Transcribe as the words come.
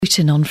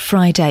Luton on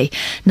Friday.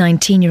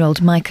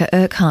 19-year-old Micah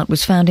Urquhart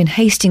was found in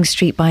Hastings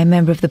Street by a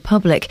member of the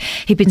public.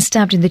 He'd been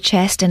stabbed in the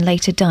chest and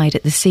later died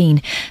at the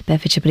scene.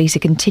 Bedfordshire Police are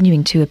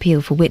continuing to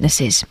appeal for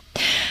witnesses.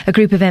 A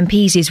group of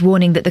MPs is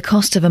warning that the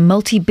cost of a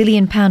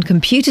multi-billion-pound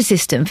computer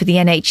system for the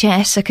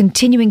NHS are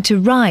continuing to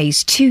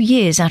rise 2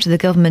 years after the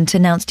government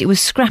announced it was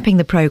scrapping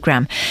the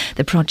programme.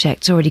 The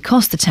project's already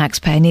cost the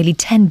taxpayer nearly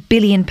 £10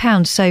 billion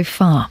so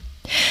far.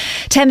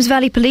 Thames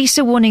Valley Police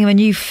are warning of a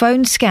new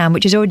phone scam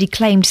which has already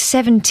claimed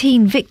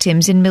 17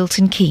 victims in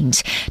Milton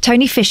Keynes.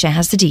 Tony Fisher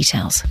has the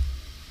details.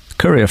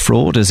 Courier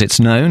fraud, as it's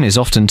known, is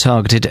often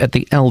targeted at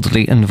the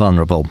elderly and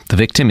vulnerable. The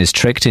victim is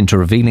tricked into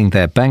revealing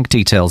their bank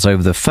details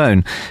over the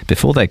phone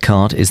before their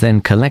card is then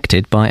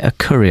collected by a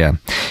courier.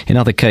 In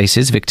other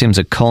cases, victims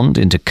are conned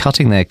into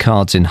cutting their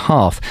cards in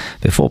half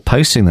before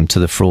posting them to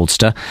the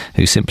fraudster,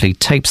 who simply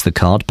tapes the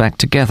card back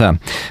together.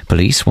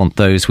 Police want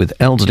those with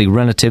elderly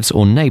relatives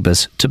or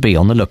neighbours to be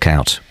on the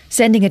lookout.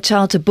 Sending a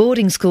child to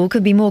boarding school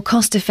can be more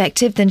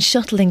cost-effective than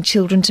shuttling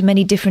children to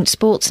many different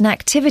sports and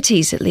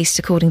activities, at least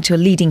according to a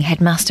leading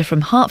headmaster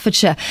from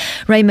Hertfordshire.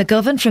 Ray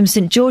McGovern from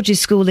St George's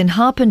School in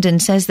Harpenden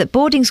says that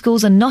boarding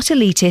schools are not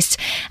elitist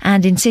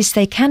and insists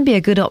they can be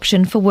a good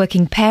option for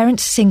working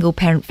parents,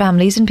 single-parent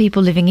families and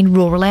people living in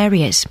rural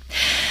areas.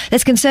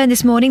 There's concern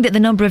this morning that the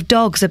number of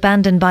dogs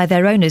abandoned by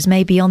their owners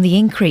may be on the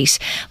increase.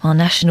 While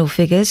national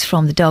figures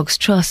from the Dogs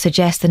Trust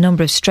suggest the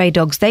number of stray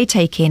dogs they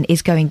take in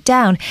is going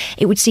down,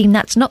 it would seem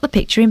that's not the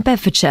picture in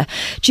Bedfordshire.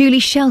 Julie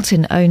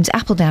Shelton owns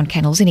Appledown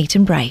Kennels in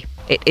Eaton Bray.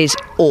 It is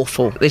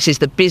awful. This is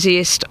the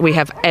busiest we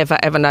have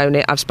ever known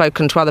it. I've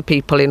spoken to other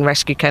people in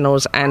rescue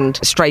kennels and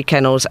stray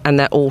kennels and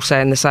they're all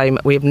saying the same.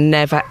 We have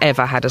never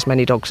ever had as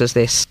many dogs as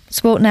this.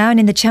 Sport now, and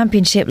in the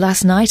Championship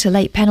last night, a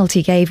late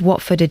penalty gave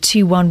Watford a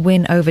 2-1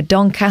 win over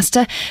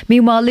Doncaster.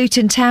 Meanwhile,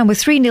 Luton Town were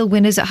 3-0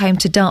 winners at home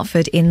to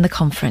Dartford in the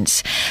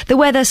conference. The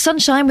weather,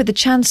 sunshine with the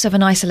chance of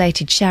an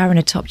isolated shower and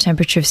a top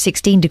temperature of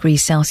 16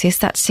 degrees Celsius.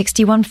 That's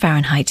 61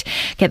 Fahrenheit.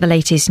 Get the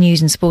latest news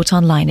and sport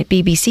online at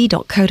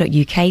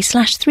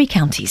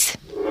bbc.co.uk/3counties.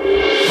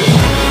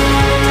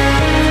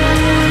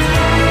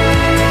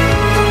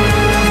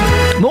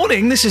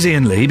 Morning, this is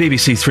Iain Lee,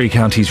 BBC Three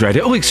Counties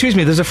Radio. Oh, excuse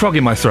me, there's a frog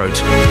in my throat.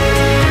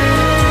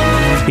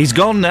 He's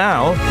gone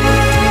now.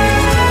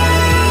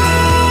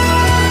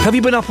 Have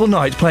you been up all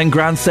night playing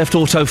Grand Theft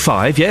Auto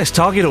 5? Yes,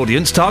 target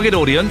audience.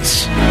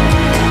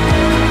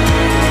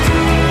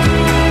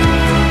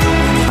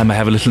 I may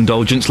have a little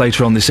indulgence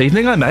later on this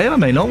evening. I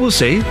may not, we'll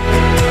see.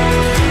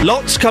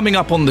 Lots coming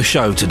up on the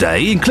show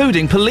today,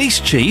 including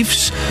police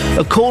chiefs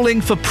are calling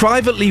for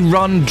privately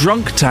run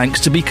drunk tanks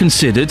to be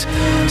considered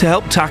to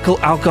help tackle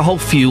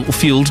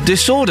alcohol-fuelled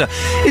disorder.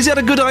 Is that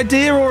a good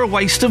idea or a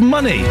waste of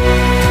money?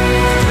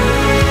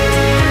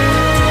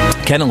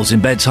 Kennels in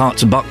Beds,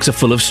 Herts and Bucks are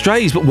full of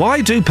strays, but why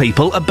do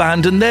people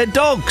abandon their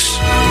dogs?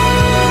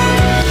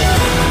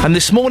 And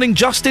this morning,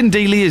 Justin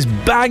Dealey is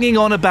banging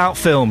on about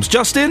films.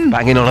 Justin?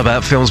 Banging on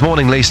about films.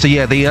 Morning, Lisa.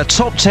 Yeah, the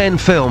top 10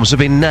 films have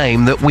been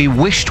named that we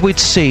wished we'd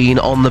seen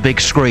on the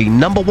big screen.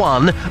 Number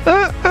 1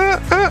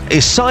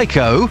 is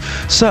Psycho.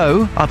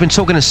 So, I've been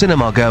talking to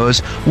cinema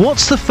goers.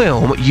 What's the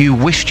film you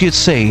wished you'd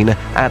seen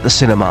at the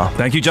cinema?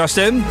 Thank you,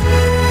 Justin.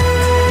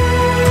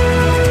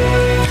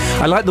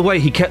 I like the way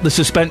he kept the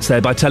suspense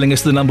there by telling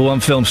us the number 1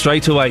 film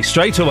straight away.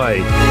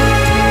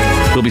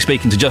 We'll be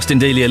speaking to Justin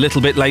Dealey a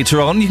little bit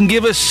later on. You can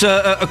give us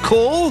a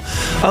call,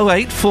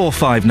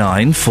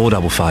 08459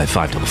 455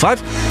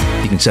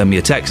 555. You can send me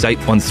a text,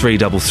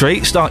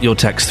 81333, start your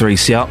text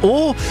 3CR,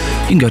 or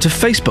you can go to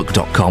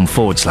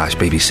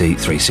facebook.com/BBC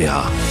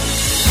 3CR.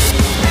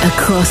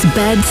 Across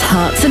Beds,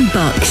 Herts and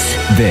Bucks.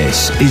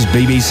 This is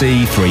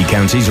BBC Three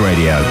Counties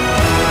Radio.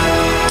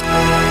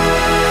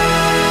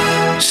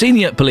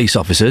 Senior police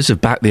officers have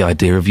backed the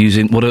idea of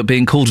using what are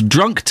being called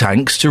drunk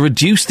tanks to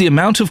reduce the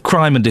amount of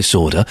crime and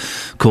disorder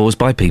caused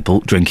by people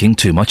drinking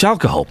too much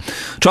alcohol.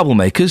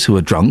 Troublemakers who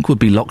are drunk would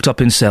be locked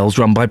up in cells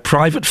run by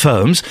private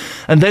firms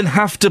and then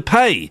have to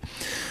pay.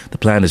 The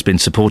plan has been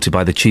supported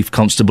by the Chief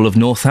Constable of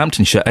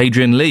Northamptonshire,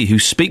 Adrian Lee, who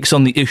speaks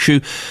on the issue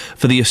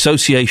for the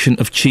Association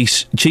of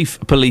Chief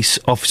Police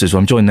Officers. Well,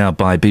 I'm joined now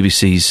by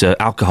BBC's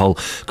alcohol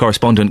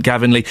correspondent,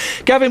 Gavin Lee.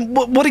 Gavin,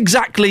 what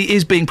exactly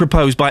is being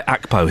proposed by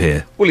ACPO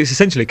here? Well, it's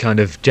essentially a kind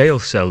of jail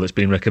cell that's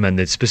been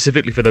recommended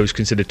specifically for those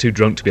considered too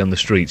drunk to be on the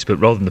streets, but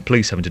rather than the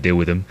police having to deal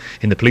with them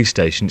in the police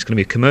station, it's going to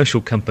be a commercial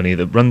company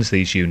that runs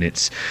these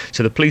units.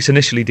 So the police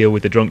initially deal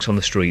with the drunks on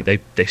the street.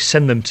 They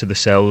send them to the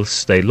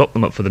cells, they lock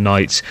them up for the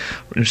night.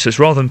 So it's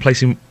rather than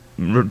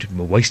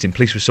wasting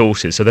police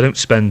resources, so they don't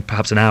spend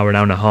perhaps an hour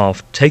and a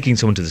half taking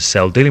someone to the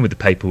cell, dealing with the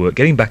paperwork,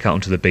 getting back out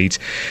onto the beat.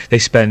 They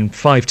spend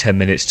 5-10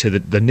 minutes to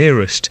the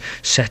nearest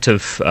set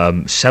of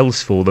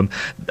cells for them,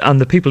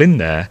 and the people in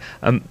there,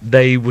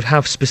 they would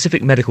have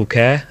specific medical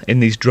care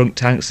in these drunk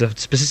tanks,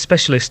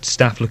 specialist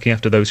staff looking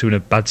after those who are in a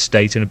bad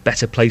state, in a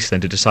better place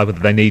then to decide whether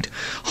they need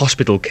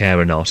hospital care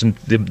or not. And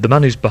the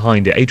man who's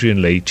behind it,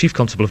 Adrian Lee, Chief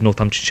Constable of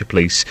Northamptonshire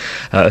Police,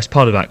 as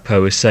part of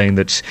ACPO, is saying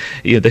that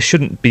there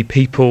shouldn't be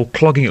people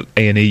clogging up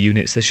A&E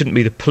units. There shouldn't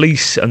be the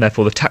police and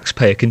therefore the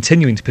taxpayer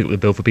continuing to pick up the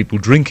bill for people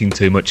drinking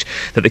too much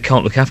that they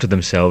can't look after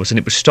themselves, and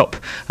it would stop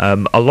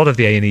a lot of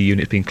the A&E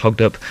units being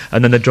clogged up,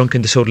 and then the drunk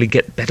and disorderly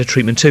get better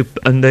treatment too.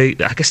 And I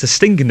guess the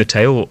sting in the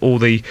tail, or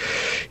the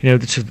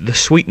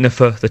sweetener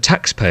for the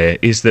taxpayer,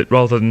 is that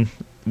rather than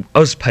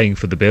us paying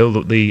for the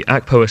bill, the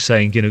ACPO are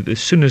saying,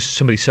 as soon as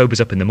somebody sobers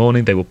up in the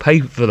morning, they will pay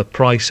for the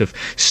price of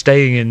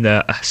staying in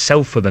a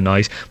cell for the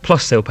night,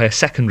 plus they'll pay a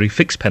secondary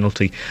fixed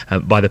penalty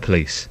by the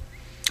police.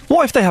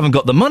 What if they haven't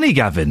got the money,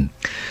 Gavin?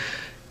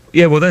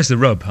 Yeah, well, there's the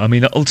rub. I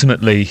mean,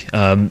 ultimately,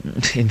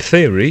 in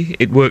theory,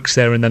 it works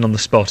there and then on the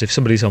spot. If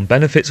somebody's on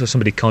benefits or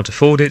somebody can't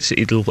afford it,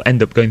 it'll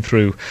end up going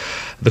through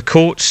the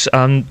courts.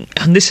 And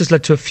this has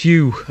led to a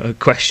few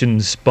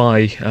questions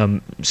by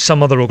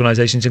some other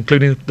organisations,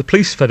 including the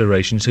police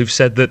federations, who've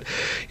said that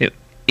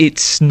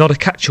it's not a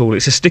catch-all,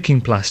 it's a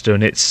sticking plaster,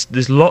 and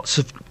there's lots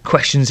of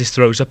questions this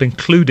throws up,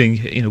 including,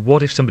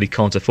 what if somebody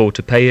can't afford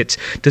to pay it?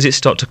 Does it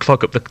start to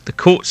clog up the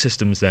court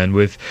systems then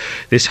with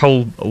this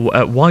whole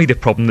wider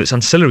problem that's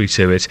ancillary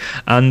to it?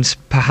 And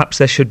perhaps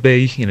there should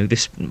be,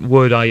 this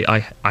word I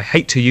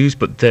hate to use,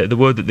 but the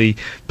word that the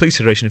Police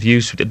Federation have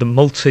used, the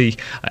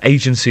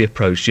multi-agency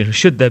approach.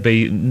 Should there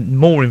be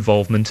more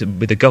involvement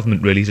with the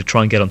government, really, to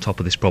try and get on top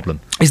of this problem?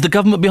 Is the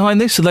government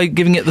behind this? Are they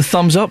giving it the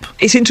thumbs up?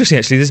 It's interesting,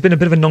 actually. There's been a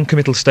bit of a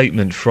non-committal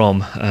statement from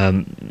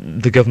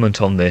the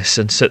government on this,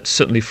 and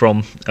certainly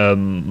from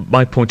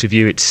my point of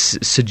view, it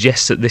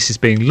suggests that this is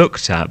being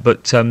looked at.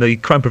 But the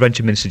Crime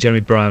Prevention Minister,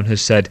 Jeremy Brown,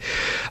 has said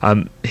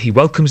he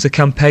welcomes the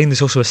campaign.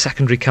 There's also a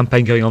secondary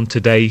campaign going on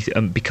today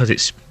because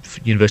it's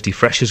University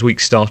Freshers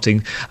Week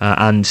starting,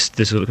 and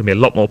there's going to be a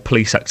lot more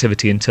police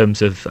activity in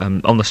terms of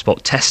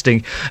on-the-spot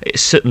testing.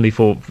 It's certainly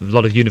for a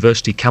lot of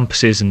university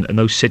campuses and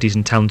those cities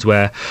and towns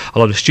where a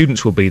lot of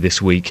students will be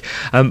this week.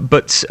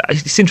 But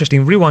it's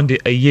interesting, rewind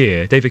it a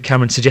year, David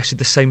Cameron suggested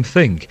the same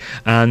thing,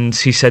 and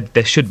he said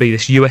there should be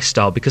this US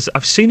style, because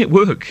I've seen it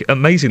work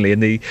amazingly in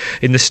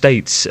the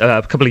States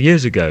a couple of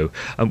years ago,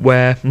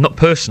 where, not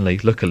personally,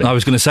 luckily. I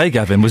was going to say,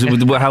 Gavin,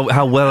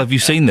 how well have you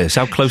seen this?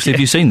 How closely have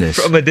you seen this?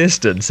 From a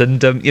distance,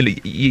 and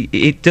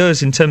it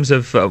does, in terms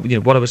of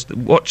what I was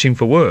watching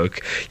for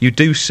work, you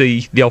do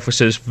see the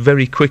officers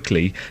very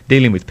quickly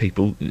dealing with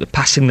people,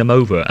 passing them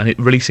over and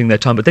releasing their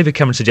time. But David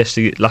Cameron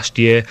suggested it last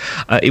year.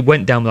 It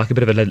went down like a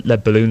bit of a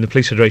lead balloon. The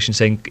Police Federation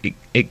saying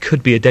it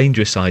could be a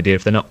dangerous idea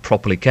if they're not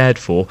properly cared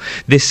for.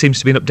 This seems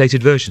to be an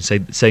updated version,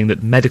 saying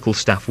that medical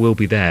staff will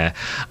be there,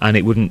 and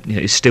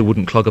it still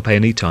wouldn't clog up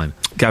A&E time.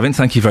 Gavin,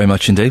 thank you very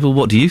much indeed. Well,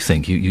 what do you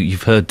think?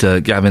 You've heard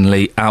Gavin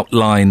Lee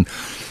outline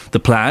the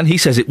plan. He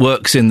says it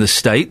works in the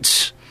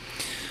States.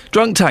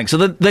 Drunk tanks,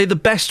 are they the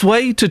best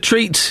way to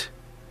treat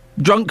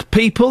drunk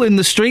people in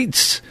the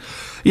streets?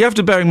 You have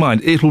to bear in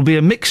mind, it'll be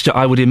a mixture,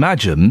 I would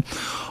imagine,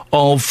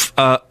 of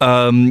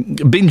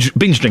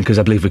binge drinkers,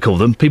 I believe we call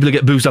them, people who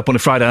get boozed up on a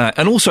Friday night,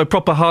 and also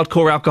proper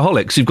hardcore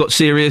alcoholics who've got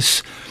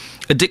serious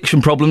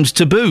addiction problems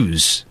to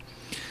booze.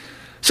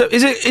 So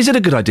is it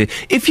a good idea?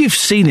 If you've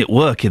seen it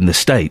work in the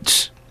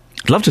States,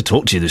 I'd love to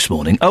talk to you this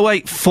morning.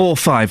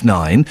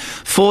 08459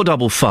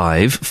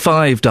 455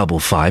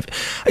 555.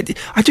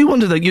 I do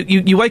wonder, though,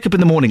 you wake up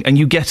in the morning and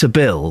you get a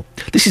bill.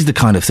 This is the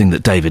kind of thing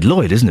that David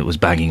Lloyd, isn't it, was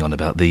banging on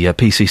about, the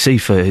PCC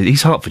for...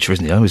 He's Hertfordshire,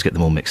 isn't he? I always get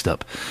them all mixed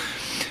up.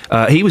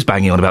 He was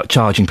banging on about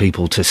charging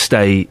people to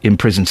stay in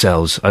prison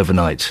cells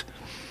overnight.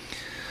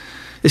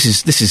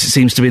 This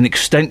seems to be an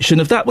extension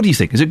of that. What do you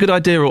think? Is it a good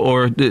idea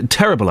or a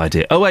terrible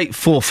idea?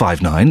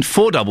 08459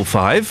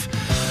 455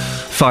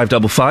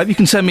 555. You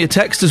can send me a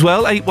text as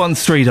well,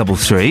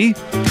 81333.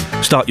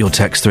 Start your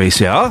text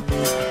 3CR.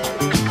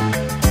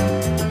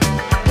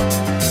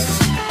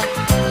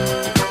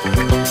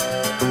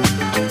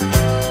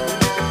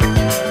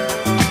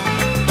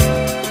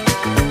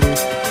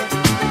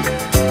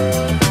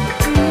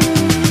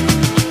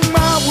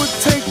 I would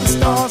take the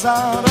stars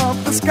out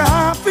of the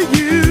sky for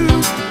you.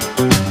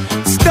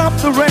 Stop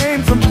the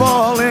rain from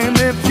falling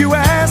if you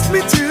ask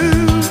me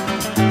to.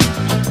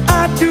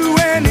 I'd do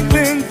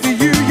anything for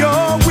you.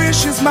 Your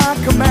wish is my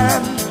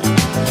command.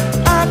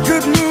 I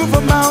could move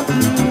a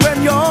mountain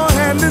when your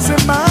hand is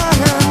in my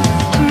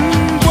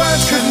hand.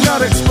 Words could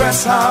not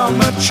express how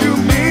much you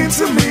mean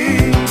to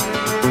me.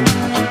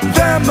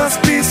 There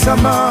must be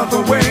some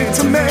other way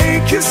to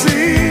make you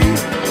see.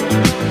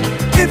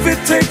 If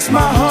it takes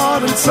my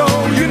heart and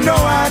soul, you know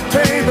I'd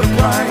pay the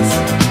price.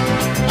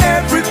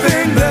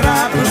 Everything that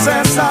I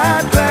possess,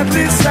 I'd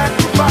gladly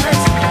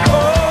sacrifice.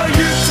 Oh,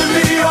 you to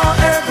me are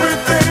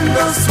everything,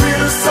 the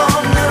sweetest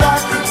song that I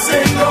could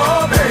sing.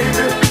 Oh,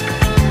 baby,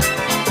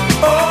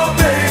 oh,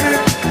 baby.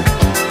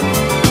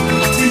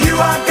 To you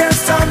I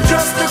guess I'm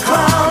just a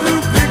clown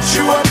who picks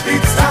you up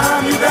each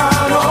time you're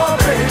down. Oh,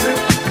 baby,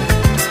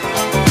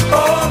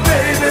 oh,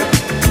 baby.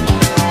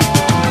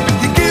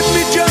 You give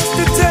me just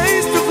a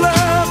taste of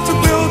love to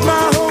build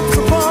my hopes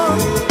upon.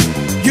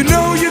 You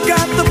know you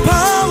got the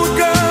power,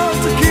 girl,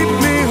 to keep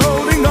me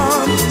holding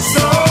on.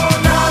 So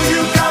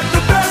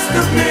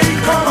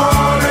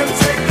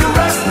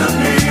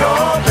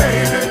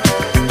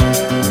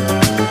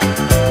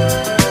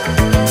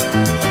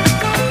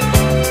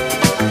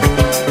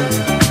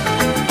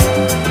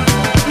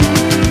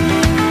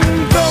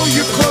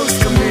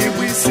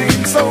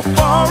so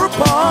far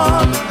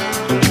apart.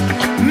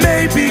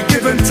 Maybe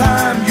given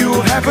time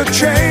you'll have a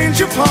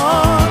change of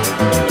heart.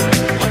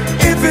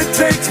 If it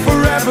takes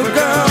forever,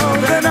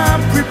 girl, then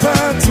I'm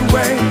prepared to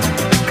wait.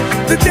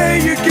 The day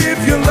you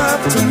give your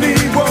love to me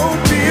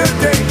won't be a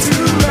day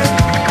too late.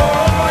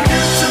 Oh,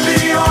 you to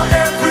me are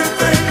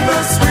everything,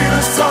 the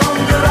sweetest song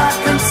that I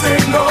can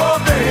sing. Oh,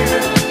 baby,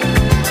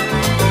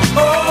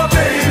 oh,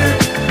 baby.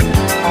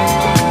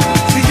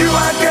 To you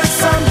I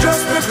guess I'm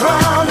just the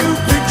clown who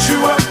picks you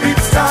up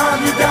each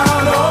time you're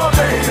down. Oh,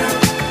 baby,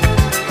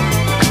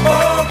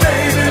 oh,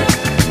 baby.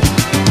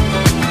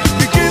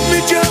 You give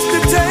me just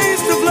a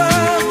taste of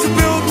love to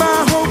build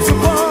my hopes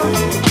upon.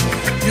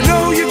 You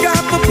know you got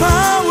the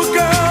power,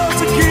 girl,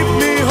 to keep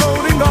me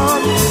holding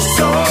on.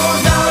 So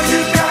now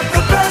you got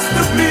the best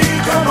of me.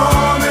 Come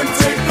on and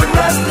take the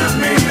rest of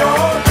me,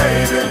 oh,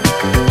 baby.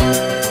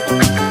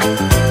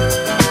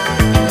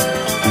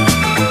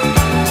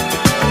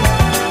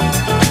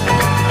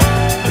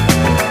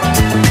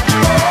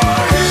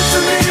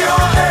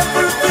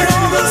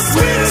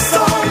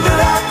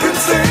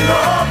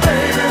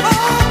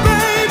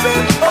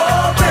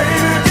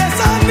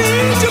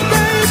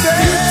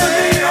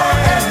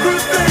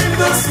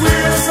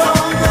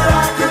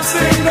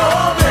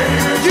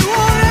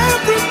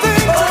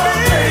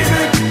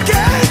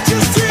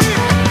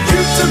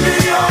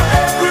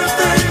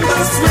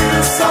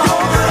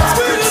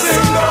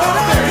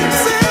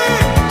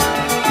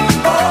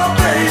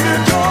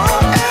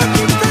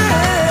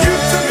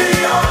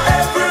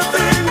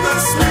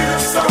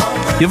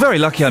 You're very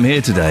lucky I'm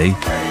here today.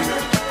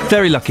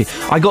 Very lucky.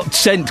 I got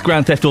sent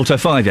Grand Theft Auto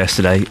 5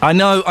 yesterday. I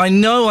know,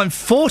 I'm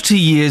 40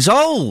 years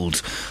old.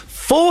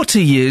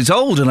 40 years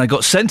old, and I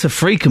got sent a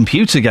free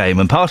computer game,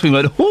 and part of me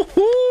went,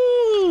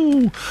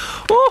 hoo-hoo!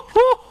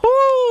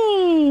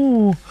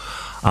 Hoo-hoo-hoo!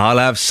 I'll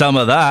have some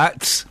of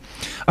that.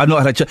 I've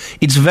not had a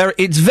It's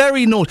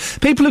very naughty.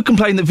 People who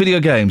complain that video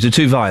games are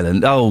too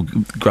violent, oh,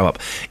 grow up.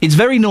 It's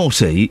very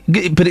naughty,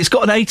 but it's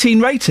got an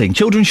 18 rating.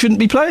 Children shouldn't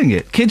be playing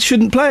it. Kids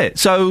shouldn't play it.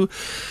 So,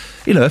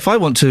 you know, if I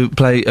want to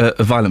play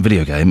a violent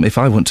video game, if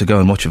I want to go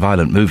and watch a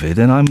violent movie,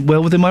 then I'm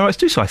well within my rights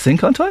to do so, I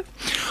think, aren't I?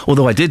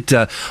 Although I did,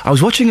 I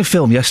was watching a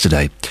film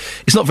yesterday.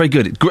 It's not very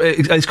good.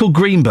 It's called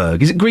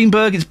Greenberg. Is it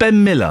Greenberg? It's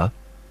Ben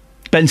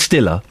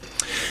Stiller.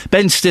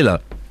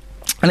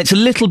 And it's a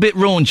little bit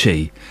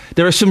raunchy.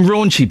 There are some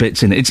raunchy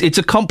bits in it. It's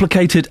a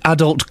complicated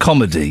adult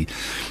comedy,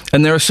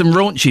 and there are some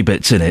raunchy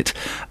bits in it.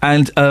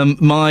 And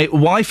my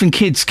wife and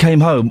kids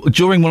came home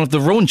during one of the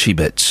raunchy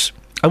bits.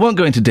 I won't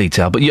go into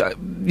detail, but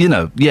you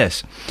know,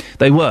 yes,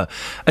 they were.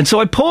 And so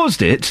I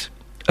paused it.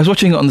 I was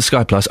watching it on the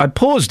Sky Plus. I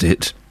paused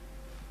it,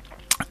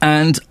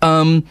 and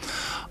went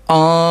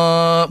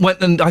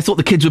and I thought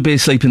the kids would be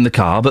asleep in the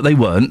car, but they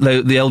weren't.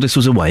 The eldest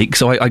was awake,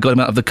 so I got him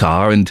out of the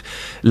car and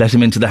let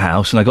him into the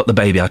house, and I got the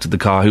baby out of the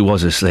car who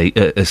was asleep.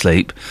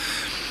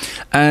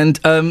 And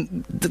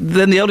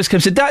then the eldest came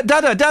and said,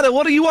 Dada,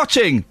 what are you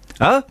watching?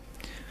 Huh?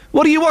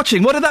 What are you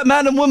watching? What are that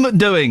man and woman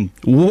doing?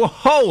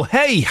 Whoa,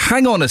 hey,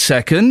 hang on a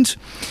second.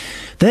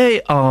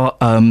 They are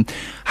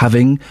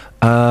having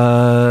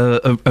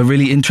a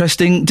really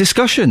interesting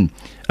discussion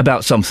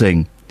about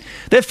something.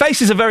 Their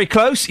faces are very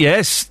close,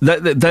 yes.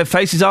 Their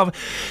faces are...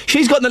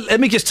 She's got... Let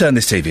me just turn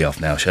this TV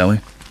off now, shall we?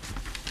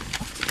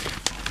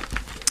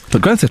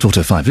 But Grand Theft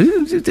Auto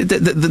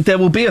 5, there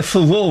will be a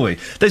furore.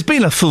 There's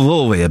been a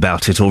furore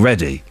about it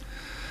already.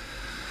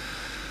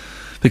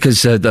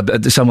 Because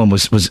someone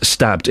was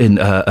stabbed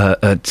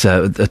at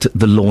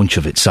the launch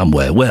of it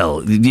somewhere.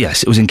 Well,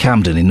 yes, it was in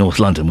Camden in North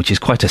London, which is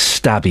quite a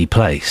stabby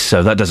place,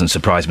 so that doesn't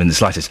surprise me in the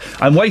slightest.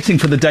 I'm waiting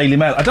for the Daily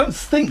Mail. I don't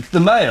think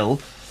the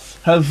Mail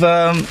have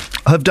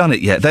done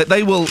it yet.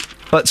 They will,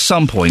 at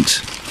some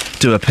point,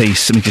 do a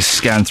piece. Let me just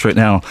scan through it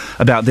now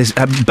about this.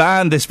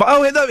 Ban this.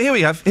 Oh, no, here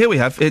we have.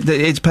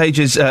 It's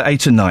pages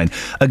 8 and 9.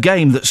 A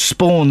game that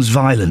spawns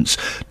violence,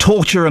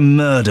 torture and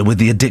murder with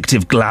the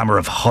addictive glamour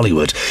of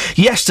Hollywood.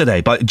 Yesterday,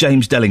 by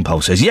James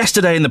Dellingpole says,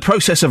 yesterday in the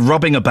process of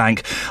robbing a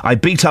bank, I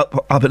beat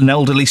up an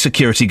elderly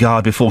security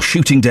guard before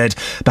shooting dead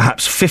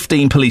perhaps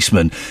 15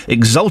 policemen,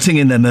 exulting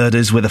in their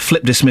murders with a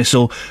flip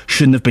dismissal.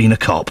 Shouldn't have been a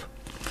cop.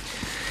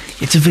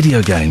 It's a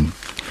video game.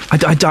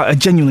 I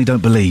genuinely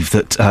don't believe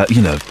that,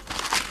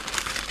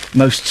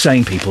 most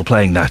sane people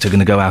playing that are going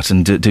to go out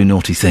and do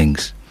naughty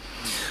things.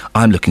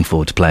 I'm looking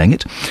forward to playing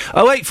it.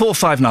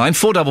 08459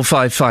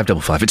 455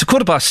 555. It's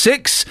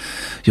 6:15.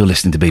 You're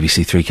listening to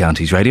BBC Three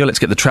Counties Radio. Let's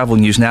get the travel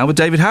news now with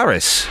David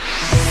Harris.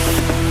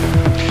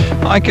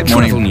 Hi, good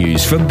morning. Travel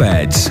news for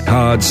beds,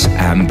 cards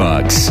and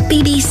bugs.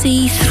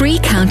 BBC Three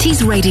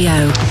Counties Radio.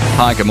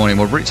 Hi, good morning.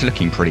 Well, routes are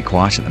looking pretty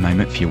quiet at the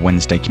moment for your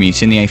Wednesday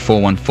commute. In the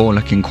A414,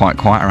 looking quite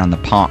quiet around the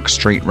Park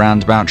Street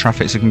roundabout.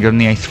 Traffic's looking good on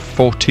the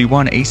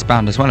A421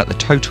 eastbound as well at the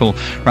Total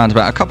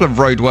roundabout. A couple of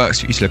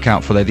roadworks for you to look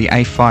out for there. The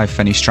A5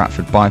 Fenny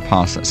Stratford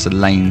bypass, that's the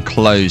lane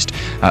closed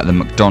at the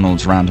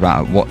McDonald's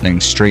roundabout at Watling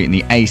Street. And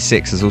the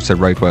A6, there's also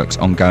roadworks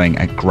ongoing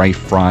at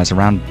Greyfriars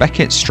around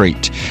Beckett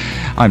Street.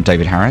 I'm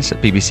David Harris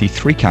at BBC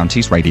Three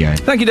Counties Radio.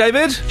 Thank you,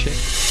 David.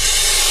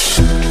 Cheers.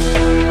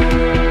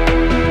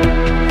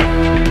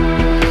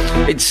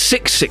 It's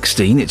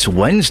 6:16. It's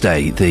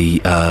Wednesday.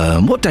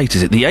 What date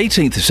is it? The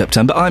 18th of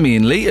September. I'm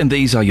Iain Lee, and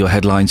these are your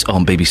headlines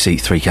on BBC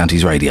Three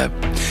Counties Radio.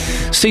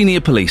 Senior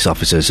police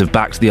officers have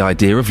backed the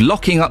idea of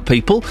locking up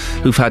people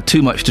who've had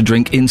too much to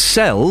drink in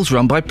cells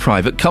run by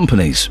private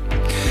companies.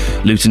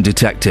 Luton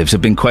detectives have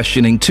been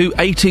questioning two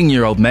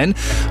 18-year-old men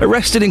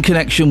arrested in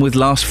connection with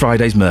last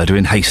Friday's murder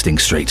in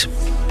Hastings Street.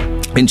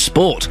 In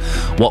sport,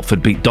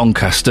 Watford beat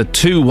Doncaster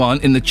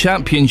 2-1 in the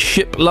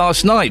Championship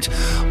last night,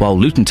 while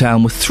Luton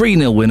Town were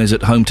 3-0 winners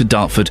at home to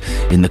Dartford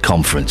in the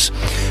Conference.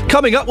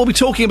 Coming up, we'll be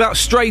talking about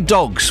stray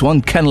dogs. One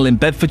kennel in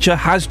Bedfordshire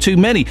has too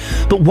many.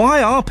 But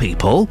why are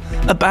people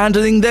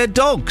abandoning their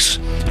dogs?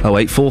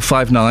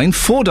 08459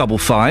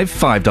 455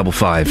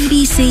 555.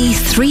 BBC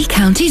Three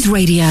Counties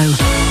Radio.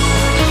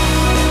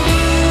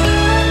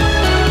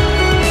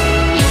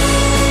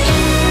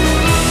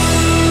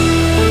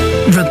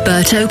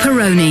 Roberto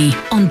Perrone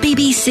on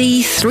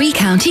BBC Three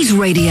Counties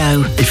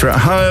Radio. If you're at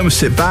home,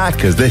 sit back,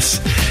 because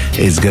this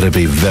is going to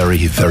be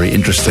very, very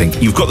interesting.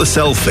 You've got the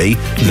selfie,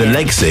 the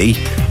legsy,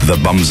 the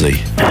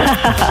bumsy.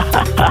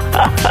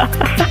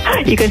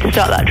 You're going to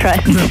start that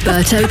trend.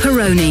 Roberto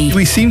Perrone.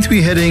 We seem to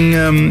be heading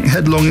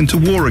headlong into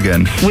war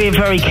again. We're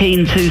very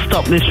keen to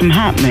stop this from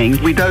happening.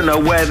 We don't know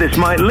where this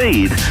might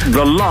lead.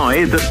 The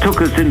lie that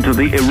took us into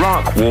the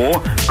Iraq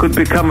War could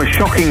become a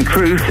shocking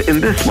truth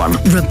in this one.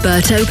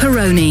 Roberto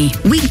Perrone.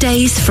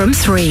 Weekdays from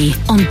 3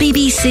 on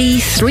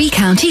BBC Three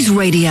Counties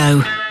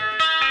Radio. I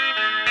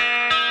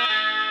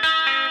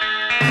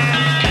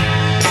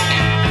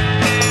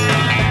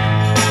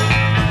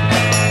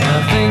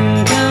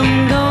think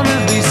I'm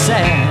gonna be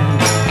sad.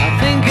 I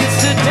think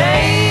it's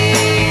today.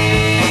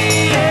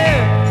 Yeah.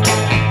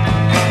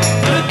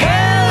 The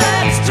girl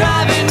that's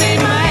driving me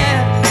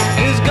mad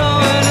is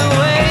going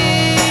away.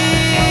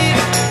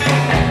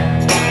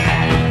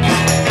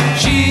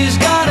 She's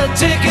got a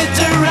ticket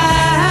to ride.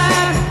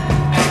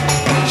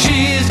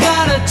 She's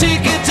got a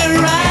ticket to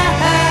ride.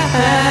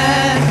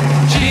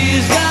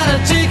 She's got a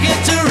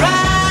ticket to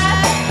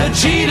ride, and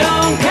she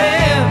don't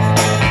care.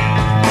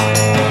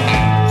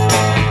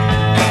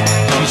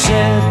 She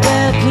said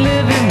that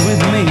living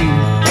with me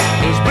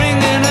was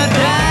bringing her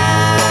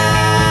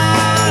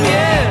down,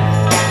 yeah.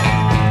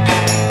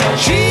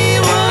 She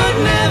would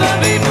never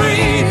be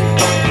free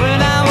when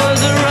I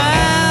was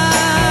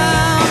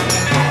around.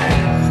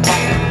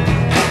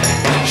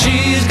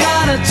 She's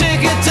got a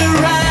ticket to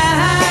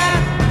ride.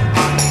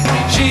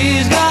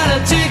 She's got a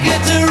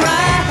ticket to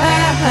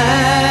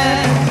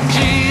ride.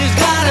 She's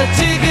got a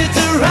ticket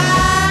to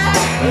ride,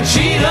 but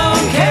she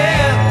don't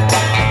care.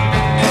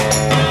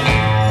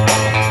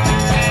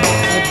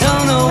 I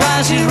don't know why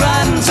she's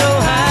riding so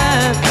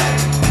high.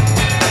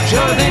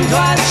 Sure think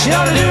twice,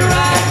 sure to do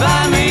right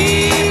by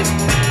me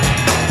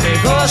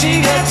before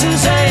she gets to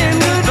saying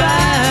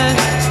goodbye.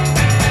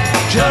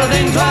 Sure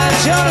think twice,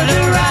 sure to do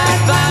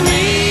right by me.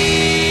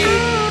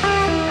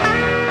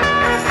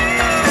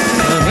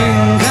 I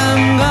think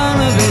I'm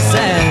gonna be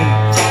sad.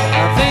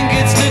 I think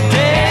it's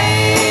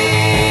today,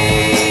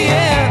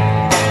 yeah.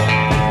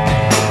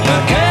 The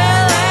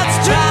girl that's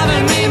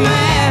driving me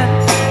mad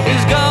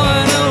is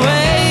going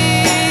away,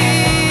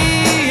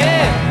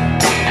 yeah.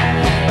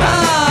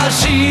 Ah,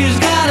 she's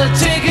got a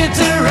ticket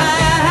to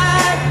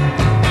ride.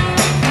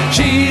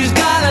 She's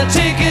got a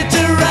ticket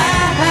to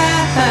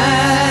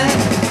ride.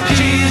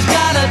 She's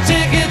got a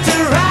ticket to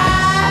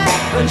ride,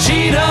 but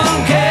she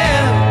don't care.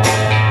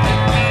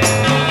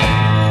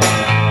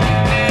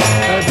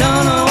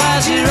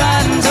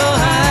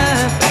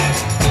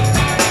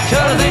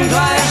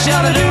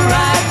 Sure to do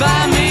right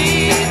by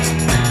me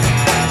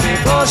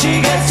before she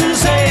gets to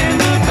saying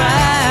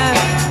goodbye.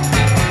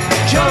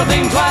 Sure to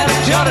think twice,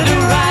 sure to do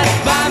right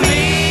by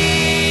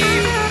me.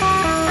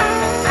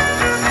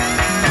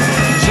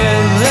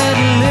 Said that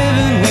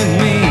living with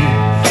me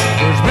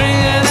was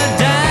bringing her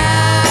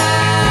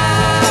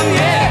down,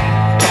 yeah.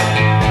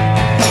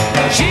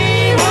 She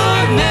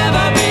would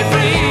never be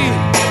free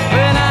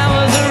when I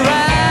was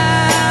around.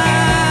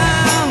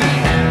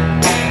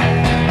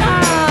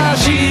 Ah,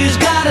 she's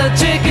got a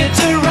ticket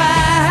to ride.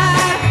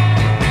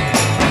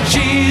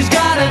 She's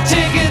got a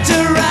ticket to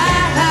ride.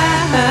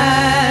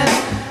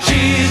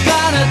 She's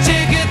got a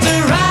ticket to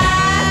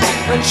ride,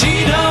 but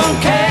she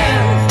don't care.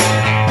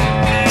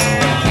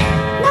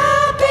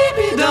 My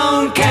baby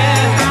don't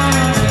care.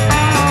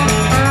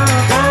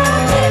 My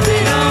baby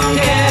don't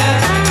care.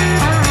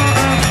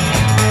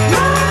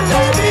 My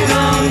baby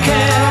don't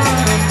care.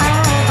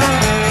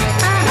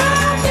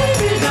 My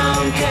baby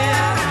don't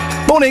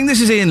care. Morning, this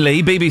is Iain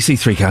Lee, BBC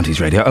Three Counties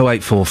Radio.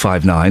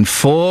 08459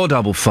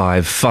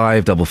 455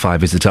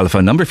 555 is the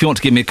telephone number if you want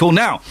to give me a call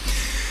now.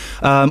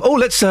 Have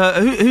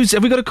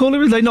we got a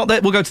caller? Are they not there?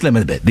 We'll go to them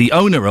in a bit. The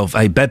owner of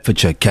a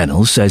Bedfordshire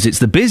kennel says it's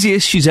the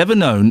busiest she's ever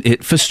known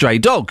it for stray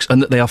dogs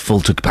and that they are full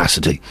to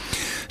capacity.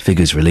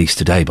 Figures released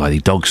today by the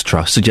Dogs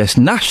Trust suggest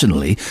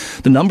nationally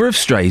the number of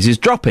strays is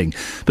dropping.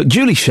 But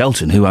Julie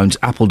Shelton, who owns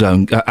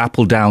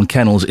Appledown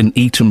Kennels in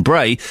Eaton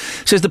Bray,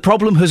 says the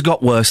problem has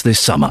got worse this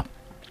summer.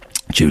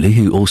 Julie,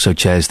 who also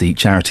chairs the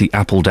charity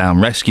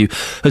Appledown Rescue,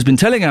 has been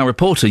telling our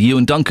reporter,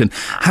 Iain Duncan,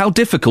 how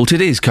difficult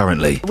it is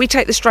currently. We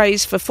take the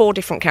strays for 4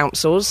 different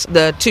councils.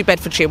 The 2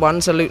 Bedfordshire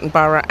ones are Luton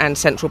Borough and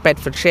Central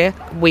Bedfordshire.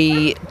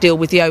 We deal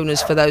with the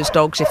owners for those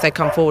dogs if they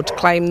come forward to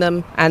claim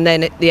them. And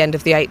then at the end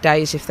of the 8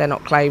 days, if they're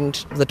not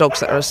claimed, the dogs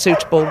that are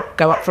suitable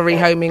go up for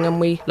rehoming and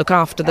we look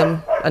after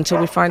them until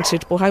we find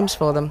suitable homes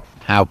for them.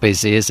 How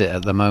busy is it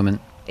at the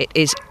moment? It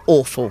is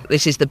awful.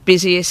 This is the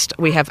busiest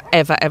we have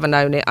ever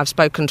known it. I've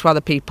spoken to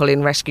other people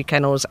in rescue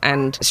kennels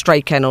and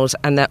stray kennels,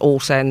 and they're all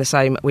saying the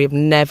same. We have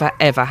never,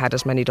 ever had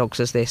as many dogs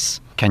as this.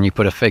 Can you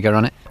put a figure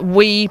on it?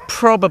 We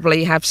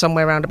probably have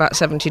somewhere around about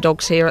 70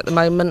 dogs here at the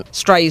moment,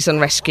 strays and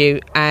rescue,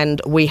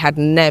 and we had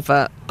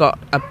never got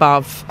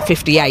above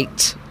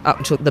 58 up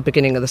until the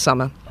beginning of the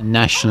summer.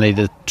 Nationally,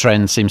 the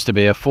trend seems to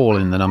be a fall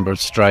in the number of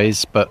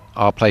strays, but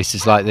are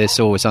places like this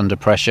always under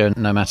pressure,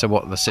 no matter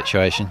what the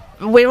situation?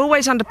 We're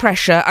always under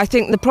pressure. I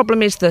think the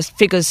problem is the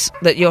figures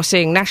that you're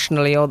seeing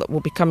nationally or that will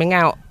be coming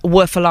out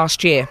were for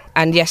last year.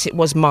 And yes, it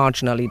was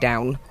marginally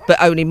down,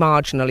 but only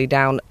marginally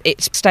down.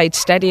 It's stayed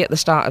steady at the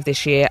start of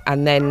this year,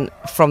 and then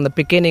from the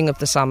beginning of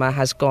the summer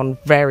has gone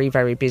very,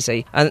 very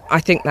busy. And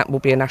I think that will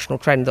be a national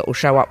trend that will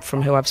show up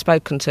from who I've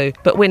spoken to.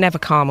 But we're never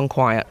calm and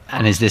quiet.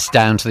 And is this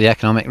down to the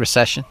economic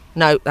recession?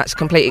 No, that's a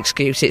complete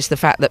excuse. It's the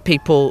fact that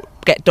people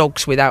get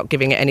dogs without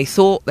giving it any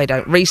thought. They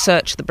don't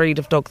research the breed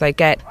of dog they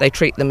get. They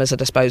treat them as a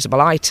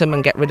disposable item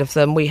and get rid of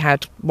them. We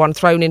had one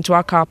thrown into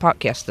our car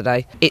park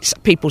yesterday. It's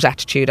people's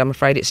attitude, I'm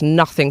afraid. It's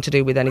nothing to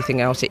do with anything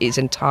else. It is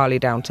entirely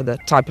down to the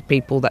type of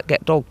people that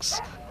get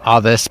dogs. Are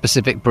there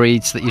specific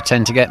breeds that you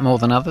tend to get more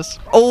than others?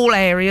 All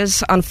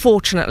areas,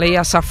 unfortunately,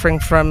 are suffering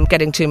from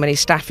getting too many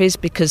staffies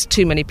because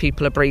too many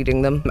people are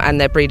breeding them,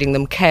 and they're breeding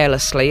them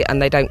carelessly, and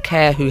they don't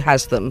care who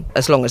has them,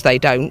 as long as they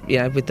don't,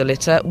 with the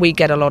litter. We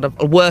get a lot of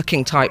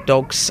working type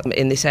dogs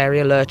in this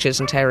area,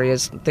 lurchers and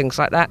terriers, and things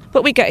like that.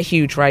 But we get a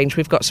huge range.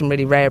 We've got some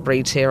really rare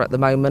breeds here at the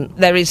moment.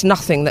 There is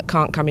nothing that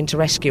can't come into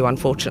rescue,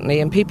 unfortunately,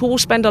 and people will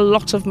spend a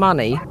lot of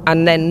money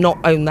and then not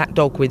own that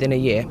dog within a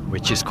year.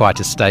 Which is quite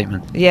a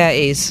statement. Yeah,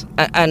 it is.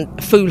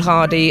 And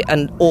foolhardy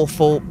and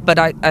awful, but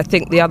I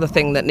think the other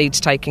thing that needs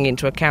taking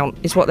into account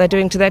is what they're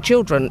doing to their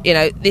children.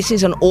 This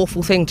is an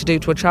awful thing to do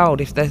to a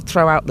child if they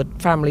throw out the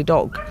family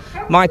dog.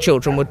 My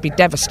children would be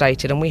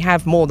devastated, and we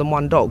have more than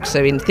one dog,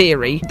 so in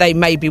theory they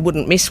maybe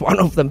wouldn't miss one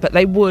of them, but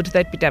they'd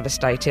be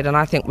devastated. And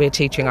I think we're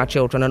teaching our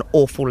children an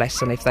awful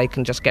lesson if they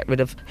can just get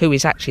rid of who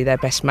is actually their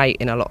best mate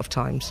in a lot of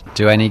times.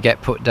 Do any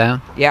get put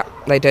down? Yeah,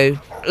 they do.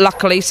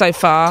 Luckily, so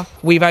far,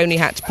 we've only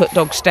had to put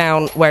dogs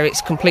down where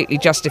it's completely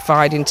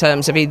justified in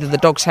terms of either the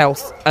dog's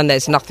health and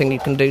there's nothing you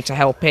can do to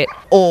help it,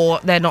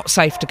 or they're not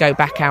safe to go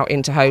back out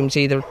into homes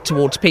either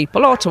towards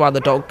people or to other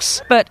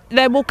dogs. But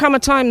there will come a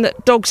time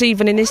that dogs,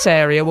 even in this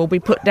area, will be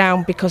put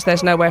down because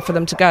there's nowhere for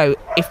them to go.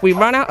 If we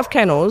run out of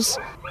kennels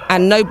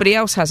and nobody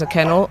else has a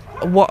kennel,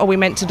 what are we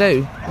meant to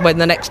do when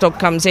the next dog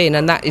comes in?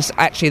 And that is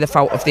actually the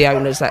fault of the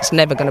owners. That's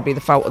never going to be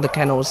the fault of the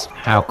kennels.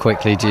 How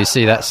quickly do you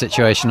see that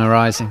situation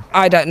arising?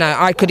 I don't know.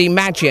 I could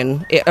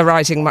imagine it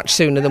arising much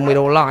sooner than we'd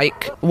all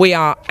like. We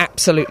are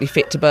absolutely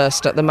fit to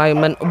burst at the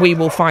moment. We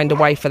will find a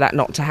way for that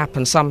not to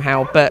happen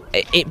somehow, but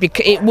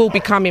it will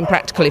become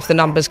impractical if the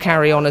numbers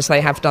carry on as they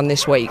have done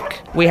this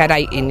week. We had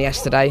 8 in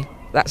yesterday.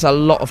 That's a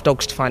lot of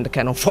dogs to find a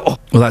kennel for.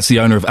 Well, that's the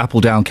owner of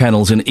Appledown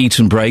Kennels in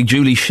Eaton Brae,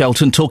 Julie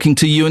Shelton, talking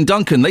to Iain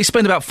Duncan. They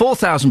spend about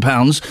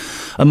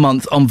 £4,000 a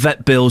month on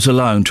vet bills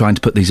alone, trying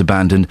to put these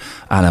abandoned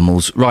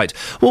animals right.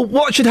 Well,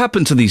 what should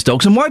happen to these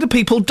dogs, and why do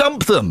people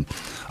dump them?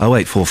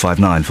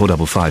 08459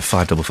 455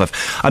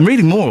 555. I'm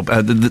reading more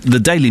about the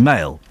Daily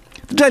Mail.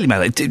 The Daily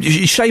Mail,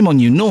 shame on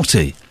you,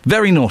 naughty.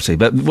 Very naughty,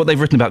 but what they've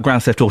written about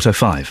Grand Theft Auto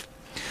 5.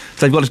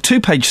 So they've got a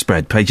 2-page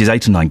spread, pages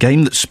 8 and 9,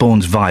 game that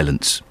spawns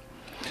violence.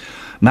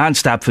 Man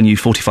stabbed for new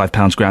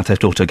 £45 Grand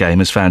Theft Auto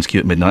game as fans queue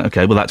at midnight.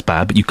 OK, well, that's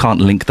bad, but you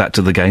can't link that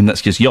to the game. That's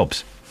just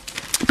yobs.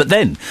 But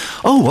then,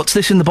 what's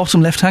this in the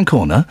bottom left-hand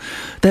corner?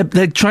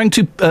 They're trying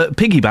to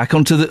piggyback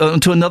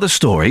onto another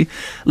story.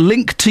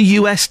 Link to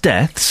US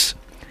deaths.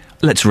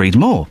 Let's read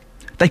more.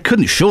 They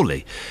couldn't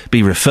surely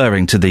be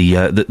referring to the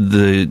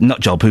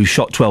nutjob who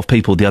shot 12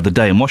 people the other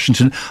day in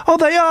Washington. Oh,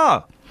 they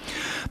are!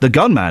 The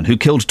gunman who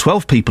killed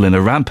 12 people in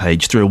a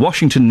rampage through a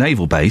Washington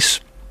naval base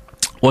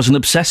was an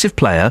obsessive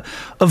player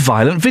of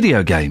violent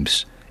video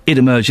games. It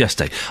emerged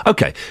yesterday.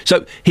 OK,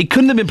 so he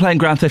couldn't have been playing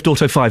Grand Theft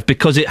Auto 5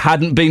 because it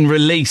hadn't been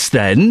released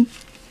then.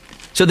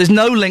 So there's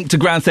no link to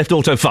Grand Theft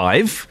Auto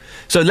 5.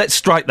 So let's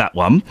strike that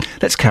one.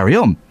 Let's carry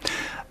on.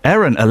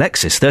 Aaron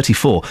Alexis,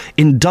 34,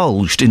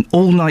 indulged in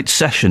all-night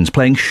sessions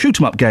playing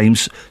shoot-'em-up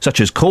games such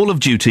as Call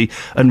of Duty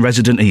and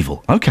Resident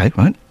Evil. OK,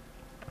 right.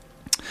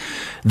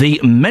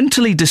 The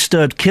mentally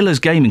disturbed killer's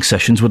gaming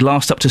sessions would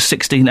last up to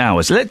 16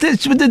 hours. Hang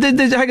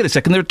on a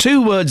second, there are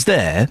 2 words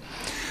there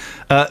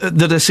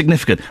that are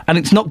significant. And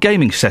it's not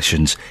gaming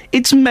sessions.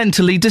 It's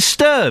mentally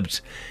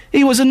disturbed.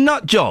 He was a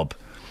nut job.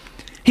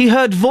 He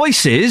heard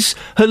voices,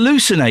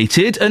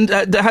 hallucinated, and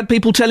had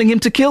people telling him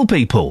to kill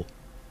people.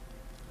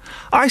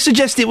 I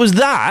suggest it was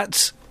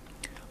that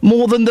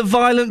more than the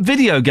violent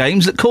video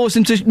games that caused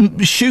him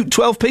to shoot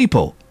 12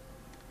 people.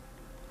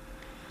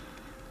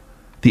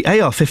 The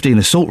AR-15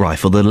 assault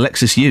rifle that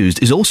Alexis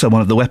used is also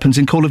one of the weapons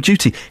in Call of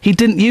Duty. He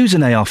didn't use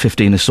an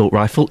AR-15 assault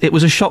rifle, it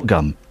was a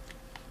shotgun.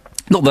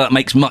 Not that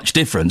makes much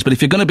difference, but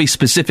if you're going to be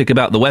specific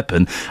about the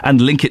weapon and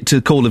link it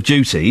to Call of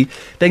Duty,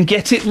 then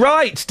get it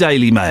right,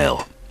 Daily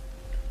Mail.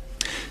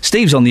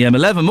 Steve's on the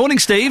M11. Morning,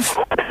 Steve.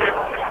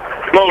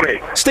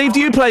 Morning. Steve, do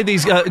you play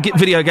these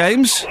video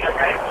games?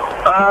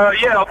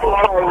 Yeah, I've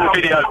played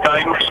video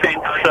games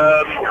since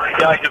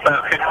the age of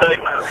about 15.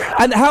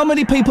 And how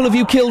many people have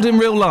you killed in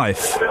real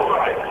life?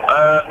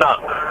 None.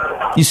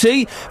 You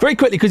see? Very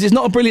quickly, because it's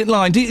not a brilliant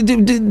line. Do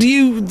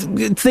you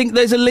think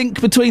there's a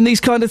link between these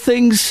kind of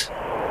things?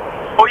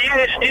 Well,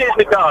 years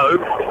ago,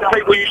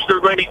 people used to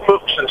read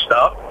books and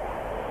stuff,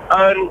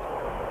 and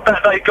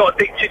that they got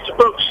addicted to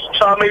books.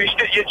 So, I mean,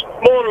 you're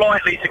more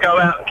likely to go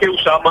out and kill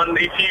someone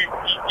if you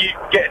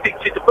get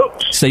addicted to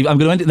books. Steve, I'm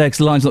going to end it there because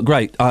the line's not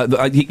great.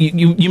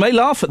 You may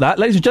laugh at that.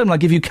 Ladies and gentlemen, I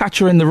give you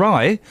Catcher in the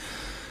Rye.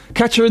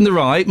 Catcher in the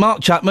Rye, Mark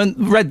Chapman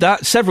read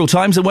that several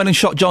times and went and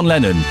shot John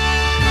Lennon.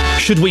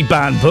 Should we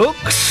ban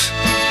books?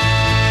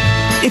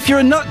 If you're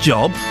a nut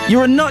job,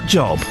 you're a nut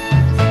job.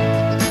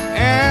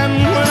 And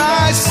when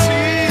I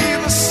see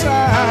the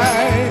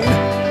sign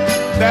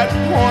that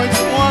points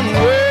one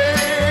way,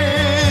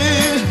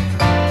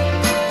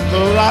 the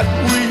lot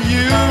we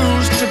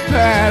used to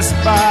pass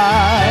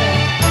by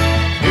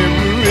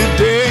every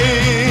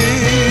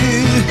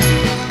day,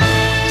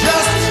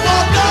 just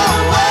walk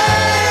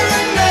away,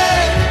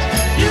 Renee.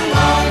 You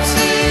won't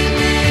see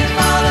me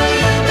follow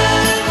you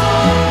back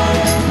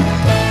home.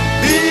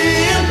 The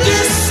empty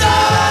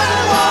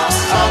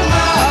sidewalks of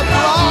my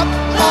block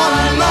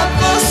are not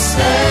the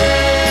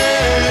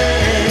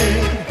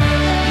same.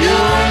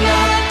 You're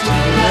not to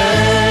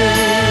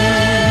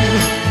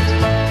blame.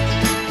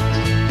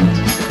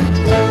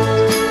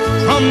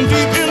 From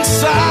deep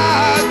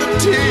inside the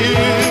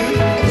tears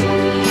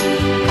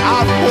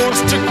I'm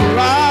forced to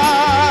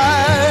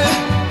cry,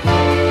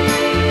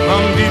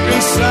 from deep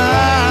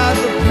inside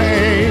the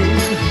pain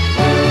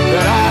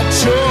that I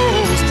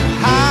chose to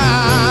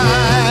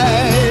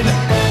hide.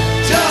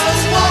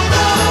 Just walk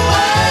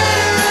away,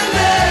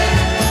 Renee.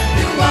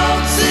 You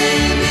won't see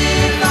me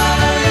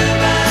follow you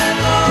back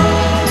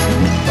home.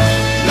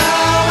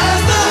 Now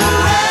as the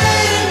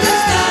rain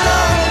is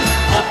down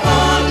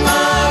upon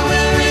my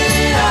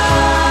weary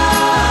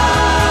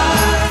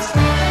eyes,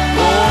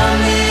 pour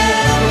me a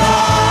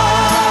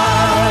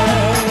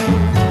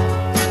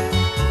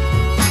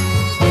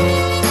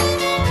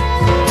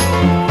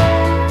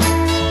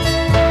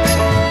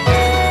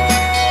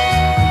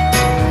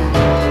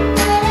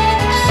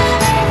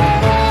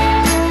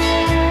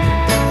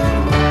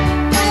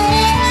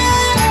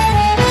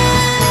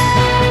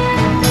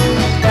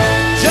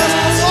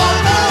just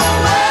walk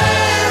away,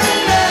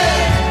 Renee.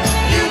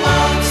 You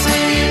won't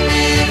see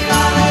me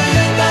follow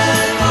you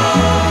back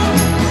home.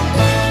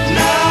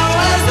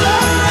 Now as the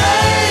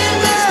rain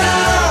is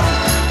down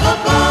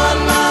upon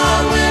my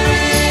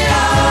weary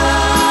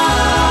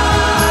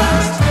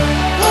eyes,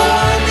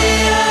 pour me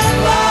a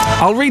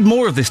glass. I'll read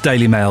more of this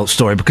Daily Mail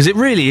story because it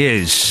really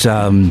is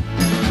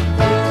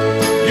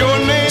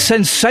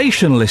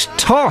sensationalist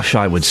tosh,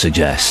 I would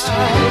suggest.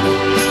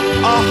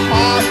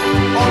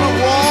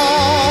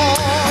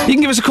 You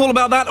can give us a call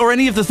about that or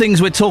any of the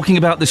things we're talking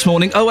about this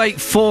morning.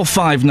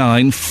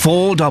 08459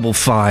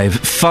 455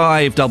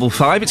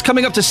 555. It's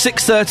coming up to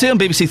 6:30 on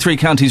BBC Three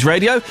Counties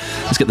Radio.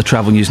 Let's get the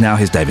travel news now.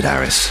 Here's David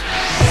Harris.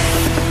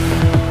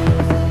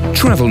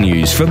 Travel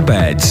news for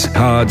beds,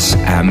 cards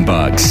and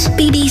bugs.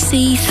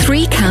 BBC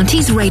Three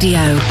Counties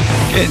Radio.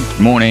 Good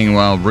morning.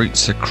 Well,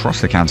 routes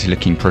across the county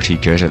looking pretty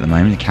good at the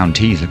moment. The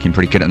county is looking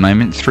pretty good at the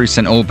moment. Through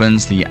St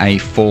Albans, the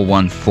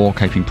A414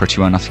 coping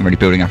pretty well. Nothing really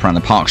building up around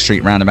the Park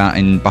Street roundabout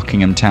in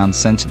Buckingham Town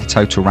Centre. The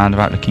total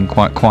roundabout looking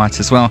quite quiet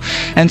as well.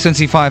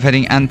 M25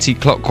 heading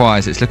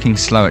anti-clockwise. It's looking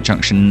slow at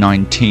junction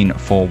 19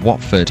 for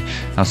Watford.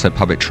 Also,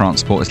 public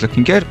transport is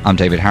looking good. I'm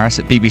David Harris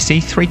at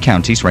BBC Three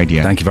Counties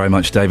Radio. Thank you very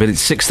much, David.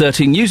 It's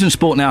 6:30 News and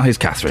Sport now. Here's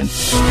Catherine.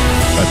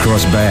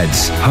 Across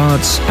beds,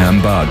 hearts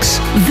and bugs.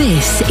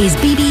 This is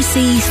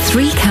BBC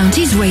Three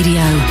Counties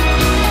Radio.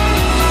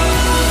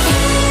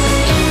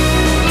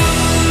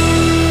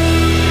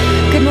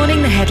 Good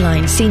morning. The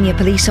headline: senior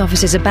police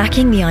officers are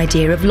backing the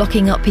idea of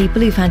locking up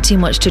people who've had too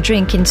much to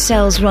drink in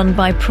cells run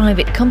by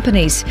private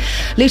companies.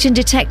 Luton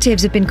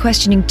detectives have been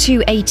questioning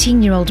two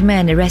 18-year-old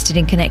men arrested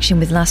in connection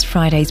with last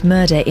Friday's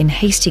murder in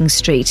Hastings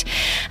Street.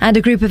 And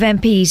a group of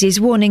MPs is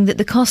warning that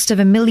the cost of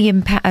a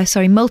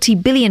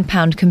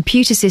multi-billion-pound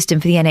computer system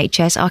for the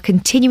NHS are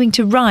continuing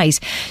to rise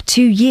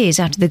 2 years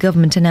after the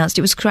government announced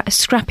it was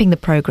scrapping the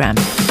programme.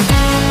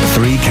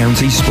 Three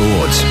Counties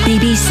Sports.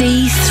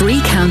 BBC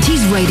Three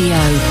Counties Radio.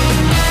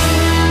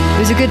 It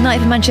was a Good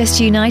night for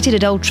Manchester United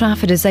at Old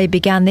Trafford as they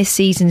began this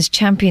season's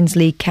Champions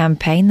League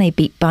campaign. They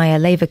beat Bayer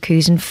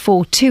Leverkusen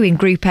 4-2 in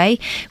Group A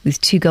with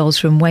 2 goals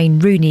from Wayne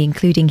Rooney,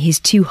 including his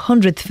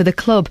 200th for the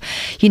club.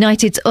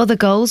 United's other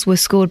goals were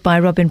scored by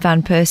Robin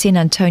van Persie and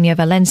Antonio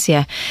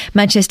Valencia.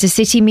 Manchester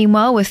City,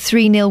 meanwhile, were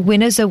 3-0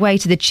 winners away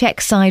to the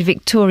Czech side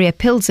Victoria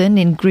Pilsen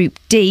in Group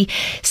D.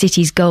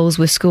 City's goals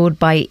were scored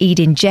by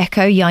Edin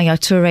Dzeko, Yaya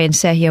Toure and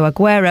Sergio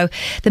Aguero.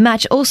 The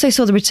match also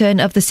saw the return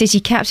of the City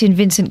captain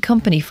Vincent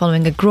Kompany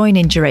following a groin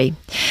injury.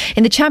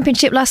 In the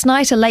Championship last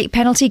night, a late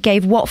penalty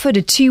gave Watford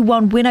a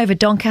 2-1 win over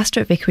Doncaster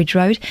at Vicarage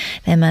Road.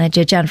 Their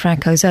manager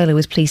Gianfranco Zola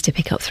was pleased to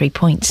pick up 3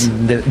 points.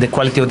 The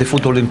quality of the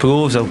football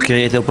improves, or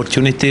create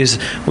opportunities.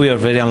 We are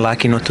very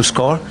unlucky not to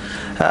score.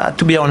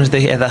 To be honest, they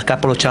had a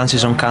couple of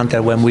chances on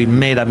counter when we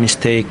made a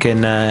mistake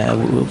in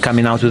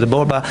coming out with the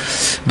ball, but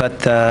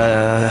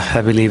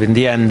I believe in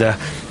the end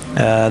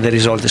the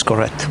result is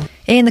correct.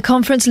 In the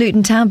conference,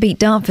 Luton Town beat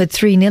Dartford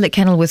 3-0 at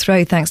Kenilworth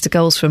Road thanks to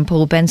goals from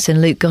Paul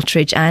Benson, Luke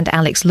Guttridge and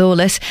Alex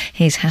Lawless.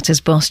 Here's Hatters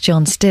boss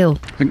John Still.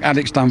 I think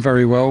Alex done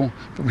very well,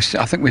 but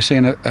I think we're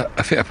seeing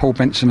a fit of Paul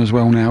Benson as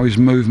well now. His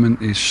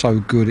movement is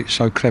so good, it's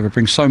so clever,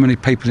 brings so many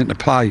people into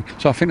play.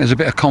 So I think there's a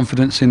bit of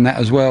confidence in that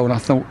as well, and I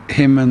thought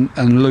him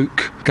and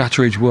Luke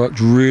Guttridge worked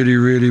really,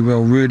 really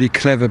well, really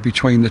clever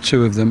between the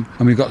two of them,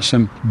 and we got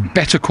some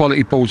better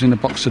quality balls in the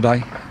box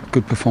today.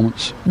 Good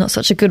performance. Not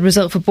such a good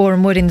result for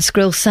Boreham Wood in the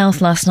Skrill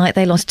South last night.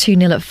 They lost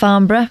 2-0 at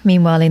Farnborough.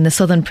 Meanwhile, in the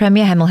Southern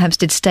Premier, Hemel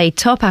Hempstead stayed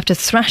top after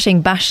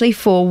thrashing Bashley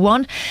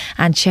 4-1,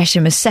 and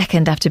Chesham was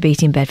second after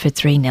beating Bedford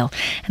 3-0.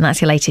 And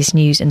that's your latest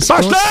news and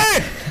sport.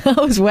 Bashley!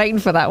 I was waiting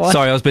for that one.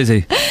 Sorry, I was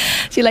busy.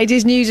 It's your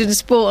latest news and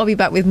sport. I'll be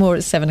back with more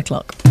at 7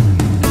 o'clock.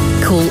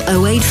 Call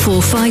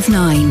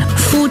 08459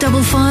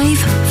 455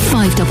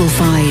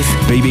 555.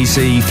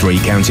 BBC Three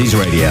Counties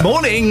Radio.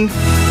 Morning!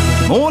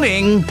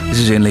 This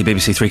is Iain Lee,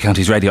 BBC Three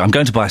Counties Radio. I'm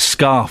going to buy a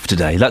scarf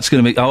today. That's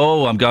going to be...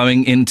 I'm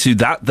going into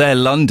that there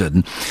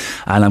London.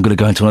 And I'm going to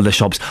go into one of the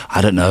shops.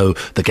 I don't know,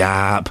 The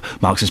Gap,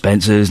 Marks &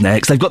 Spencer's,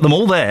 Next. They've got them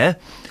all there.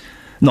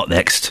 Not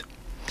Next.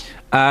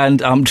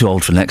 And I'm too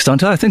old for Next,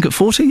 aren't I? I think at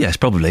 40? Yes,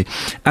 probably.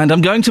 And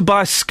I'm going to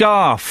buy a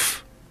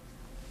scarf.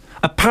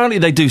 Apparently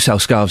they do sell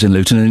scarves in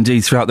Luton and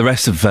indeed throughout the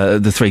rest of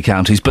the 3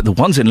 counties, but the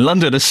ones in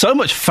London are so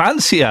much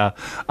fancier,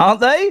 aren't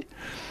they?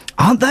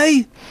 Aren't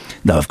they?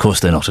 No, of course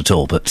they're not at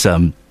all, but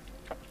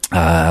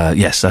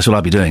yes, that's what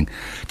I'll be doing.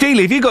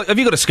 Dealey, have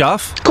you got a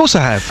scarf? Of course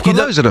I have. Got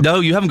loads of them. No,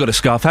 you haven't got a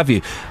scarf, have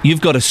you?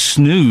 You've got a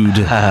snood.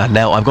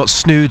 No, I've got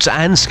snoods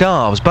and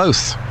scarves,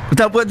 both.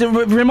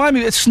 Remind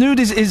me, a snood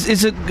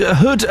is a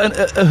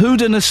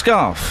hood and a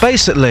scarf.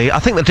 Basically, I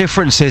think the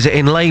difference is,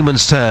 in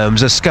layman's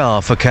terms, a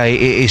scarf,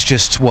 okay, is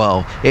just,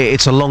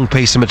 it's a long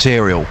piece of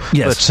material.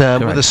 Yes,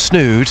 but with a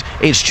snood,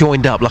 it's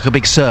joined up like a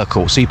big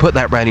circle, so you put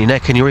that round your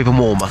neck and you're even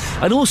warmer.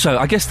 And also,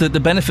 I guess the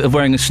benefit of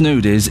wearing a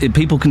snood is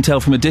people can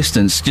tell from a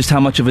distance just how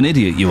much of an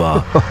idiot you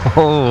are.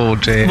 Oh,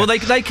 dear. Well,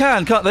 they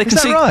can, can't they? Is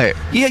that right?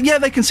 Yeah,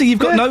 they can see you've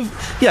got no...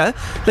 Yeah,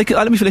 they can...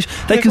 let me finish.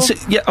 They can see...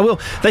 Yeah, I will.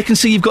 They can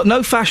see you've got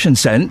no fashion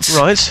sense...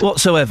 Right.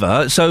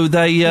 Whatsoever, so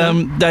they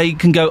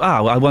can go,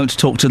 I won't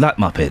talk to that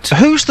muppet.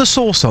 Who's the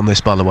source on this,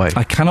 by the way?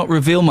 I cannot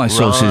reveal my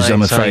sources,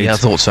 I'm afraid. Yeah, I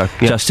thought so.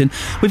 Yeah. Justin.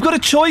 We've got a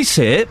choice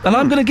here, and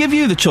I'm going to give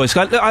you the choice.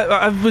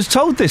 I was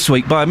told this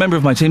week by a member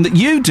of my team that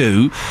you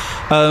do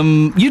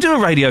a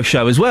radio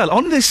show as well,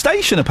 on this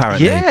station,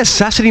 apparently. Yes,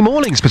 Saturday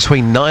mornings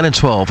between 9 and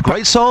 12.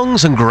 Great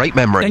songs and great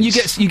memories. And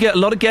you get a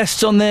lot of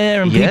guests on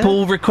there, and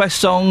people request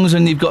songs,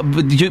 and you've got a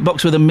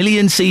jukebox with 1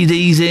 million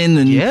CDs in,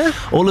 and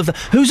all of that.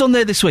 Who's on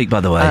there this week, by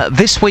the way?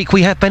 This week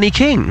we have Benny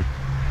King.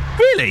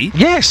 Really?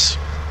 Yes.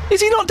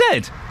 Is he not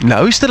dead?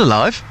 No, he's still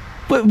alive.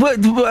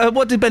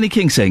 What did Benny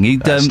King sing? He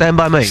Stand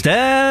By Me.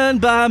 Stand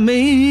By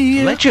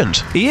Me. Legend.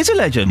 He is a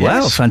legend.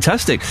 Yes. Wow,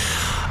 fantastic.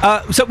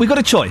 So we've got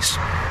a choice.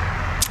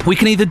 We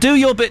can either do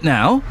your bit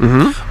now,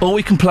 or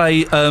we can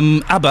play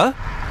ABBA,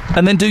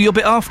 and then do your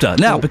bit after.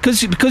 Now,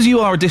 because you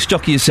are a disc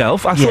jockey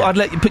yourself, I thought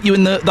I'd put you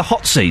in the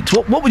hot seat.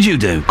 What would you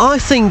do? I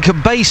think,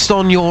 based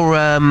on your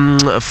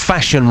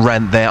fashion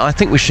rant there, I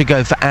think we should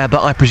go for ABBA.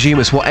 I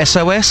presume it's what,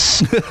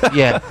 SOS?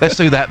 Yeah, let's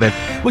do that then.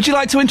 Would you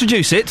like to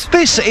introduce it?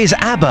 This is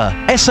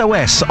ABBA,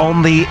 SOS,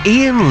 on the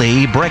Iain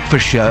Lee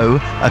Breakfast Show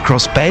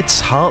across beds,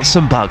 hearts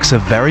and bucks. A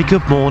very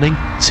good morning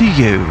to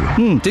you.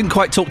 Didn't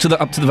quite talk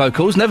up to the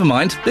vocals. Never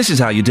mind. This is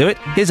how you do it.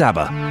 Here's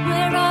ABBA.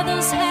 Where are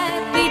those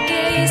happy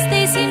days?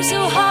 They seem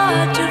so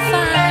hard to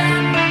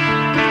find.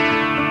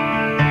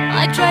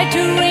 I tried to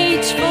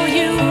reach for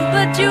you,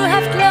 but you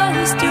have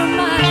closed your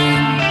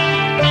mind.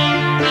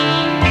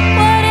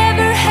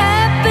 Whatever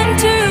happened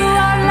to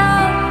our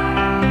love?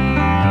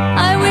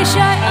 I wish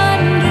I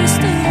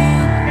understood.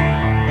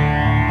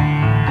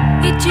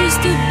 It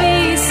used to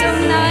be so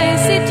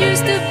nice, it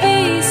used to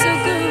be so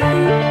good.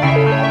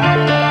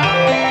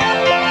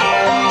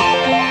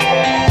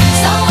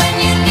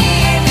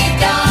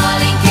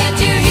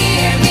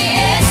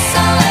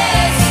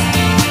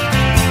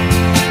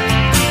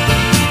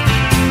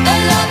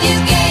 You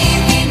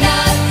gave me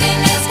nothing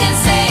else can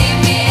save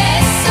me.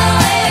 SOS.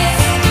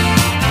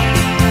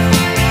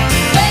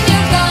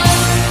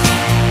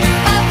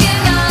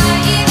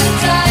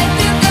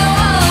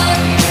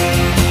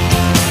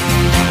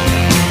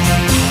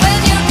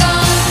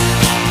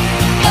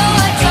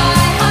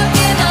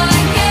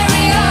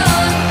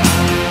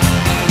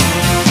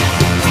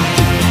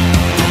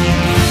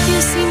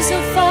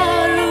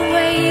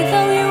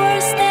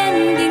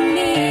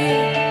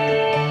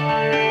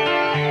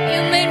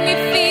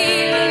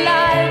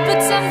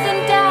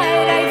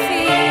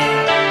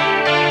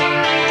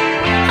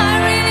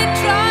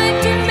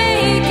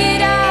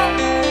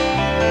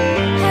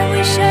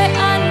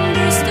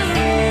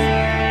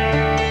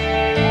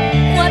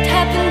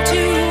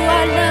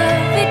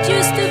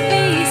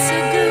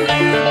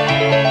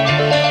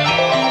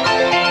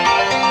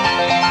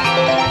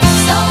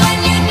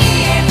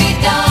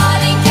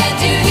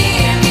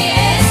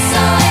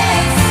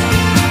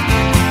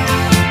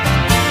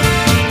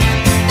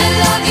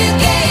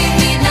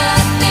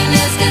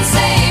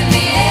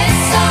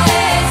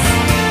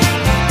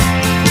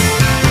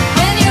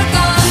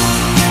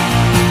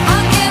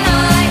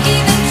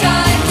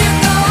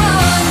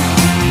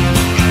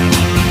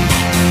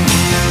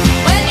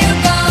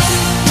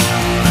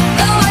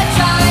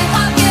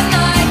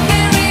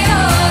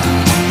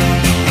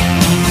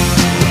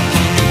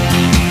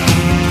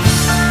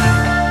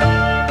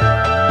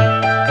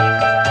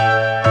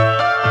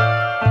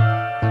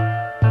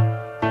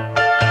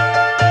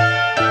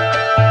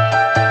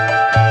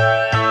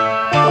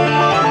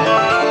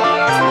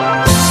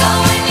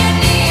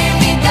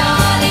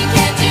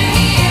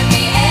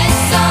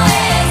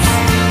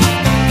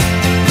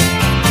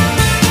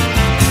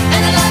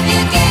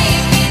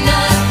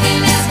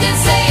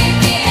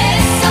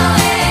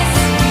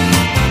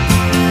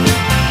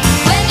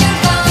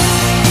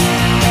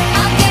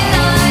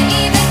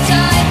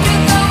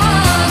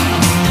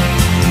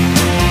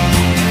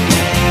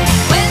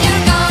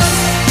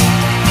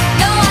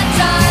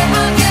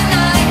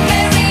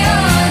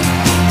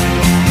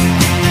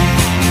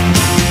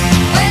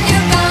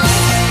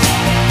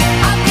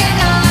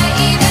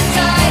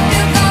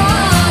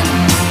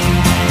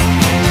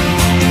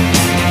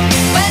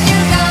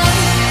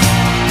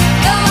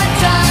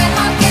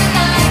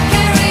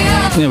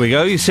 we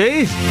go, you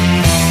see.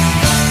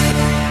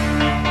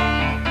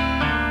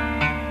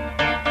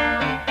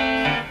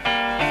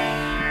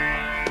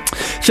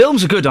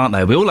 Films are good, aren't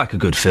they? We all like a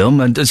good film,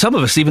 and some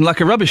of us even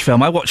like a rubbish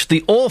film. I watched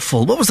the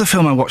awful... What was the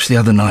film I watched the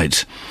other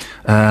night?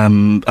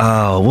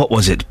 What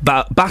was it?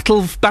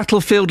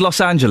 Battlefield Los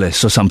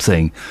Angeles or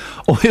something.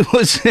 Or it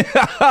was...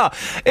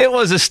 it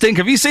was a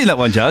stinker. Have you seen that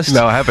one, Just?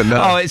 No, I haven't,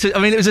 no. Oh,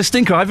 it was a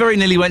stinker. I very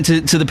nearly went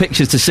to the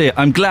pictures to see it.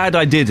 I'm glad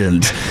I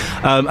didn't.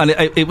 And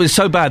it was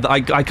so bad that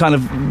I kind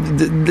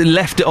of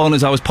left it on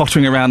as I was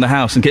pottering around the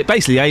house. And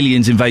basically,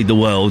 aliens invade the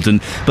world,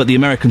 but the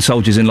American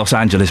soldiers in Los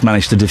Angeles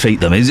managed to defeat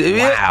them.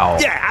 Wow.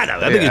 Yeah, I know.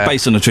 I think it's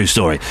based on a true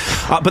story.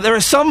 But there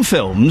are some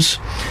films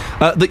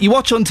that you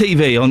watch on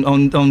TV,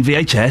 on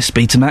VHS,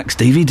 Betamax,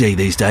 DVD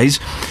these days,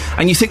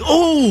 and you think,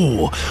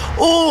 oh,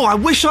 I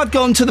wish I'd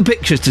gone to the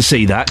pictures to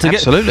see that.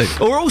 Absolutely.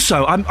 Or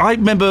also, I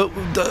remember,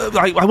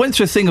 I went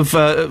through a thing of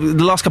the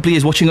last couple of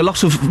years watching a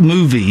lot of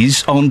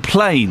movies on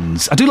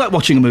planes. I do like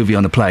watching a movie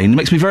on a plane. It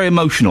makes me very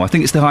emotional. I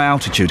think it's the high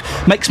altitude.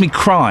 Makes me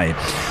cry.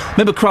 I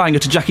remember crying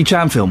at a Jackie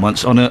Chan film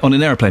once on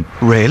an aeroplane.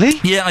 Really?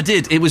 Yeah, I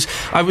did.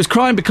 I was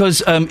crying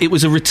because it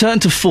was a return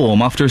to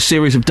form after a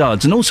series of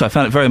duds, and also I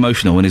found it very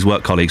emotional when his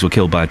work colleagues were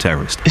killed by a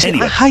terrorist.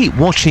 I hate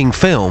watching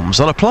films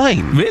on a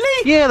plane.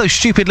 Really? Yeah, those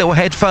stupid little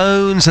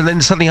headphones, and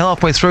then suddenly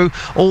halfway through,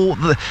 all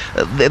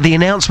the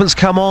announcements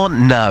come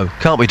on. No,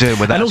 can't be doing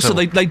with that. And also,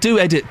 they do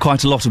edit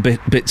quite a lot of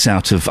bits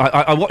out of...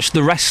 I watched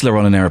The Wrestler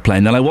on an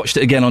aeroplane, then I watched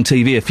it again on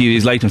TV a few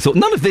years later and thought,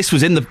 none of this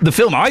was in the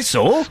film I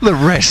saw. The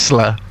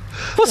Wrestler.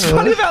 What's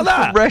funny about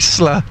that? The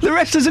Wrestler. The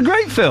Wrestler's a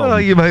great film. Oh,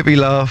 you make me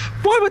laugh.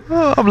 Why would...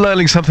 I'm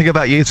learning something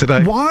about you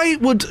today. Why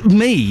would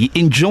me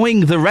enjoying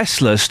The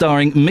Wrestler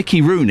starring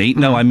Mickey Rooney,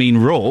 no, I mean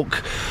Rourke,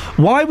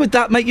 why would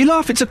that make you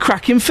laugh? It's a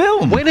cracking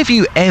film. When have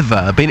you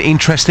ever been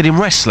interested in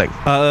wrestling?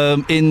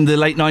 In the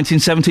late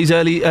 1970s,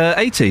 early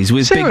 80s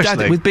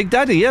with Big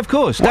Daddy, yeah, of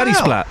course. Wow. Daddy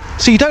Splat.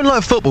 So you don't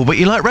like football, but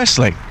you like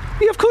wrestling?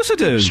 Yeah, of course I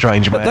do.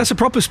 Strange, man. That's a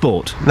proper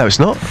sport. No, it's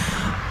not.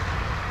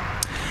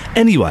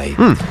 Anyway,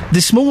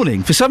 this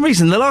morning, for some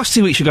reason, the last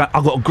 2 weeks you're going,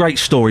 I've got a great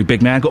story,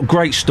 big man, got a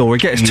great story,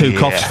 get us 2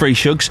 coughs, free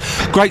shugs,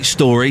 great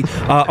story,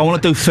 I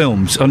want to do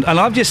films. And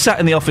I've just sat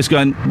in the office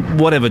going,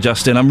 whatever,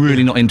 Justin, I'm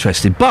really not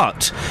interested.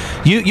 But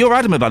you're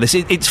adamant about this.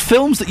 It's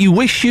films that you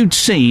wish you'd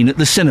seen at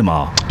the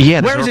cinema.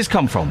 Yeah. Where does this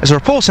come from? There's a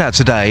report out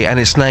today, and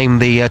it's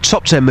named the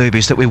top 10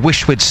 movies that we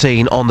wish we'd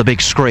seen on the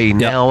big screen.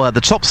 Yep. Now,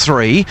 the top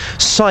 3,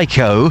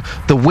 Psycho,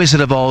 The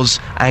Wizard of Oz,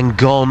 and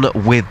Gone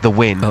with the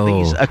Wind.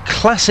 Oh. These are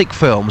classic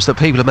films that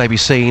people have maybe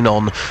seen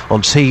on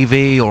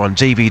TV or on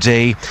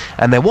DVD,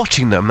 and they're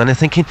watching them and they're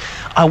thinking,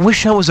 I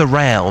wish I was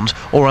around,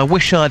 or I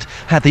wish I'd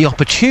had the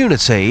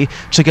opportunity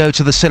to go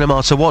to the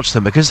cinema to watch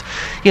them, because,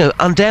 you know,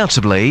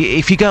 undoubtedly,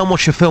 if you go and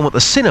watch a film at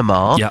the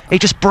cinema,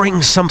 it just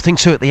brings something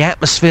to it, the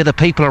atmosphere, the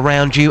people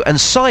around you.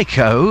 And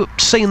Psycho,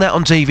 seeing that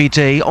on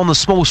DVD, on the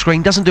small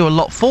screen, doesn't do a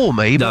lot for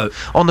me, but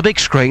on the big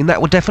screen,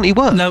 that would definitely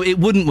work. No, it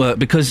wouldn't work,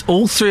 because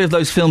all 3 of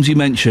those films you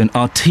mentioned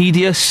are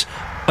tedious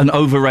and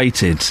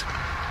overrated.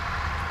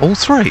 All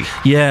 3?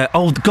 Yeah.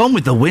 Oh, Gone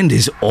with the Wind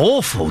is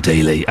awful,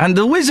 Dealey. And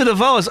The Wizard of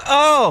Oz,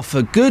 oh,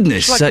 for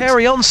goodness sake. Like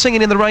Carry On,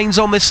 Singing in the Rain's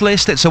on this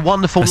list. It's a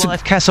Wonderful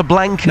Life,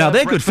 Casablanca. Now,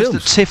 they're good films.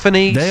 At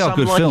Tiffany, they are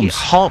good films.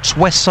 Hot,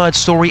 West Side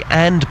Story,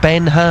 and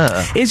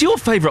Ben-Hur. Is your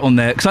favourite on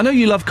there? Because I know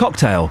you love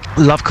Cocktail.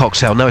 Love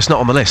Cocktail. No, it's not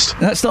on the list.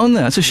 That's not on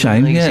there. That's a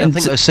shame. I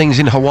think those things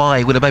in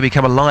Hawaii would have maybe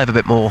come alive a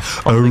bit more.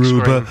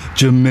 Aruba,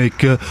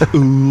 Jamaica,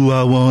 ooh,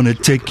 I want to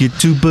take you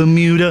to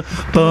Bermuda,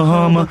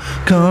 Bahama,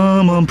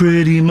 come on,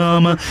 pretty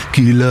mama,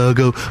 Key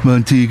Largo,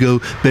 Montego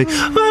Bay.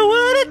 I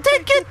want to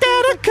take you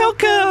down to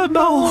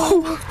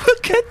Kokomo. We'll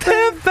get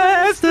there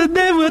fast and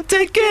then we'll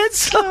take it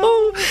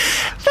slow.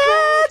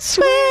 That's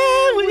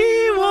where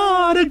we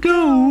want to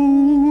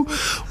go.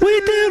 Way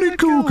down in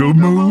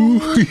Kokomo.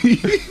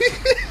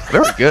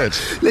 Very good.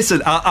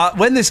 Listen,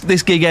 when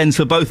this gig ends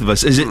for both of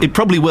us, it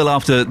probably will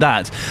after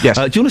that. Yes.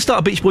 Do you want to start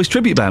a Beach Boys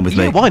tribute band with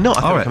me? Yeah, why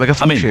not? I think we can make a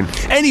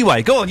function.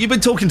 Anyway, go on. You've been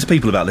talking to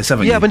people about this,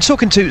 haven't you? Yeah, I've been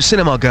talking to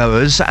cinema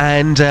goers,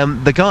 and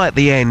the guy at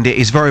the end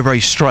is very, very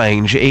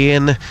strange.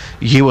 Iain,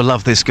 you will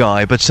love this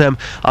guy. But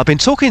I've been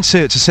talking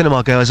to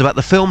cinema goers about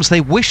the films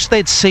they wish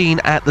they'd seen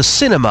at the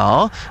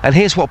cinema, and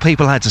here's what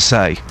people had to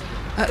say.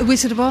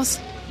 Wizard of Oz,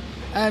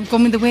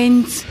 Gone with the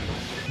Wind.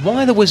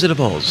 Why The Wizard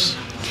of Oz?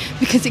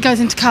 Because it goes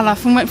into colour,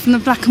 from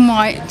the black and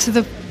white to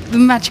the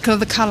magical of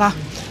the colour.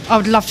 I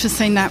would love to have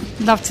seen that.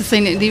 Love to have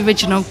seen it in the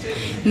original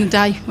in the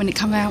day when it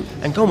came out.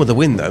 And Gone with the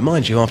Wind, though,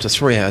 mind you, after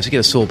 3 hours you get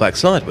a sore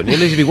backside, wouldn't you?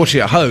 At least if you're watching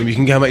it at home, you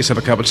can go and make yourself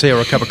a cup of tea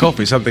or a cup of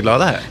coffee, something like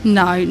that.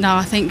 No,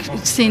 I think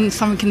seeing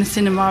something in the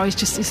cinema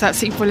it's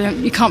absolutely brilliant.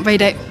 You can't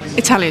beat it.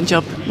 Italian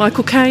Job.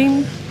 Michael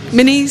Caine,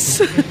 Minis.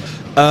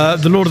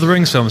 The Lord of the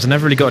Rings films, I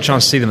never really got a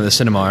chance to see them at the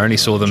cinema. I only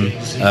saw them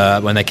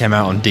when they came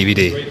out on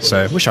DVD,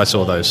 so I wish I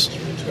saw those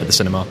at the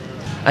cinema.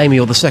 Amy,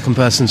 you're the second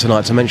person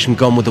tonight to mention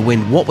Gone with the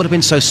Wind. What would have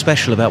been so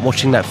special about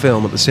watching that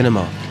film at the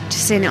cinema?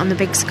 Just seeing it on the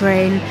big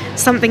screen.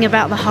 Something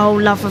about the whole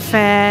love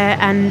affair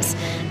and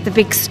the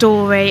big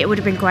story. It would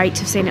have been great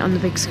to have seen it on the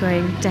big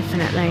screen,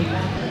 definitely.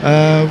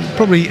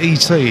 Probably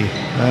E.T.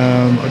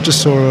 I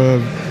just saw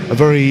a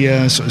very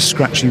sort of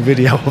scratchy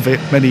video of it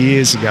many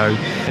years ago.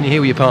 And you're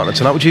here with your partner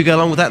tonight. Would you go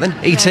along with that then?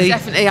 E.T.? Yeah,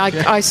 definitely.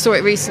 I saw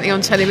it recently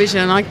on television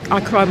and I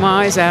cried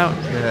my eyes out.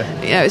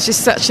 Yeah. You know, it's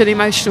just such an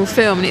emotional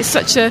film, and it's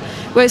such a...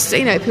 Whereas,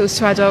 you know, it appeals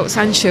to adults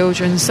and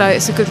children, so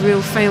it's a good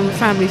real film,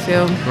 family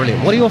film.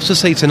 Brilliant. What are you off to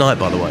see tonight,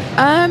 by the way?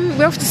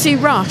 We're off to see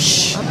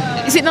Rush.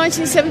 Is it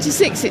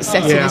 1976 it's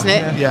set in, isn't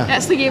it? Yeah.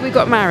 That's the year we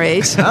got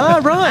married.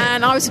 Ah, right.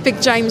 And I was a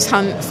big James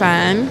Hunt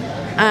fan.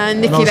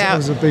 And Nicky I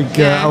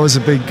was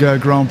a big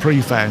Grand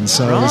Prix fan,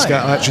 so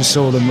I actually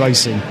saw them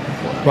racing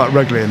quite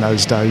regularly in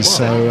those days.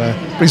 So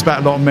brings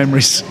back a lot of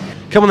memories.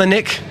 Come on then,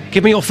 Nick.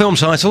 Give me your film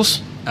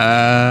titles.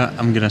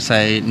 I'm going to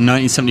say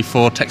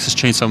 1974 Texas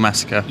Chainsaw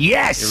Massacre.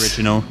 Yes! The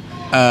original.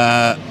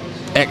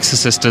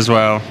 Exorcist as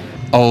well.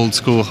 Old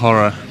school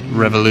horror.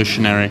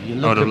 Revolutionary. You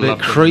look a bit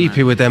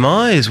creepy with them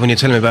eyes when you're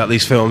telling me about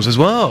these films as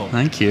well.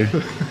 Thank you.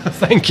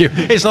 Thank you.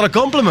 It's not a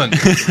compliment.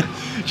 Do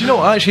you know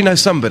what? I actually know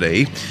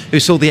somebody who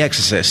saw The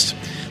Exorcist.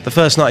 The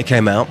first night it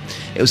came out,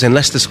 it was in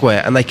Leicester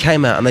Square, and they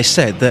came out and they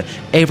said that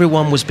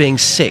everyone was being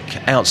sick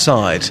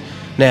outside.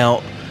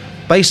 Now,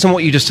 based on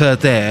what you just heard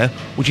there,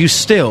 would you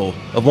still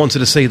have wanted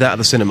to see that at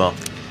the cinema?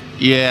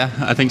 Yeah,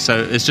 I think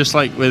so. It's just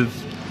like with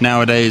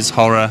nowadays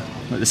horror,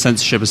 like the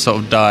censorship has sort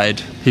of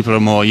died. People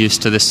are more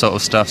used to this sort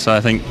of stuff, so I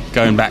think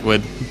going back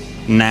with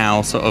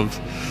now sort of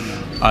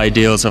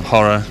ideals of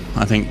horror,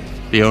 I think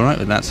be alright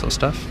with that sort of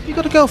stuff. You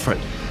got a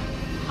girlfriend?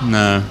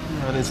 No.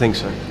 I didn't think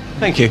so.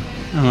 Thank you.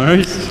 No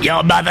worries.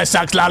 Your mother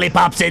sucks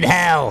lollipops in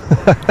hell.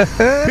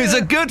 It's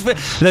a good...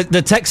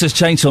 The Texas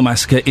Chainsaw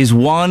Massacre is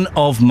one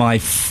of my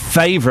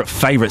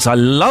favourites. I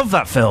love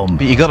that film.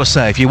 But you got to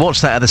say, if you watch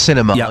that at the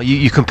cinema,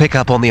 you can pick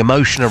up on the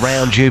emotion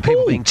around you,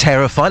 people being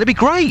terrified. It'd be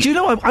great. Do you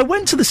know, I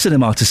went to the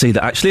cinema to see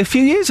that actually a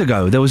few years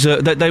ago. There was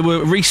they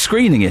were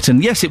re-screening it,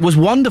 and yes, it was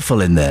wonderful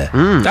in there.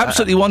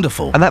 Absolutely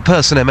wonderful. And that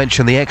person I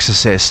mentioned, The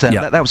Exorcist,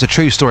 that was a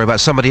true story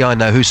about somebody I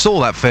know who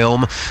saw that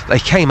film. They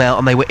came out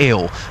and they were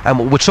ill.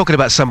 And we're talking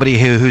about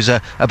somebody who's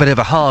a bit of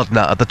a hard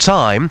nut at the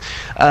time.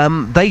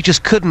 They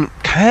just couldn't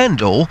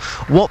handle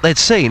what they'd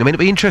seen. I mean, it'd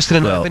be interesting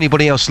to know if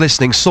anybody else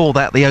listening saw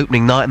that the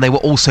opening night and they were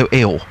also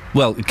ill.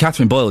 Well,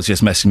 Catherine Boyle's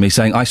just messaging me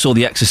saying, I saw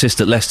The Exorcist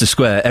at Leicester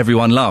Square,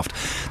 everyone laughed.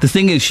 The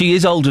thing is, she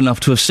is old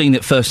enough to have seen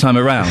it first time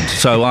around,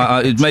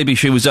 so maybe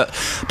she was...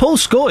 Paul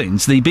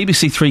Scoynes, the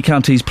BBC Three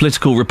Counties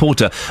political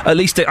reporter, at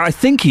least I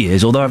think he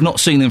is, although I've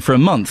not seen him for a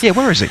month. Yeah,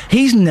 where is he?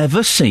 He's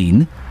never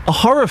seen a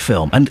horror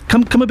film. And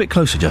come a bit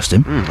closer,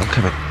 Justin. I'm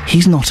coming.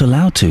 He's not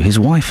allowed to. His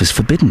wife has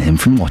forbidden him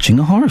from watching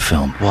a horror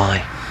film.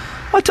 Why?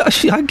 I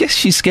guess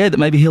she's scared that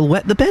maybe he'll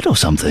wet the bed or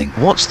something.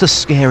 What's the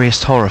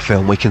scariest horror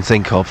film we can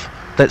think of?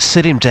 Let's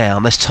sit him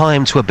down, let's tie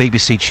him to a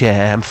BBC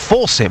chair and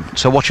force him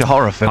to watch a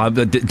horror film.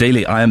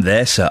 Dealey, I am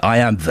there, sir. I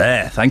am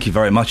there. Thank you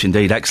very much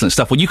indeed. Excellent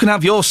stuff. Well, you can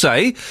have your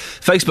say.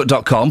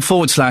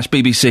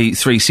 Facebook.com/BBC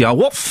 3CR.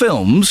 What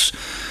films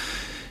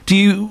do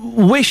you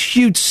wish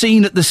you'd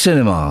seen at the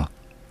cinema?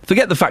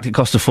 Forget the fact it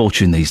costs a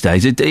fortune these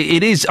days. It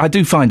is, I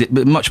do find it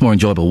much more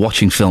enjoyable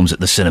watching films at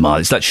the cinema.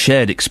 It's that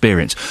shared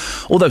experience.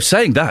 Although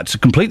saying that, to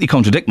completely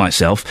contradict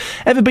myself,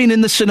 ever been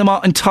in the cinema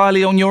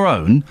entirely on your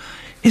own?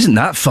 Isn't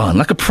that fun?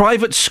 Like a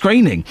private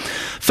screening.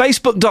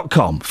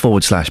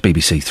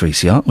 Facebook.com/BBC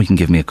 3CR. We can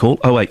give me a call.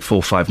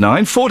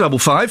 08459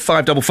 455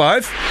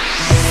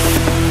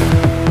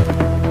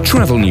 555.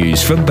 Travel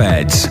news for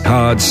beds,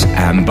 cards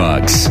and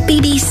bugs.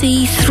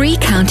 BBC Three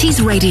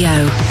Counties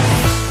Radio.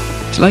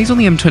 Delays on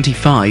the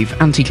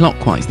M25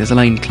 anti-clockwise. There's a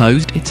lane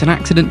closed. It's an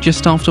accident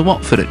just after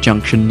Watford at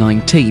junction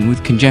 19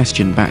 with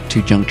congestion back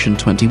to junction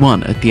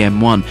 21 at the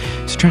M1.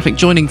 So traffic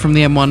joining from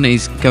the M1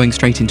 is going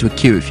straight into a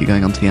queue if you're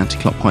going onto the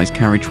anti-clockwise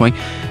carriageway.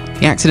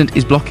 The accident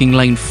is blocking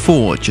lane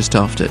 4 just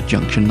after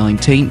junction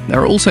 19.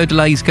 There are also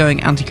delays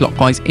going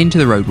anti-clockwise into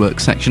the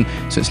roadworks section,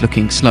 so it's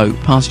looking slow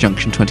past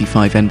junction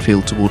 25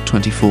 Enfield toward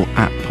 24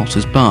 at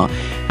Potters Bar.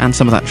 And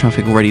some of that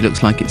traffic already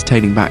looks like it's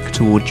tailing back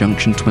toward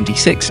junction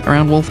 26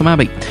 around Waltham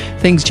Abbey.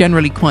 Things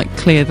generally quite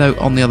clear though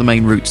on the other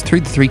main routes through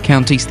the three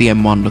counties. The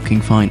M1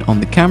 looking fine on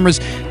the cameras.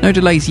 No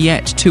delays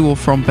yet to or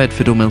from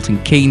Bedford or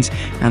Milton Keynes,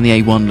 and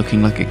the A1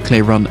 looking like a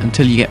clear run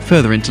until you get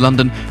further into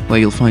London, where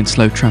you'll find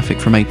slow traffic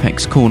from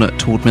Apex Corner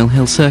toward Mill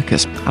Hill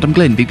Circus. Adam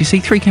Glynn,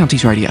 BBC Three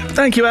Counties Radio.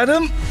 Thank you,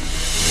 Adam.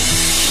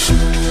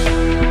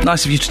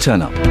 Nice of you to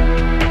turn up.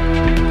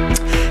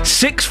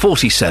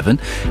 6:47.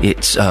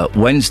 It's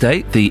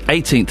Wednesday, the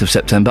 18th of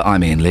September.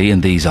 I'm Iain Lee,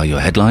 and these are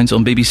your headlines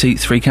on BBC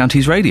Three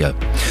Counties Radio.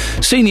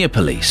 Senior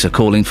police are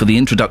calling for the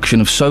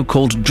introduction of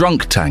so-called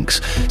drunk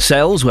tanks,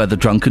 cells where the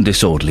drunk and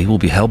disorderly will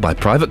be held by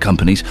private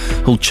companies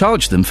who'll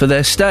charge them for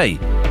their stay.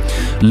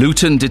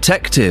 Luton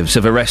detectives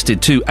have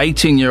arrested two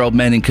 18-year-old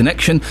men in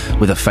connection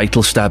with a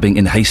fatal stabbing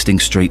in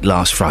Hastings Street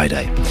last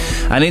Friday.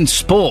 And in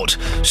sport,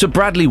 Sir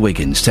Bradley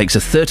Wiggins takes a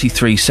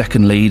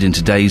 33-second lead in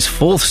today's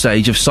fourth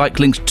stage of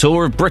cycling's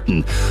Tour of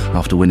Britain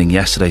after winning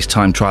yesterday's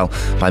time trial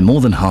by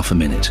more than half a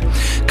minute.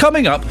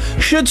 Coming up,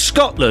 should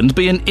Scotland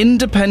be an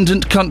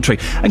independent country?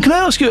 And can I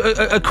ask you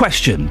a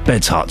question,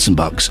 Beds, Hearts and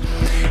Bucks?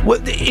 Well,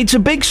 it's a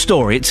big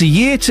story. It's a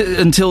year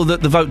until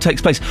the vote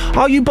takes place.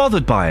 Are you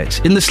bothered by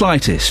it in the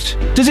slightest?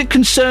 Does it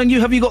concern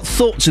you? Have you got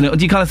thoughts in it? Or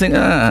do you kind of think,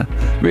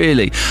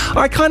 really?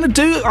 I kind of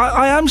do.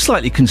 I am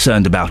slightly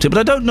concerned about it, but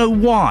I don't know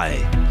why.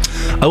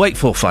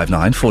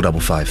 08459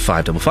 455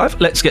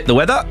 555. Let's get the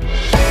weather.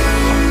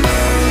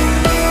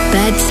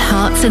 Beds,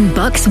 Hearts and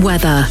Bucks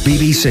weather.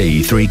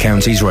 BBC Three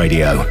Counties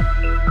Radio.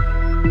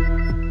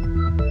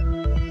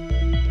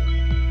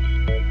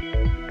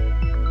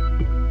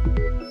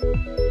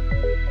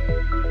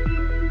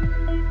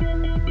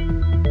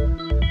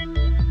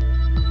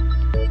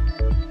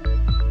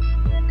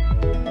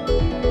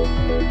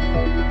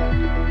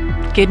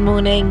 Good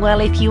morning. Well,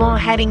 if you are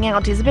heading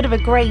out, it's a bit of a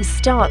grey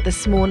start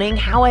this morning.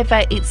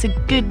 However, it's a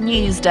good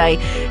news day.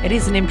 It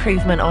is an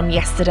improvement on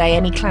yesterday.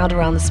 Any cloud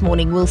around this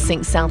morning will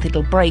sink south.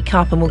 It'll break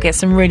up and we'll get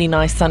some really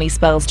nice sunny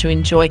spells to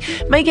enjoy.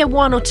 May get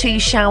one or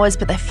two showers,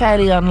 but they're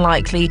fairly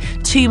unlikely.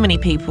 Too many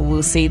people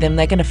will see them.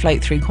 They're going to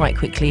float through quite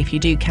quickly if you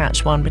do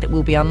catch one, but it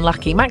will be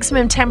unlucky.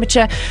 Maximum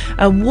temperature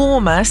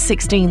warmer,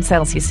 16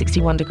 Celsius,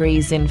 61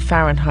 degrees in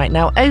Fahrenheit.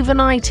 Now,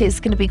 overnight it's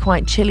going to be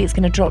quite chilly. It's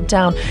going to drop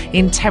down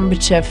in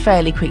temperature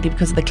fairly quickly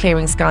because of the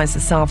clearing skies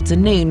this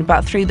afternoon,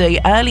 but through the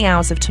early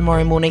hours of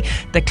tomorrow morning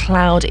the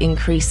cloud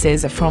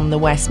increases from the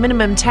west.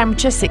 Minimum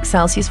temperature 6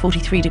 Celsius,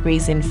 43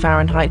 degrees in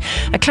Fahrenheit.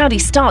 A cloudy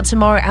start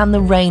tomorrow and the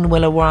rain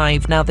will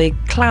arrive. Now, the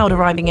cloud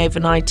arriving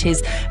overnight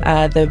is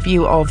the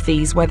view of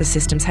these weather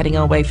systems heading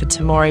our way for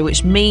tomorrow,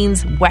 which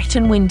means wet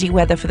and windy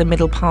weather for the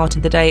middle part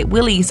of the day. It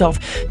will ease off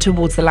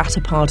towards the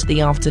latter part of the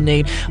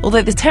afternoon.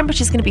 Although the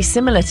temperature is going to be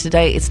similar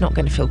today, it's not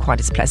going to feel quite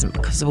as pleasant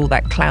because of all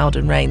that cloud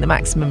and rain. The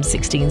maximum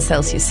 16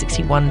 Celsius,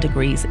 61 degrees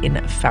in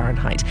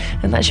Fahrenheit.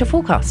 And that's your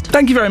forecast.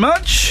 Thank you very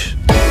much.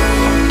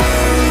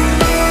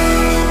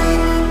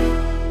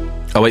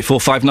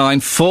 08459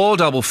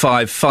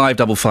 455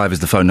 555 is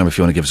the phone number if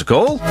you want to give us a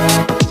call.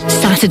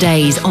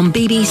 Saturdays on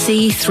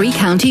BBC Three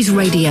Counties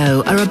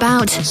Radio are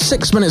about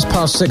 6 minutes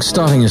past 6,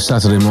 starting your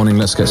Saturday morning.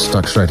 Let's get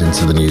stuck straight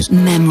into the news.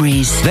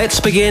 Memories. Let's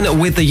begin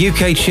with the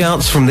UK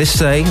charts from this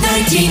day.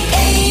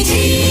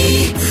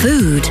 1980.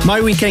 Food.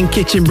 My Weekend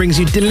Kitchen brings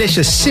you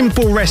delicious,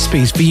 simple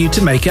recipes for you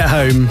to make at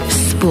home.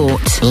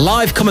 Sport.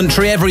 Live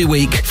commentary every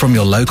week from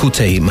your local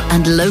team.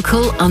 And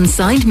local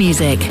unsigned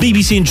music.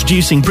 BBC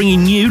introducing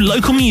bringing you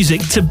local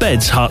music to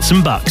Beds, Hearts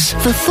and Bucks.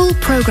 For full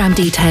programme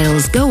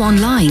details, go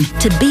online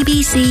to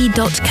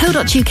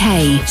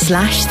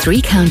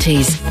bbc.co.uk/Three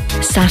Counties.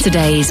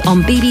 Saturdays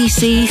on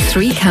BBC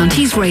Three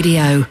Counties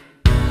Radio.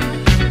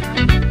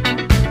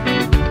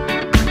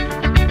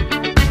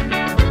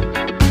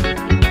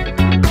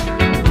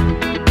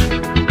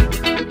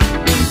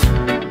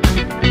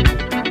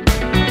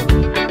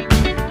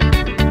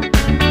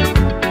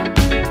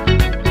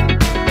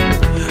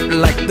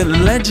 Like the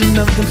legend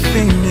of the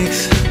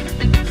Phoenix,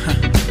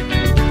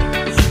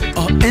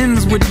 all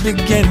ends with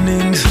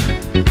beginnings.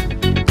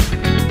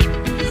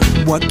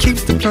 What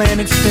keeps the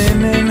planet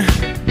spinning?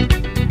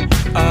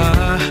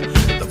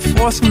 The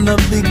force from the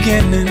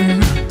beginning.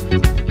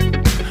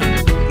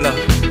 Love.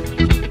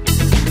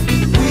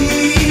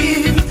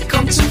 We've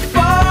come too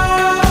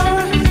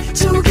far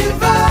to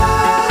give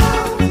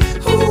up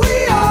who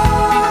we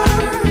are.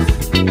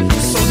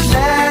 So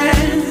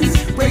let's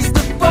raise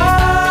the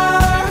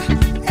bar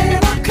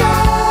and our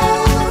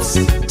cups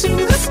to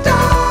the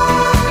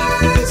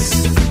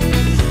stars.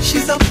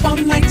 She's up all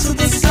night to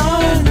the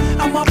sun.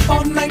 I'm up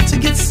all night to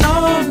get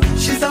some.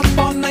 She's up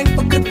all night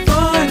for good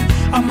fun.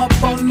 I'm up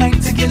all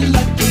night to get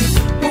lucky.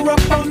 We're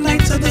up all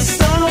night to the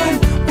sun.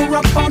 We're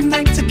up all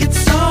night to get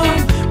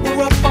some.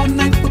 We're up all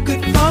night for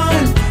good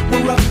fun.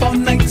 We're up all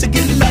night to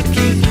get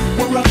lucky.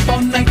 We're up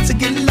all night to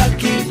get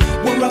lucky.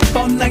 We're up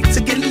all night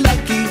to get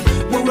lucky.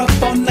 We're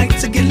up all night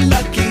to get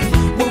lucky.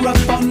 We're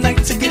up all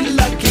night to get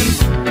lucky.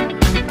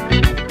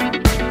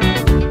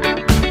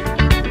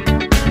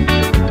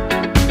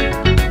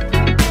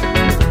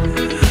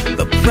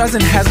 The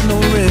present has no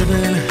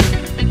ribbon.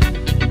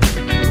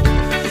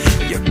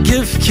 Your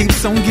gift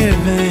keeps on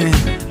giving.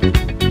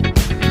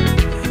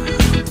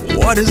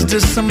 What is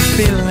this I'm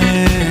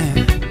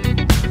feeling?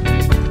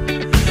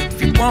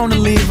 If you wanna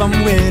leave,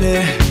 I'm with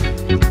it.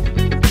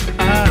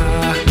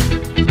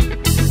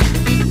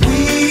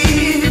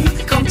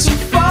 We've come too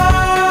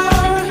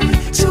far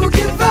to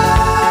give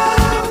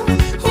up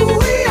who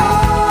we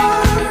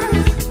are.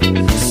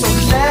 So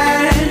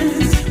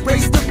let's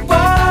raise the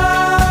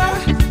bar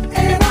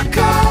and our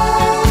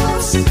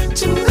cups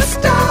to the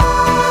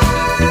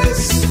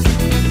stars.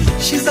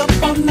 She's up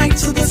all night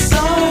to the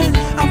sun.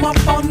 I'm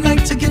up all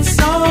night to get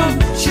some.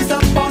 She's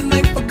up all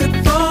night for good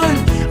fun.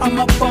 I'm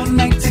up all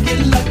night to get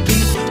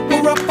lucky.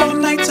 We're up all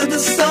night to the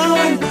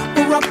sun.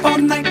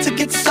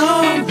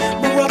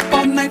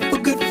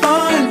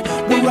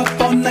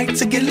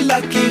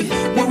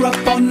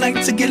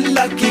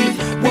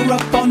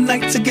 up all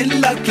night to get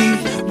lucky.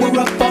 We're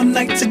up all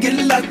night to get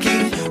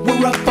lucky.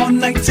 We're up all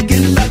night to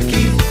get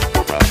lucky.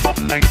 We're up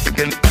all night to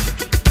get.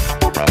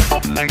 We're up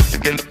all night to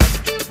get.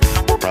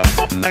 We're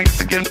up all night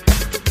to get.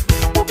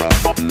 We're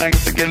up all night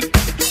to get.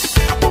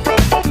 We're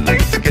up all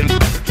night to get.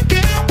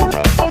 We're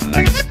up all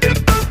night to get.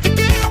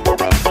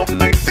 We're up all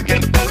night to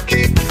get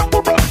lucky.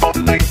 We're up all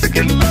night to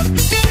get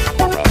lucky.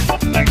 We're up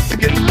all night to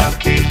get lucky.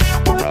 We're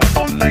up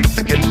all night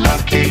to get lucky.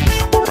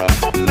 We're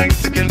up all night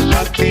to get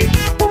lucky.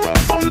 We're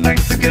up all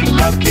night to get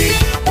lucky.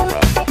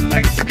 We're up all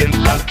night to get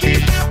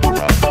lucky.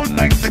 We're up all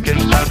night to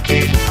get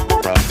lucky.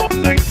 We're up all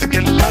night to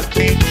get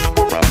lucky.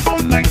 We're up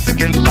all night to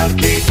get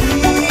lucky.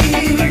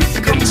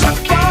 We've come so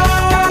far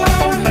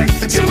to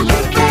get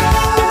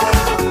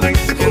back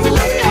who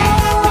we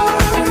are.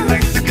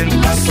 So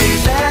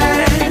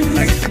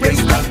let's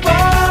raise the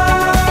bar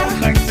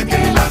and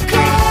our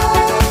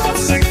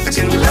cause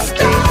to the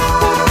stars.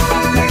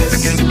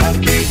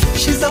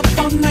 She's up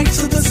all night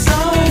to the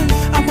sun.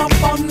 I'm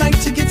up all night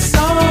to get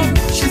some.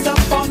 She's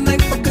up all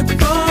night for good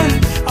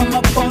fun. I'm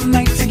up all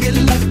night to get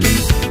lucky.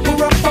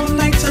 We're up all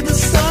night to the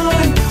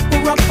sun.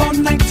 We're up all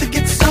night to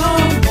get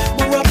some.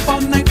 We're up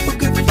all night for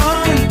good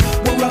fun.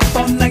 We're up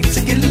all night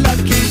to get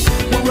lucky.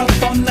 We're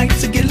up all night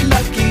to get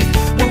lucky.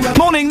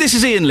 Morning, this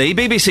is Iain Lee,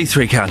 BBC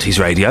Three Counties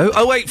Radio,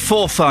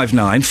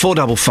 08459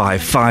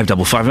 455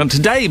 555. And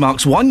today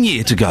marks 1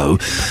 year to go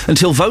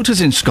until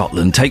voters in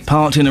Scotland take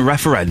part in a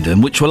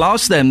referendum which will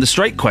ask them the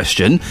straight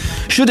question,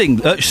 should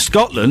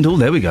Scotland, oh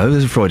there we go,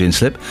 there's a Freudian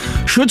slip,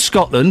 should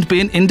Scotland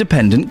be an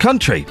independent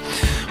country?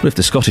 Well, if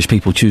the Scottish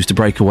people choose to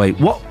break away,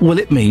 what will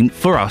it mean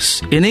for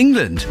us in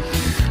England?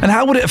 And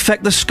how would it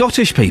affect the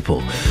Scottish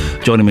people?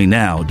 Joining me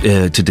now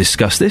to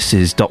discuss this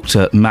is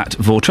Dr. Matt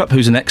Vortrup,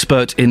 who's an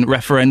expert in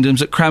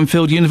referendums at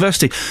Cranfield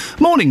University.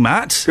 Morning,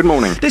 Matt. Good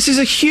morning. This is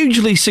a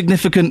hugely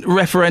significant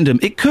referendum.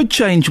 It could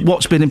change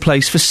what's been in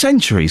place for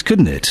centuries,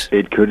 couldn't it?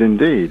 It could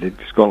indeed.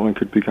 Scotland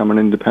could become an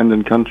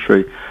independent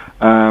country,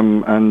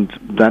 and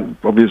that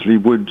obviously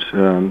would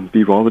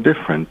be rather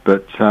different.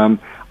 But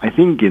I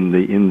think in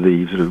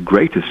the sort of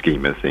greater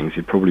scheme of things,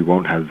 it probably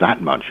won't have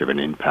that much of an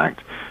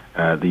impact.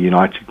 The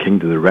United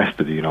Kingdom, the rest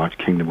of the United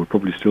Kingdom, would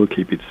probably still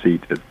keep its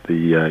seat at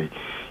the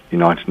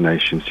United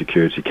Nations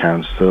Security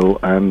Council,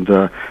 and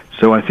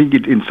so I think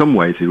in some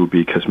ways it would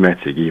be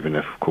cosmetic, even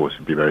if, of course, it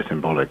would be very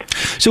symbolic.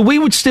 So we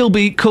would still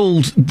be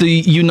called the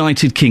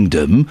United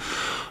Kingdom.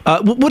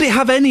 Would it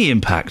have any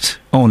impact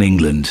on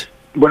England?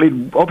 Well, it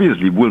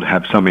obviously will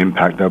have some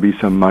impact. There'll be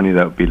some money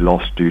that will be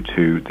lost due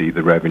to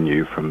the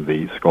revenue from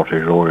the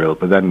Scottish oil,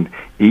 but then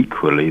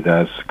equally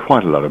there's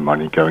quite a lot of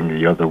money going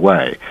the other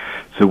way.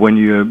 So when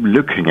you're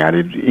looking at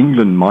it,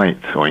 England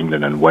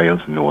and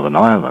Wales and Northern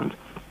Ireland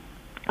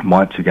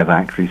might together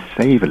actually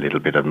save a little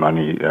bit of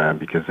money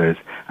because there's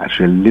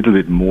actually a little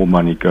bit more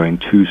money going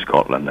to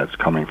Scotland that's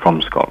coming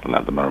from Scotland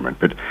at the moment.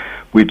 But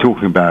we're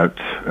talking about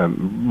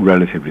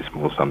relatively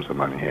small sums of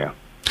money here.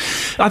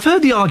 I've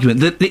heard the argument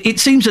that it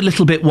seems a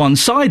little bit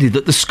one-sided,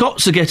 that the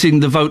Scots are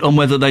getting the vote on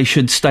whether they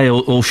should stay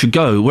or should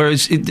go,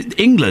 whereas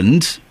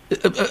England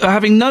are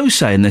having no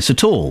say in this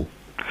at all.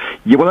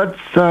 Yeah, well, that's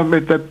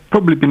there've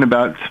probably been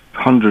about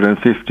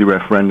 150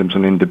 referendums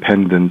on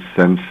independence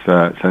since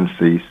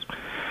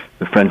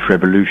the French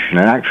Revolution,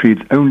 and actually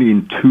it's only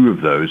in 2 of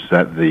those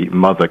that the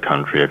mother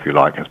country, if you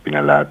like, has been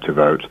allowed to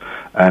vote.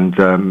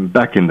 And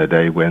back in the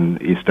day when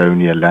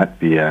Estonia,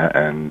 Latvia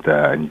and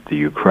the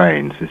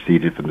Ukraine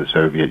seceded from the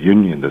Soviet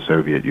Union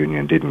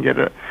didn't get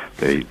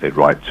the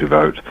right to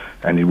vote,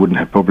 and it wouldn't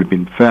have probably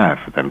been fair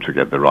for them to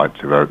get the right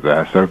to vote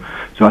there. So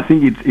I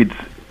think it's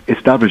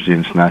established in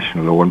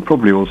international law and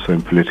probably also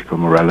in political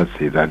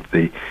morality that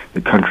the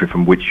country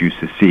from which you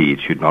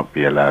secede should not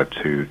be allowed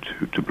to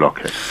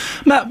block it.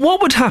 Matt,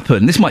 what would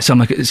happen? This might seem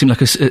like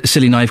a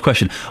silly, naive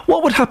question.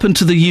 What would happen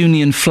to the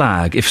Union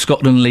flag if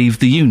Scotland leave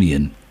the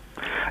Union?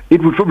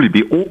 It would probably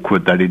be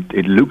awkward that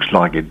it looks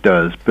like it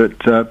does, but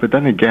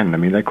then again, I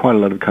mean, there are quite a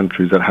lot of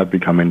countries that have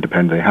become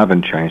independent. They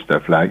haven't changed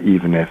their flag,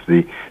 even if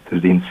the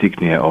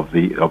insignia of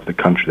the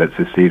country that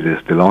seceded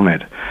is still on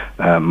it.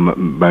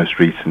 Most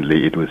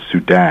recently, it was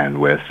Sudan,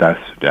 where South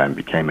Sudan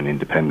became an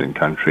independent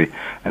country,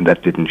 and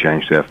that didn't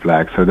change their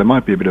flag. So there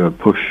might be a bit of a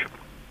push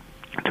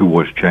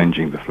towards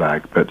changing the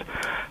flag, but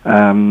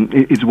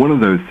it's one of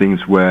those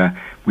things where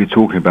we're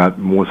talking about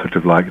more sort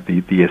of like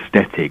the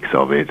aesthetics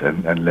of it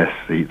and less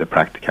the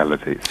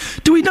practicalities.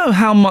 Do we know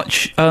how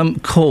much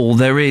call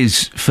there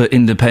is for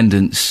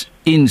independence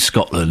in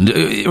Scotland,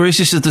 or is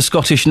this the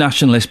Scottish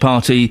Nationalist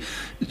Party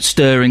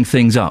stirring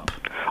things up?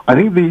 I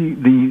think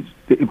the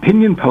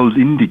opinion polls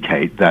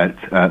indicate that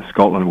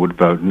Scotland would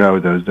vote no.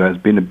 There's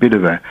been a bit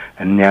of a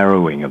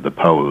narrowing of the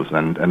polls,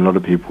 and a lot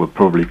of people would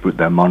probably put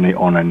their money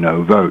on a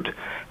no vote.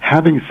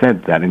 Having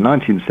said that, in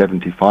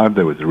 1975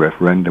 there was a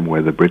referendum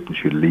whether Britain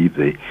should leave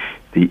the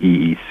the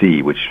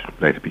EEC, which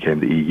later became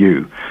the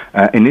EU.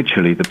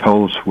 Initially, the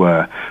polls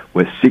were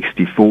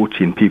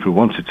 60-40, and people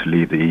wanted to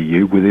leave the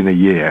EU. Within a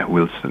year,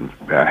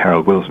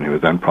 Harold Wilson, who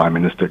was then Prime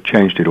Minister,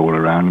 changed it all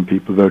around, and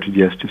people voted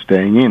yes to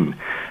staying in.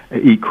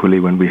 Equally,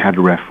 when we had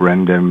a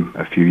referendum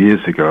a few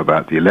years ago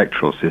about the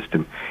electoral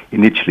system,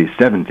 initially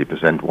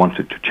 70%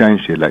 wanted to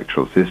change the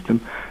electoral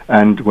system,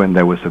 and when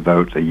there was a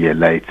vote a year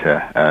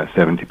later,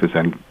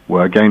 70%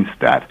 were against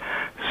that.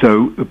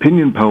 So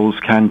opinion polls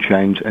can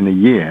change, and a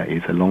year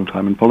is a long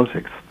time in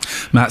politics.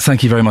 Matt,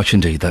 thank you very much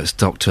indeed. That's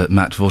Dr.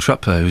 Matt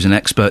Vortrup, who's an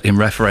expert in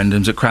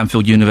referendums at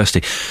Cranfield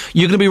University.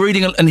 You're going to be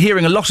reading and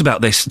hearing a lot about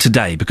this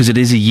today, because it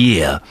is a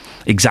year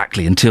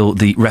exactly until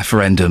the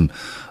referendum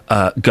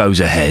goes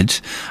ahead,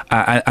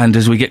 and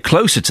as we get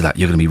closer to that,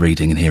 you're going to be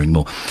reading and hearing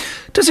more.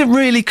 Does it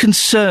really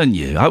concern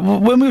you?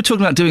 When we were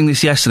talking about doing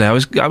this yesterday,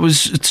 I was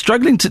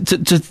struggling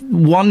to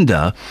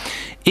wonder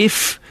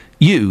if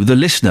you, the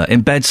listener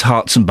in Beds,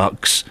 Hearts and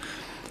Bucks,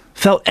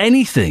 felt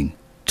anything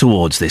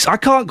towards this. I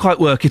can't quite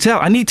work it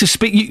out. I need to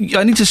speak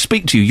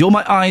to you. You're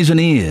my eyes and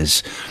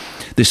ears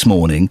this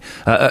morning,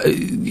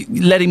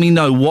 letting me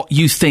know what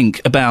you think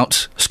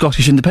about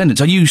Scottish independence.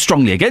 Are you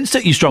strongly against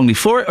it? Are you strongly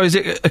for it? Or is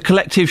it a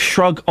collective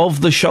shrug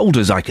of the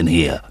shoulders I can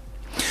hear?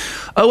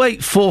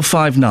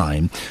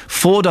 08459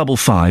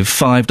 455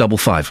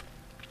 555.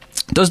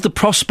 Does the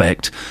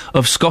prospect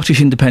of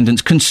Scottish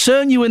independence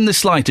concern you in the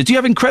slightest? Do you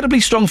have incredibly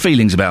strong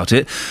feelings about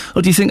it?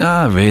 Or do you think,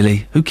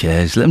 really, who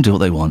cares? Let them do what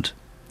they want.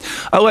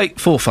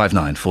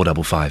 08459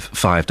 455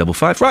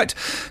 555. Right,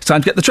 it's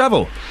time to get the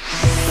travel.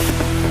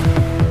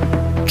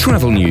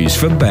 Travel news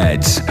for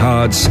beds,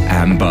 cards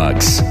and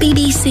bugs.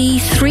 BBC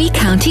Three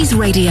Counties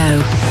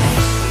Radio.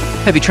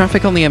 Heavy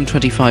traffic on the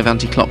M25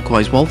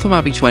 anti-clockwise, Waltham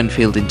Abbey to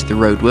Enfield into the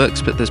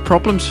roadworks, but there's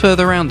problems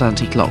further around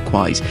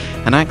anti-clockwise.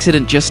 An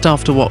accident just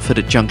after Watford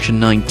at junction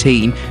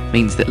 19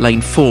 means that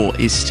lane 4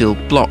 is still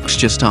blocked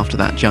just after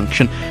that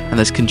junction, and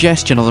there's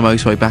congestion on the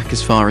motorway back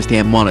as far as the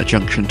M1 at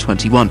junction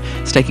 21.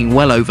 It's taking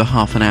well over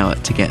half an hour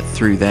to get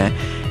through there.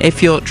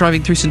 If you're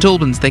driving through St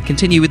Albans, they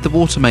continue with the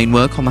water main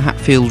work on the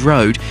Hatfield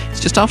Road.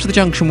 It's just after the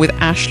junction with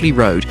Ashley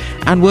Road.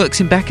 And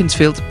works in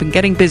Beaconsfield have been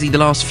getting busy the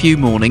last few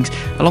mornings.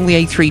 Along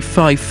the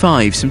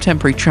A355, some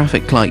temporary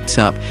traffic lights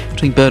up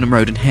between Burnham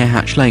Road and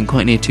Harehatch Lane,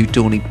 quite near to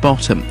Dorney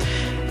Bottom.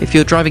 If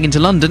you're driving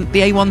into London,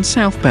 the A1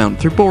 southbound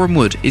through Boreham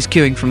Wood is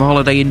queuing from the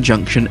Holiday Inn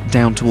junction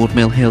down toward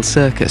Mill Hill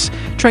Circus.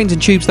 Trains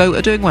and tubes, though,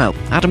 are doing well.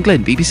 Adam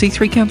Glynn, BBC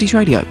Three Counties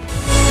Radio.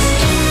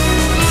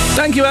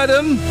 Thank you,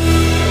 Adam.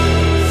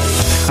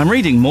 I'm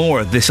reading more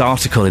of this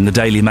article in the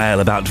Daily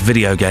Mail about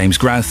video games,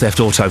 Grand Theft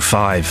Auto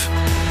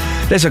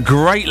 5. There's a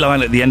great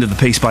line at the end of the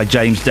piece by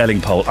James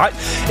Dellingpole.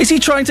 Is he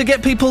trying to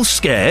get people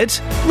scared?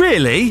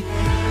 Really?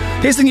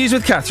 Here's the news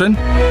with Catherine.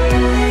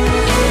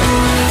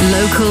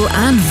 Local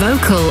and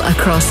vocal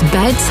across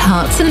Beds,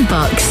 Hearts and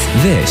Bucks.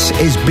 This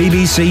is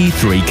BBC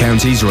Three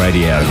Counties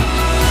Radio.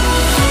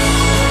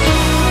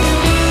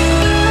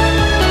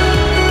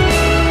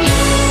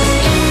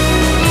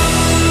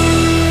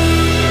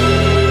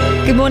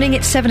 Good morning,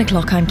 it's 7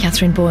 o'clock. I'm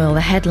Catherine Boyle.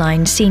 The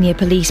headline: senior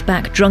police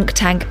back drunk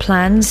tank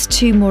plans,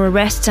 2 more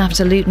arrests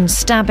after Luton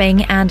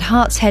stabbing, and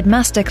Herts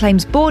headmaster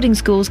claims boarding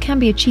schools can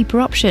be a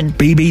cheaper option.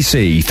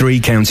 BBC Three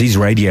Counties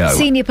Radio.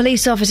 Senior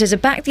police officers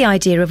have backed the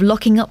idea of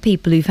locking up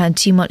people who've had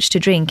too much to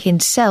drink in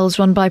cells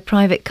run by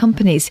private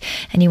companies.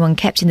 Anyone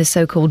kept in the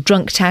so-called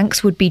drunk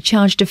tanks would be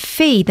charged a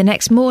fee the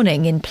next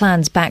morning, in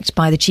plans backed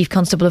by the Chief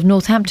Constable of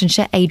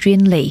Northamptonshire,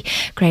 Adrian Lee.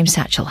 Graham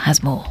Satchell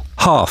has more.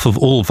 Half of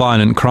all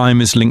violent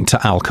crime is linked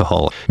to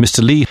alcohol.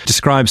 Mr. Lee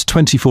describes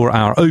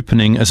 24-hour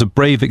opening as a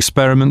brave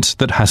experiment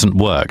that hasn't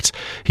worked.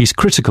 He's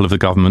critical of the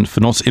government for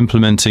not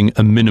implementing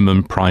a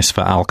minimum price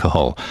for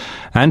alcohol.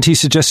 And he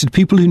suggested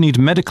people who need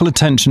medical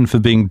attention for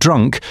being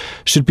drunk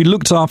should be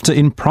looked after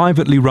in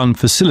privately run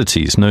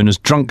facilities known as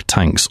drunk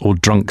tanks or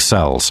drunk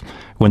cells.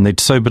 When they'd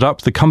sobered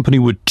up, the company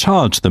would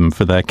charge them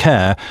for their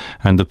care,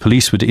 and the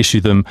police would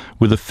issue them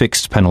with a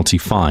fixed penalty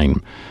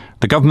fine.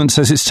 The government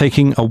says it's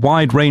taking a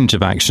wide range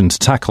of action to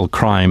tackle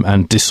crime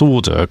and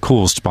disorder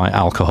caused by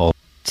alcohol.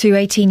 2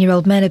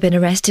 18-year-old men have been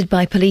arrested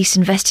by police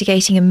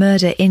investigating a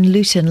murder in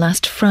Luton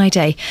last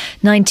Friday.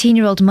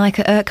 19-year-old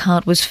Micah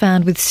Urquhart was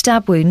found with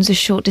stab wounds a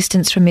short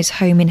distance from his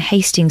home in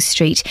Hastings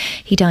Street.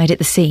 He died at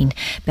the scene.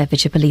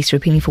 Bedfordshire Police are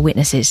appealing for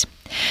witnesses.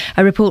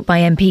 A report by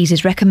MPs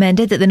has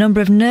recommended that the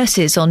number of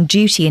nurses on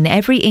duty in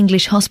every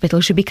English hospital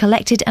should be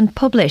collected and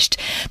published.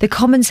 The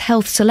Commons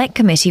Health Select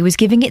Committee was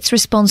giving its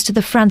response to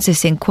the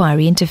Francis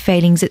inquiry into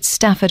failings at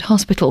Stafford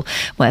Hospital,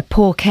 where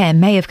poor care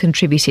may have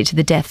contributed to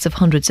the deaths of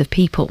hundreds of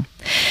people.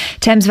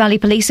 Thames Valley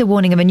Police are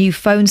warning of a new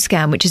phone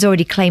scam which has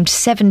already claimed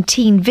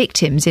 17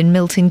 victims in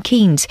Milton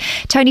Keynes.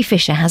 Tony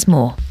Fisher has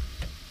more.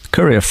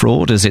 Courier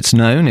fraud, as it's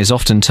known, is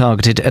often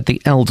targeted at the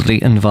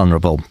elderly and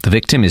vulnerable. The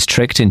victim is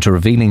tricked into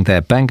revealing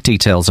their bank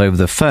details over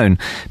the phone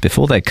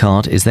before their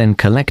card is then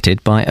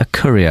collected by a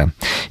courier.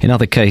 In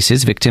other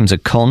cases, victims are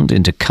conned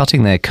into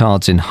cutting their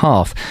cards in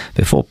half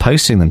before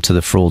posting them to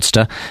the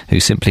fraudster, who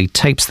simply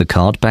tapes the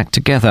card back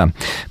together.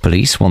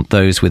 Police want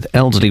those with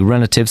elderly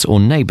relatives or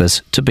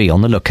neighbours to be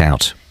on the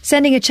lookout.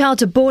 Sending a child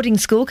to boarding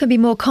school can be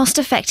more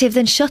cost-effective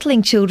than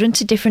shuttling children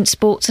to different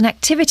sports and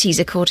activities,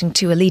 according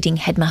to a leading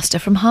headmaster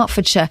from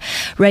Hertfordshire.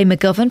 Ray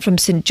McGovern from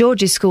St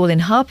George's School in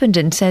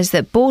Harpenden says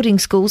that boarding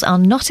schools are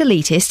not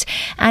elitist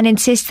and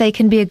insists they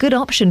can be a good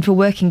option for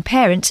working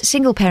parents,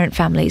 single-parent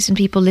families and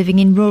people living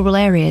in rural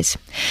areas.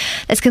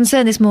 There's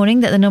concern this morning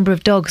that the number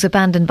of dogs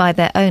abandoned by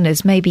their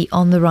owners may be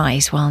on the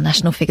rise. While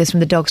national figures from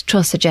the Dogs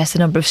Trust suggest the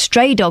number of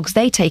stray dogs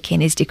they take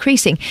in is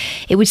decreasing,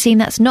 it would seem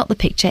that's not the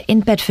picture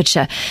in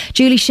Bedfordshire.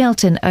 Julie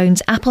Shelton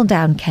owns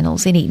Appledown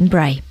Kennels in Eaton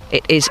Bray.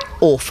 It is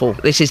awful.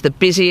 This is the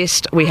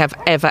busiest we have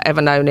ever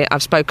known it.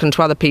 I've spoken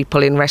to other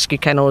people in rescue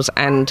kennels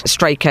and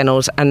stray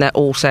kennels and they're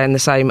all saying the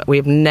same. We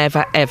have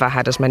never ever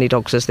had as many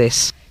dogs as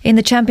this. In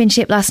the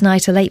Championship last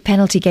night, a late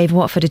penalty gave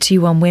Watford a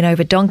 2-1 win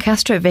over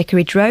Doncaster at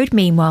Vicarage Road.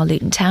 Meanwhile,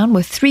 Luton Town were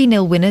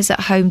 3-0 winners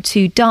at home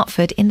to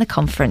Dartford in the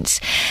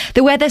conference.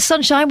 The weather,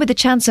 sunshine with a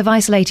chance of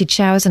isolated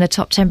showers and a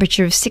top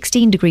temperature of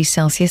 16 degrees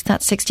Celsius.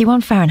 That's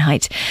 61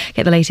 Fahrenheit.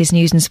 Get the latest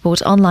news and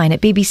sport online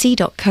at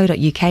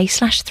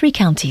bbc.co.uk/3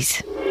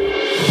 counties.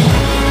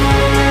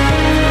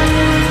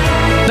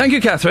 Thank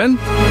you, Catherine.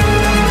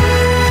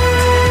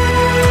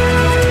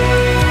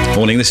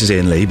 Morning, this is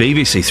Iain Lee,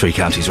 BBC Three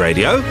Counties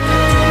Radio.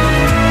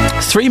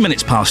 3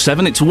 minutes past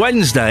 7, it's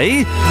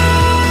Wednesday.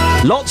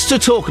 Lots to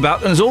talk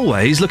about, and as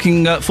always,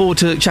 looking forward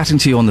to chatting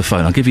to you on the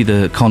phone. I'll give you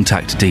the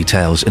contact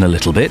details in a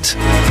little bit.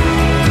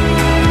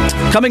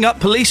 Coming up,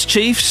 police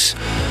chiefs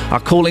are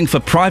calling for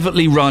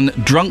privately run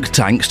drunk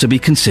tanks to be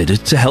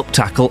considered to help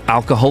tackle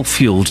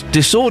alcohol-fuelled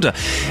disorder.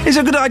 Is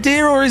it a good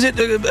idea, or is it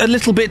a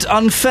little bit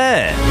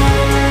unfair?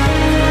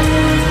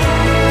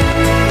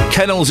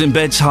 Kennels in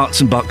Beds,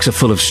 Herts and Bucks are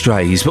full of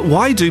strays, but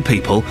why do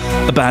people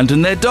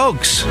abandon their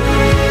dogs?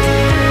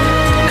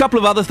 A couple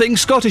of other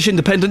things. Scottish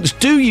independence,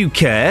 do you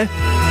care?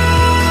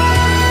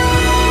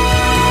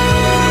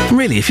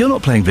 Really, if you're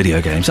not playing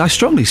video games, I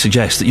strongly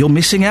suggest that you're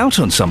missing out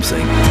on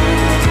something.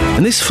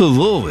 And this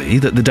furore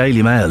that the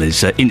Daily Mail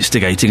is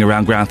instigating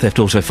around Grand Theft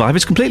Auto 5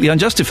 is completely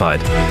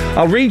unjustified.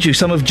 I'll read you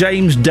some of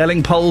James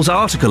Dellingpole's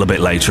article a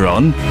bit later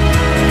on.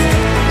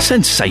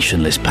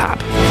 Sensationalist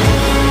pap.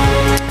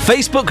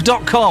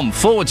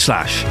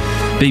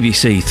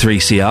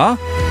 Facebook.com/BBC3CR.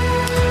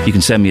 You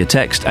can send me a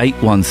text,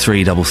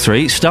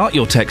 81333. Start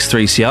your text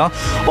 3CR.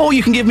 Or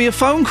you can give me a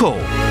phone call,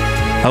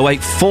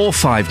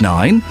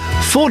 08459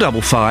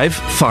 455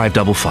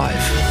 555.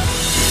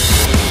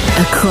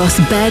 Across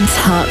Beds,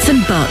 Herts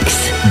and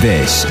Bucks.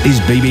 This is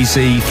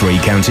BBC Three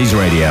Counties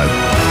Radio.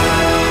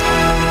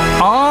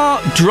 Are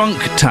drunk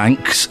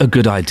tanks a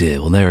good idea?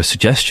 Well, they're a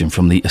suggestion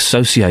from the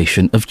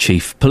Association of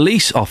Chief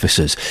Police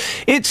Officers.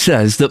 It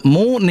says that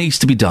more needs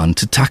to be done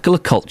to tackle a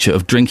culture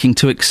of drinking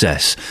to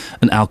excess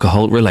and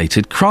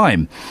alcohol-related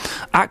crime.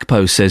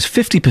 ACPO says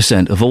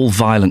 50% of all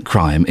violent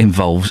crime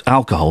involves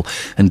alcohol,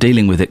 and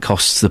dealing with it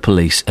costs the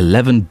police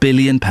 £11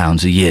 billion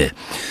a year.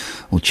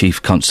 Well,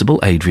 Chief Constable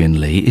Adrian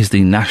Lee is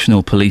the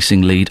national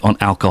policing lead on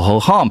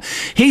alcohol harm.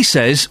 He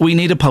says we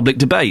need a public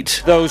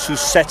debate. Those who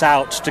set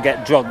out to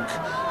get drunk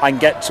and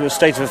get to a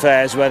state of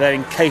affairs where they're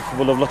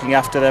incapable of looking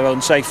after their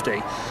own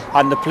safety,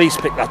 and the police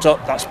pick that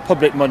up, that's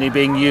public money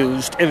being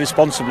used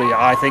irresponsibly,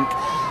 I think.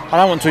 And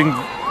I want to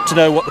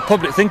know what the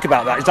public think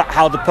about that. Is that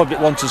how the public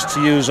want us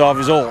to use our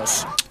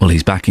resource? Well,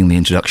 he's backing the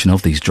introduction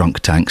of these drunk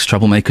tanks.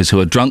 Troublemakers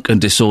who are drunk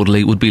and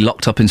disorderly would be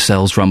locked up in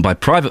cells run by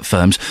private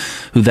firms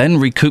who then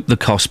recoup the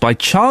cost by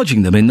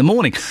charging them in the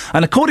morning.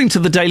 And according to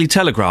the Daily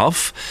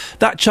Telegraph,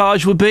 that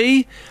charge would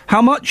be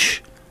how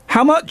much?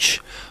 How much?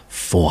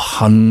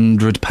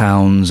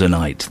 £400 a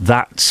night.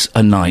 That's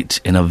a night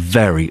in a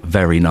very,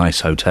 very nice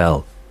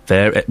hotel.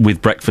 There,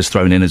 with breakfast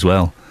thrown in as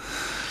well.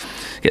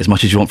 Get as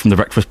much as you want from the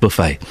breakfast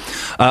buffet.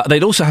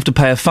 They'd also have to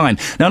pay a fine.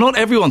 Now, not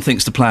everyone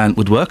thinks the plan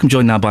would work. I'm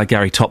joined now by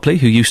Gary Topley,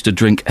 who used to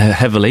drink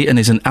heavily and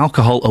is an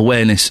alcohol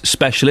awareness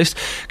specialist.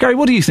 Gary,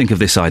 what do you think of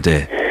this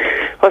idea?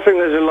 I think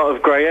there's a lot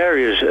of grey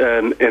areas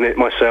in it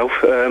myself.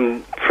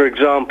 For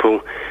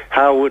example,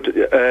 how would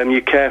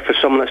you care for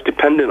someone that's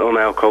dependent on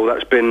alcohol,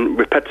 that's been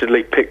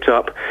repeatedly picked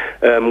up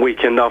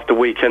weekend after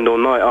weekend or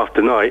night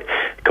after night,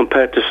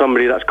 compared to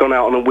somebody that's gone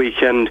out on a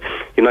weekend,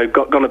 you know,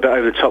 gone a bit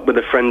over the top with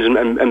their friends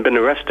and been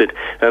arrested?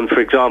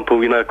 For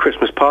example, you know, a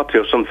Christmas party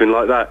or something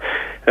like that.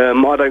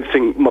 I don't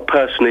think,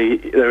 personally,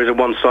 there is a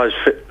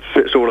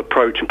one-size-fits-all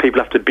approach, and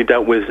people have to be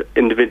dealt with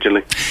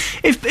individually.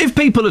 If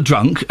people are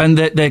drunk and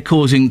they're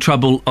causing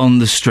trouble on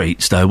the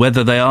streets, though,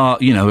 whether they are,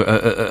 you know,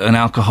 an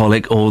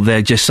alcoholic or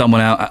they're just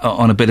someone out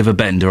on a bit of a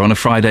bender on a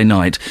Friday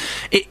night,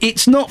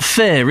 it's not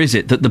fair, is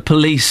it, that the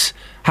police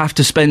have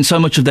to spend so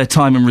much of their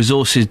time and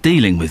resources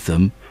dealing with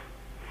them?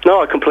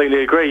 No, I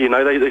completely agree. You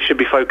know, they should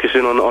be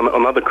focusing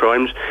on other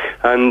crimes,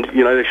 and,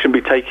 you know, they shouldn't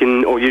be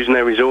taking or using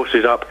their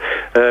resources up,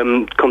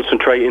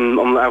 concentrating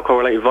on the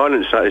alcohol-related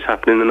violence that is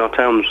happening in our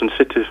towns and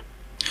cities.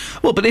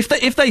 Well, but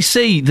if they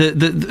see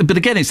but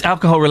again, it's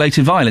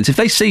alcohol-related violence. If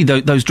they see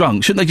those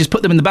drunks, shouldn't they just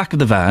put them in the back of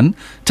the van,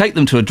 take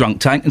them to a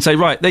drunk tank, and say,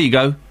 right, there you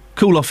go,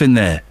 cool off in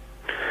there?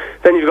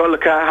 Then you've got to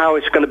look at how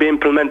it's going to be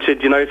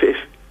implemented. You know, if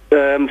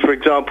for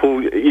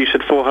example, you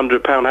said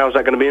 £400, how's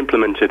that going to be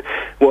implemented?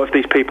 What if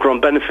these people are on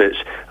benefits?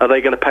 Are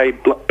they going to pay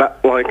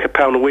back like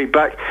 £1 a week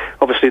back?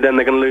 Obviously then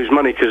they're going to lose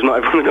money because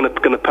not everyone's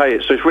going to pay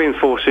it. So it's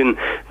reinforcing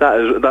that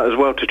as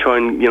well to try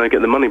and,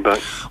 get the money back.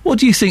 What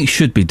do you think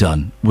should be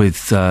done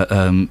with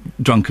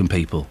drunken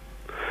people?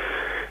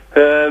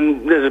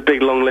 There's a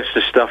big long list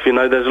of stuff,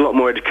 there's a lot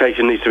more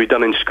education needs to be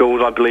done in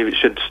schools. I believe it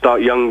should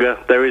start younger.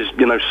 There is,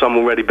 some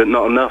already, but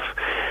not enough,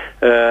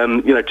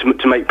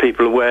 to make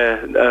people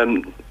aware,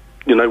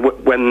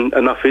 when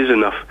enough is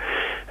enough.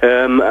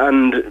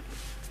 And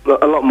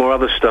a lot more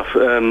other stuff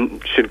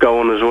should go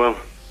on as well.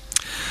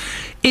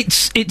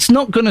 It's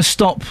not going to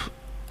stop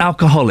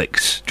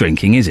alcoholics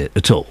drinking, is it,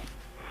 at all?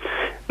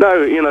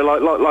 No,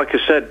 like I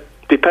said,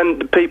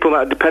 people that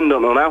are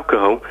dependent on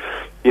alcohol,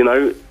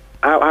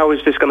 how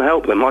is this going to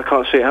help them? I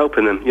can't see it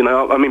helping them.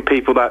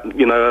 People that,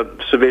 are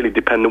severely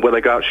dependent, where they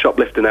go out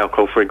shoplifting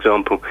alcohol, for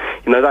example.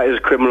 That is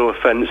a criminal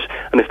offence,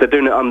 and if they're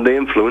doing it under the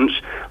influence,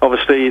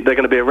 obviously they're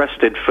going to be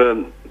arrested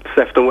for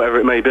theft or whatever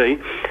it may be,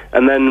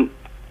 and then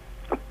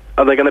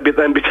are they going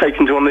to be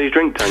taken to one of these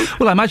drink tanks?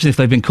 Well, I imagine if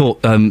they've been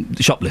caught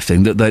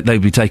shoplifting, that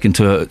they'd be taken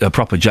to a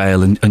proper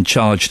jail and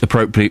charged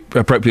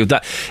appropriately with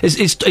that.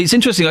 It's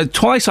interesting.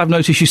 Twice I've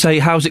noticed you say,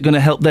 how's it going to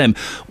help them?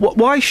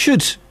 Why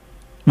should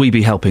we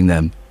be helping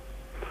them?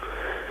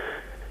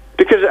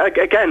 Because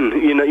again,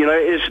 it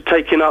is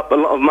taking up a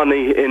lot of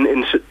money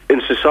in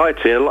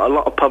society, a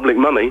lot of public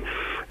money,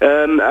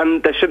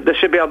 and there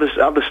should be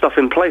other stuff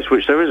in place,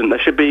 which there isn't. There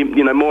should be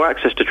more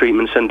access to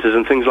treatment centres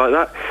and things like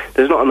that.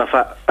 There's not enough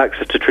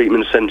access to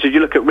treatment centres. You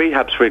look at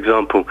rehabs, for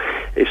example.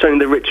 It's only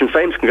the rich and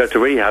famous can go to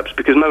rehabs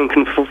because no one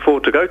can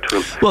afford to go to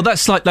them. Well,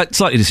 that's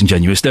slightly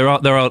disingenuous. There are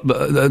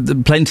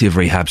plenty of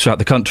rehabs throughout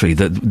the country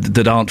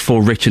that aren't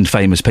for rich and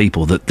famous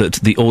people that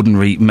the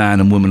ordinary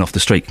man and woman off the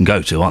street can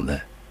go to, aren't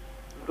there?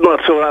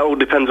 Not at all. That all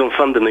depends on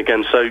funding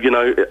again. So,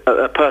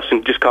 a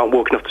person just can't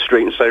walk off the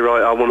street and say,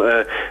 right, I want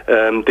a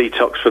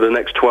detox for the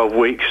next 12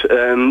 weeks.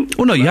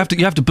 Well, no, you have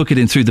to book it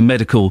in through the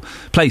medical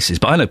places.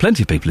 But I know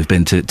plenty of people who've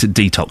been to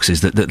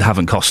detoxes that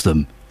haven't cost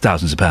them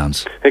thousands of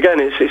pounds. Again,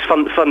 it's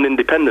fund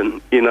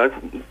independent,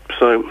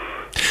 so...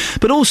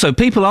 But also,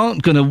 people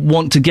aren't going to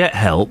want to get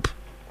help.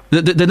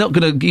 They're not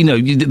going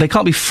to, they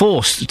can't be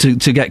forced to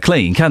get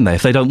clean, can they,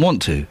 if they don't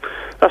want to?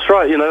 That's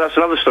right, that's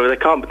another story. They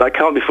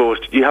can't be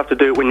forced. You have to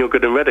do it when you're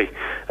good and ready.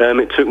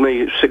 It took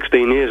me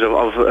 16 years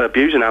of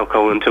abusing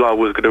alcohol until I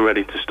was good and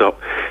ready to stop.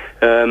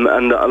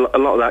 And a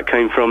lot of that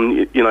came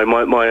from,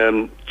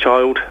 my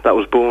child that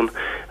was born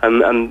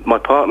and my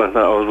partner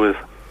that I was with.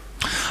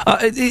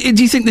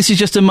 Do you think this is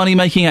just a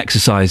money-making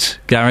exercise,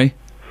 Gary?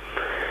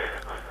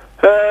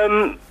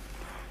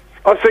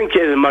 I think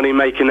it is a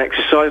money-making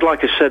exercise.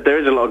 Like I said, there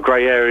is a lot of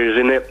grey areas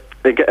in it.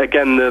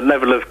 Again, the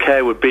level of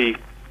care would be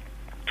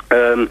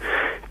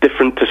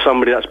different to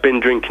somebody that's been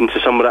drinking to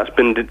somebody that's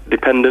been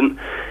dependent.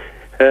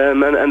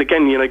 And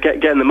again,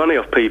 getting the money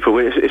off people.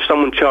 If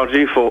someone charged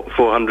you for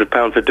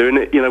 £400 for doing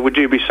it, would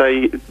you be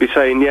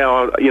saying, yeah,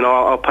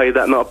 I'll pay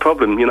that, not a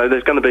problem?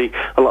 There's going to be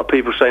a lot of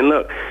people saying,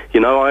 look, I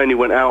only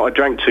went out, I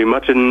drank too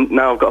much, and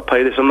now I've got to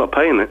pay this, I'm not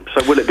paying it.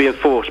 So will it be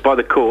enforced by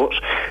the courts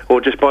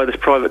or just by this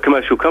private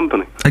commercial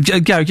company?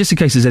 Gary, just in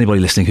case there's anybody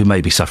listening who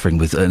may be suffering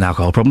with an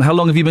alcohol problem, how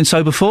long have you been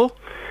sober for?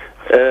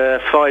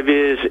 5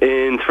 years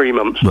in 3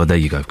 months. Well, there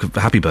you go.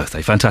 Happy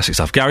birthday. Fantastic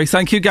stuff. Gary,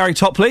 thank you. Gary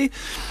Topley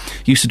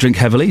used to drink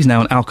heavily. He's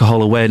now an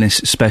alcohol awareness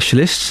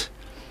specialist.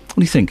 What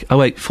do you think?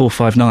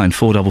 08459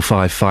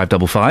 455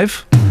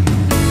 555.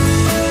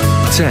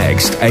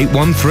 Text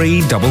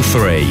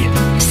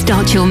 81333.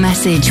 Start your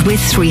message with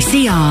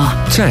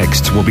 3CR.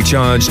 Text will be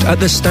charged at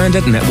the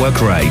standard network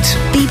rate.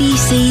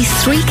 BBC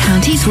Three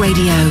Counties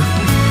Radio.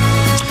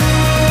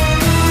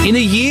 In a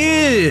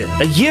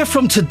year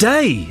from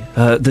today,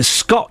 the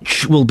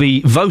Scotch will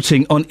be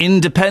voting on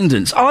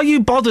independence. Are you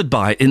bothered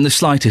by it in the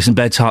slightest in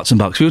Beds, Hearts and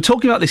Bucks? We were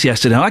talking about this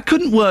yesterday, and I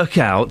couldn't work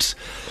out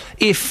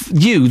if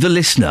you, the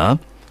listener,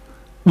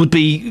 would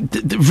be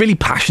really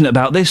passionate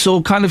about this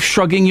or kind of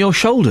shrugging your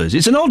shoulders.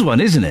 It's an odd one,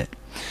 isn't it?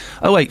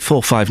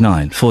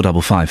 08459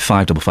 455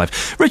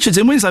 555. Richard's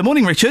in Winslow.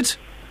 Morning, Richard.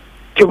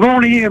 Good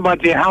morning, Iain, my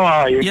dear. How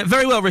are you? Yeah,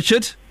 very well,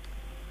 Richard.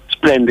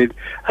 Splendid.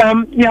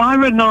 I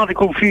read an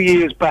article a few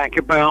years back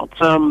about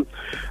the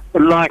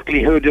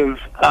likelihood of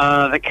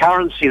the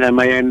currency they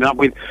may end up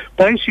with.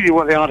 Basically,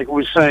 what the article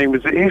was saying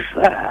was that if,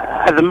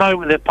 at the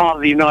moment, they're part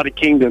of the United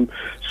Kingdom,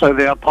 so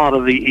they are part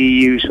of the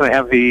EU, so they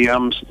have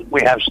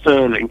we have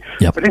sterling.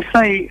 Yep. But if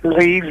they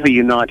leave the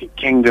United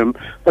Kingdom,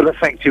 they'll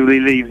effectively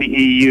leave the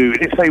EU.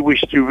 And if they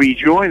wish to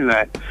rejoin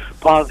that,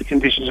 part of the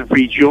conditions of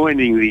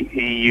rejoining the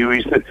EU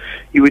is that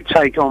you would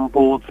take on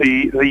board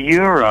the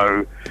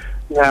euro.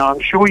 Now, I'm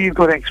sure you've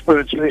got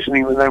experts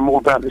listening that know more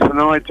about this than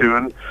I do,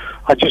 and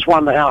I just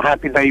wonder how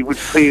happy they would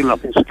feel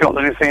up in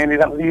Scotland if they ended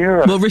up with the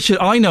euro. Well, Richard,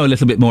 I know a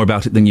little bit more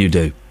about it than you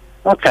do.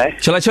 Okay.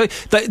 Shall I tell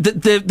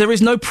you? There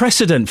is no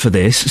precedent for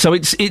this, so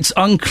it's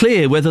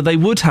unclear whether they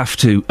would have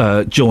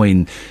to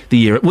join the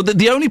euro. Well,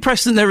 the only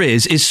precedent there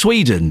is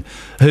Sweden,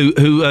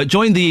 who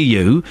joined the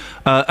EU,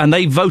 and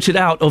they voted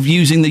out of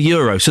using the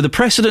euro. So the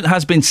precedent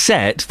has been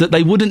set that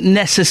they wouldn't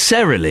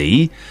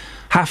necessarily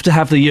have to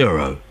have the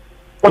euro.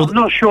 Well, I'm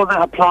not sure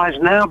that applies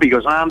now,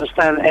 because I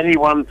understand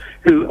anyone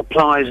who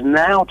applies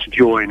now to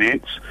join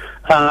it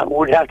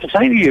would have to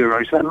take the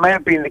euro. So that may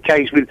have been the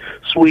case with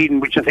Sweden,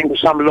 which I think was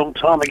some long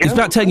time ago. It's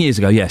about 10 years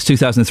ago, yes,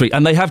 2003,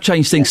 and they have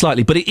changed things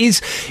slightly. But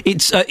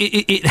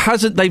it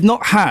hasn't. They've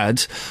not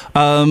had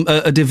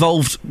a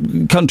devolved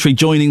country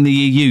joining the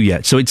EU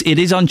yet, so it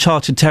is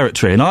uncharted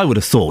territory. And I would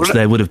have thought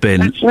there would have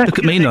been. Look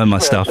at me knowing my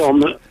stuff.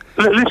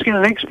 Let's get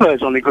an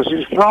expert on it, because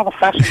it's rather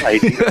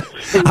fascinating.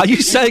 Are you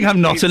saying I'm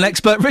not an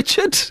expert,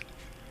 Richard?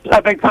 I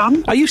beg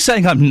pardon? Are you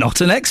saying I'm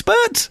not an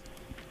expert?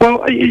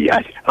 Well,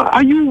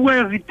 are you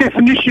aware of the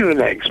definition of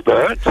an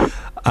expert?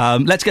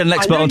 Let's get an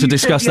expert on to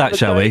discuss that,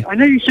 shall we? I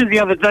know you said the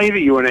other day that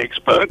you were an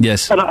expert.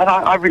 Yes. And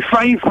I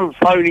refrained from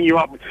phoning you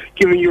up,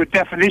 giving you a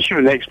definition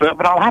of an expert,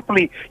 but I'll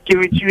happily give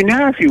it to you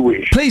now if you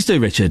wish. Please do,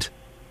 Richard.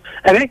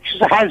 An X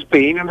has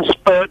been, and a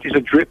spurt is a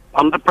drip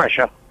under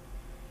pressure.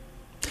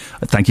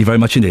 Thank you very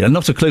much indeed. I've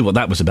not a clue what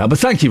that was about, but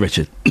thank you,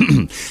 Richard.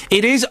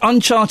 It is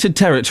uncharted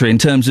territory in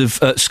terms of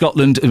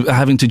Scotland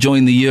having to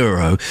join the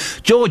euro.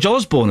 George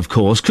Osborne, of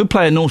course, could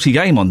play a naughty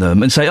game on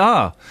them and say,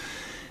 yeah,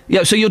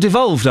 so you're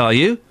devolved, are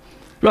you?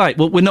 Right,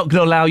 well, we're not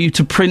going to allow you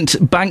to print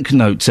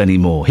banknotes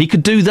anymore. He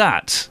could do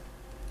that.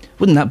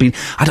 Wouldn't that be...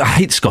 I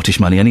hate Scottish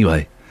money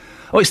anyway.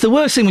 Oh, it's the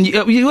worst thing when you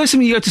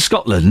go to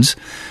Scotland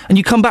and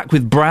you come back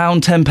with brown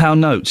 £10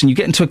 notes and you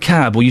get into a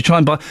cab or you try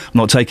and buy... I'm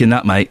not taking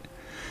that, mate.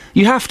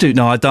 You have to.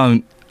 No, I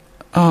don't.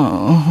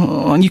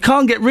 Oh, and you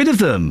can't get rid of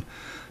them.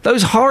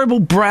 Those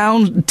horrible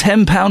brown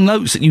 £10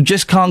 notes that you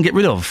just can't get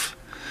rid of.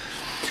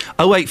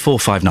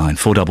 08459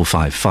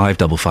 455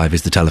 555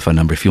 is the telephone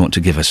number if you want to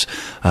give us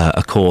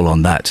a call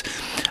on that.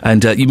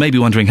 And you may be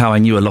wondering how I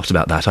knew a lot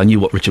about that. I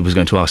knew what Richard was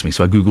going to ask me,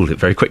 so I Googled it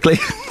very quickly.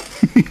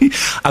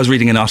 I was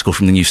reading an article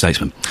from the New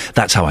Statesman.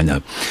 That's how I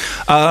know.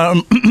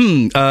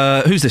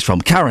 Who's this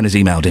from? Karen has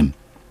emailed him.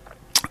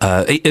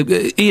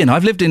 Iain,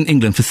 I've lived in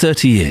England for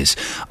 30 years.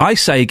 I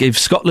say give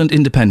Scotland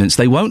independence.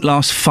 They won't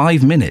last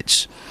 5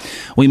 minutes.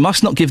 We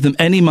must not give them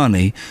any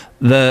money.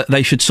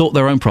 They should sort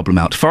their own problem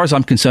out. As far as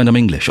I'm concerned, I'm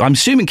English. I'm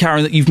assuming,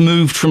 Karen, that you've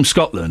moved from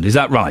Scotland. Is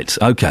that right?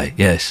 OK,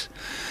 yes.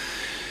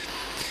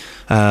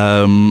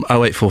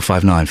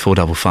 08459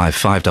 455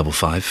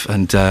 555.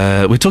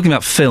 And we're talking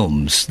about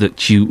films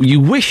that you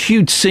wish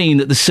you'd seen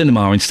at the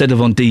cinema instead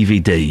of on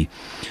DVD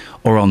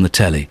or on the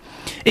telly.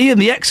 Iain,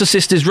 The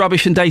Exorcist is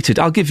rubbish and dated.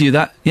 I'll give you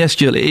that. Yes,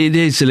 Julie, it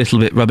is a little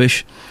bit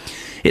rubbish.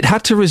 It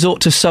had to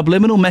resort to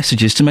subliminal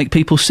messages to make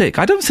people sick.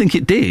 I don't think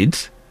it did.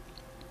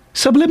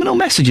 Subliminal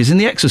messages in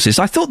The Exorcist.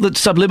 I thought that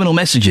subliminal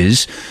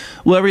messages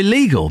were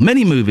illegal.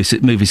 Many movies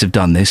have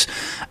done this.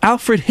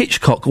 Alfred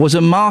Hitchcock was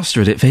a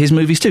master at it for his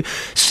movies too.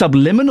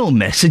 Subliminal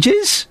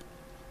messages?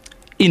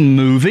 In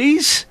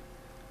movies?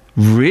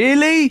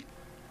 Really?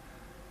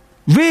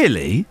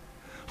 Really?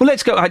 Well,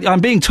 let's go.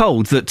 I'm being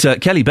told that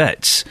Kelly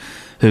Betts,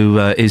 who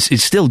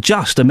is still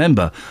just a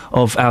member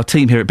of our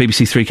team here at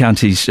BBC Three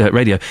Counties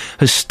Radio,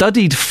 has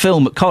studied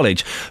film at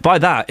college. By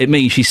that, it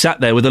means she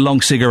sat there with a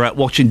long cigarette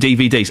watching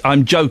DVDs.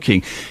 I'm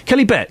joking.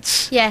 Kelly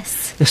Betts?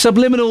 Yes. The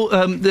subliminal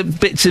the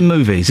bits in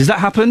movies. Has that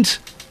happened?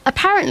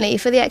 Apparently,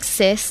 for The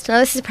Exorcist, now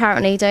this is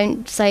apparently,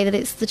 don't say that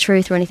it's the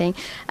truth or anything,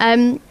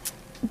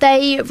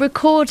 they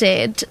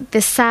recorded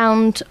the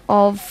sound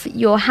of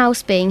your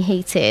house being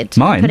heated.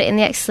 Mine? And put it in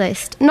The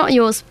Exorcist. Not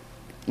yours.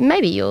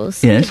 Maybe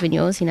yours. Yes. It's been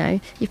yours, you know.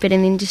 You've been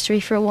in the industry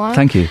for a while.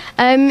 Thank you.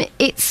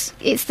 It's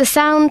the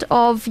sound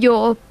of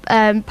your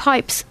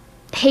pipes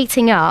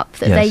heating up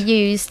that they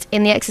used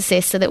in The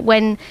Exorcist, so that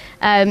when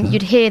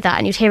you'd hear that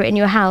and you'd hear it in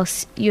your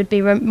house, you'd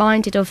be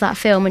reminded of that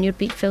film and you'd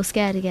feel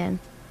scared again.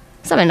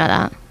 Something like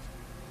that.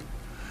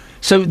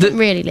 So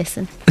really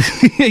listen.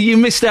 You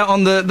missed out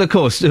on the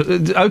course.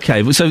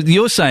 Okay, so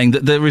you're saying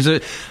that there is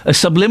a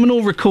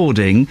subliminal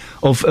recording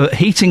of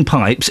heating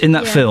pipes in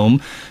that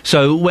film.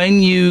 So when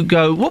you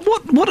go,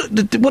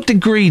 what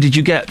degree did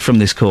you get from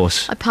this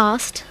course? I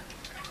passed.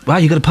 Wow,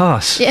 you got a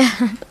pass.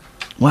 Yeah.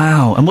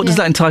 Wow, and what does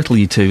that entitle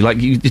you to? Like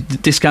you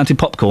discounted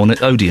popcorn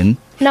at Odeon?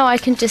 No, I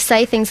can just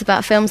say things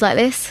about films like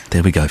this.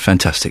 There we go,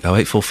 fantastic.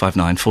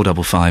 08459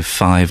 455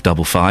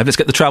 555. Let's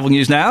get the travel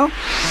news now.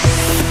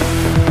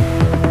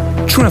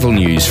 Travel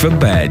news for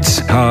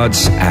beds,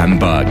 cards and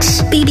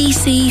bugs.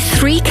 BBC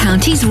Three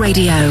Counties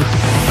Radio.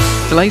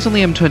 Delays on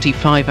the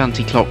M25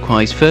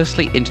 anti-clockwise,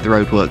 firstly into the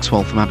roadworks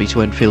Waltham Abbey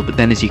to Enfield, but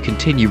then as you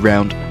continue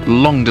round,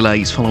 long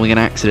delays following an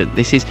accident.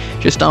 This is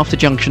just after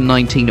junction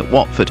 19 at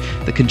Watford.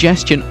 The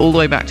congestion all the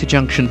way back to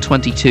junction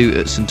 22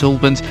 at St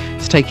Albans.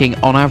 It's taking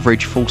on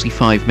average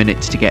 45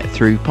 minutes to get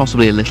through,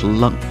 possibly a little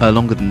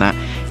longer than that.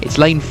 It's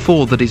lane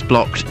 4 that is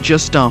blocked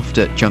just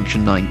after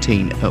junction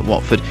 19 at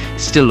Watford.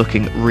 Still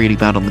looking really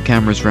bad on the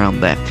cameras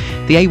round there.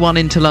 The A1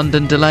 into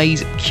London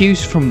delays,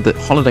 queues from the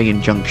Holiday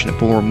Inn junction at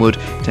Boreham Wood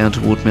down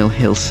toward Mill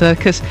Hill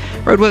Circus.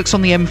 Roadworks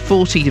on the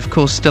M40, of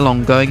course, still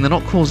ongoing. They're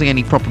not causing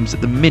any problems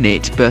at the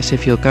minute, but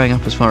if you're going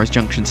up as far as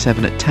junction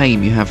 7 at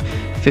Tame, you have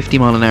 50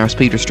 mile an hour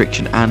speed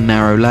restriction and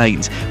narrow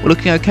lanes. We're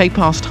looking okay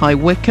past High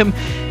Wycombe.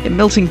 In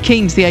Milton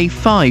Keynes, the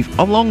A5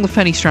 along the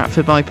Fenny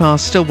Stratford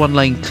bypass, still one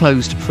lane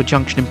closed for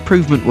junction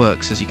improvement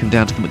works as you come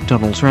down to the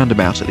McDonald's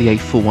roundabout at the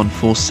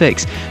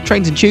A4146.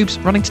 Trains and tubes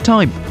running to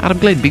time. Adam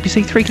Glynn,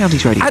 BBC Three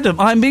Counties Radio. Adam,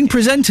 I'm being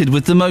presented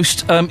with the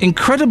most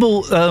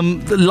incredible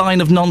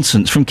line of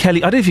nonsense from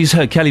Kelly. I don't know if you've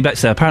heard Kelly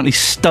Betts there. Apparently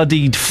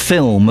studied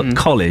film at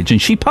college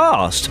and she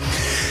passed.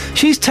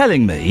 She's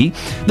telling me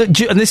that,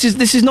 and this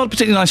is not a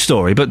particularly nice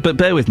story, but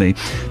bear with me,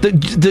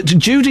 that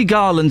Judy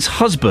Garland's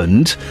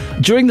husband,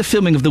 during the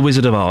filming of The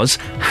Wizard of Oz,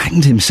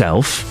 hanged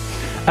himself,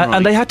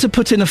 and they had to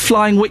put in a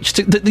flying witch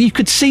that you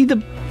could see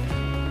the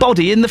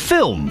body in the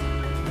film.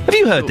 Have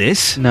you heard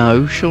this?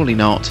 No, surely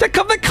not. That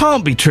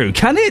can't be true,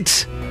 can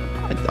it?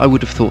 I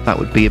would have thought that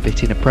would be a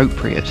bit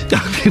inappropriate.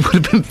 It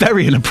would have been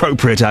very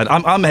inappropriate, Ad.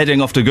 I'm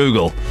heading off to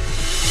Google.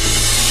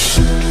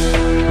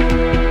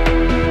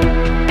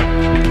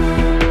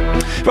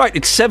 Right,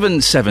 it's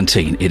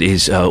 7:17. It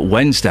is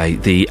Wednesday,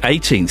 the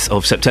 18th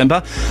of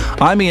September.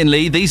 I'm Iain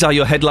Lee. These are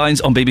your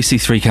headlines on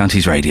BBC Three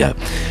Counties Radio.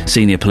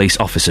 Senior police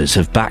officers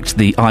have backed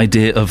the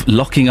idea of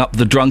locking up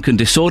the drunk and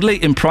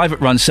disorderly in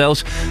private-run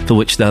cells for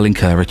which they'll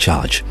incur a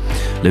charge.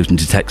 Luton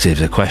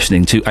detectives are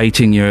questioning two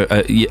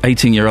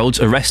 18-year-olds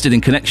arrested in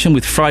connection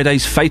with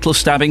Friday's fatal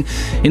stabbing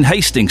in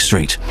Hastings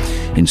Street.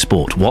 In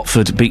sport,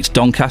 Watford beat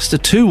Doncaster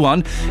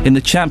 2-1 in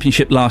the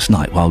Championship last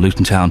night, while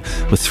Luton Town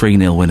were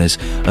 3-0 winners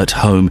at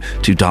home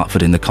to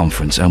Dartford in the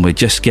conference. And we're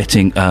just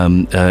getting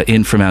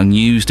in from our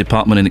news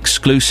department an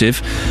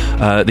exclusive,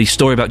 the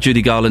story about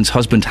Judy Garland's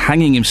husband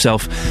hanging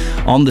himself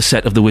on the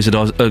set of The Wizard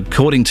of Oz,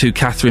 according to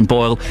Catherine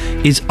Boyle,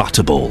 is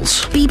utter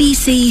balls.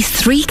 BBC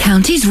Three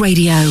Counties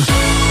Radio.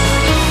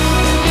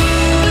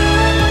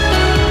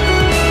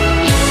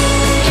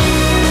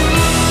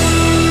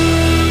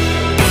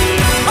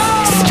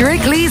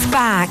 Strictly's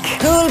back.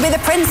 Who'll be the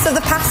prince of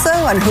the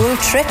passo and who'll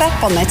trip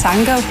up on their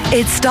tango?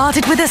 It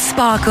started with a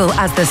sparkle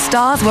as the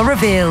stars were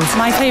revealed.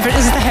 My favourite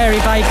is the hairy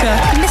biker.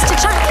 Mr.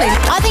 Chaplin.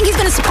 I think he's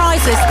going to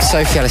surprise us.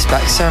 Sophie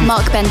Ellis-Bextor.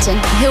 Mark Benton.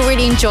 He'll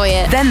really enjoy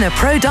it. Then the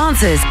pro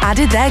dancers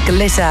added their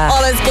glitter.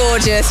 Ola's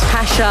gorgeous.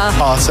 Pasha.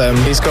 Artem.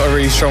 He's got a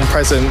really strong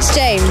presence.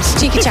 James.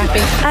 Cheeky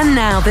Chappy. And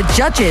now the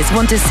judges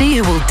want to see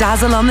who will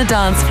dazzle on the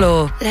dance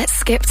floor. Let's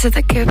skip to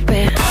the good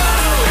bit.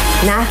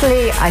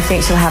 Natalie, I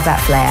think she'll have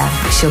that flair.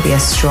 She'll be a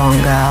strong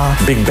girl.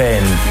 Big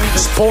Ben.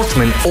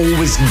 Sportsmen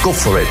always go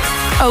for it.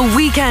 A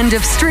weekend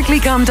of Strictly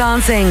Come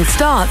Dancing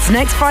starts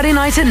next Friday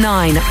night at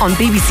 9 on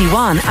BBC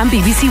One and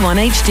BBC One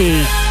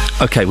HD.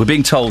 OK, we're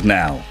being told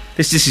now.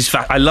 This is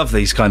I love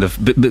these kind of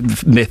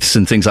myths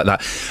and things like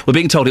that. We're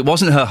being told it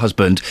wasn't her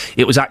husband,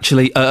 it was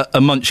actually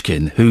a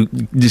munchkin who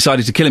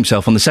decided to kill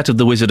himself on the set of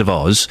The Wizard of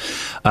Oz,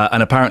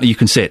 and apparently you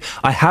can see it.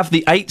 I have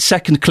the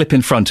 8-second clip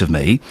in front of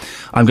me.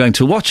 I'm going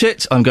to watch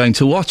it.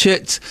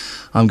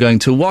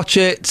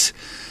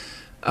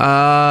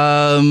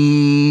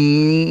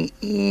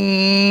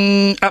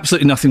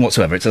 Absolutely nothing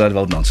whatsoever. It's a load of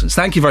old nonsense.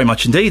 Thank you very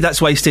much indeed.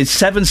 That's wasted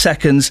 7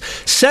 seconds.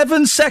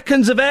 7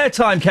 seconds of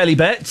airtime, Kelly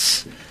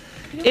Betts.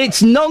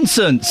 It's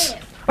nonsense.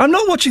 I'm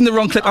not watching the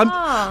wrong clip.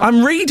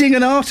 I'm reading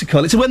an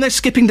article. It's when they're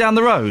skipping down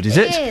the road, is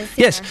it? It is,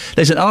 yes. yeah.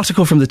 There's an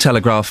article from The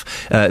Telegraph,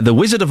 The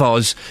Wizard of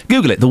Oz.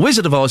 Google it. The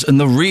Wizard of Oz and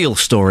the real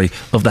story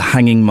of the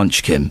hanging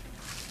munchkin.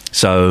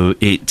 So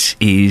it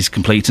is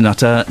complete and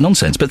utter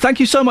nonsense. But thank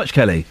you so much,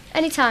 Kelly.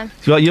 Anytime.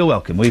 You're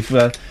welcome. We've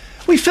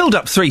filled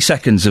up 3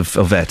 seconds of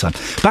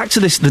airtime. Back to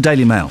this, the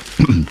Daily Mail.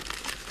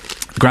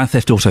 Grand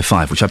Theft Auto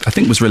 5, which I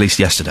think was released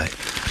yesterday.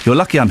 You're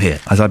lucky I'm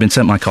here, as I've been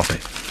sent my copy.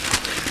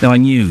 Now, I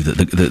knew that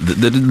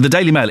the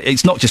Daily Mail,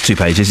 it's not just 2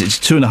 pages, it's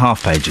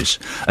 2.5 pages.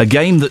 A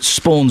game that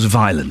spawns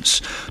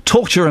violence,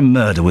 torture and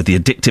murder with the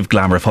addictive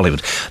glamour of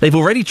Hollywood. They've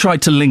already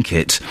tried to link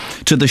it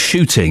to the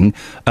shooting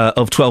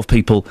of 12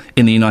 people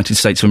in the United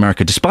States of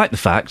America, despite the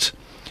fact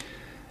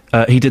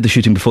he did the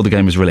shooting before the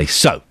game was released.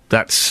 So,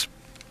 that's...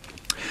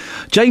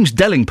 James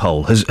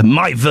Dellingpole has...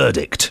 My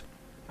verdict.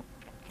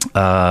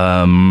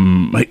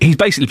 He's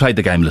basically played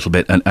the game a little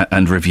bit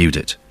and reviewed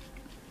it.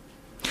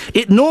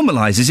 It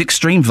normalises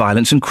extreme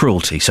violence and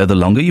cruelty, so the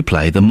longer you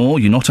play, the more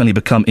you not only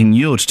become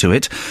inured to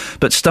it,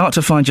 but start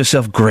to find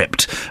yourself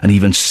gripped and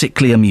even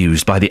sickly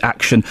amused by the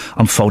action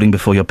unfolding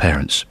before your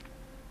parents.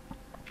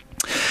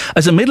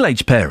 As a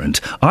middle-aged parent,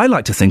 I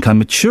like to think I'm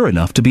mature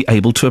enough to be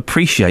able to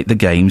appreciate the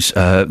game's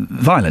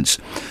violence.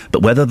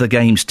 But whether the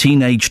game's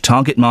teenage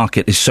target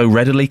market is so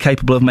readily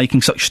capable of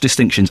making such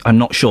distinctions, I'm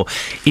not sure.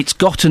 It's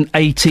got an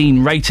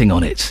 18 rating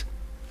on it.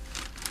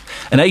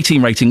 An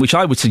 18 rating, which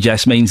I would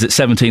suggest means that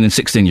 17 and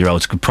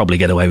 16-year-olds could probably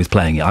get away with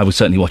playing it. I was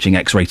certainly watching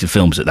X-rated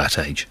films at that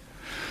age.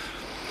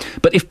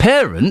 But if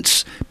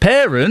parents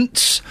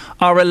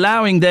are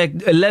allowing their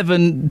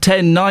 11,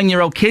 10,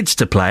 9-year-old kids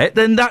to play it,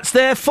 then that's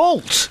their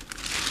fault.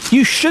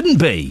 You shouldn't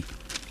be.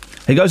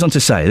 He goes on to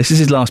say, this is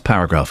his last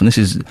paragraph, and this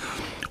is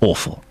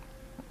awful.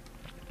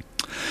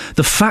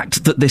 The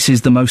fact that this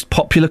is the most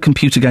popular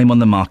computer game on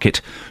the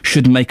market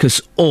should make us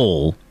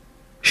all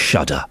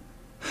shudder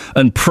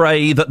and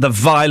pray that the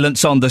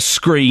violence on the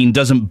screen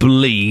doesn't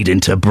bleed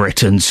into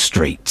Britain's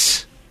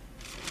streets.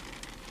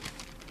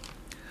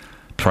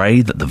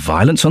 Pray that the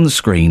violence on the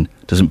screen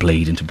doesn't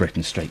bleed into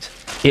Britain's streets.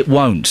 It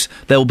won't.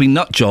 There will be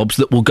nut jobs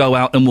that will go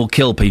out and will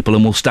kill people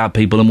and will stab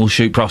people and will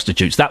shoot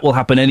prostitutes. That will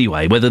happen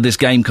anyway, whether this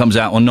game comes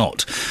out or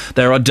not.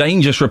 There are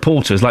dangerous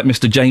reporters like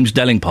Mr. James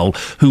Dellingpole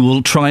who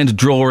will try and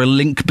draw a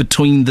link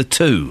between the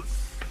two.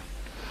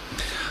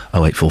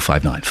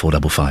 08459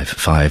 455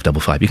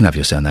 555. You can have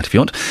your say on that if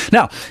you want.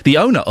 Now, the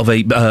owner of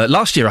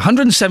last year,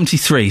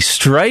 173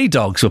 stray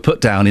dogs were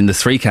put down in the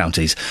 3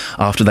 counties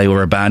after they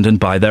were abandoned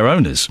by their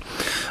owners.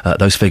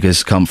 Those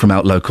figures come from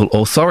our local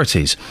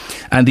authorities.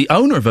 And the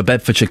owner of a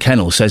Bedfordshire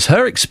kennel says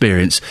her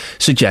experience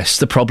suggests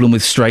the problem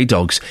with stray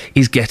dogs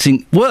is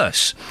getting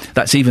worse.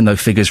 That's even though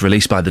figures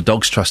released by the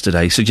Dogs Trust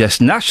today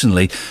suggest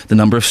nationally the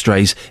number of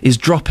strays is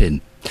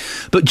dropping.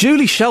 But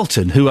Julie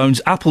Shelton, who owns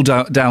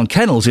Appledown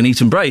Kennels in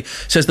Eaton Bray,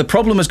 says the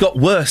problem has got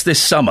worse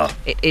this summer.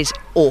 It is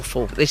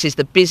awful. This is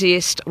the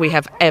busiest we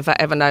have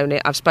ever known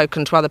it. I've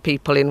spoken to other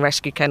people in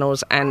rescue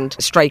kennels and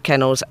stray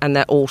kennels, and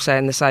they're all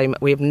saying the same.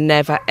 We have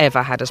never,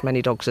 ever had as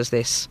many dogs as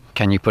this.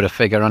 Can you put a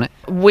figure on it?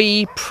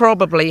 We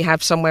probably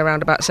have somewhere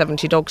around about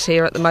 70 dogs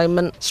here at the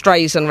moment,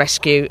 strays and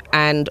rescue,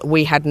 and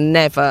we had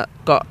never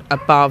got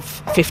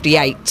above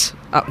 58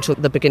 up until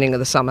the beginning of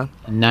the summer.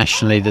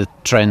 Nationally, the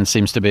trend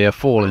seems to be a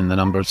fall in the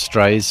number of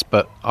strays,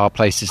 but are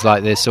places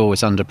like this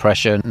always under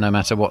pressure, no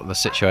matter what the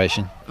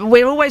situation?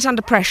 We're always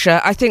under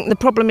pressure. I think the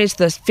problem is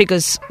the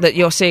figures that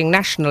you're seeing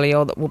nationally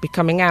or that will be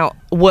coming out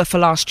were for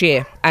last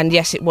year. And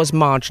yes, it was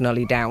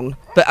marginally down,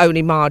 but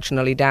only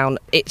marginally down.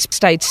 It's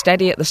stayed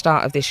steady at the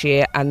start of this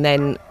year, and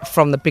then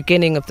from the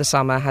beginning of the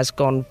summer has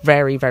gone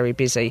very, very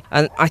busy.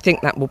 And I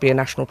think that will be a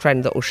national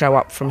trend that will show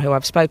up from who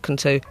I've spoken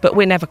to. But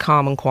we're never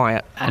calm and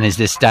quiet. And is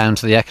this down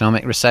to the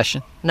economic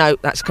recession? No,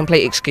 that's a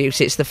complete excuse.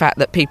 It's the fact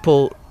that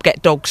people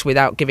get dogs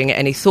without giving it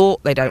any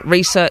thought. They don't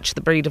research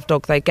the breed of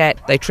dog they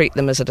get. They treat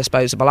them as a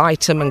disposable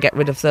item and get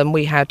rid of them.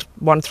 We had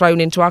one thrown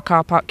into our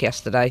car park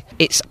yesterday.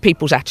 It's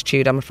people's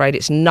attitude, I'm afraid.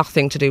 It's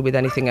nothing to do with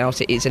anything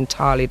else. It is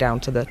entirely down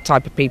to the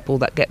type of people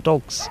that get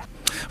dogs.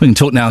 We can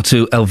talk now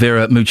to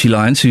Elvira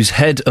Mucci-Lyons, who's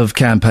head of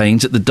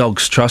campaigns at the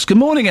Dogs Trust. Good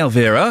morning,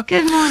 Elvira.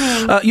 Good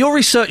morning. Your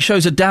research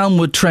shows a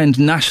downward trend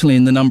nationally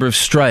in the number of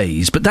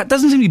strays, but that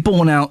doesn't seem to be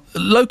borne out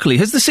locally.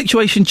 Has the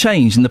situation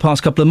changed in the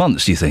past couple of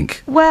months, do you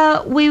think?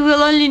 Well, we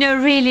will only know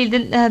really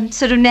the,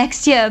 sort of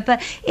next year, but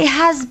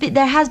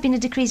there has been a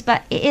decrease,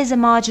 but it is a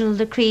marginal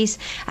decrease,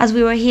 as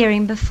we were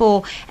hearing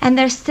before, and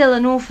there's still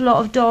an awful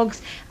lot of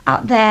dogs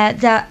out there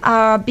that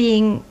are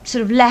being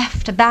sort of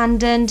left,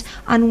 abandoned,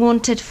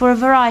 unwanted for a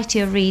variety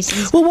of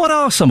reasons. Well, what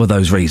are some of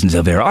those reasons,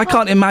 Elvira? I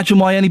can't imagine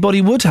why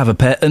anybody would have a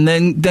pet and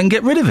then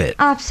get rid of it.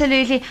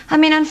 Absolutely. I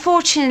mean,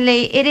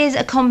 unfortunately, it is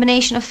a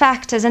combination of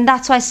factors, and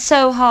that's why it's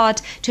so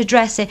hard to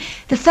address it.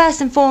 The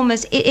first and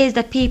foremost, it is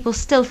that people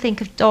still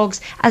think of dogs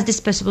as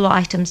disposable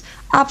items.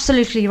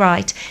 Absolutely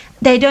right.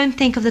 They don't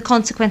think of the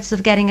consequences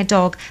of getting a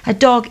dog. A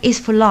dog is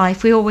for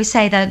life. We always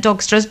say that at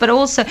Dogs Trust, but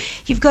also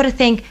you've got to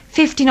think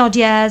 15-odd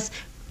years,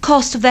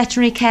 cost of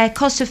veterinary care,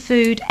 cost of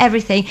food,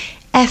 everything,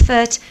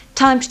 effort,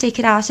 time to take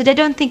it out. So they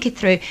don't think it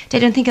through. They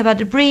don't think about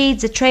the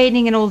breeds, the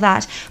training and all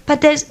that.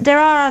 But there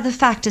are other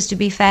factors, to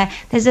be fair.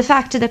 There's the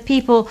factor that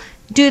people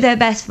do their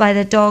best by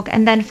their dog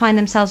and then find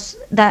themselves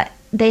that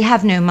they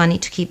have no money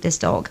to keep this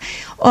dog.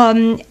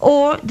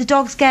 Or the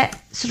dogs get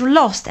sort of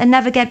lost and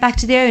never get back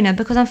to the owner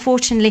because,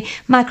 unfortunately,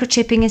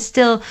 microchipping is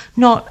still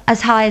not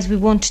as high as we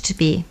want it to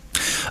be.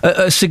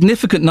 A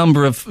significant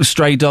number of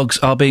stray dogs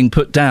are being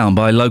put down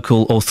by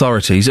local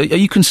authorities. Are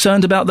you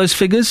concerned about those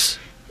figures?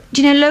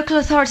 Do you know, local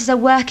authorities are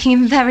working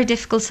in very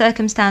difficult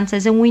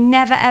circumstances, and we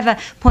never ever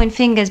point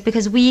fingers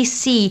because we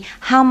see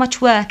how much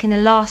work in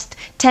the last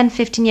 10,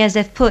 15 years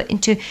they've put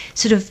into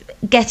sort of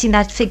getting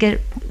that figure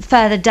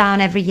further down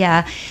every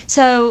year.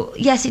 So,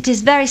 yes, it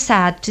is very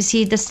sad to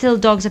see that still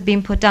dogs are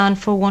being put down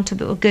for want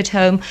of a good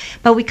home,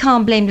 but we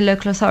can't blame the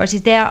local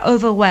authorities. They are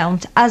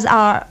overwhelmed, as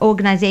are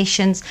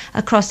organisations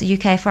across the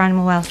UK for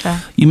animal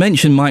welfare. You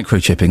mentioned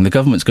microchipping. The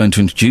government's going to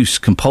introduce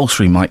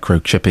compulsory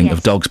microchipping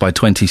of dogs by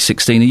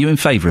 2016. Are you in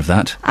favour of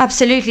that?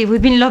 Absolutely.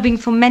 We've been lobbying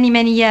for many,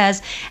 many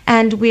years,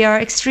 and we are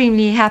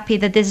extremely happy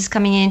that this is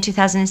coming in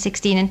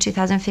 2016 and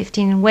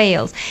 2015 in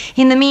Wales.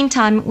 In the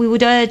meantime, we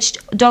would urge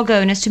dog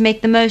owners to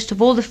make the most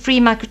of all the free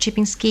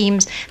microchipping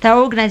schemes that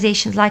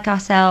organisations like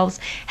ourselves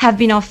have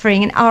been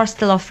offering and are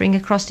still offering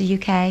across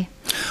the UK.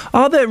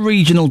 Are there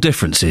regional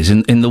differences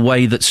in the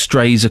way that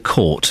strays are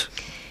caught?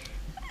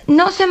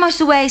 not so much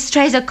the way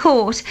strays are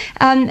caught,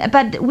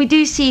 but we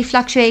do see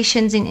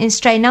fluctuations in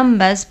stray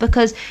numbers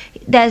because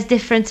there's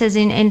differences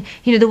in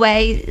the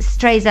way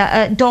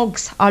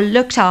dogs are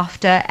looked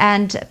after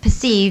and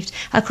perceived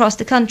across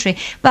the country.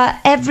 But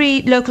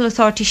every local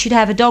authority should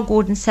have a dog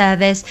warden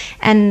service,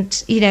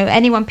 and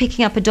anyone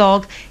picking up a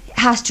dog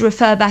has to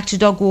refer back to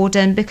dog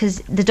warden, because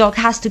the dog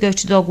has to go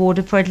to dog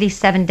warden for at least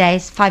 7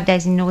 days, 5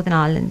 days in Northern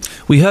Ireland.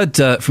 We heard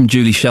from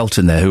Julie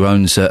Shelton there, who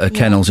owns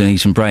kennels in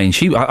Eaton Brain.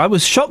 I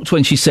was shocked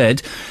when she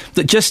said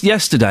that just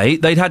yesterday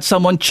they'd had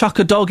someone chuck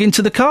a dog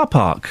into the car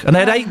park, and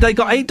they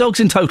got 8 dogs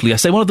in total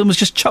yesterday. One of them was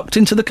just chucked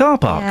into the car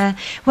park. Yeah.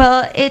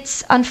 Well,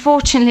 it's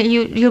unfortunately,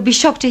 you'll be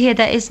shocked to hear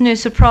that it's no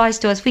surprise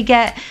to us. We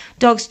get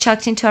dogs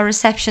chucked into our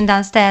reception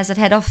downstairs at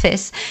head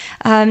office,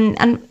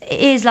 and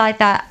it is like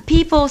that.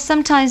 People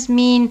sometimes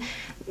mean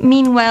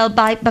well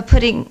by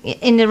putting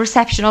in the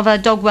reception of our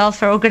dog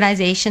welfare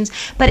organisations,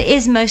 but it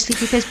is mostly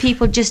because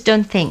people just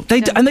don't think.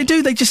 They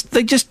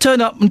just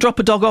turn up and drop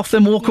a dog off,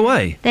 then walk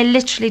away. They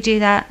literally do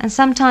that, and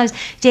sometimes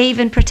they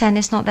even pretend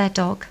it's not their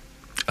dog.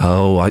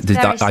 Oh,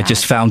 I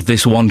just found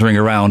this wandering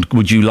around.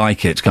 Would you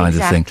like it, kind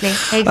of thing?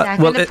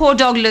 Exactly. Well, the poor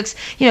dog looks,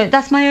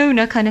 that's my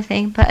owner kind of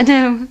thing, but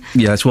no.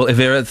 Yes, well,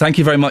 Elvira, thank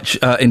you very much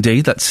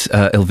indeed. That's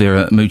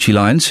Elvira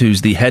Mucci-Lyons,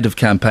 who's the head of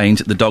campaigns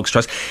at the Dogs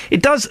Trust.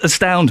 It does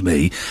astound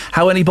me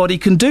how anybody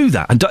can do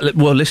that. And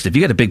well, listen, if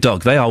you get a big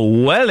dog, they are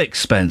well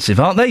expensive,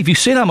 aren't they? Have you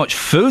seen how much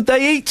food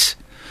they eat?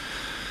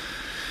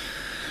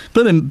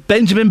 Blooming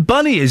Benjamin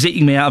Bunny is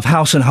eating me out of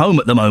house and home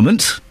at the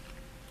moment.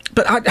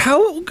 But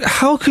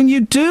how can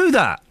you do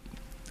that?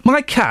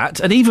 My cat,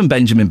 and even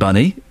Benjamin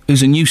Bunny,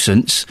 who's a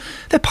nuisance,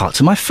 they're parts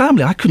of my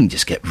family. I couldn't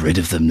just get rid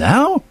of them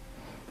now.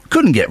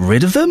 Couldn't get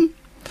rid of them.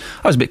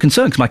 I was a bit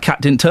concerned because my cat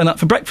didn't turn up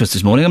for breakfast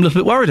this morning. I'm a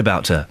little bit worried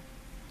about her.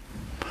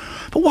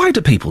 But why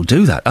do people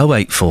do that?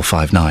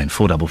 08459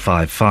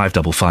 455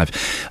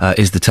 555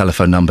 is the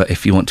telephone number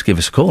if you want to give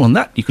us a call on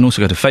that. You can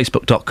also go to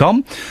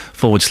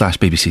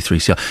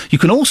facebook.com/BBC3CR. You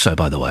can also,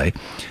 by the way,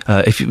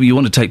 if you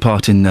want to take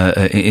part in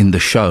the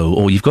show,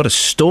 or you've got a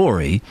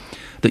story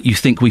that you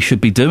think we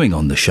should be doing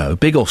on the show,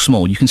 big or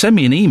small, you can send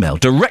me an email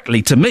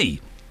directly to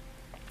me,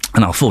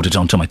 and I'll forward it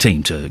on to my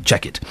team to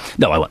check it.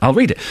 No, I won't. I'll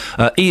read it.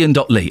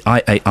 Iain.lee,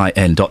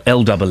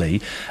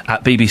 IAIN.LEE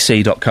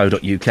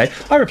 @bbc.co.uk.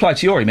 I reply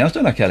to your emails,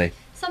 don't I, Kelly?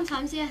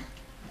 Sometimes, yeah.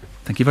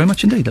 Thank you very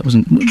much indeed. That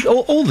wasn't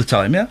all the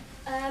time, yeah?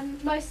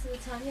 Most of the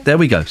time, yeah. There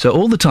we go. So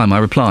all the time I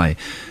reply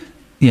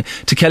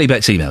to Kelly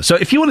Bett's email. So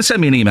if you want to send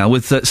me an email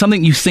with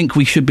something you think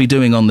we should be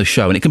doing on the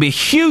show, and it can be a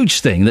huge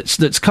thing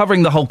that's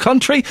covering the whole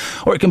country,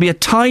 or it can be a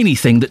tiny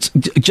thing that's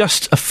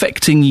just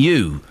affecting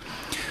you,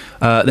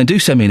 then do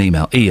send me an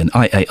email, Iain,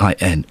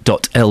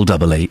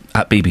 IAIN.LEE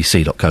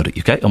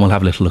 @bbc.co.uk, and we'll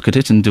have a little look at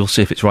it, and we'll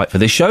see if it's right for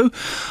this show,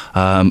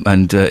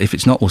 and if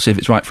it's not, we'll see if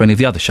it's right for any of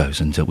the other shows,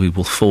 and we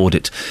will forward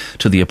it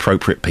to the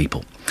appropriate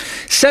people.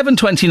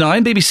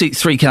 7:29, BBC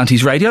Three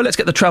Counties Radio. Let's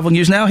get the travel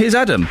news now. Here's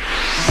Adam.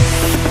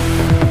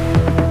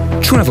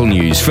 Travel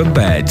news for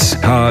beds,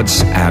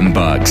 cards and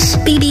bugs.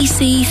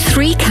 BBC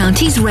Three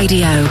Counties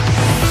Radio.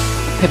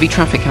 Heavy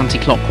traffic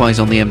anti-clockwise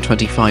on the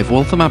M25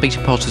 Waltham Abbey to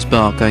Potters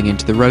Bar going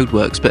into the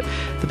roadworks, but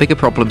the bigger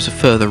problems are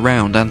further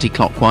round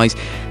anti-clockwise.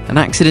 An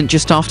accident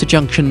just after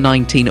junction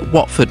 19 at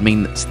Watford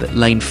means that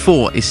lane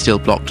 4 is still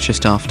blocked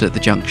just after the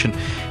junction,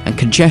 and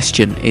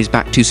congestion is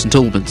back to St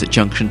Albans at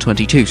junction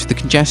 22. So the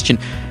congestion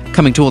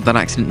coming toward that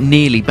accident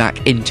nearly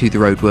back into the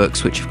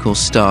roadworks, which of course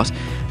start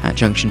at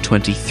junction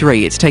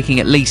 23. It's taking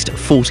at least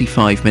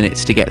 45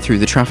 minutes to get through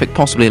the traffic,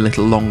 possibly a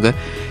little longer.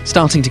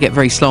 Starting to get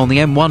very slow on the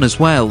M1 as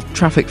well.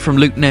 Traffic from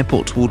Luton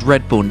Airport toward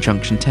Redbourne,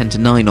 junction 10 to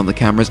 9 on the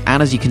cameras,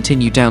 and as you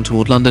continue down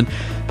toward London,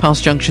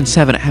 past junction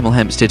 7 at Hemel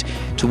Hempstead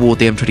toward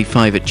the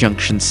M25 at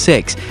junction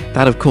 6.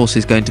 That of course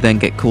is going to then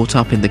get caught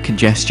up in the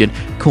congestion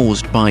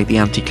caused by the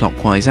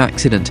anti-clockwise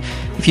accident.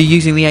 If you're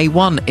using the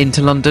A1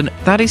 into London,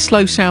 that is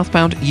slow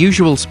southbound,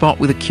 usual spot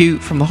with a queue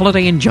from the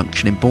Holiday Inn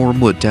junction in Boreham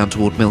Wood down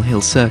toward Mill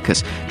Hill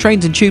Circus.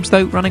 Trains and tubes,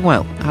 though, running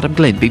well. Adam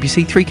Glynn,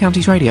 BBC Three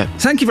Counties Radio.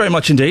 Thank you very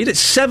much indeed.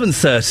 It's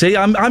 7:30.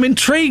 I'm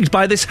intrigued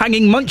by this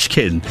hanging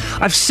munchkin.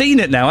 I've seen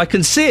it now. I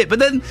can see it. But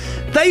then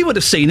they would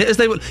have seen it as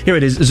they would... Here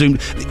it is, zoomed.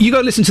 You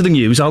go listen to the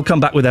news. I'll come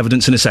back with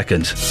evidence in a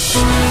second.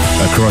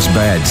 Across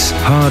beds,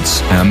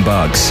 hearts and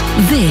bugs.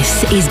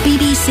 This is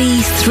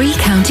BBC Three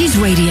Counties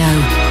Radio.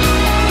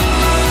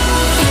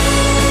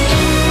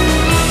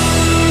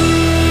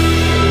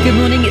 Good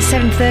morning, it's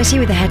 7:30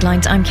 with the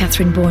headlines. I'm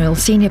Catherine Boyle.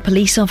 Senior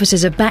police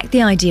officers have backed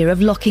the idea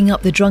of locking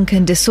up the drunk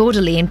and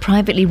disorderly in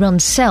privately run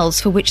cells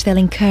for which they'll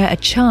incur a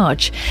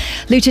charge.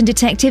 Luton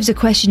detectives are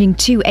questioning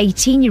two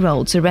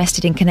 18-year-olds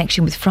arrested in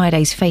connection with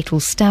Friday's fatal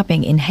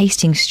stabbing in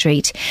Hastings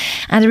Street.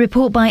 And a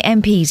report by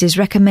MPs has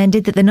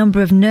recommended that the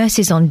number of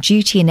nurses on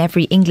duty in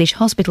every English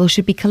hospital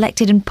should be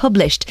collected and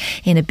published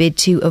in a bid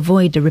to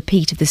avoid a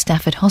repeat of the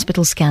Stafford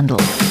Hospital scandal.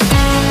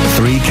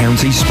 Three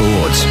Counties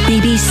Sports.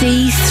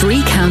 BBC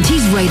Three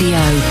Counties Radio.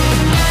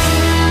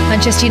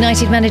 Manchester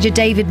United manager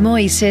David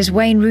Moyes says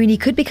Wayne Rooney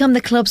could become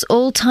the club's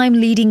all-time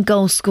leading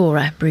goal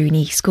scorer.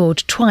 Rooney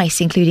scored twice,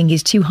 including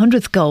his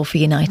 200th goal for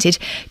United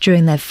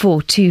during their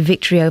 4-2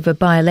 victory over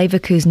Bayer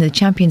Leverkusen in the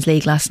Champions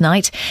League last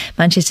night.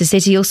 Manchester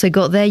City also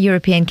got their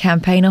European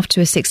campaign off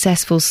to a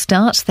successful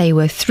start. They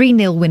were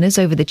 3-0 winners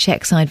over the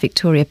Czech side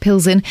Victoria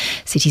Pilsen.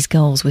 City's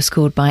goals were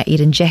scored by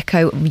Edin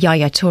Dzeko,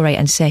 Yaya Toure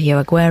and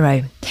Sergio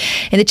Aguero.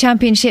 In the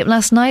Championship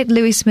last night,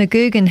 Lewis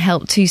McGugan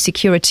helped to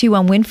secure a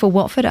 2-1 win for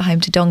Watford at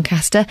home to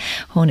Doncaster.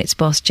 Hornets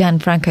boss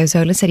Gianfranco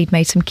Zola said he'd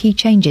made some key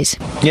changes.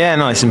 Yeah,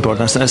 no, it's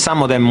important.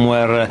 Some of them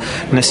were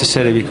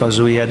necessary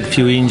because we had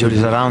few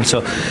injuries around,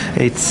 so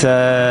it's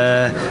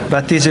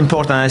but it's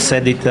important. I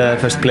said it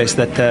first place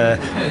that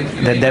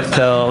the depth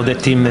of the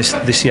team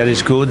this year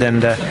is good,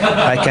 and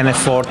I can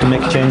afford to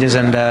make changes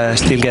and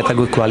still get a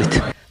good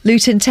quality.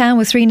 Luton Town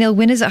were 3-0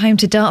 winners at home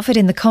to Dartford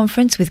in the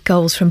conference with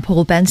goals from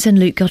Paul Benson,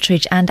 Luke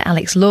Guttridge and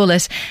Alex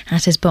Lawless.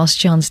 Hatters boss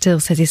John Still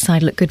says his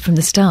side looked good from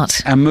the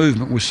start. Our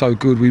movement was so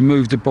good, we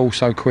moved the ball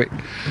so quick,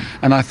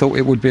 and I thought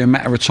it would be a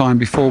matter of time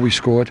before we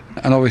scored,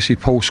 and obviously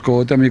Paul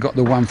scored. Then we got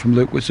the one from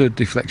Luke, which was a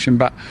deflection,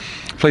 but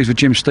pleased with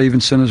Jim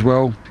Stevenson as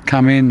well,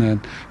 come in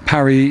and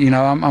Parry.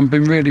 I'm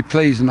been really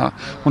pleased, and I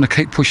want to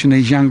keep pushing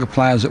these younger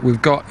players that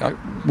we've got.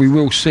 We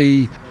will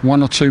see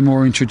one or two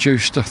more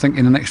introduced, I think,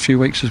 in the next few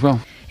weeks as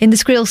well. In the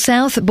Skrill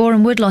South,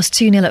 Boreham Wood lost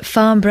 2-0 at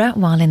Farnborough,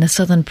 while in the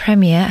Southern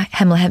Premier,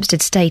 Hemel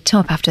Hempstead stayed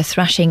top after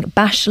thrashing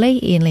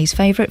Bashley, Ian Lee's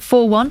favourite,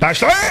 4-1.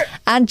 Bashley!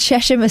 And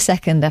Chesham a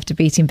second after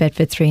beating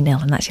Bedford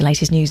 3-0. And that's your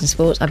latest news and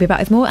sport. I'll be back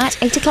with more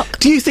at 8 o'clock.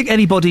 Do you think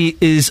anybody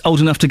is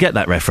old enough to get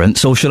that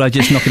reference, or should I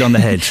just knock it on the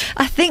head?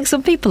 I think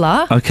some people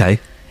are. OK.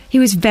 He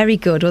was very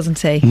good, wasn't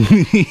he?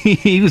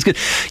 He was good.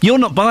 You're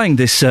not buying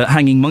this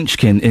hanging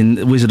munchkin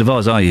in Wizard of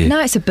Oz, are you? No,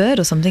 it's a bird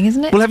or something,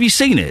 isn't it? Well, have you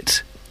seen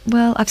it?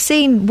 Well, I've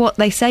seen what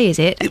they say is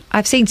it.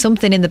 I've seen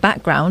something in the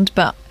background,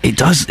 but... It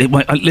does.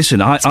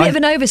 Listen, it's a bit of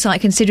an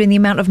oversight considering the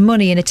amount of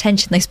money and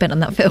attention they spent on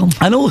that film.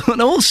 And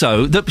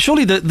also,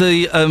 surely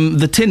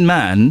the Tin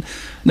Man...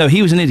 No,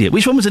 he was an idiot.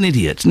 Which one was an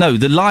idiot? No,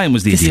 the lion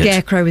was the idiot. The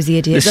Scarecrow was the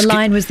idiot. The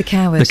lion was the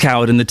coward. The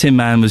coward, and the Tin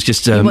Man was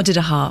just... he wanted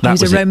a heart. He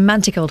was a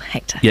romantic old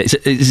Hector. Yeah,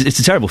 it's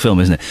a terrible film,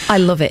 isn't it? I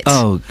love it.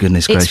 Oh,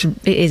 goodness gracious.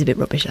 It is a bit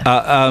rubbish,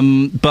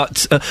 though.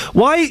 But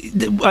why...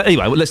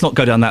 Anyway, let's not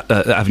go down that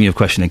avenue of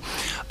questioning.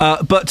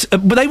 But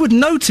they would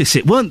notice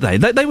it, weren't they?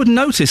 They would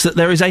notice that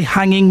there is a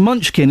hanging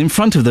munchkin in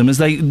front of them as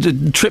they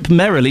trip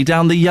merrily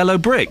down the yellow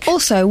brick.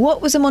 Also,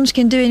 what was a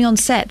munchkin doing on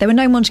set? There were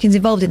no munchkins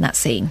involved in that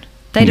scene.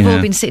 They'd have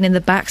all been sitting in the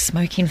back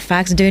smoking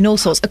fags and doing all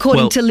sorts,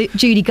 according to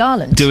Judy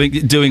Garland.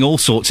 Doing all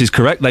sorts is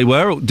correct. They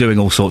were doing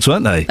all sorts,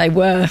 weren't they? They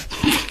were.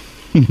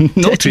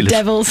 Naughty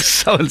devils.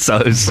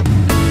 So-and-sos.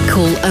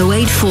 Call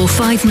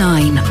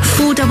 08459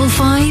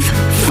 455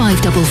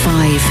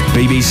 555.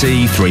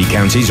 BBC Three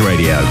Counties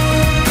Radio.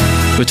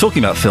 We're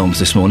talking about films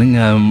this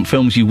morning,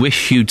 films you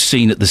wish you'd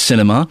seen at the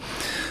cinema.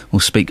 We'll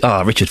speak...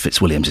 Richard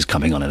Fitzwilliams is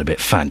coming on in a bit.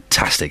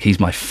 Fantastic. He's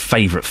my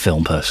favourite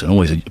film person.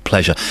 Always a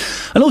pleasure.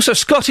 And also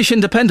Scottish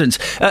independence.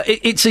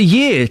 It's a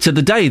year to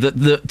the day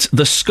that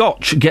the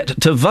Scotch get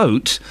to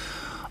vote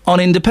on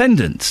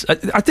independence.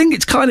 I think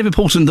it's kind of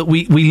important that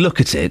we look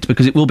at it,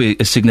 because it will be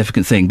a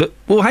significant thing. But,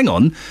 well, hang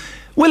on.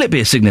 Will it be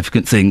a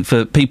significant thing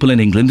for people in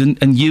England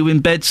and you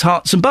in beds,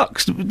 hearts and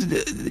bucks?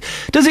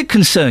 Does it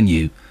concern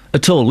you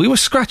at all? We were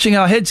scratching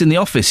our heads in the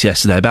office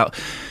yesterday about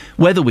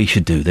whether we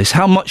should do this,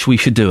 how much we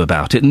should do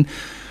about it, and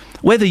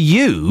whether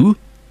you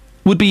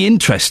would be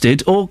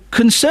interested or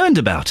concerned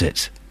about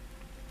it.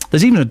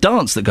 There's even a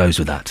dance that goes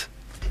with that.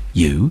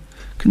 You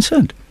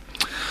concerned.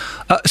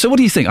 So what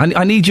do you think?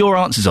 I need your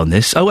answers on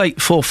this.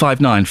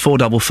 08459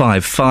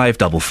 455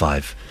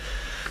 555.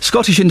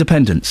 Scottish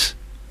independence.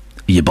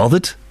 Are you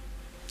bothered?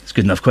 It's a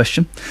good enough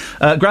question.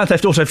 Grand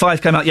Theft Auto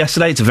 5 came out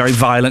yesterday. It's a very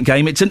violent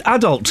game. It's an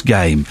adult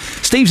game.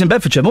 Steve's in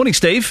Bedfordshire. Morning,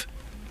 Steve.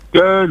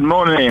 Good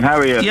morning, how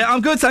are you? Yeah,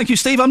 I'm good, thank you,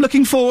 Steve. I'm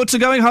looking forward to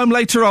going home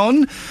later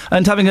on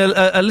and having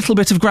a little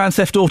bit of Grand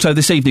Theft Auto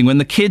this evening when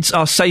the kids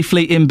are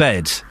safely in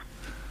bed.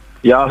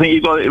 Yeah, I think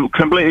you've got it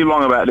completely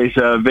wrong about these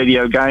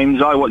video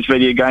games. I watch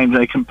video games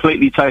and they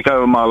completely take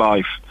over my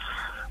life.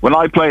 When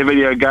I play a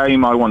video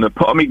game, I want to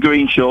put on my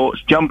green shorts,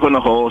 jump on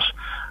a horse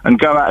and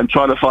go out and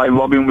try to find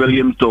Robin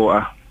Williams'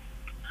 daughter.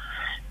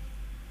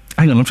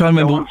 Hang on, I'm trying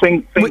to remember...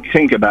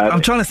 Think about it.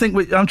 I'm trying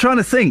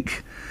to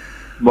think.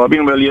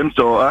 Robin Williams'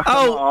 daughter.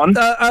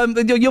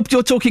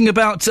 You're talking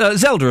about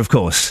Zelda, of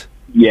course.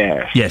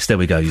 Yes. Yes, there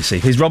we go, you see.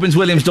 His Robin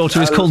Williams'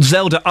 daughter is called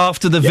Zelda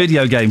after the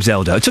video game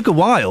Zelda. It took a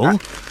while.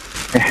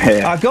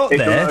 I got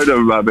there. It's a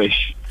load of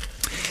rubbish.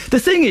 The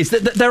thing is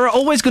that there are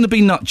always going to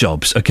be nut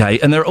jobs, okay?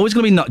 And there are always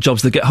going to be nut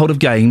jobs that get hold of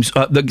games,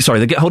 that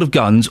get hold of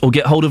guns, or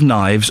get hold of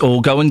knives,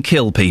 or go and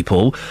kill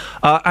people.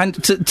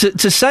 And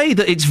to say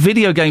that it's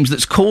video games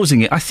that's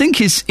causing it, I think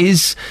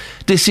is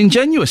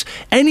disingenuous.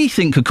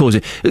 Anything could cause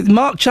it.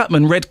 Mark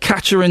Chapman read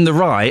Catcher in the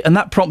Rye, and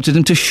that prompted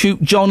him to shoot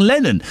John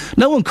Lennon.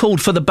 No one called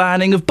for the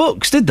banning of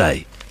books, did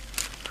they?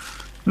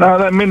 No,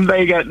 I mean,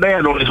 they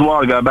had all this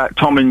while ago about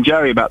Tom and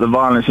Jerry, about the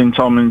violence in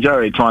Tom and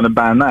Jerry, trying to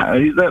ban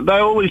that. They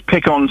always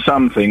pick on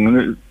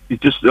something.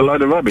 it's just a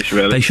load of rubbish,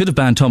 really. They should have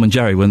banned Tom and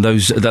Jerry when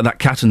that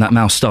cat and that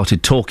mouse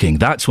started talking.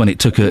 That's when it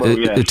took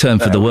a turn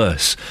for the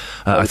worse.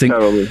 I think.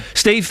 Terrible.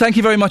 Steve, thank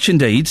you very much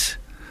indeed.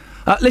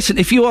 Listen,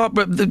 if you are...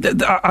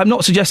 I'm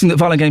not suggesting that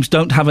violent games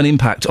don't have an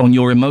impact on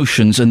your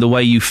emotions and the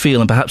way you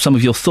feel and perhaps some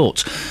of your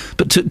thoughts,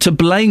 but to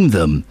blame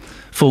them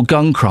for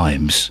gun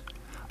crimes,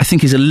 I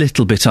think is a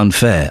little bit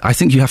unfair. I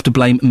think you have to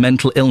blame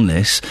mental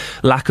illness,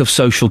 lack of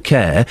social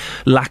care,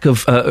 lack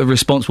of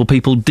responsible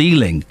people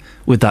dealing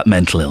with that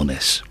mental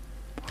illness.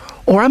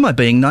 Or am I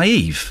being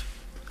naive?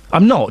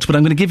 I'm not, but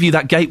I'm going to give you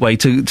that gateway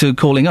to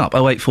calling up.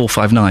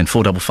 08459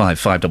 455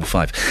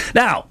 555.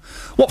 Now,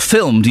 what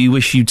film do you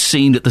wish you'd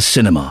seen at the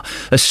cinema?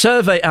 A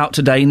survey out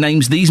today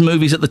names these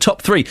movies at the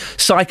top 3.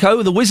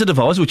 Psycho, The Wizard of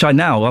Oz, which I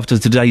now, after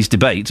today's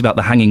debate about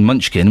the hanging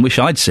munchkin, wish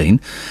I'd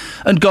seen,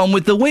 and Gone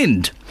with the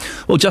Wind.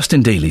 Well,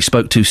 Justin Dealey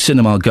spoke to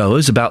cinema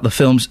goers about the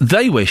films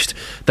they wished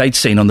they'd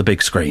seen on the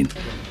big screen.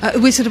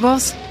 Wizard of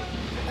Oz,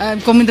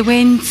 Gone with the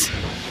Wind.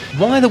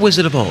 Why The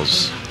Wizard of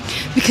Oz?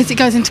 Because it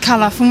goes into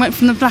colour, from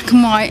the black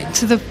and white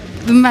to the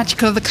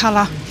magical of the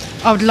colour.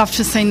 I would love to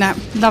have seen that.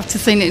 Love to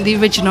have seen it, the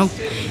original,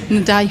 in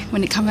the day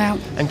when it came out.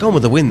 And Gone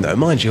with the Wind, though,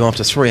 mind you,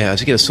 after 3 hours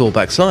you get a sore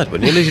backside,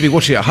 wouldn't you? At least if you're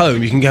watching it at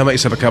home, you can go and make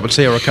yourself a cup of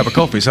tea or a cup of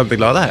coffee, something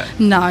like that.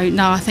 No,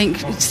 I think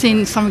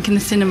seeing something in the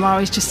cinema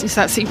is it's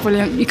absolutely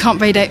brilliant. You can't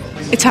beat it.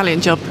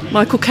 Italian Job.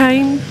 Michael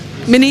Caine,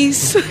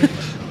 Minis.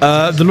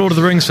 The Lord of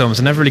the Rings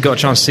films, I never really got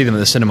a chance to see them at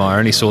the cinema. I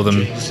only saw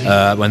them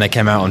when they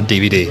came out on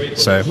DVD,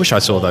 so I wish I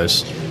saw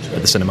those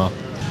at the cinema.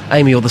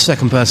 Amy, you're the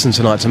second person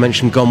tonight to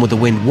mention Gone with the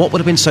Wind. What would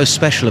have been so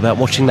special about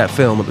watching that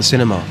film at the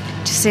cinema?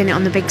 Just seeing it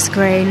on the big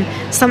screen.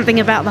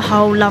 Something about the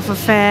whole love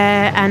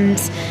affair and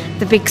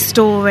the big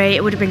story.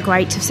 It would have been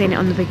great to have seen it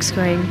on the big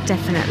screen,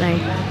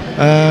 definitely.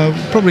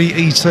 Probably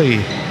E.T.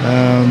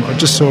 I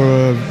just saw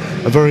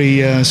a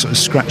very sort of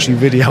scratchy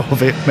video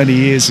of it many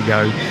years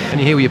ago. And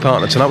you're here with your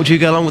partner tonight. Would you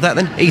go along with that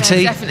then?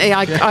 E.T.? Yeah, definitely.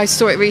 I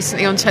saw it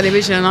recently on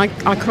television and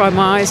I cried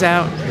my eyes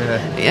out.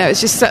 Yeah,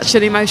 it's just such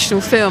an emotional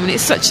film, and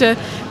it's such a...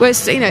 Well,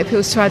 it's, it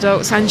appeals to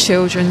adults and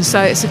children,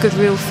 so it's a good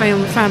real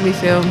film, family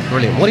film.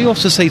 Brilliant. What are you off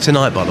to see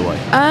tonight, by the way?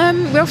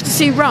 We're off to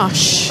see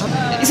Rush.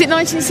 Is it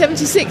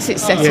 1976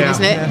 it's set in,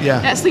 isn't it? Yeah.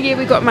 That's the year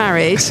we got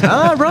married.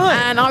 Ah, right.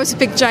 And I was a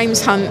big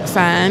James Hunt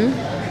fan.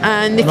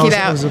 And Nicky Lauda.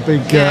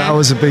 I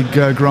was a big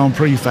Grand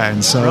Prix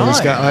fan, so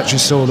I actually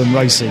saw them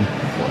racing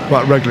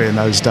quite regularly in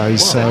those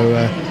days.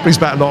 So brings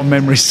back a lot of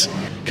memories.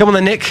 Come on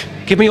then, Nick.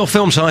 Give me your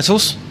film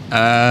titles.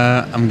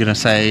 I'm going to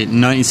say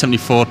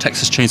 1974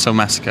 Texas Chainsaw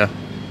Massacre,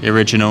 the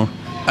original.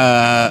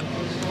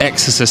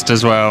 Exorcist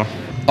as well.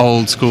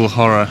 Old school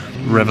horror,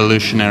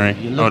 revolutionary.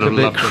 You look a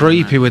bit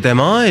creepy with them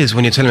eyes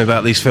when you're telling me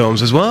about these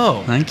films as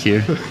well. Thank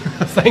you.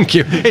 Thank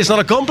you. It's not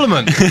a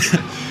compliment.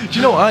 Do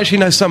you know what? I actually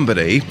know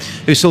somebody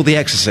who saw The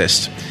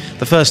Exorcist.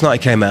 The first night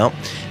it came out,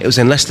 it was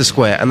in Leicester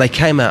Square, and they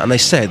came out and they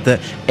said that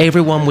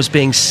everyone was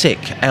being sick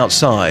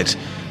outside.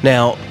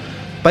 Now,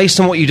 based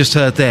on what you just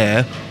heard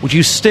there, would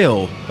you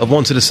still have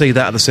wanted to see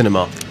that at the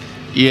cinema?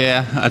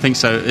 Yeah, I think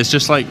so. It's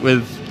just like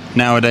with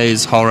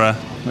nowadays horror,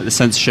 like the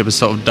censorship has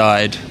sort of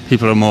died.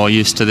 People are more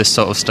used to this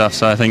sort of stuff,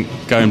 so I think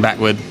going back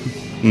with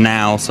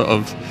now sort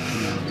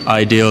of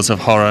ideals of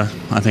horror,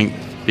 I think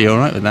be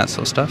alright with that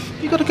sort of stuff.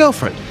 You got a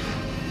girlfriend?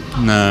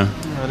 No.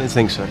 I didn't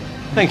think so.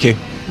 Thank you.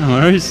 No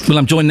worries. Well,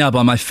 I'm joined now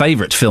by my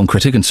favourite film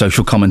critic and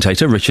social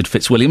commentator, Richard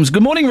Fitzwilliams.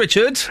 Good morning,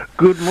 Richard.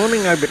 Good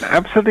morning. I've been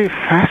absolutely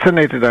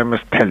fascinated, I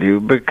must tell you,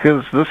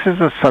 because this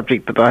is a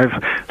subject that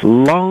I've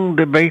long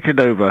debated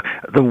over.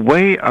 The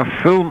way a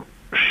film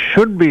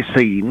should be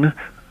seen,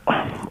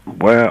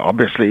 where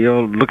obviously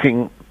you're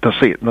looking to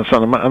see it in the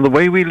cinema, and the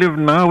way we live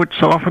now, it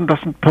so often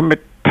doesn't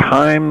permit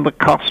time, the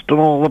cost, and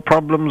all the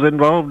problems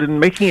involved in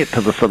making it to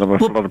the cinema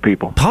for a lot of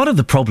people. Part of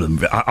the problem,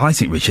 I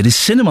think, Richard, is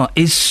cinema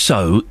is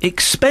so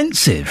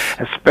expensive.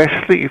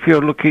 Especially if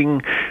you're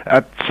looking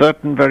at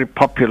certain very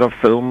popular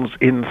films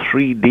in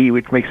 3D,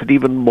 which makes it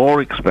even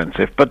more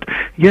expensive. But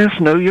yes,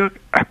 no, you're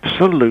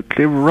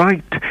absolutely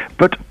right.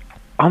 But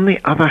on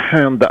the other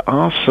hand, there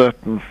are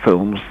certain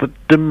films that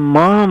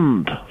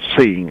demand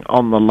seeing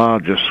on the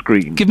larger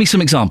screen. Give me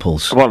some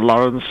examples. Well,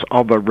 Lawrence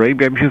of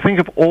Arabia. If you think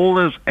of all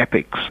those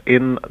epics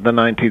in the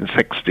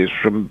 1960s,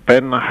 from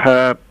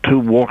Ben-Hur to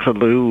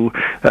Waterloo,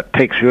 that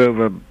takes you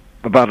over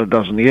about a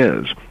dozen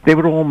years. They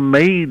were all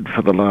made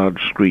for the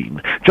large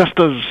screen. Just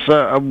as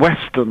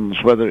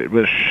westerns, whether it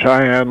was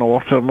Cheyenne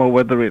Autumn or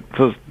whether it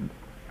was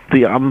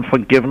The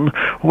Unforgiven,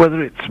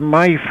 whether it's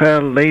My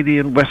Fair Lady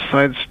and West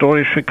Side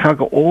Story,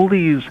 Chicago, all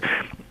these,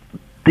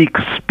 the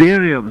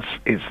experience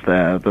is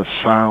there, the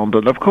sound,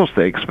 and of course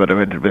they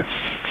experimented with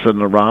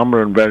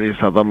Cinerama and various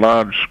other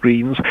large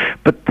screens,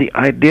 but the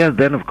idea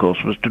then, of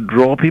course, was to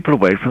draw people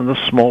away from the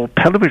small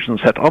television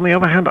set. On the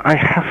other hand, I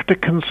have to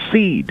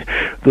concede,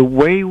 the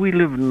way we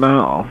live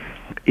now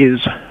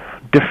is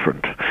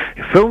different.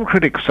 Film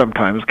critics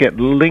sometimes get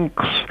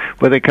links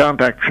where they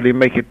can't actually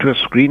make it to a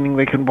screening.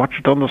 They can watch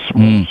it on the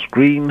small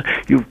screen.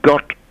 You've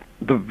got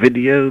the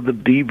video, the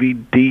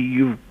DVD,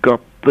 you've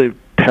got the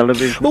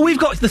television. Well, we've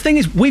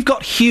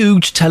got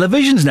huge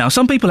televisions now.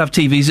 Some people have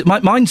TVs.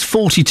 Mine's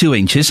 42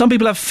 inches. Some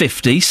people have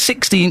 50,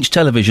 60-inch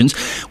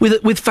televisions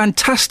with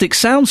fantastic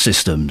sound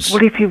systems.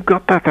 Well, if you've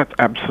got that, that's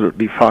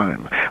absolutely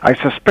fine. I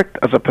suspect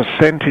as a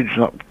percentage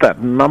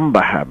that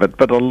number have it,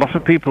 but a lot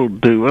of people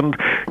do, and,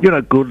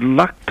 good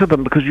luck to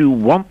them, because you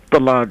want the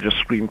largest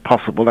screen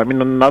possible. I mean,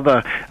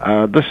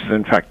 this is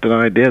in fact an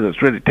idea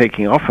that's really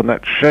taking off, and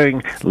that's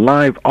showing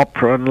live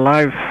opera and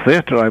live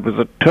theatre. I was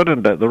at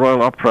Turandot, the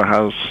Royal Opera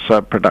House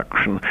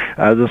production.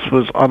 This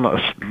was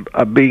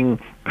on being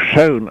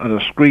shown on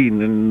a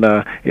screen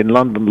in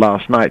London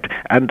last night,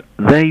 and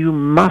there you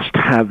must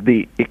have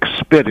the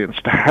experience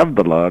to have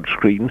the large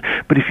screen.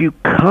 But if you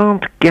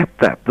can't get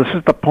that, this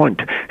is the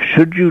point.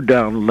 Should you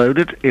download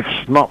it? If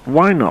not,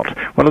 why not?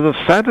 One of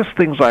the saddest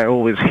things I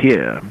always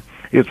hear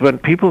is when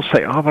people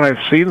say, but I've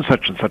seen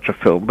such and such a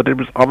film, but it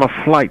was on a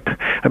flight.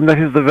 I mean, that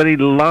is the very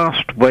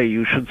last way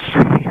you should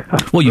see.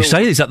 Well, you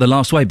say is that the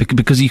last way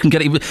because you can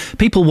get it.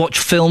 People watch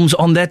films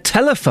on their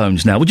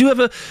telephones now. Would you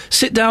ever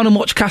sit down and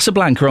watch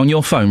Casablanca on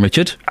your phone,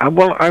 Richard?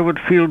 Well, I would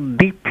feel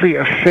deeply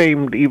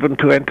ashamed even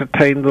to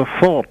entertain the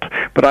thought,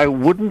 but I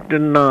wouldn't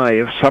deny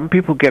if some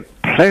people get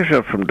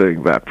pleasure from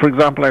doing that. For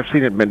example, I've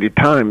seen it many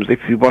times. If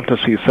you want to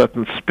see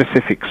certain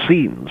specific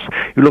scenes,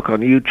 you look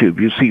on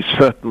YouTube, you see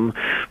certain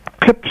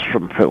clips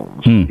from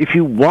films. If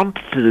you want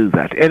to do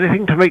that,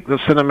 anything to make the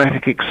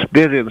cinematic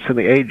experience in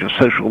the age of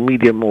social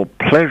media more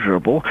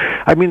pleasurable.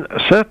 I mean,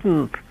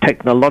 certain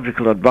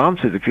technological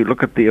advances, if you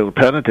look at the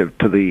alternative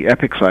to the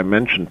epics I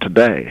mentioned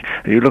today,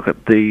 and you look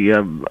at the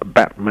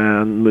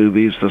Batman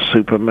movies, the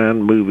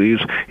Superman movies,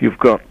 you've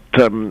got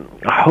a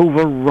whole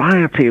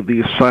variety of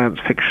these science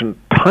fiction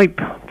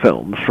type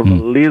films, from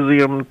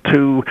Elysium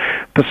to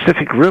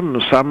Pacific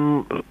Rim,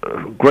 some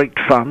great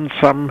fun,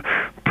 some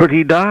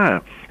pretty dire.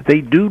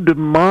 They do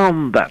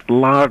demand that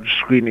large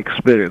screen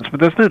experience, but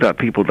there's no doubt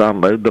people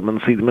download them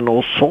and see them in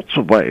all sorts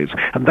of ways.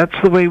 And that's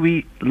the way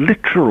we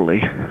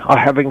literally are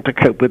having to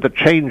cope with a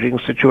changing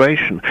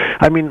situation.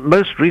 I mean,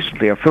 most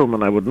recently a film,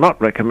 and I would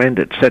not recommend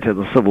it, set in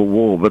the Civil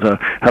War, but a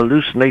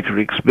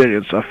hallucinatory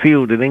experience, A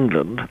Field in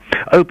England,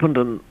 opened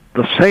on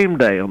the same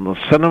day on the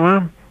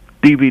cinema.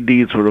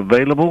 DVDs were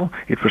available.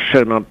 It was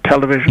shown on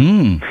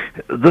television.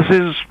 This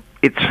is,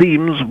 it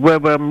seems, where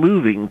we're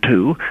moving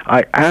to.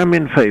 I am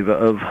in favour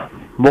of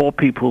more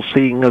people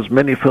seeing as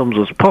many films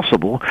as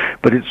possible,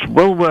 but it's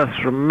well worth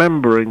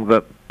remembering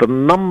that the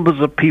numbers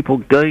of people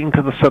going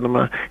to the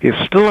cinema is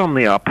still on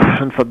the up,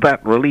 and for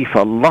that relief,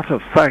 a lot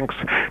of thanks.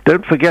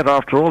 Don't forget,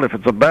 after all, if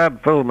it's a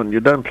bad film and you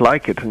don't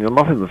like it and you're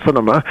not in the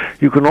cinema,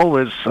 you can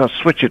always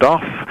switch it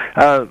off.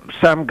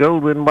 Sam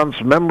Goldwyn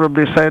once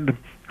memorably said,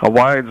 a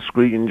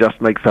widescreen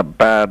just makes a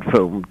bad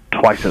film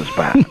twice as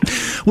bad.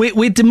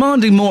 We're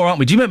demanding more, aren't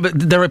we? Do you remember,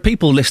 there are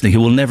people listening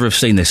who will never have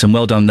seen this, and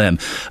well done them.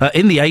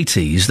 In the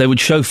 80s, they would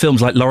show films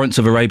like Lawrence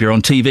of Arabia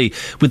on TV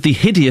with the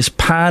hideous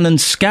pan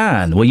and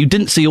scan, where you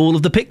didn't see all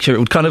of the picture. It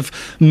would kind of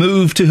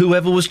move to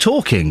whoever was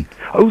talking.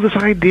 Oh, this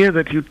idea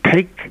that you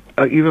take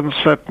even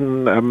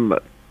certain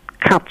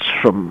cuts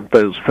from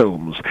those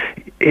films,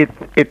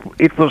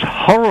 it was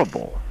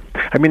horrible.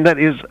 I mean, that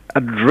is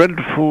a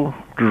dreadful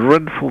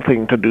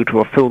thing to do to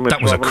a film.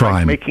 That was a crime.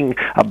 Like making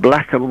a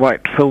black and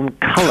white film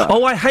colour.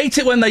 Oh, I hate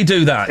it when they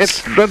do that.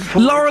 It's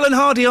dreadful. Laurel and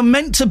Hardy are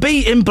meant to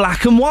be in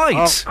black and white.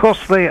 Of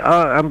course they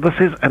are, and this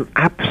is an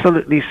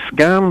absolutely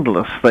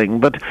scandalous thing,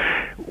 but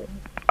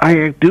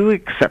I do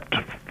accept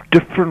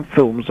different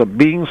films are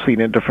being seen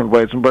in different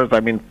ways, and whereas,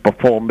 I mean,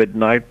 Before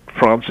Midnight,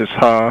 Francis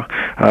Ha,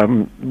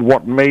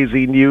 What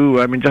Maisie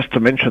Knew, I mean, just to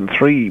mention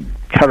three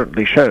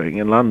currently showing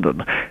in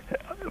London.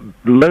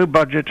 Low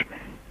budget,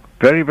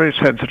 very, very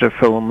sensitive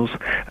films,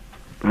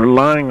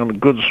 relying on a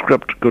good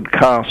script, good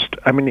cast.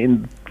 I mean,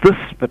 in this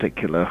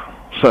particular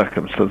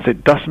circumstance,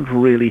 it doesn't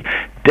really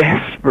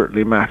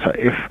desperately matter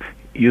if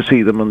you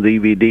see them on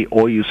DVD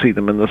or you see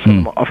them in the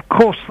cinema. Of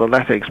course, the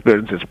latter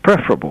experience is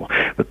preferable,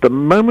 but the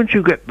moment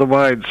you get the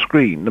wide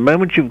screen, the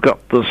moment you've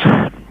got this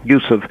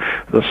use of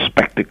the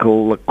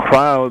spectacle, the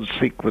crowd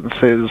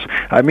sequences,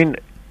 I mean,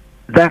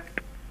 that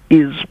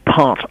is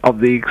part of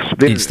the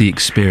experience. It's the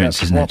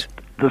experience, isn't it?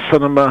 The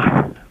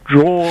cinema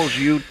draws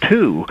you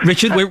to.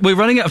 Richard, we're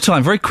running out of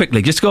time. Very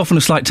quickly, just to go off on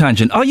a slight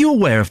tangent. Are you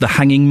aware of the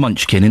hanging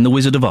munchkin in The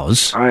Wizard of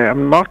Oz? I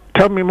am not.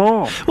 Tell me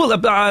more.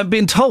 Well, I've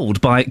been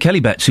told by Kelly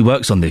Betts, who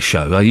works on this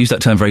show, I use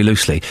that term very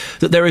loosely,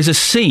 that there is a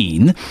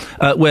scene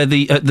where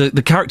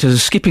the characters are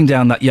skipping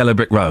down that yellow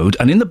brick road,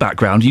 and in the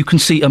background you can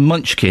see a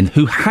munchkin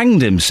who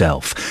hanged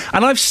himself.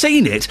 And I've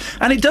seen it,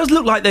 and it does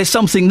look like there's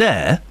something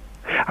there.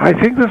 I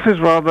think this is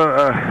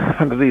rather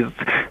one of these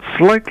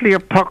slightly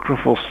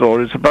apocryphal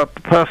stories about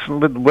the person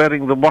with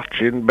wearing the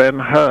watch in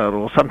Ben-Hur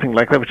or something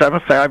like that, which I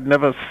must say I've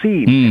never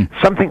seen.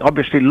 Something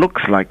obviously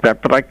looks like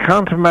that, but I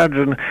can't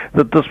imagine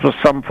that this was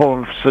some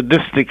form of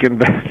sadistic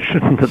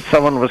invention, that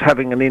someone was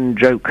having an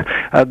in-joke.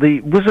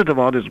 The Wizard of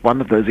Oz is one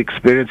of those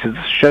experiences.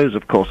 This shows,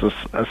 of course,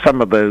 as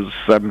some of those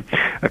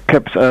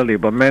clips earlier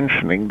were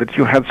mentioning, that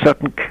you had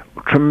certain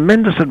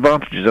tremendous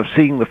advantages of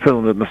seeing the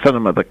film in the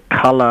cinema, the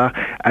colour,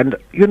 and,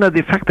 you know, the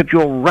the fact that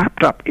you're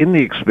wrapped up in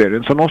the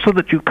experience and also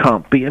that you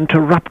can't be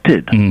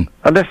interrupted.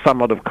 Unless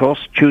someone, of course,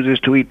 chooses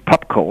to eat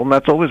popcorn.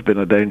 That's always been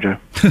a danger.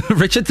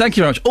 Richard, thank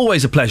you very much.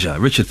 Always a pleasure.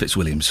 Richard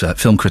Fitzwilliams,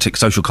 film critic,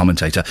 social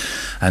commentator,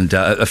 and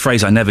a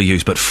phrase I never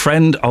use, but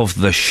friend of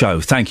the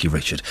show. Thank you,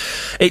 Richard.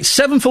 It's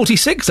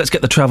 7:46. Let's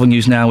get the travel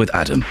news now with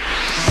Adam.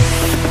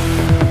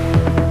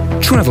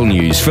 Travel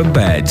news for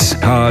beds,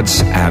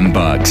 cards and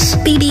bugs.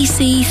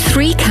 BBC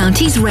Three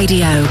Counties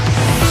Radio.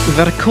 We've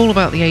had a call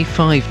about the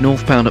A5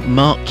 northbound at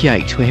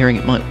Markyate. We're hearing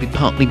it might be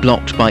partly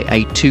blocked by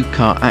a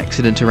two-car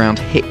accident around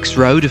Hicks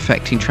Road,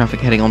 affecting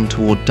traffic heading on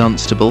toward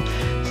Dunstable.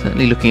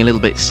 Certainly looking a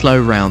little bit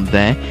slow round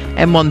there.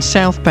 M1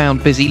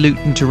 southbound busy,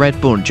 Luton to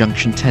Redbourne,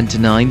 junction 10 to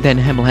 9, then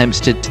Hemel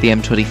Hempstead to the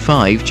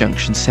M25,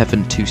 junction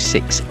 7 to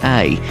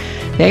 6A.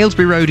 The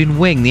Aylesbury Road in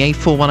Wing, the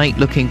A418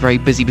 looking very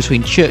busy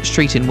between Church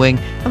Street in Wing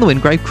and the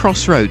Wingrave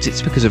Crossroads.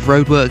 It's because of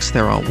roadworks.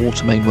 There are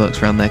water main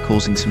works around there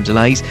causing some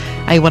delays.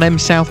 A1M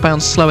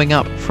southbound slowing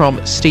up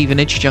from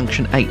Stevenage,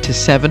 junction 8 to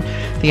 7.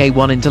 The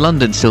A1 into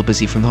London still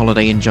busy from the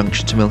Holiday Inn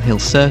junction to Mill Hill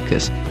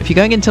Circus. If you're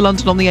going into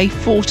London on the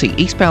A40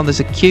 eastbound,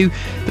 there's a queue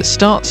that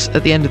starts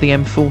at the end of the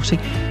M40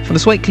 from the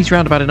Swakeleys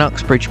roundabout in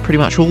Uxbridge pretty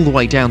much all the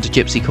way down to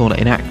Gypsy Corner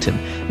in Acton.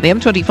 The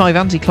M25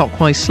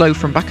 anti-clockwise slow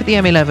from back at the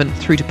M11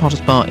 through to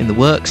Potters Bar in the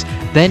works.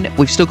 Then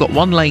we've still got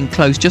one lane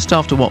closed just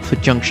after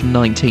Watford junction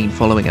 19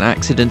 following an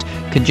accident.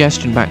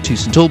 Congestion back to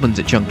St Albans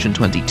at junction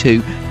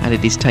 22, and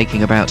it is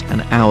taking about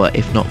an hour,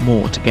 if not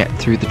more, to get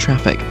through the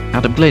traffic.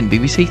 Adam Glynn,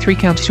 BBC Three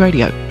Counties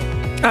Radio.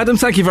 Adam,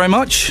 thank you very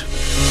much.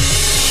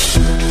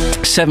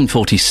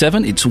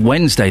 7:47. It's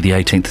Wednesday, the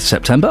 18th of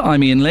September.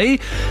 I'm Iain Lee.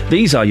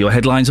 These are your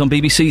headlines on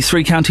BBC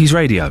Three Counties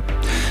Radio.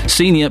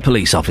 Senior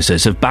police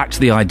officers have backed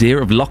the idea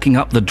of locking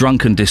up the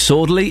drunk and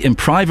disorderly in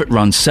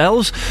private-run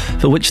cells,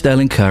 for which they'll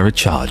incur a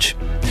charge.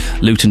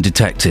 Luton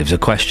detectives are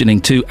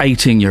questioning two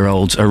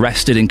 18-year-olds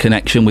arrested in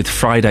connection with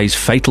Friday's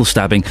fatal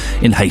stabbing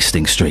in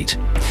Hastings Street.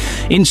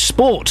 In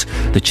sport,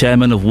 the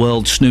chairman of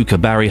World Snooker,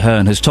 Barry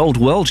Hearn, has told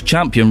world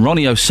champion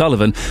Ronnie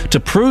O'Sullivan to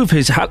prove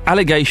his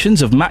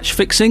allegations of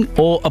match-fixing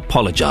or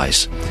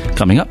apologise.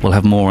 Coming up, we'll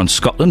have more on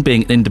Scotland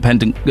being an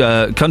independent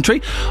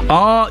country.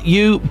 Are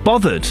you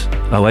bothered?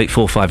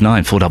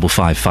 08459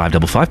 455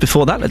 555.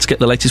 Before that, let's get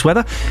the latest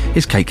weather.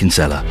 Here's Kate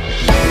Kinsella.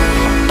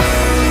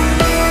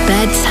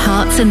 Beds,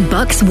 Herts and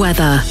Bucks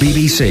weather.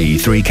 BBC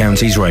Three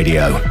Counties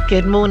Radio.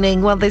 Good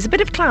morning. Well, there's a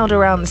bit of cloud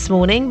around this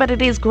morning, but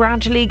it is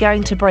gradually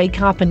going to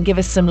break up and give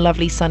us some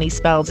lovely sunny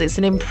spells. It's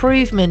an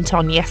improvement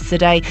on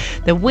yesterday.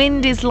 The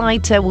wind is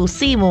lighter, we'll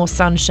see more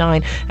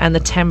sunshine, and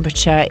the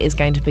temperature is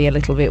going to be a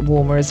little bit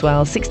warmer as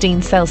well.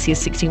 16 Celsius,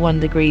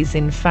 61 degrees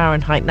in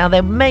Fahrenheit. Now,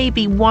 there may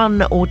be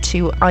one or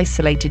two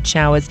isolated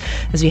showers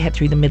as we head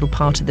through the middle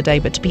part of the day,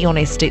 but to be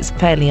honest, it's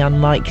fairly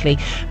unlikely.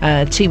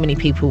 Too many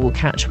people will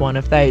catch one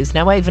of those.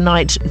 Now,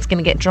 overnight, it's going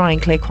to get dry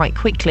and clear quite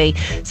quickly,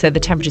 so the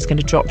temperature is going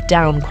to drop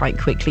down quite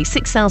quickly.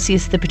 6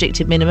 Celsius, the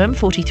predicted minimum,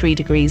 43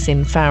 degrees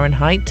in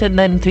Fahrenheit, and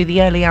then through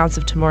the early hours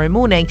of tomorrow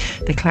morning,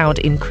 the cloud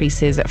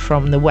increases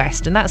from the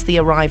west, and that's the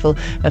arrival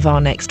of our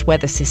next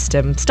weather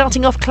system.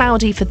 Starting off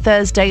cloudy for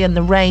Thursday, and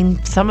the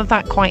rain, some of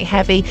that quite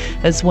heavy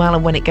as well,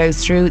 and when it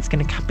goes through, it's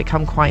going to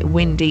become quite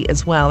windy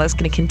as well. That's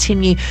going to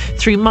continue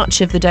through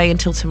much of the day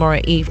until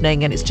tomorrow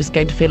evening, and it's just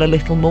going to feel a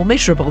little more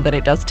miserable than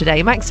it does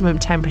today. Maximum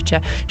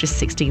temperature just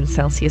 16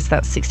 Celsius.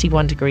 That's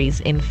 61 degrees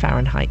in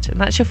Fahrenheit. And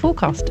that's your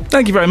forecast.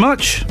 Thank you very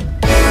much.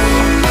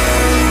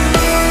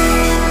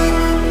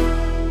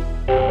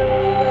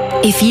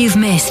 If you've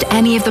missed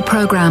any of the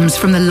programmes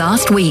from the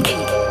last week,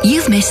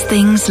 you've missed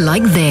things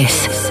like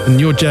this. And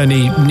your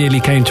journey nearly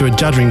came to a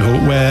juddering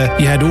halt where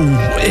you had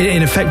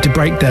in effect, a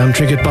breakdown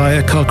triggered by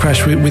a car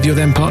crash with your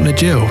then partner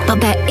Jill.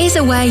 But there is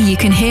a way you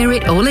can hear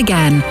it all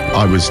again.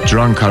 I was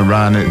drunk, I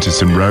ran into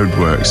some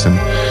roadworks and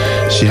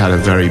she had a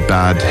very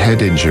bad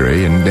head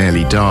injury and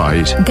nearly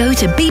died. Go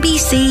to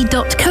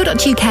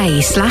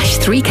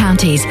bbc.co.uk/Three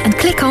Counties and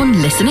click on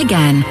Listen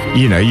Again.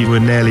 You know, you were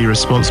nearly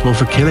responsible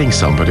for killing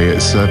somebody.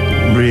 It's a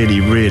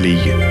really, really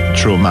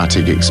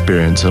traumatic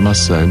experience, I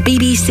must say.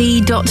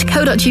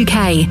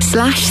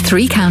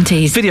 bbc.co.uk/Three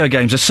Counties. Video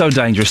games are so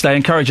dangerous. They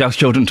encourage our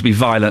children to be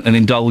violent and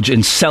indulge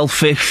in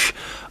selfish,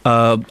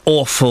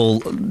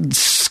 awful,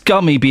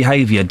 scummy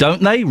behaviour,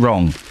 don't they?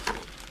 Wrong.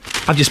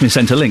 I've just been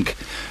sent a link.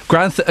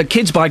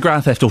 Kids buy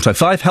Grand Theft Auto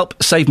 5,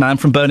 help save man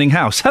from burning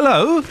house.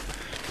 Hello!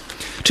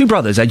 Two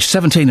brothers, aged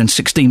 17 and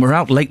 16, were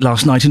out late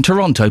last night in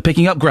Toronto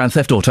picking up Grand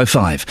Theft Auto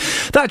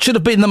 5. That should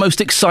have been the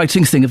most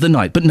exciting thing of the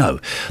night, but no.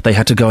 They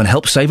had to go and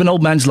help save an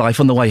old man's life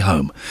on the way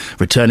home.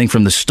 Returning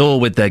from the store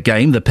with their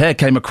game, the pair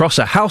came across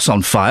a house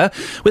on fire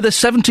with a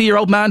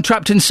 70-year-old man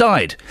trapped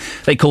inside.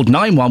 They called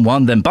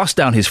 911, then bust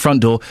down his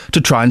front door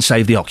to try and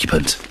save the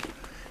occupant.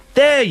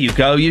 There you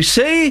go, you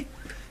see?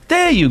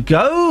 There you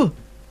go.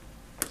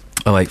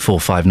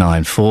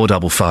 08459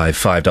 455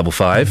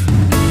 555.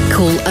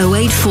 Call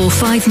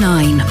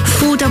 08459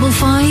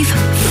 455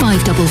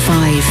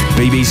 555.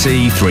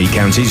 BBC Three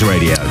Counties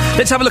Radio.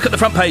 Let's have a look at the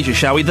front pages,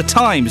 shall we? The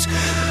Times.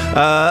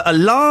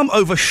 Alarm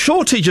over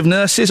shortage of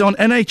nurses on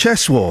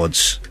NHS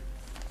wards.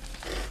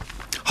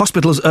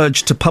 Hospitals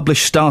urged to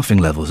publish staffing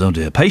levels. Oh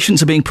dear.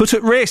 Patients are being put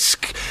at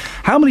risk.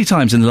 How many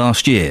times in the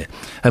last year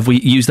have we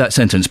used that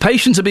sentence?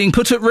 Patients are being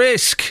put at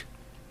risk.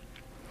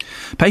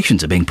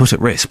 Patients are being put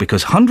at risk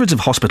because hundreds of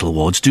hospital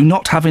wards do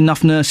not have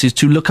enough nurses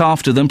to look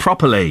after them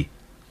properly.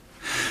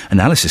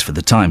 Analysis for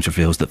The Times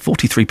reveals that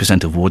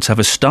 43% of wards have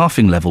a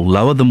staffing level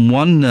lower than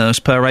 1 nurse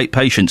per 8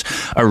 patients,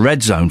 a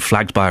red zone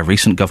flagged by a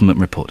recent government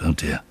report. Oh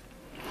dear.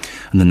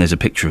 And then there's a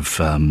picture of,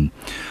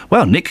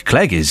 Nick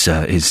Clegg is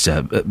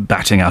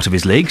batting out of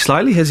his league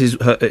slightly. Here's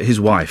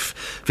his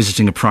wife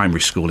visiting a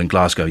primary school in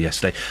Glasgow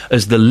yesterday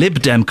as the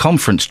Lib Dem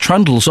conference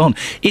trundles on.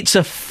 It's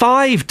a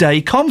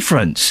 5-day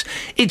conference.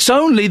 It's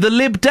only the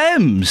Lib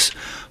Dems.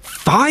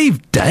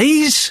 5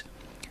 days?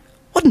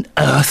 What on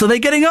earth are they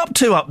getting up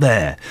to up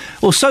there?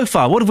 Well, so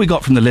far, what have we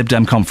got from the Lib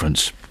Dem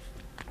conference?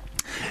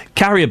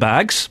 Carrier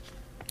bags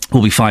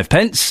will be 5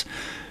 pence.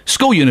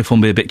 School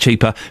uniform will be a bit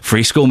cheaper.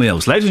 Free school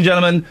meals. Ladies and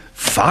gentlemen,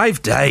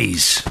 5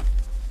 days.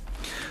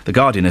 The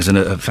Guardian has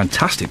a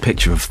fantastic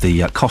picture of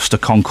the Costa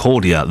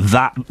Concordia.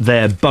 That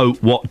there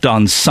boat, what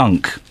done,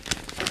 sunk.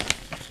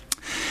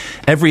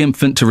 Every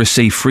infant to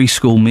receive free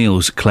school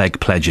meals, Clegg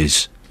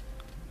pledges.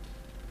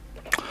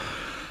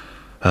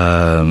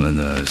 And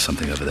there's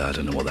something over there. I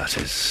don't know what that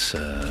is.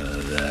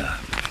 There.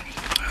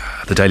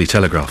 The Daily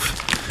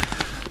Telegraph.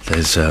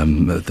 There's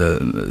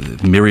the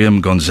Miriam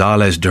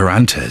Gonzalez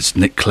Durantes,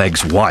 Nick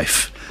Clegg's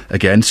wife.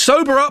 Again,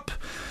 sober up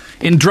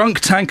in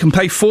drunk tank and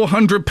pay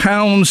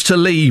 £400 to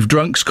leave.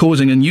 Drunks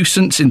causing a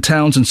nuisance in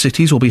towns and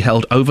cities will be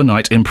held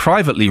overnight in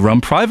privately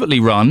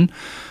run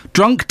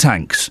drunk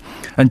tanks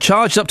and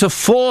charged up to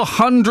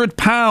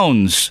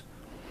 £400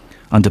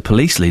 under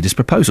police leaders'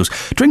 proposals.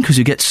 Drinkers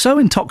who get so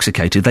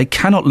intoxicated they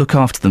cannot look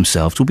after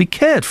themselves will be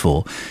cared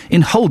for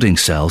in holding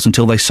cells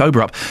until they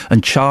sober up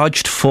and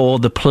charged for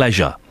the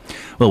pleasure.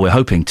 Well, we're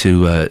hoping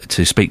to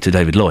speak to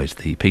David Lloyd,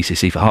 the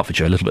PCC for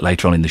Hertfordshire, a little bit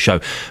later on in the show,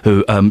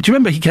 who, do you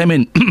remember he came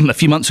in a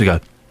few months ago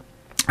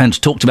and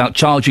talked about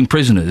charging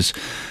prisoners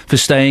for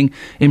staying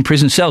in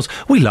prison cells?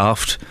 We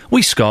laughed,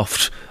 we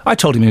scoffed, I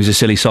told him he was a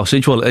silly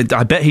sausage. Well,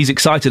 I bet he's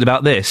excited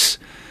about this.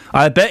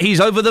 I bet he's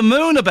over the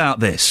moon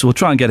about this. We'll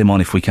try and get him on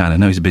if we can. I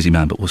know he's a busy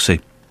man, but we'll see.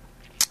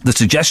 The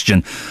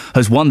suggestion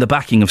has won the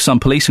backing of some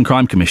police and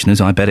crime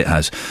commissioners, I bet it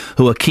has,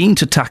 who are keen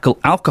to tackle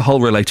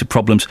alcohol-related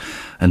problems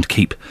and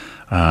keep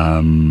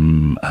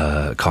policing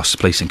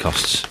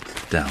costs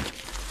down.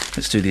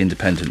 Let's do The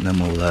Independent, and then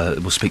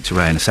we'll speak to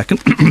Ray in a second.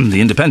 The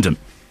Independent.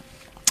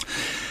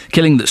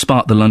 Killing that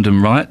sparked the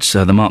London riots,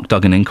 the Mark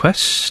Duggan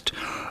inquest,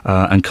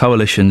 and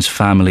Coalition's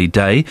Family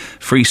Day,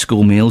 free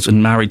school meals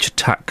and marriage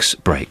tax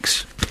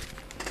breaks.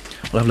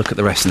 We'll have a look at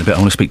the rest in a bit. I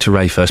want to speak to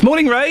Ray first.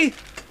 Morning, Ray.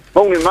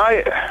 Morning,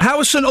 mate. How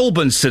was St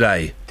Albans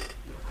today?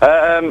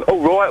 All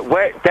right.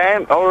 Wet,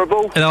 damp,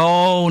 horrible.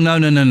 Oh,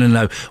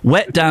 no.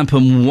 Wet, damp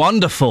and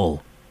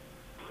wonderful.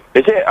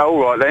 Is it? All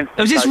right, then.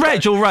 Was this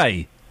Reg or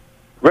Ray?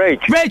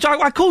 Reg. Reg,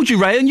 I called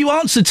you Ray and you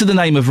answered to the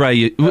name of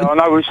Ray. I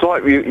know, it's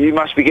like you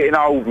must be getting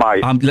old,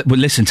 mate. Well,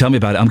 listen, tell me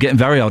about it. I'm getting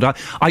very old.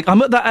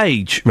 I'm at that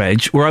age,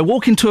 Reg, where I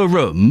walk into a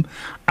room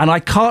and I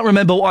can't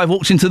remember what I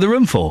walked into the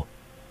room for.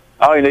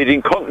 Oh, you need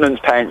incontinence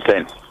pants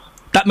then?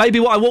 That may be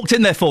what I walked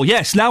in there for.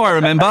 Yes, now I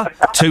remember.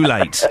 Too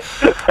late.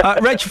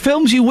 Reg,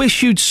 films you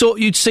wish you'd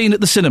seen at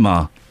the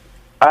cinema?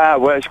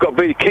 Well, it's got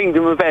to be The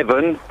Kingdom of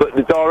Heaven, but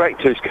the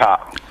director's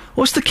cut.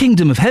 What's The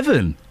Kingdom of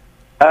Heaven?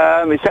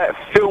 It's that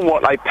film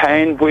what they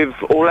panned with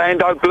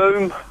Orlando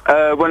Bloom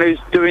when he was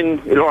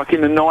doing, like,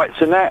 in the nights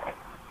and that.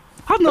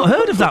 I've not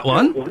heard of that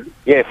one.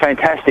 Yeah,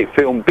 fantastic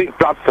film. Bit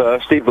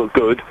bloodthirsty, but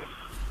good.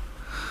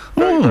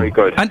 Very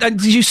good. And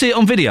did you see it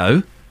on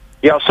video?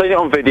 Yeah, I've seen it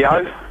on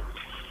video.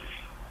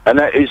 And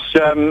that is,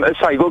 let's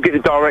say, you've got to get the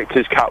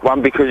director's cut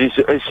one because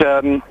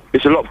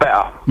it's a lot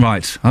better.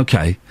 Right,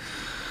 OK.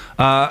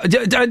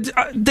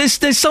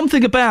 There's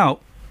something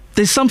about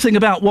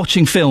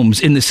watching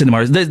films in the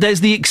cinema. There's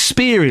the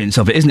experience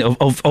of it, isn't it?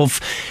 Of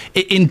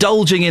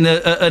indulging in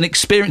an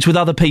experience with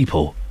other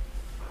people.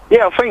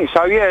 Yeah, I think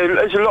so. Yeah,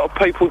 there's a lot of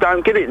people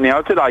don't get it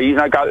now, do they? You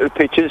know, go to the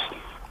pictures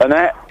and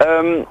that.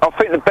 I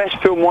think the best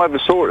film I ever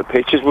saw at the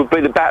pictures would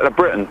be The Battle of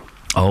Britain.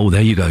 Oh,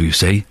 there you go. You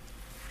see,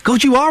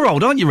 God, you are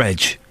old, aren't you,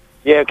 Reg?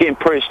 Yeah, getting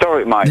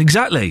prehistoric, mate.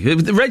 Exactly.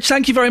 Reg,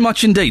 thank you very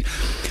much indeed.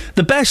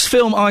 The best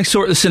film I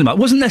saw at the cinema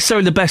wasn't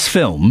necessarily the best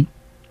film.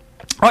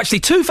 Actually,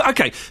 two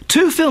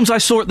films I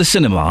saw at the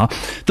cinema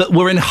that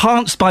were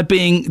enhanced by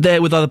being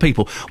there with other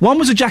people. One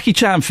was a Jackie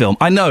Chan film.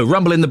 I know,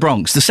 Rumble in the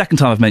Bronx, the second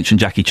time I've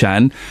mentioned Jackie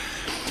Chan.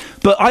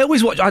 But I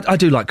always watch... I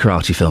do like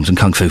karate films and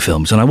kung fu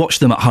films, and I watch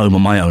them at home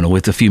on my own or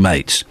with a few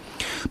mates.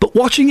 But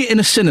watching it in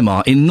a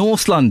cinema in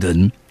North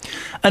London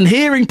and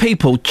hearing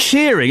people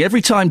cheering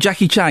every time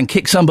Jackie Chan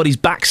kicked somebody's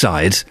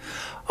backside,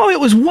 oh, it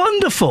was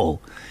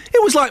wonderful.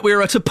 It was like we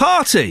were at a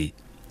party.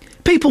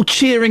 People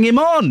cheering him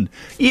on.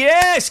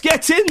 Yes,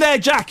 get in there,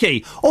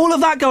 Jackie. All of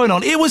that going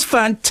on. It was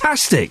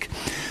fantastic.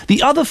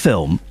 The other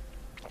film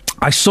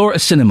I saw at a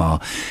cinema,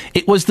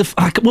 it was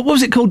what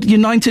was it called?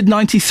 United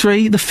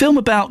 93? The film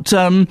about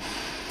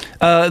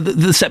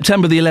the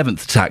September the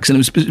 11th attacks, and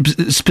it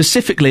was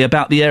specifically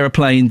about the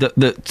aeroplane that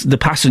the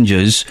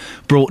passengers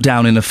brought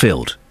down in a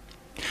field.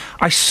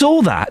 I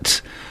saw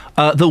that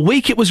the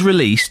week it was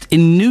released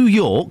in New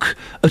York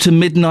at a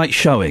midnight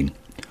showing.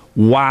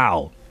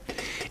 Wow.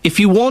 If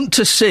you want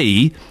to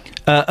see...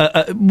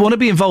 want to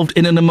be involved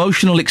in an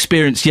emotional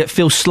experience yet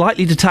feel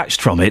slightly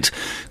detached from it,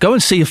 go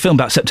and see a film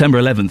about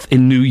September 11th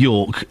in New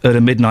York at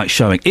a midnight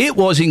showing. It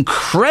was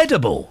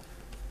incredible.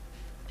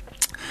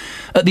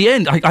 At the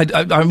end,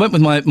 I went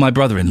with my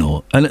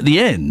brother-in-law, and at the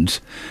end,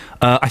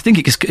 I think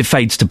it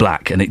fades to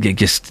black, and it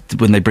just,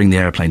 when they bring the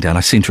aeroplane down,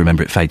 I seem to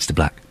remember it fades to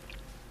black.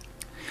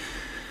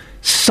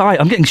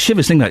 I'm getting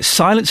shivers thinking about it.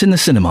 Silence in the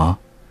cinema,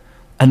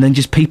 and then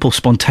just people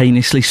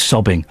spontaneously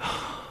sobbing.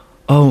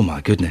 Oh, my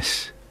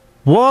goodness.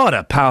 What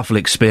a powerful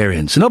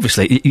experience. And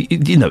obviously,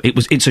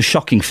 it's a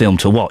shocking film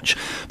to watch.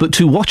 But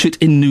to watch it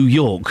in New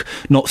York,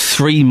 not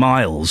 3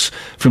 miles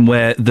from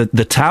where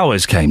the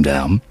towers came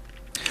down,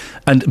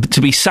 and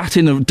to be sat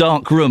in a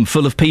dark room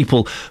full of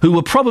people who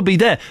were probably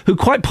there, who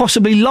quite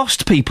possibly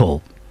lost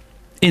people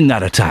in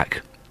that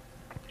attack.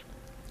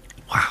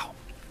 Wow.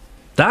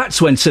 That's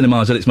when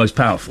cinema's at its most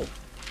powerful.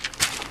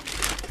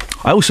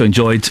 I also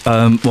enjoyed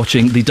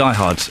watching the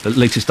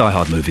latest Die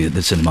Hard movie at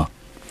the cinema.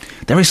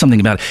 There is something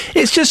about it.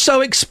 It's just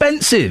so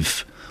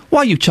expensive.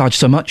 Why you charge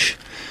so much?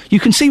 You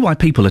can see why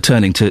people are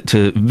turning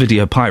to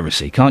video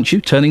piracy, can't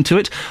you? Turning to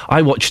it.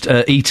 I watched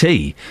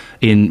E.T.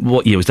 in,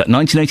 what year was that?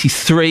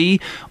 1983,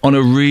 on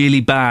a really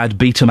bad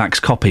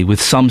Betamax copy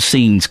with some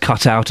scenes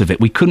cut out of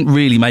it. We couldn't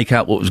really make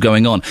out what was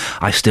going on.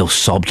 I still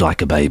sobbed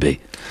like a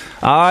baby.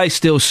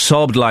 I've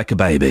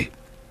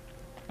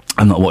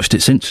not watched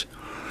it since.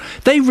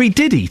 They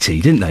redid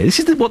E.T., didn't they? This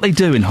is what they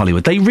do in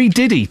Hollywood. They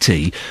redid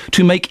E.T.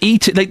 to make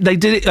E.T. They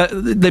did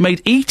it. They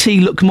made E.T.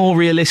 look more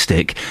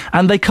realistic,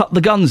 and they cut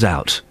the guns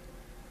out.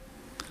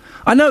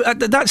 I know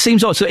that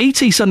seems odd. So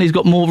E.T. suddenly's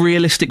got more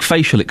realistic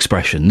facial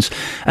expressions,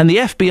 and the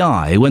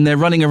FBI, when they're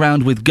running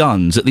around with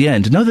guns at the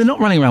end, no, they're not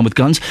running around with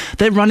guns.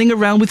 They're running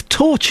around with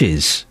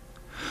torches.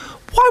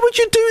 Why would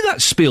you do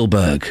that,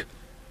 Spielberg?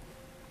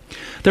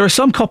 There are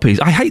some copies.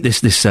 I hate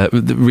this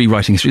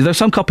rewriting history. There are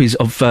some copies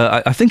of,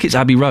 I think it's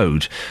Abbey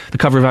Road, the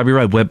cover of Abbey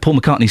Road, where Paul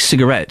McCartney's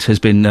cigarette has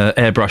been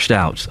airbrushed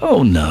out.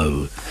 Oh,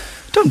 no.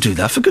 Don't do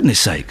that, for goodness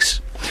sakes.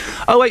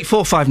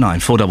 08459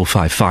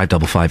 455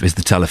 555 is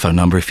the telephone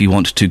number if you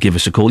want to give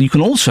us a call. You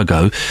can also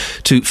go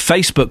to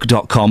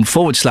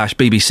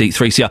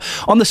facebook.com/BBC3CR.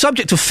 On the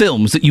subject of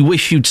films that you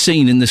wish you'd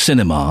seen in the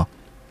cinema,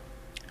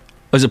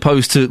 as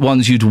opposed to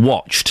ones you'd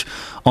watched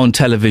on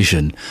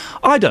television,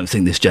 I don't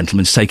think this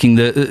gentleman's taking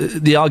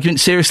the argument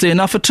seriously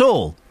enough at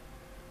all.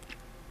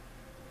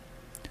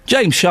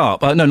 James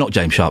Sharp, no, not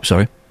James Sharp,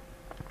 sorry.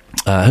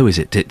 Who is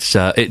it?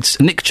 It's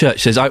Nick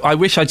Church says, I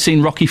wish I'd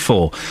seen Rocky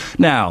 4.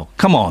 Now,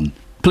 come on,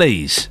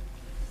 please.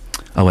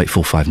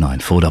 08459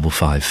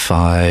 455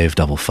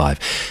 555.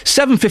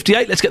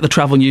 7:58, let's get the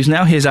travel news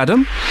now. Here's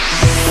Adam.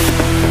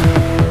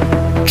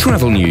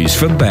 Travel news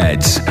for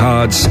beds,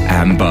 cards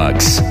and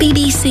bugs.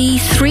 BBC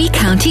Three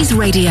Counties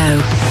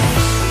Radio.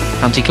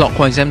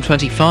 Anti-clockwise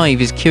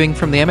M25 is queuing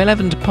from the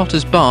M11 to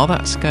Potters Bar.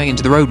 That's going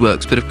into the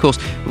roadworks, but of course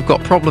we've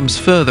got problems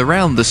further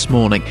round this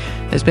morning.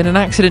 There's been an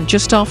accident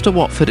just after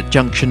Watford at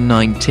junction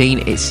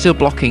 19. It's still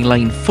blocking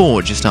lane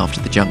 4 just after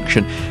the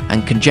junction,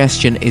 and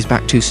congestion is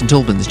back to St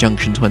Albans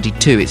junction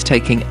 22. It's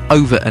taking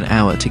over an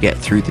hour to get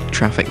through the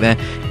traffic there.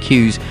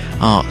 Queues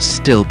are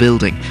still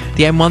building.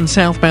 The M1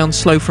 southbound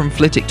slow from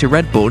Flitwick to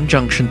Redbourne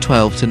junction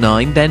 12 to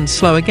 9, then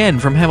slow again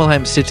from Hemel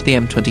Hempstead to the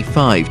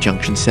M25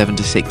 junction 7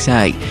 to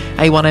 6A.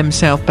 A1M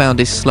southbound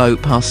is slow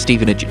past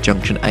Stevenage at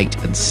junction 8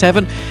 and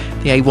 7.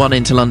 The A1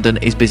 into London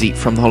is busy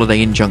from the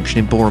Holiday Inn junction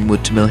in Boreham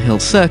Wood to Mill Hill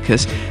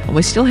Circus, and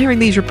we're still hearing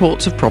these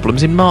reports of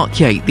problems in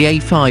Markyate. The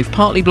A5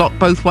 partly blocked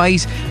both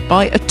ways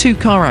by a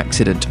 2-car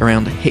accident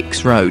around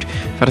Hicks Road.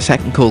 We've had a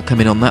second call come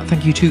in on that.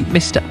 Thank you to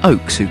Mr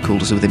Oakes, who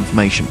called us with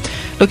information.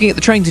 Looking at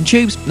the trains and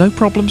tubes, no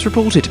problems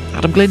reported.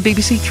 Adam Glynn,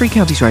 BBC Three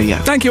Counties Radio.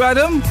 Thank you,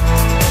 Adam.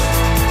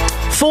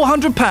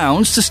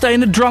 £400 to stay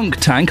in a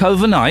drunk tank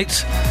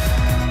overnight?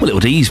 Well, it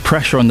would ease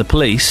pressure on the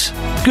police.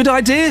 Good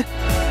idea?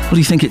 Or do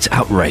you think it's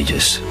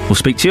outrageous? We'll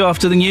speak to you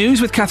after the news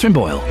with Catherine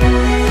Boyle.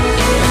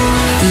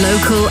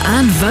 Local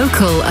and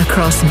vocal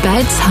across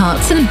beds,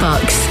 hearts and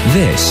bucks.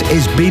 This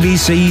is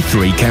BBC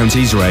Three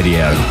Counties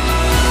Radio.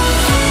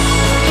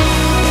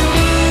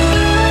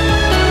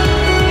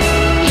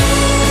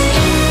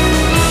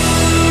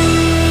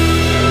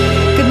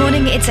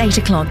 It's 8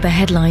 o'clock. The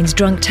headlines: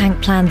 drunk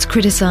tank plans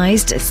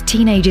criticised,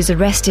 teenagers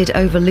arrested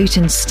over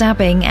Luton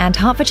stabbing, and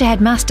Hertfordshire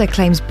headmaster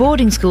claims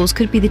boarding schools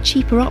could be the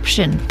cheaper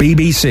option.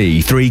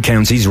 BBC Three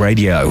Counties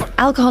Radio.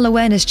 Alcohol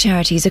awareness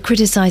charities are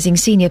criticising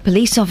senior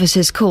police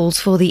officers' calls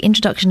for the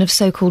introduction of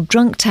so-called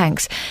drunk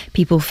tanks.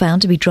 People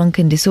found to be drunk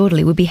and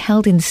disorderly would be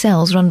held in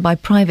cells run by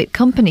private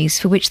companies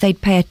for which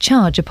they'd pay a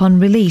charge upon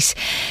release.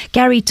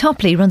 Gary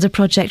Topley runs a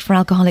project for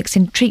alcoholics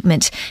in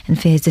treatment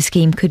and fears the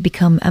scheme could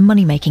become a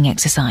money-making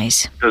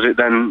exercise. Does it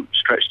then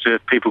stretch to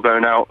people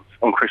going out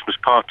on Christmas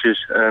parties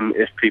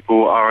if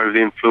people are over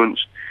the influence?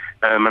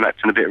 and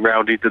acting a bit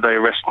rowdy, do they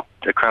arrest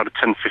a crowd of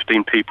 10,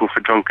 15 people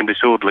for drunk and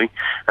disorderly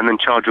and then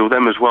charge all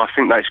them as well? I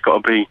think that's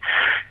got to be,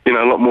 a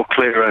lot more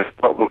clearer,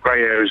 a lot more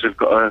grey areas have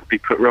got to be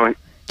put right.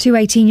 Two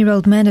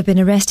 18-year-old men have been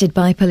arrested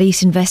by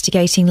police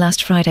investigating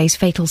last Friday's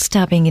fatal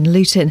stabbing in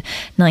Luton.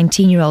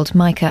 19-year-old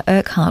Micah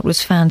Urquhart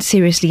was found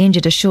seriously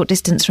injured a short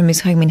distance from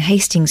his home in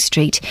Hastings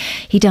Street.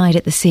 He died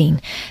at the scene.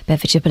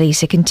 Bedfordshire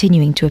Police are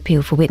continuing to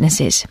appeal for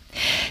witnesses.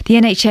 The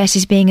NHS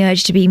is being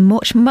urged to be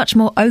much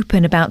more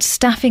open about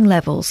staffing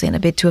levels in a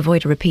bid to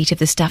avoid a repeat of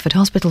the Stafford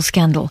Hospital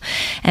scandal.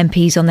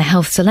 MPs on the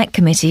Health Select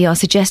Committee are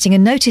suggesting a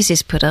notice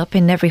is put up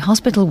in every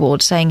hospital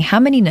ward saying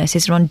how many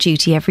nurses are on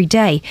duty every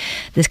day.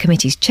 The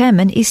committee's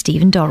chairman is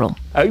Stephen Dorrell.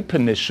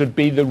 Openness should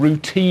be the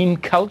routine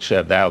culture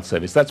of the health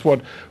service. That's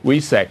what we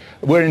say.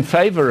 We're in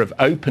favour of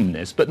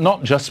openness, but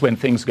not just when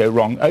things go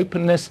wrong.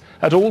 Openness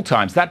at all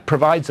times. That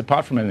provides,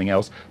 apart from anything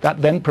else,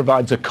 that then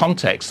provides a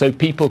context so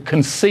people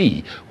can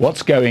see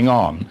what's going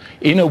on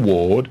in a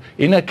ward,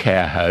 in a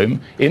care home,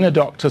 in a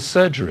doctor's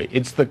surgery.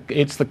 It's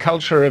the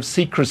culture of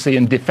secrecy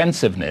and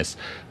defensiveness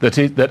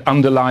that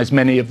underlies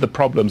many of the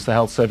problems the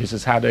health service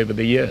has had over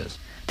the years.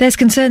 There's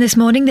concern this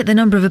morning that the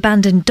number of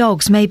abandoned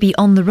dogs may be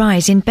on the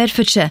rise in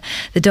Bedfordshire.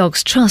 The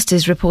Dogs Trust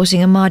is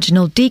reporting a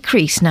marginal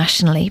decrease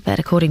nationally, but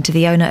according to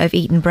the owner of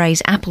Eaton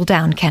Bray's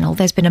Appledown Kennel,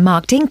 there's been a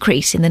marked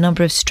increase in the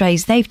number of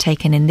strays they've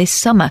taken in this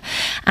summer.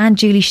 And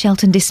Julie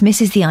Shelton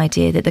dismisses the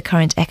idea that the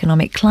current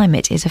economic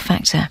climate is a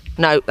factor.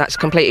 No, that's a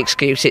complete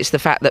excuse. It's the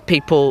fact that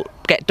people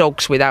get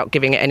dogs without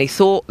giving it any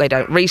thought. They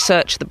don't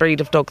research the breed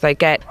of dog they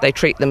get. They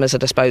treat them as a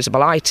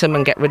disposable item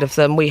and get rid of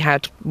them. We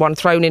had one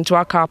thrown into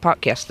our car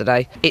park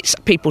yesterday. It's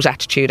people's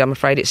attitude, I'm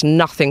afraid. It's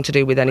nothing to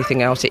do with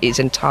anything else. It is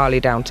entirely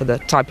down to the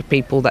type of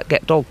people that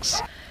get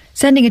dogs.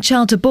 Sending a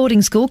child to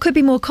boarding school could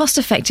be more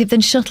cost-effective than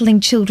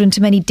shuttling children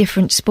to many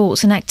different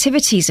sports and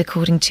activities,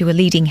 according to a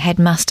leading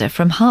headmaster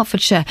from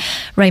Hertfordshire.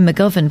 Ray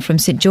McGovern from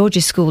St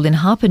George's School in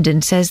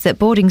Harpenden says that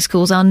boarding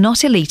schools are not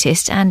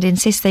elitist and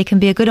insists they can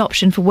be a good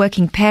option for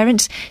working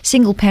parents,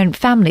 single-parent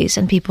families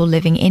and people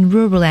living in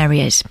rural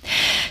areas.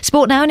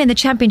 Sport now, and in the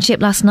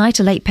Championship last night,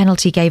 a late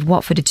penalty gave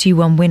Watford a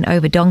 2-1 win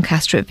over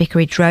Doncaster at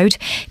Vicarage Road.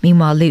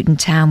 Meanwhile, Luton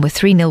Town were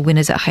 3-0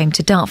 winners at home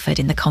to Dartford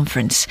in the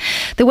conference.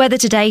 The weather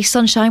today,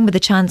 sunshine with a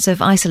chance of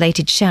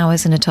isolated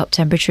showers and a top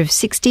temperature of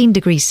 16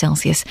 degrees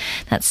Celsius.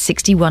 That's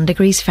 61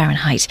 degrees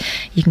Fahrenheit.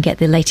 You can get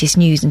the latest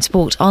news and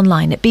sport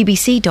online at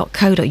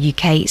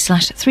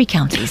bbc.co.uk/3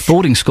 counties.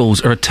 Boarding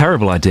schools are a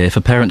terrible idea for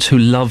parents who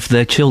love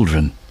their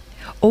children.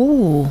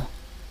 Oh.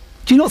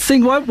 Do you not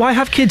think, why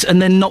have kids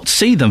and then not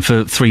see them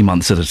for 3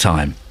 months at a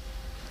time?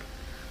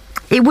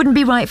 It wouldn't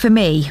be right for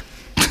me.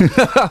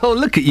 Oh,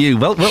 look at you.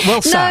 Well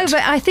sat. No,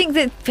 but I think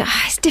that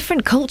it's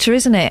different culture,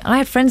 isn't it? I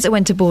had friends that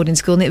went to boarding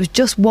school and it was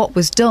just what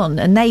was done,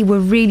 and they were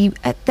really...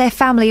 their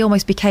family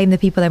almost became the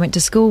people they went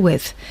to school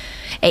with.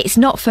 It's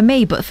not for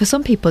me, but for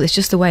some people it's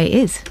just the way it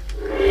is.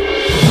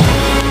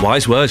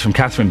 Wise words from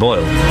Catherine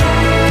Boyle.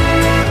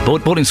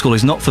 Boarding school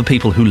is not for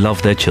people who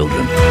love their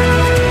children.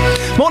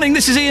 Morning,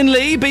 this is Iain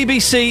Lee,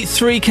 BBC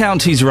Three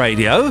Counties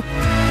Radio.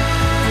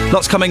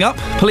 Lots coming up.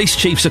 Police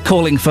chiefs are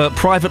calling for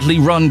privately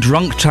run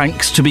drunk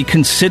tanks to be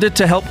considered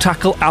to help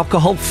tackle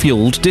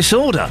alcohol-fuelled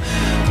disorder.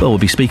 Well, we'll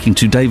be speaking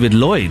to David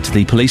Lloyd,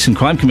 the Police and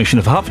Crime Commissioner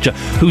of Hertfordshire,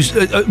 who's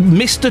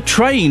missed a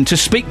train to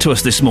speak to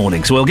us this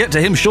morning, so we'll get to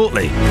him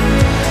shortly.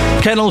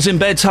 Kennels in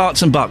Beds,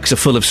 Herts and Bucks are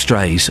full of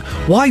strays.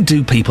 Why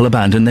do people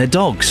abandon their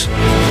dogs?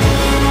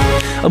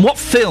 And what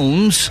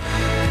films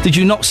did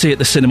you not see at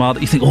the cinema that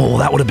you think, oh,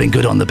 that would have been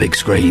good on the big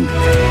screen?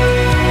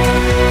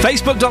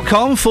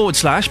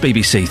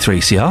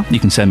 Facebook.com/BBC3CR. You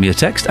can send me a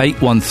text,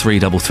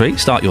 81333.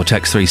 Start your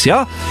text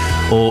 3CR.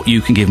 Or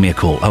you can give me a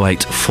call,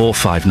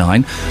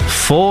 08459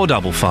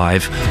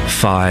 455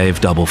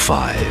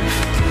 555.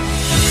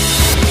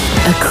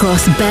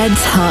 Across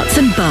Beds, Herts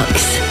and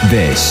Bucks.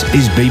 This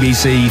is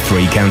BBC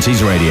Three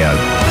Counties Radio.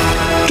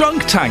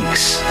 Drunk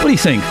tanks. What do you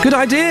think? Good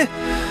idea?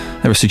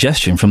 They're a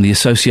suggestion from the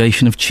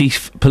Association of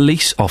Chief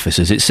Police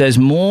Officers. It says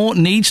more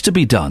needs to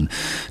be done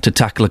to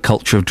tackle a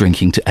culture of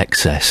drinking to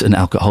excess and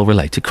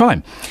alcohol-related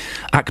crime.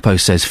 ACPO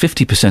says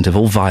 50% of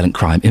all violent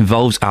crime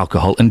involves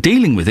alcohol, and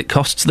dealing with it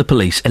costs the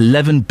police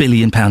 £11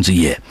 billion a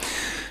year.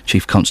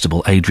 Chief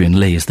Constable Adrian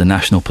Lee is the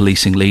national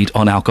policing lead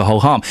on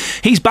alcohol harm.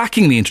 He's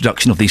backing the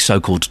introduction of these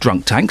so-called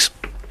drunk tanks.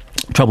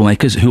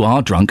 Troublemakers who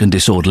are drunk and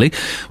disorderly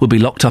will be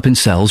locked up in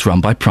cells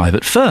run by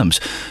private firms,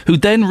 who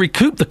then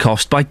recoup the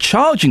cost by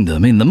charging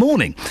them in the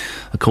morning.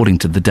 According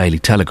to the Daily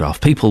Telegraph,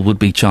 people would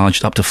be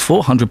charged up to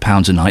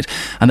 £400 a night,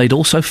 and they'd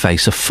also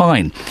face a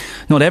fine.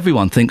 Not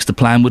everyone thinks the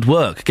plan would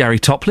work. Gary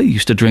Topley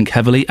used to drink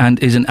heavily and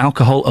is an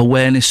alcohol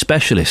awareness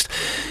specialist.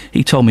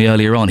 He told me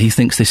earlier on he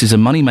thinks this is a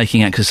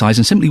money-making exercise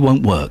and simply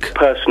won't work.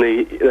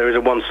 Personally, there is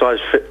a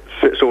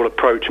one-size-fits-all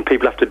approach, and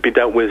people have to be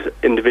dealt with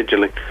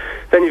individually.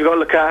 Then you've got to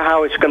look at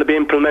how it's going to be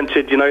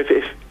implemented. You know,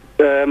 if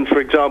for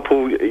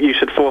example, you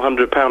said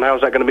 £400.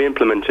 How's that going to be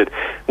implemented?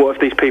 What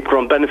if these people are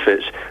on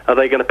benefits? Are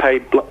they going to pay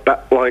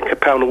back like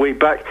 £1 a week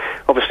back?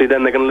 Obviously,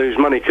 then they're going to lose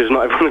money because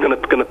not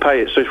everyone's going to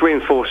pay it. So it's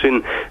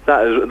reinforcing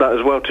that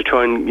as well to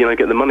try and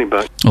get the money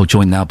back. Oh,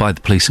 joined now by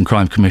the Police and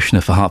Crime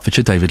Commissioner for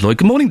Hertfordshire, David Lloyd.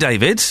 Good morning,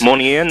 David.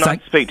 Morning, Ian. Nice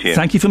to speak to you.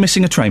 Thank you for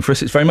missing a train for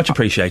us. It's very much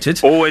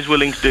appreciated. Always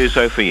willing to do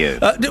so for you.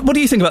 What do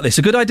you think about this?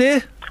 A good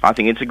idea? I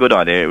think it's a good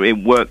idea.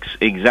 It works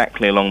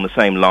exactly along the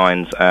same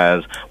lines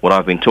as what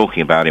I've been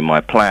talking about in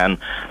my plan,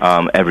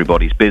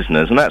 Everybody's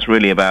Business, and that's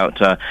really about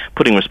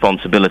putting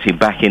responsibility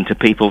back into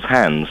people's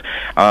hands.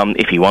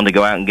 If you want to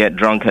go out and get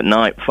drunk at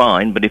night,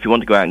 fine, but if you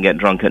want to go out and get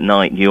drunk at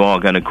night, you are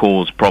going to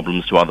cause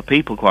problems to other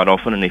people quite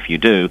often, and if you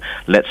do,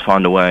 let's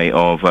find a way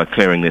of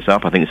clearing this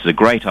up. I think this is a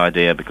great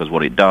idea because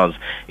what it does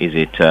is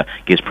it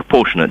gives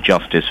proportionate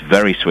justice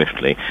very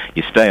swiftly.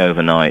 You stay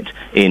overnight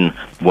in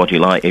what you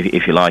like,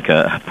 if you like,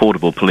 a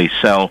portable police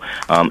cell.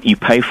 You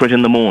pay for it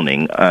in the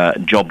morning.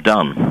 Job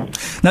done.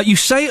 Now, you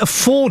say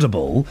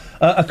affordable.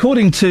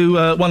 According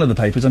to one of the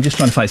papers, I'm just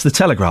trying to find, it's The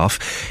Telegraph,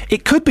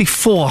 it could be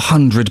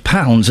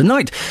 £400 a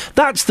night.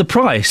 That's the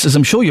price, as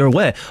I'm sure you're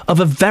aware, of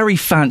a very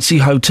fancy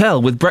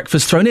hotel with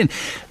breakfast thrown in.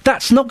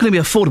 That's not going to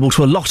be affordable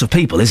to a lot of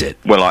people, is it?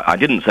 Well, I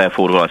didn't say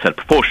affordable, I said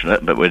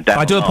proportionate, but we're down.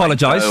 I do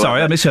apologise,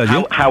 sorry, I misheard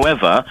you.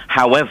 However,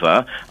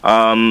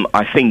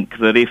 I think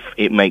that if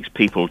it makes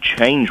people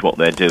change what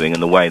they're doing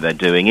and the way they're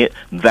doing it,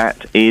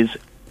 that is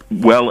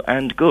well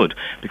and good.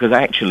 Because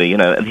actually,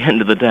 at the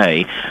end of the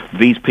day,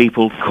 these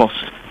people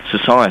cost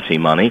society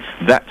money.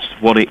 That's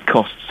what it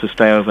costs to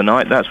stay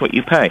overnight. That's what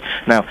you pay.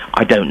 Now,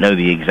 I don't know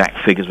the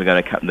exact figures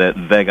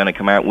they're going to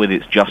come out with.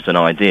 It's just an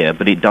idea,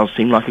 but it does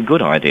seem like a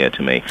good idea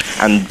to me.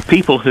 And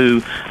people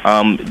who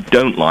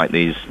don't like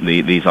these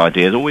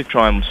ideas always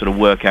try and sort of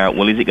work out,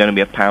 well, is it going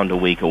to be £1 a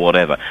week or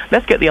whatever?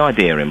 Let's get the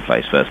idea in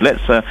place first.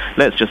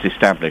 Let's just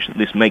establish that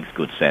this makes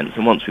good sense,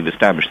 and once we've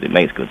established that it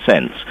makes good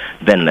sense,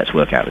 then let's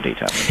work out the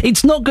details.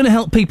 It's not going to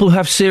help people who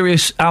have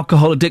serious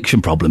alcohol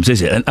addiction problems,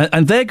 is it?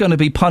 And they're going to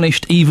be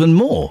punished even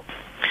more.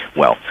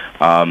 Well,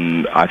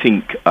 I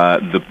think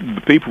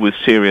the people with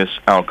serious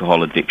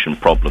alcohol addiction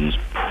problems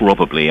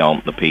probably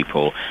aren't the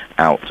people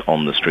out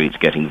on the streets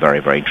getting very,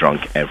 very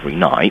drunk every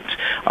night.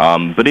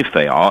 But if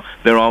they are,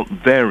 there are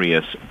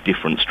various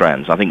different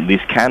strands. I think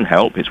this can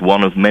help. It's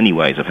one of many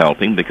ways of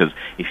helping, because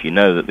if you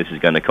know that this is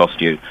going to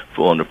cost you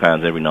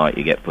 £400 every night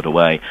you get put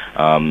away,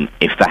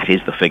 if that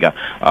is the figure,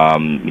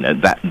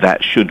 that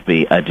should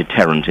be a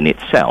deterrent in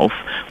itself.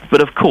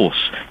 But of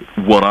course,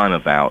 what I'm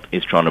about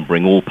is trying to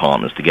bring all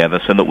partners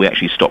together so that we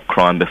actually stop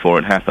crime before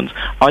it happens.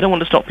 I don't want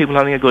to stop people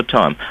having a good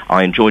time.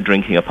 I enjoy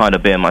drinking a pint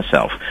of beer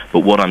myself. But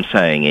what I'm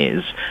saying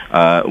is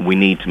we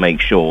need to make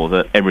sure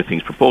that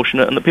everything's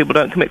proportionate and that people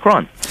don't commit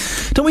crime.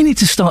 Don't we need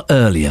to start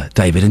earlier,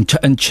 David,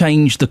 and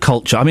change the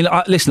culture? I mean,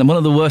 listen, one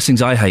of the worst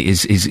things I hate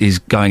is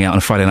going out on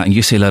a Friday night and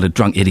you see a load of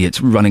drunk idiots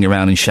running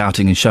around and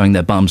shouting and showing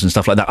their bums and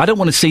stuff like that. I don't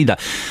want to see that.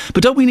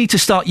 But don't we need to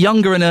start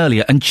younger and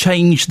earlier and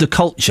change the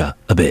culture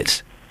a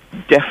bit?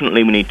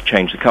 Definitely we need to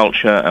change the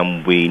culture,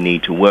 and we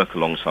need to work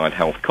alongside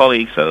health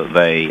colleagues so that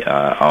they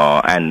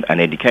are, and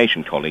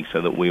education colleagues,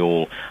 so that we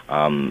all,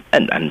 and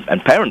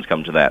parents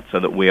come to that, so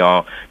that we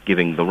are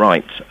giving the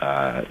right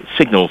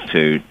signals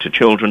to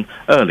children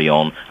early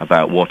on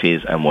about what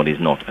is and what is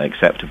not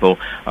acceptable.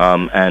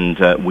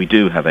 And we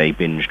do have a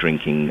binge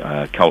drinking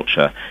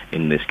culture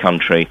in this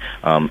country.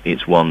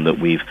 It's one that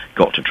we've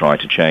got to try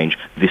to change.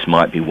 This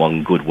might be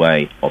one good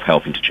way of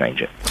helping to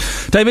change it.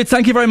 David,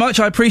 thank you very much.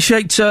 I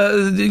appreciate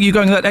you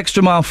going that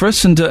extra mile for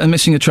us and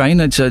missing a train.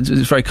 It's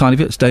very kind of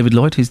you. It's David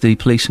Lloyd. He's the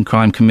Police and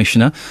Crime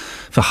Commissioner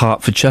for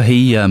Hertfordshire.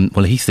 He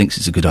thinks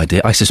it's a good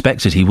idea. I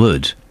suspected he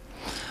would.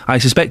 I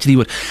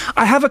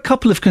have a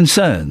couple of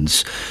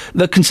concerns.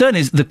 The concern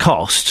is the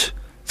cost,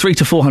 £300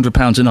 to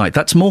 £400 a night.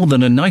 That's more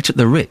than a night at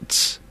the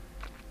Ritz.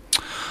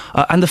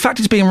 And the fact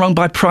it's being run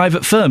by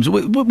private firms.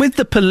 With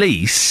the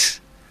police,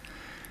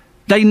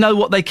 they know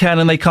what they can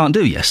and they can't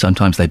do. Yes,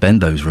 sometimes they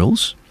bend those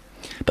rules.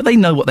 But they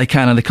know what they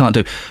can and they can't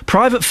do.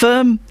 Private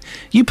firm,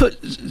 you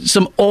put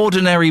some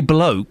ordinary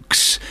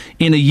blokes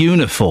in a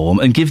uniform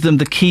and give them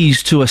the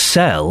keys to a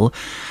cell.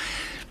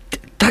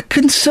 That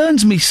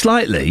concerns me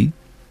slightly.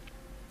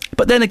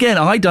 But then again,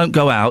 I don't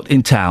go out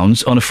in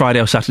towns on a Friday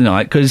or Saturday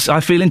night because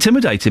I feel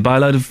intimidated by a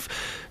load of,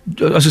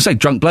 as I say,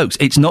 drunk blokes.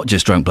 It's not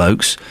just drunk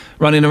blokes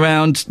running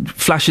around,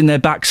 flashing their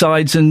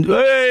backsides and,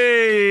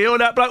 hey, you're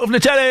that bloke off the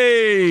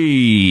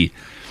telly!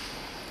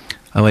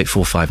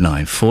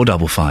 08459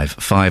 455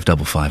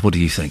 555. What do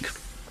you think?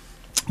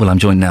 Well, I'm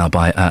joined now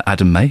by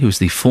Adam May, who's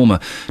the former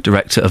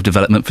Director of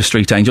Development for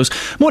Street Angels.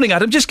 Morning,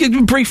 Adam. Just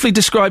briefly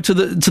describe to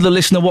the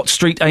listener what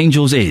Street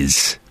Angels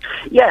is.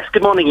 Yes,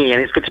 good morning, Ian.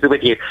 It's good to be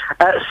with you.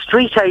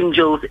 Street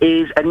Angels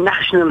is a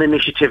national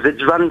initiative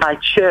that's run by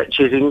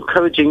churches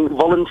encouraging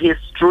volunteer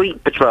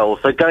street patrols,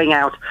 so going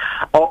out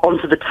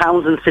onto the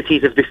towns and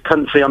cities of this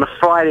country on a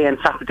Friday and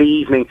Saturday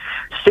evening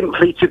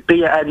simply to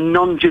be a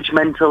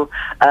non-judgmental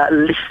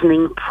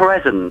listening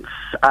presence.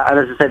 And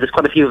as I say, there's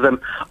quite a few of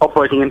them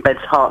operating in Beds,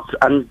 Herts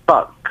and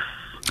Bucks.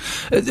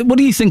 What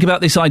do you think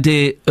about this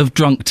idea of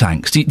drunk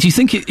tanks? Do you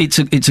think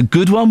it's a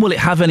good one? Will it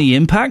have any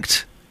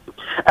impact?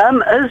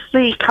 As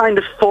the kind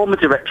of former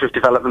director of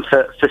development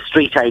for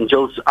Street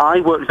Angels,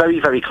 I worked very,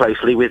 very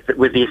closely with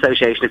the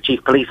Association of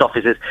Chief Police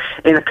Officers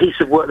in a piece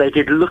of work they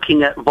did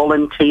looking at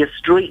volunteer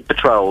street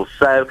patrols.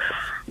 So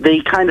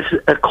the kind of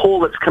a call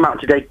that's come out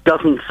today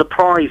doesn't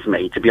surprise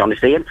me, to be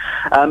honest, Ian.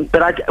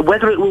 But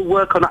whether it will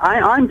work on,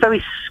 I'm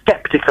very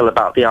sceptical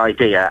about the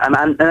idea,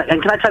 and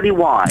can I tell you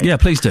why? Yeah,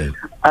 please do.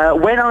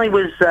 When I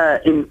was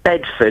in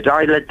Bedford,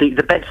 I led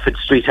the Bedford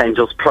Street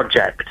Angels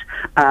project,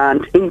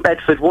 and in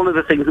Bedford, one of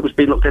the things that was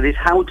being looked at is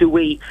how do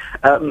we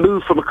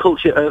move from a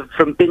culture of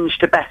from binge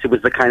to better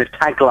was the kind of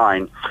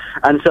tagline.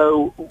 And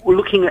so we're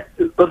looking at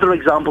other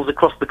examples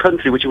across the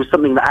country, which was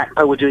something that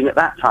ACPO were doing at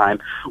that time,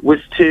 was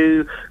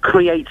to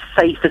create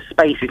safer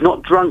spaces,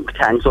 not drunk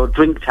tanks or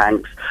drink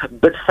tanks,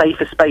 but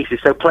safer spaces,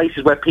 so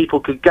places where people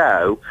could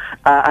go.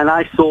 And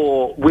I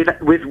saw with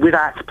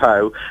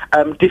ACPO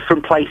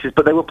different places,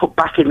 but they were put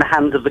back in the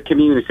hands of the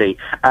community,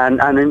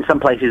 and in some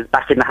places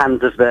back in the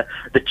hands of the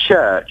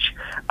church.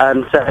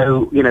 And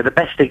so, the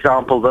best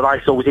example that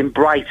I saw was in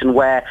Brighton,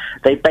 where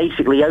they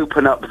basically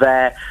open up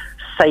their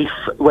safe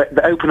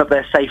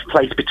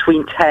place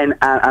between 10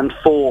 and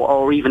 4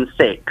 or even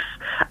 6.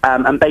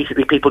 And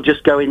basically people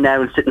just go in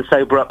there and sit and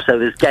sober up. So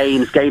there's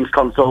games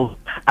consoles,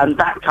 and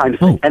that kind of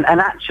thing. And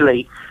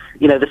actually,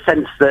 the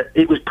sense that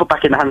it was put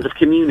back in the hands of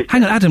community.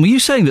 Hang on, Adam, were you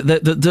saying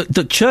that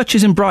the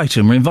churches in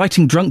Brighton were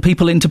inviting drunk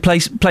people into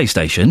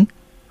PlayStation?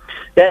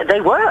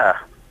 They were.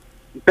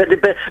 But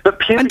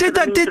and did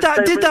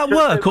that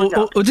work,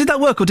 or did that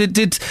work, or did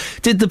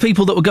the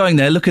people that were going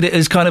there look at it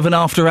as kind of an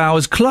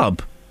after-hours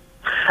club?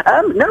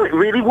 No, it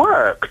really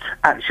worked,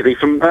 actually.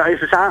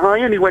 I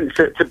only went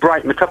to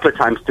Brighton a couple of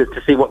times to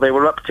see what they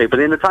were up to, but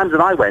in the times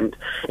that I went,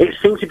 it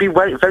seemed to be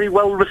very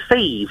well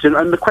received,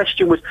 and the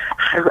question was,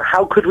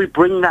 how could we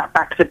bring that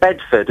back to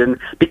Bedford? And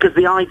because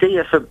the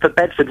idea for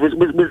Bedford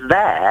was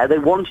there, they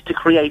wanted to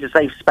create a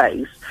safe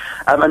space,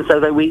 and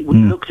so we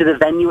looked at a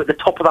venue at the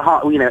top of the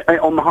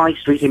on the high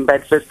street in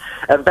Bedford,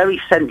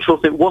 very central,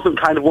 so it wasn't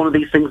kind of one of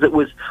these things that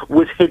was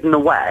hidden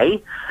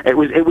away. It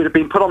would have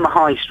been put on the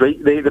high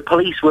street. The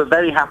police were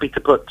very happy to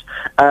put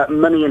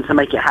money in to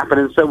make it happen,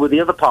 and so were the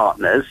other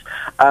partners.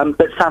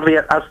 But sadly,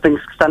 as things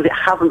stand, it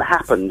hasn't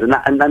happened,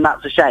 and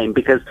that's a shame,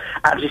 because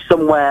actually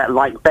somewhere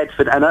like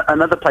Bedford and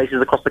other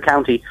places across the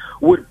county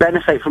would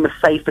benefit from a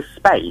safer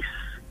space.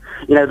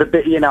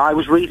 I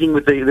was reading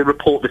with the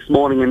report this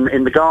morning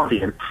in The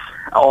Guardian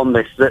on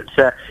this, that,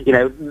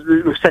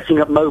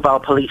 setting up mobile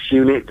police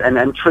units and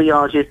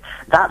triages,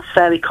 that's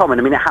fairly common.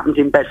 I mean, it happens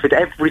in Bedford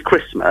every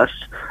Christmas,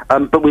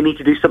 but we need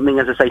to do something,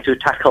 as I say, to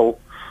tackle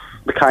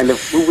the kind of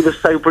the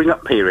sobering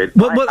up period.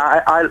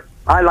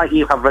 I like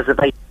you have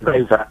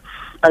reservations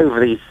over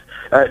these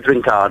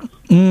drink cards.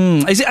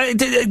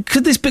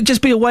 Could this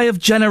just be a way of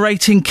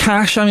generating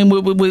cash? I mean,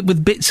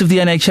 with bits of the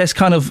NHS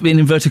kind of, in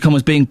inverted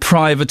commas, being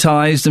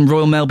privatised and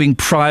Royal Mail being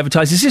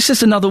privatised, is this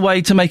just another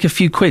way to make a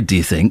few quid, do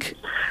you think?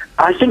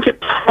 I think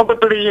it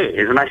probably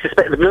is, and I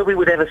suspect that nobody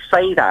would ever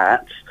say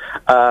that,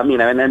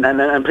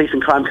 and police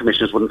and crime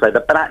commissioners wouldn't say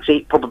that, but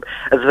actually,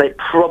 it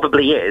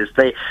probably is.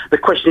 The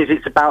question is,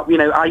 it's about,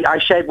 I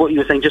shared what you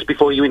were saying just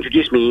before you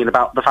introduced me, Ian,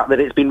 about the fact that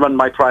it's been run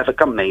by private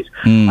companies.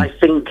 I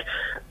think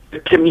the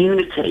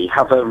community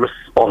have a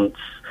response,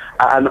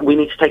 and we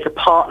need to take a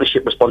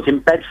partnership response. In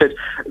Bedford,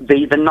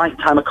 the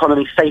Nighttime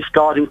Economy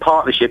Safeguarding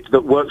Partnership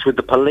that works with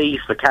the police,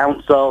 the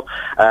council,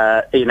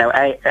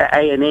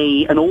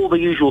 A&E, and all the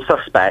usual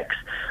suspects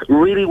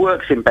really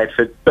works in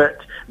Bedford. But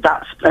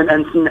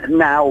and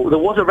now there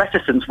was a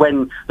reticence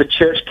when the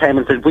church came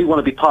and said we want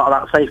to be part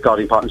of that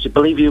safeguarding partnership.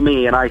 Believe you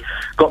me, and I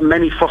got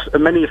many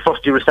a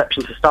frosty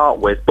reception to start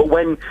with. But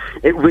when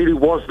it really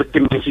was the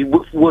community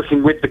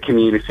working with the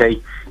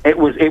community, it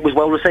was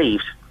well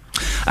received.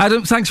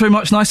 Adam, thanks very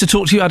much. Nice to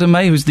talk to you. Adam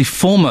May, who's the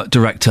former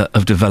Director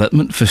of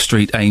Development for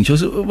Street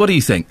Angels. What do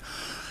you think?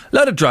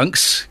 Load of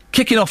drunks,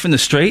 kicking off in the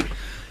street,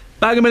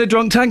 bag them in a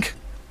drunk tank.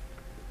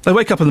 They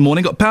wake up in the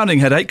morning, got a pounding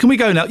headache. Can we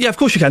go now? Yeah, of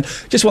course you can.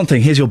 Just one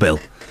thing, here's your bill.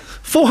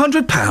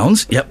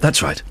 £400? Yep,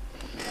 that's right.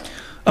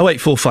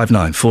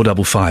 08459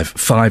 455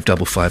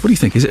 555. What do you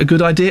think? Is it a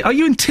good idea? Are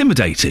you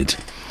intimidated?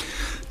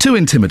 Too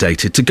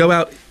intimidated to go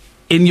out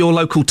in your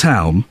local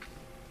town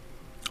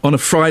on a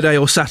Friday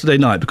or Saturday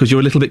night because you're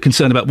a little bit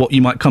concerned about what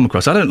you might come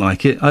across? I don't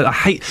like it. I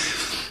hate...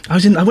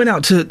 I went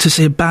out to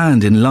see a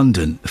band in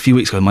London a few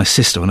weeks ago with my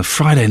sister on a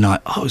Friday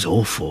night. Oh, it was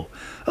awful.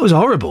 It was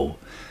horrible.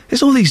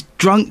 There's all these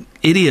drunk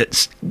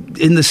idiots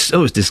in the...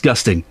 Oh, it's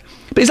disgusting.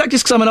 But is that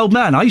just because I'm an old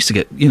man? I used to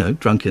get,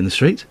 drunk in the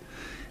street.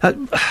 I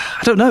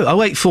don't know.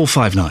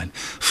 08459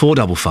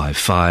 455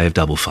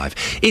 555.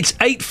 It's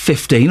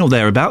 8:15 or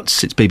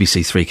thereabouts. It's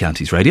BBC Three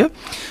Counties Radio.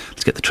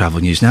 Let's get the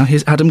travel news now.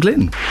 Here's Adam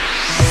Glynn.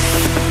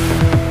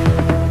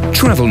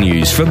 Travel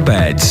news for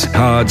beds,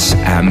 cards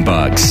and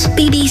bugs.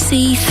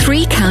 BBC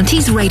Three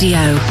Counties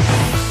Radio.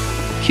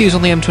 Queues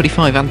on the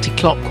M25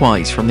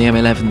 anti-clockwise from the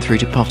M11 through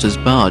to Potters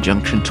Bar,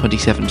 junction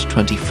 27 to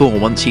 24.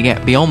 Once you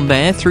get beyond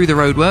there, through the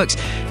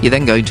roadworks, you're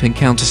then going to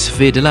encounter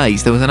severe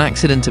delays. There was an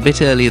accident a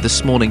bit earlier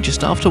this morning,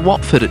 just after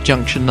Watford at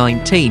junction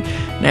 19.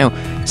 Now,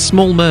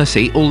 small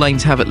mercy, all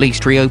lanes have at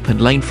least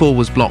reopened. Lane 4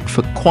 was blocked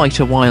for quite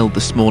a while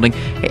this morning.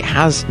 It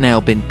has now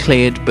been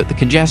cleared, but the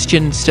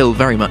congestion still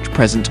very much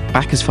present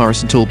back as far as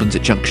St Albans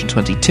at junction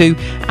 22,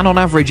 and on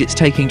average it's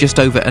taking just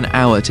over an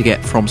hour to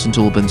get from St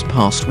Albans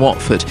past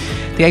Watford.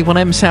 The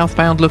A1M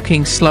southbound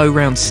looking slow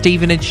round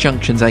Stevenage,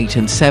 junctions 8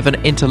 and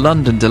 7, into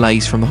London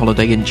delays from the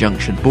Holiday Inn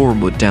junction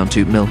Borehamwood down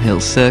to Mill Hill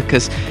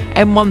Circus.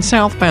 M1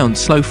 southbound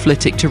slow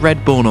Flitwick to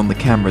Redbourne on the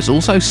cameras,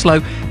 also slow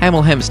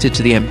Hemel Hempstead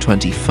to the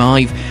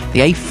M25. The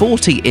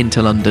A40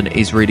 into London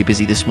is really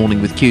busy this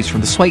morning with queues from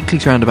the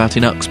Swakeleys roundabout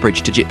in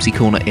Uxbridge to Gypsy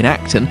Corner in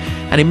Acton,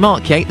 and in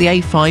Markyate the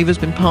A5 has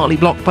been partly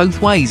blocked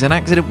both ways. An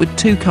accident with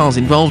 2 cars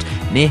involved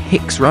near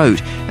Hicks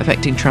Road,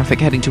 affecting traffic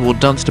heading toward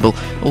Dunstable,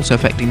 also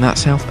affecting that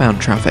southbound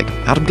traffic.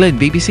 Adam Glynn,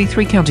 BBC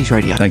Three Counties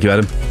Radio. Thank you,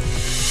 Adam.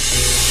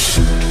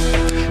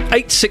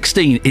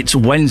 8:16, it's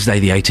Wednesday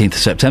the 18th of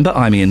September.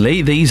 I'm Iain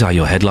Lee. These are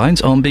your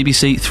headlines on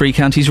BBC Three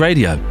Counties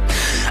Radio.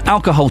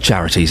 Alcohol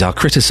charities are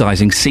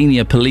criticising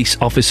senior police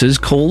officers'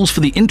 calls for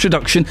the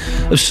introduction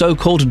of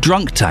so-called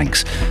drunk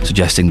tanks,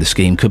 suggesting the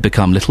scheme could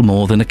become little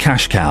more than a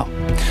cash cow.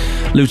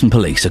 Luton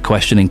police are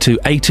questioning 2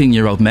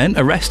 18-year-old men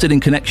arrested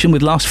in connection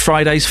with last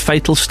Friday's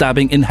fatal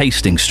stabbing in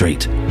Hastings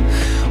Street.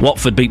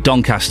 Watford beat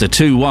Doncaster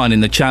 2-1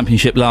 in the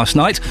Championship last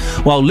night,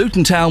 while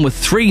Luton Town were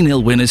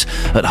 3-0 winners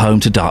at home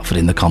to Dartford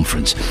in the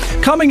Conference.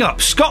 Coming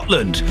up,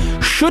 Scotland.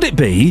 Should it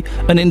be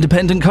an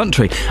independent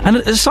country? And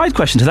a side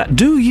question to that,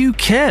 do you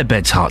care,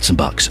 Beds, Hearts and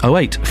Bucks?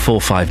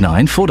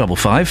 08459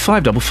 455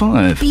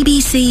 555.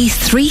 BBC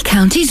Three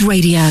Counties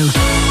Radio.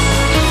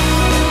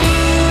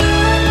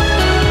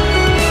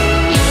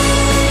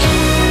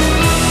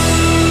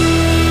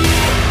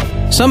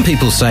 Some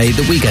people say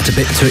that we get a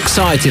bit too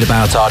excited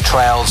about our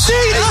trails.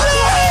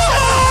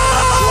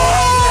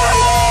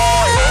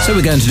 So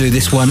we're going to do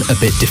this one a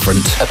bit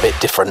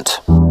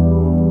different.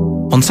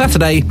 On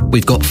Saturday,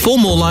 we've got 4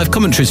 more live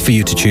commentaries for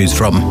you to choose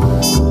from.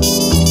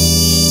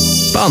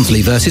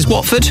 Barnsley versus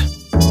Watford,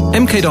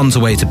 MK Dons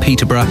away to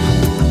Peterborough,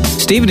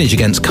 Stevenage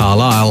against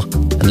Carlisle,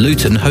 and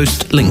Luton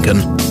host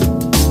Lincoln.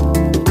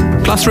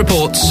 Plus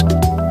reports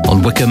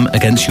on Wycombe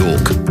against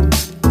York.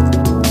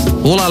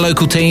 All our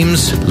local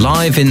teams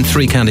live in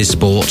Three Counties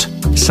Sport,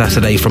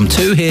 Saturday from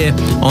 2 here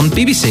on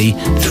BBC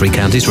Three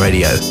Counties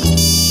Radio.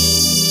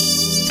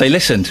 They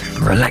listened.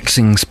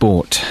 Relaxing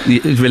sport.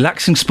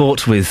 Relaxing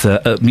sport with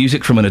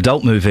music from an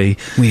adult movie.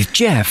 With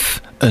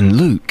Jeff and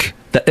Luke.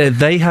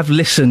 They have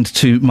listened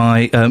to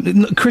my...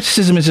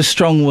 criticism is a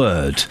strong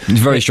word. It's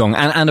very strong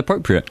and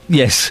appropriate.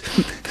 Yes.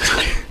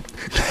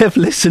 They have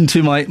listened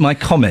to my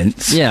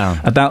comments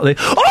about the...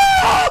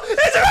 Oh!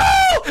 It's a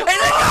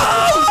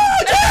goal!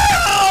 It's a goal!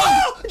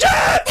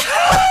 Jeff!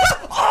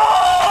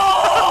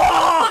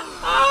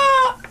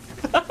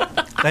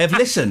 They have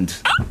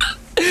listened.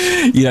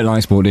 You don't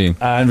like sport, do you?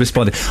 And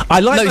responded.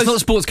 I like. No, it's not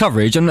sports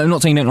coverage. I'm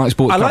not saying you don't like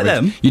sports coverage. I like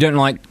them. You don't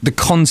like the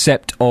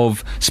concept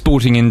of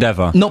sporting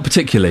endeavour. Not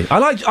particularly. I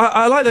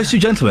like those two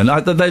gentlemen.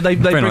 They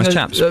very nice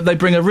chaps. They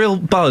bring a real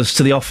buzz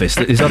to the office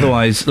that is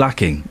otherwise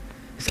lacking.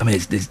 I mean,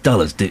 it's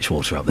dull as ditch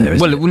water up there,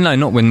 isn't it? Well, no,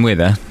 not when we're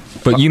there.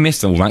 But you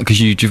missed all that because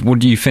what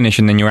do you finish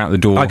and then you're out the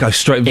door? I go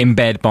straight in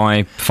bed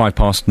by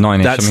 9:05, something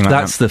like that.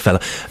 That's the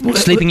fella.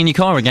 Sleeping in your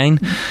car again?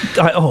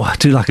 I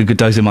do like a good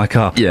doze in my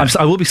car. Yeah.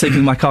 I will be sleeping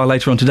in my car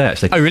later on today,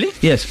 actually. Oh, really?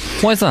 Yes.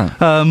 Why is that?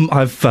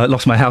 I've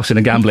lost my house in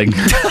a gambling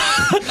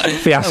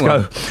fiasco. Oh,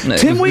 well. No,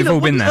 Tim Wheeler,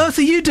 what on earth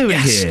are you doing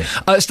here?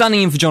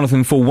 Standing in for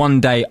Jonathan for one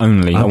day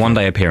only, a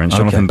one-day appearance.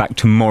 Jonathan back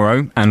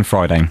tomorrow and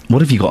Friday.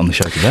 What have you got on the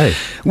show today?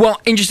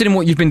 Well, interested in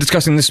what you've been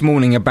discussing this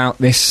morning about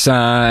this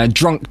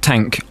drunk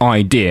tank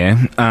idea,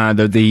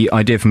 the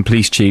idea from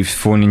police chiefs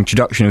for an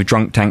introduction of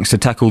drunk tanks to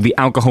tackle the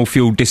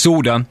alcohol-fueled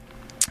disorder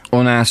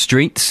on our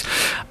streets.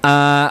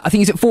 I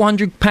think, is it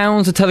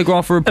 £400 a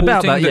Telegraph for reporting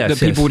about that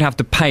people would have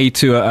to pay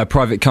to a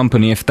private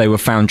company if they were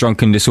found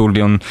drunk and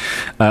disorderly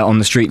on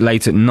the street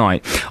late at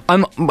night.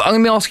 I'm going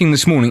to be asking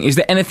this morning, is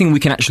there anything we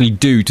can actually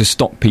do to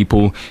stop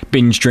people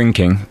binge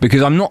drinking?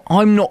 Because I'm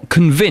not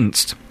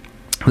convinced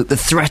that the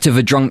threat of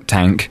a drunk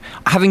tank,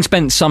 having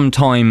spent some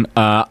time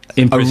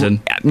in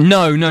prison.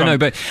 No,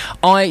 but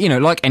I,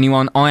 like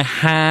anyone, I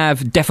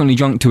have definitely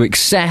drunk to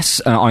excess.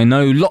 I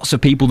know lots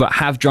of people that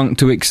have drunk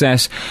to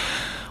excess.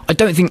 I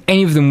don't think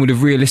any of them would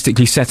have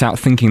realistically set out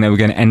thinking they were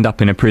going to end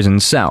up in a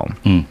prison cell.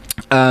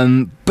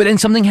 But then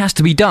something has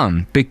to be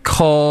done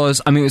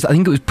because, I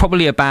think it was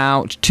probably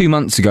about 2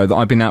 months ago that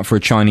I'd been out for a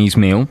Chinese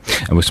meal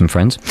with some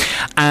friends,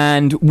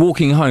 and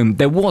walking home,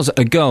 there was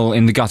a girl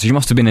in the gutter. She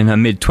must have been in her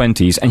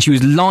mid-20s, and she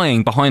was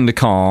lying behind the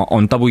car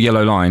on double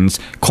yellow lines,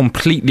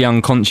 completely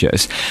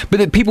unconscious. But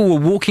that people were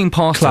walking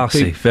past...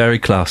 Classy, very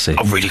classy.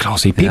 Oh, really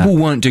classy. People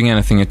weren't doing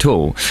anything at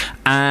all.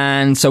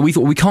 And so we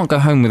thought, we can't go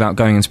home without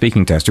going and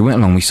speaking to her. So we went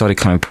along, we started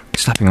kind of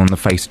slapping her on the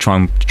face to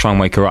try and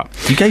wake her up.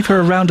 You gave her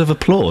a round of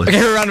applause. I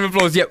gave her a round of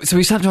applause. Yeah. So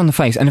we slapped her on the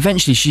face, and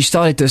eventually she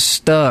started to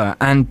stir,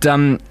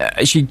 and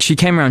she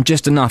came around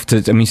just enough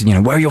to. I mean,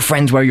 said, where are your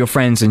friends? Where are your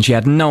friends? And she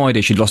had no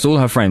idea she'd lost all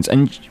her friends.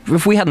 And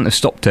if we hadn't have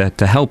stopped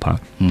to help her,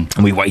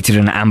 and we waited,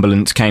 and an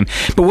ambulance came.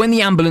 But when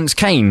the ambulance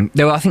came,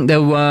 I think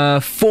there were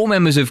 4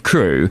 members of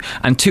crew,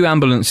 and 2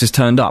 ambulances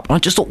turned up. And I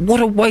just thought, what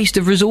a waste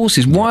of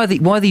resources. Why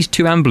are these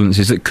 2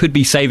 ambulances that could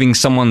be saving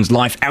someone's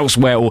life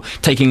elsewhere or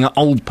taking an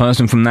old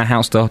person from their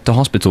house to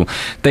hospital?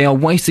 They are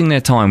wasting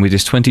their time with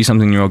this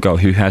 20-something-year-old girl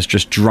who has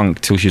just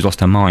drunk till she's lost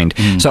her mind.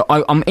 So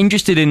I'm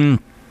interested in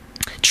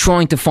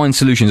trying to find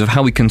solutions of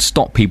how we can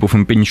stop people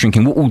from binge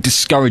drinking, what will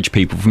discourage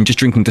people from just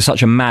drinking to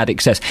such a mad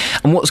excess.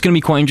 And what's going to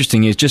be quite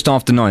interesting is just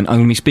after 9, I'm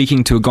going to be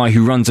speaking to a guy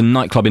who runs a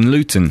nightclub in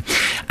Luton,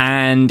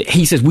 and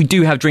he says we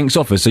do have drinks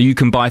offers, so you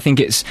can buy, I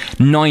think it's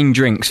 9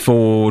 drinks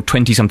for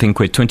 20-something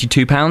quid,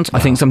 £22, I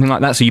think, something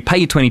like that. So you pay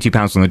your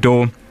 £22 on the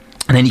door,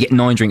 and then you get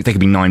 9 drinks. They could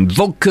be 9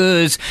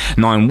 vodkas,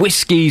 9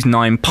 whiskies,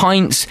 9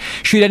 pints.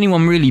 Should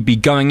anyone really be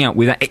going out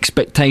with that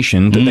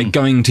expectation that they're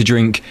going to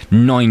drink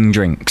 9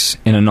 drinks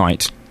in a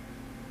night?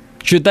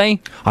 Should they?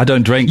 I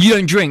don't drink. You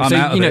don't drink, I'm so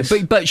out of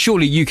this. But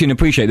surely you can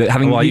appreciate that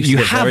having you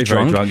have very,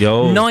 drunk, very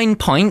drunk. 9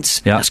 pints.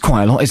 That's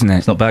quite a lot, isn't it?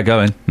 It's not bad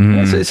going.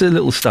 It's a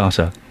little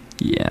starter.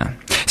 Yeah.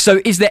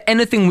 So, is there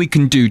anything we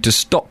can do to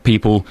stop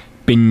people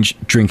binge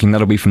drinking?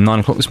 That'll be from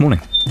 9 o'clock this morning.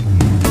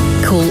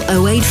 Call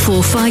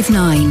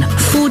 08459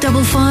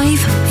 455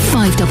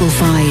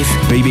 555.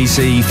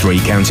 BBC Three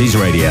Counties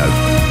Radio.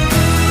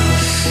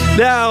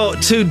 Now,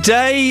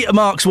 today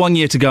marks 1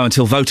 year to go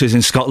until voters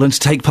in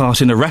Scotland take part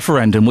in a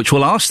referendum which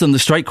will ask them the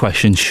straight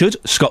question, should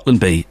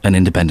Scotland be an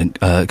independent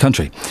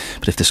country?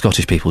 But if the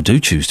Scottish people do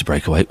choose to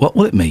break away, what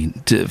will it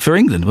mean for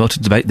England? Well, to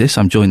debate this,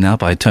 I'm joined now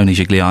by Tony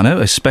Gigliano,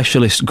 a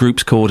specialist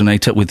groups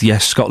coordinator with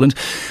Yes Scotland,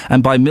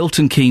 and by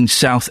Milton Keynes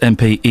South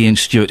MP Iain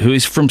Stewart, who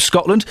is from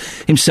Scotland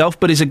himself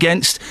but is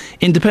against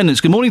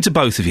independence. Good morning to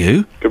both of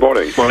you. Good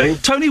morning. Morning.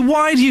 Tony,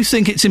 why do you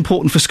think it's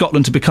important for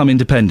Scotland to become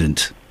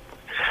independent?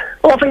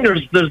 Well, I think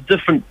there's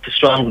different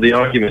strands of the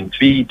argument.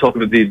 We talk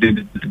about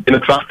the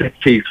democratic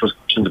case for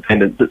Scottish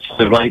independence. It's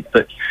the right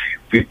that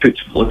we put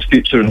Scotland's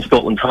future in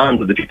Scotland's hands,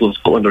 that the people of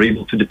Scotland are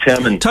able to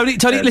determine. Tony,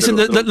 listen,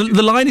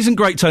 the line isn't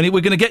great, Tony.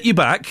 We're going to get you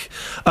back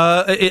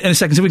in a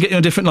second, so we'll get you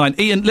on a different line.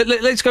 Iain,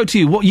 let's go to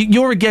you.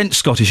 You're against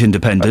Scottish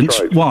independence.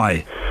 Right.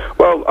 Why?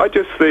 Well, I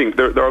just think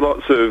there are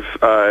lots of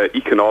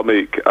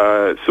economic,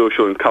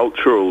 social and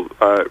cultural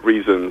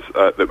reasons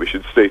that we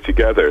should stay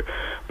together.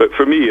 But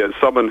for me, as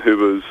someone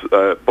who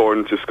was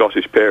born to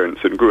Scottish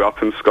parents and grew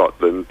up in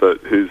Scotland, but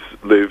who's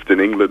lived in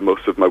England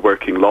most of my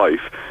working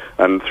life,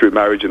 and through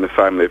marriage in the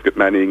family I've got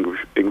many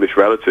English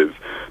relatives,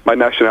 my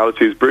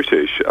nationality is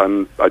British,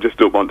 and I just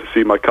don't want to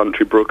see my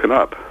country broken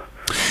up.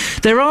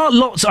 There are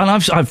lots, and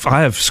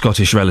I have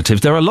Scottish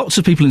relatives, there are lots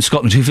of people in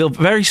Scotland who feel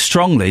very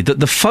strongly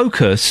that the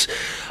focus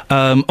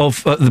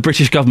of the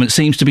British government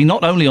seems to be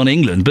not only on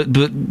England,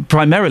 but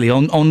primarily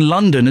on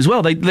London as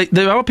well.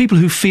 There are people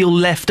who feel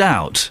left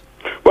out.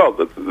 Well,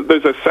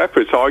 there's a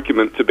separate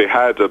argument to be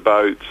had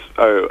about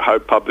how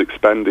public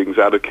spending is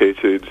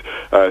allocated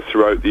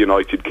throughout the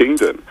United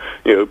Kingdom.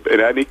 In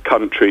any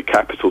country,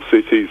 capital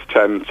cities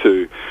tend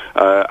to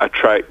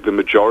attract the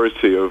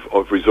majority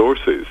of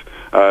resources.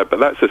 But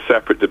that's a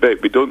separate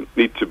debate. We don't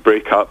need to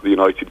break up the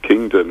United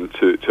Kingdom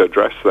to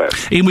address that.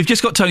 Iain, we've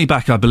just got Tony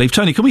back, I believe.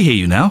 Tony, can we hear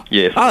you now?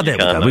 Yes. There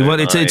we go.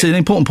 It's an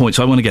important point,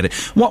 so I want to get it.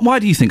 Why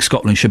do you think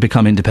Scotland should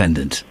become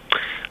independent?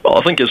 Well,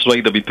 I think it's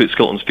right that we put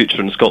Scotland's future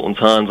in Scotland's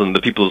hands, and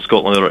the people of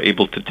Scotland are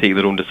able to take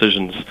their own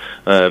decisions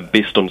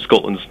based on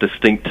Scotland's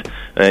distinct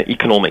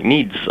economic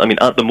needs. I mean,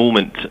 at the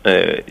moment,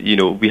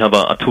 we have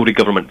a Tory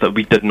government that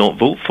we did not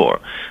vote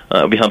for.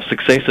 We have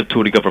successive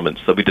Tory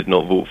governments that we did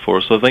not vote for.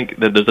 So I think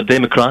that there's a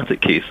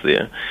democratic case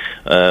there,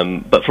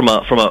 but from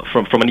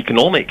an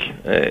economic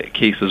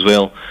case as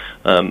well.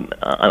 And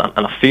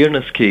a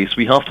fairness case,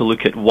 we have to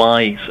look at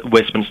why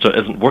Westminster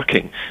isn't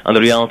working, and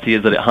the reality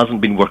is that it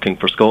hasn't been working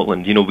for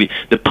Scotland.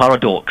 The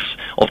paradox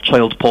of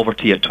child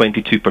poverty at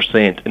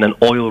 22% in an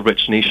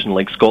oil-rich nation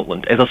like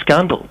Scotland is a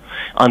scandal,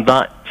 and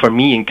that, for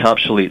me,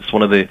 encapsulates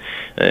one of the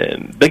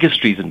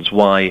biggest reasons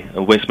why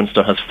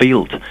Westminster has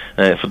failed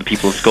for the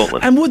people of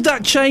Scotland. And would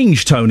that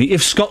change, Tony,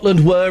 if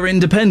Scotland were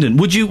independent?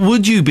 Would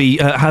you be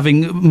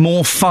having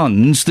more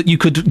funds that you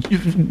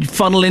could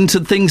funnel into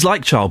things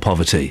like child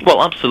poverty?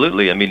 Well,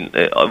 absolutely. I mean,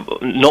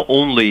 not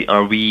only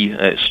are we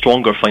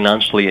stronger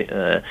financially,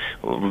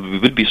 we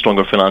would be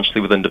stronger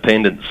financially with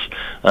independence,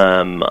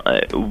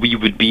 we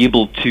would be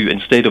able to,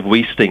 instead of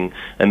wasting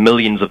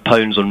millions of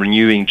pounds on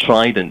renewing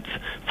Trident,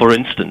 for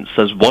instance,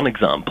 as one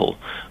example,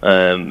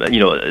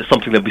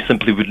 something that we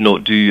simply would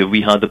not do if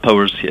we had the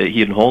powers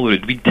here in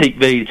Holyrood. We'd take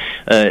very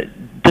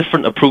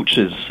different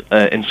approaches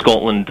in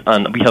Scotland,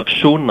 and we have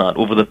shown that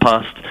over the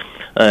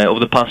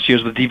past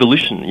years with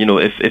devolution.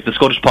 If the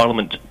Scottish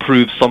Parliament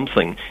proves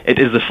something, it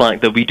is the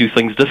fact that we do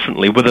things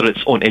differently, whether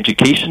it's on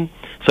education,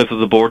 south of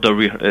the border,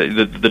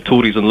 the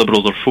Tories and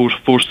Liberals are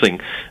forcing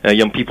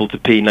young people to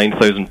pay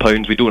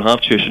 £9,000. We don't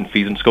have tuition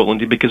fees in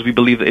Scotland because we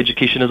believe that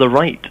education is a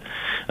right.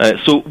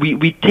 So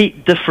we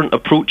take different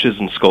approaches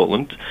in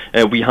Scotland.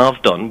 We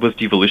have done with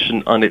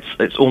devolution, and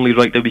it's only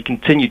right that we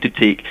continue to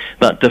take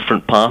that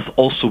different path,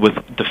 also with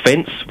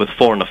defence, with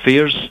foreign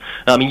affairs.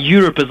 I mean,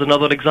 Europe is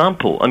another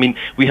example. I mean,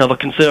 we have a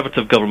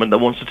Conservative government that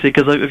wants to take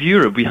us out of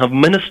Europe. We have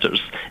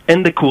ministers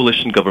in the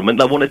coalition government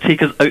that want to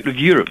take us out of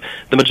Europe.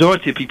 The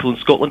majority of people in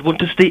Scotland want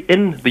to stay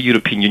in the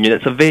European Union.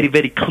 It's a very,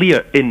 very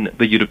clear in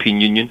the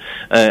European Union,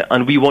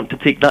 and we want to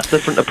take that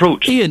different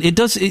approach. Ian,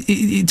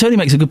 Tony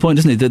makes a good point,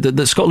 doesn't he?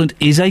 That Scotland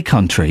is a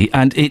country,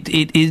 and it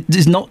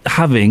is not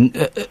having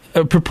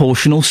a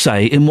proportional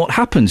say in what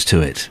happens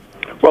to it.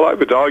 Well, I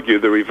would argue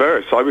the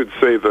reverse. I would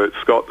say that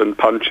Scotland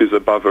punches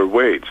above her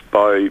weight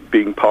by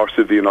being part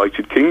of the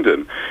United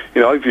Kingdom.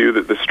 I view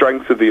that the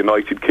strength of the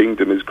United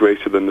Kingdom is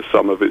greater than the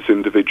sum of its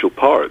individual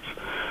parts.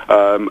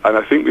 And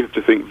I think we have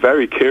to think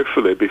very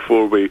carefully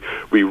before we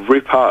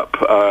rip up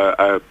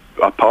a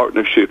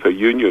partnership, a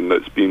union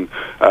that's been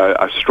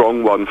a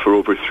strong one for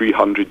over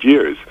 300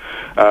 years.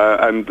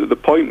 And the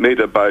point made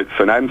about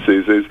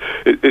finances is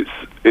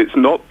it's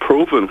not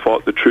proven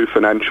what the true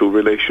financial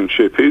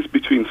relationship is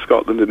between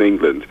Scotland and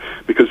England,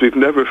 because we've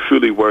never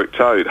fully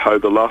worked out how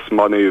the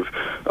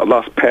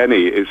last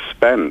penny is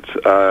spent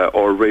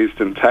or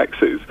raised in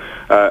taxes.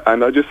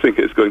 And I just think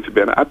it's going to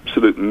be an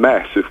absolute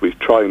mess if we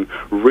try and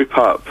rip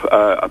up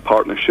a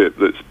partnership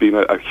that's been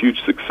a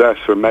huge success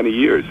for many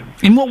years.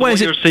 In what way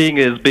is it? What you're saying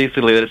is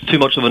basically that it's too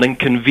much of an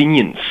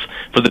inconvenience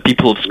for the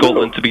people of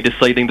Scotland to be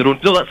deciding their own.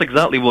 No, that's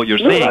exactly what you're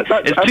saying.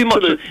 It's too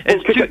much.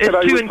 It's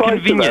too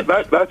inconvenient.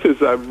 That is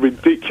a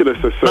ridiculous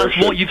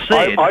assertion. That's what you've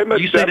said.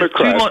 You said it's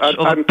too much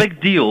of a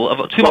big deal,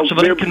 too much of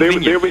an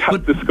inconvenience. There we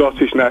have the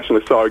Scottish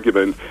nationalist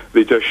argument.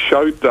 They just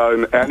shout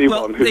down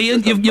anyone who...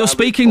 Ian, you're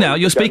speaking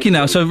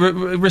now. So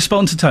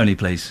respond to Tony,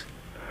 please.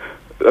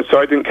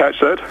 Sorry, I didn't catch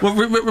that. Well,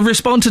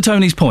 respond to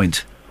Tony's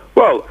point.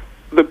 Well,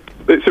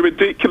 it's a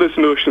ridiculous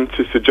notion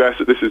to suggest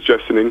that this is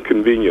just an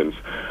inconvenience.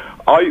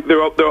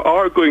 There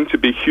are going to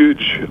be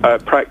huge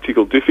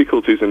practical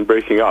difficulties in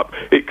breaking up.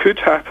 It could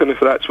happen if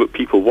that's what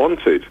people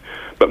wanted.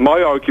 But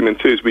my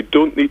argument is we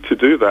don't need to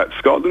do that.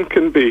 Scotland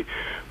can be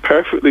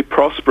perfectly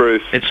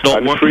prosperous and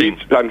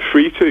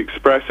free to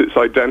express its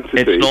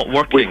identity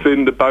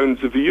within the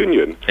bounds of the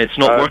Union. It's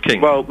not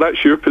working. Well,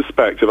 that's your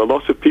perspective. A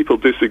lot of people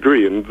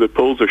disagree, and the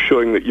polls are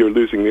showing that you're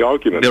losing the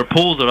argument. Their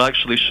polls are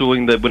actually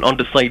showing that when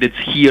undecideds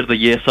hear the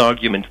yes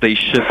argument, they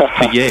shift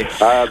to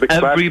yes.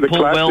 Every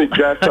poll,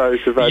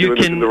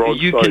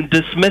 you can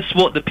dismiss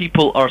what the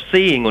people are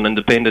saying on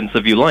independence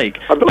if you like.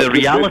 The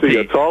reality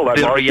at all.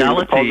 The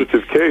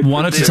reality,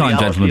 one at a time,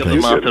 gentlemen,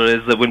 please. The matter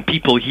is that when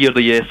people hear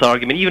the yes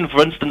argument, even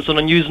for instance on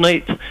a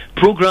Newsnight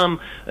programme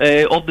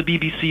of the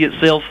BBC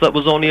itself that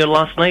was on air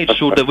last night,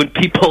 showed that when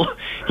people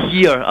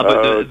hear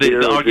about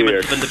the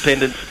argument of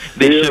independence,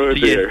 they shift to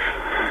yes.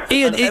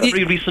 Ian,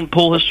 every recent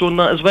poll has shown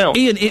that as well.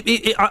 Ian,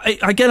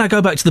 again, I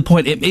go back to the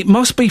point. It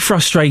must be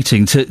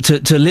frustrating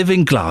to live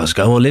in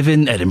Glasgow or live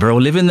in Edinburgh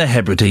or live in the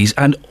Hebrides,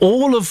 and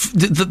all of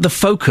the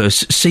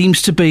focus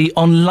seems to be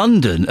on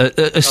London,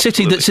 a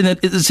city that's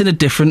in a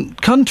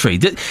different country.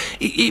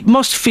 It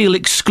must feel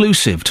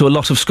exclusive to a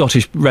lot of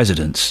Scottish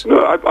residents.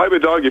 No, I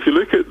would argue if you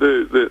look at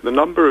the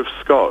number of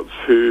Scots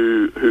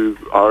who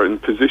are in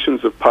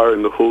positions of power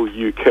in the whole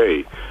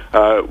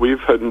UK,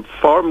 we've had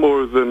far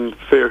more than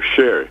fair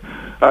share.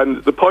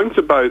 And the point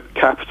about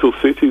capital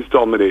cities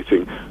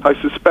dominating, I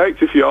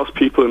suspect if you ask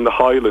people in the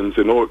Highlands,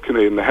 in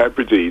Orkney, in the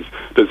Hebrides,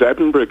 does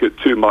Edinburgh get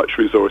too much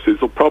resources,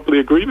 they'll probably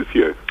agree with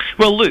you.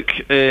 Well, look,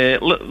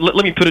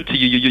 let me put it to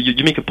you.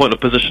 You make a point of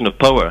position of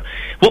power.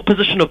 What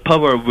position of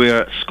power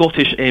were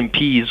Scottish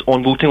MPs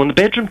on voting on the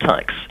bedroom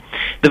tax?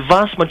 The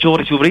vast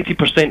majority, over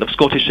 80% of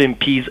Scottish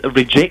MPs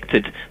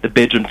rejected the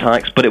bedroom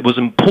tax, but it was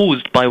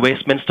imposed by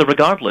Westminster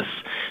regardless.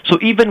 So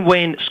even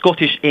when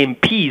Scottish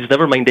MPs,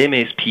 never mind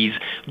MSPs,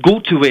 go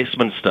to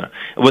Westminster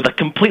with a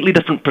completely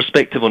different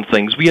perspective on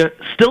things, we are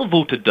still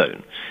voted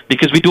down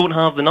because we don't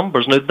have the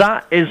numbers. Now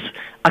that is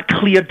a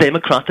clear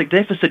democratic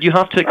deficit. You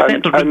have to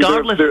accept it,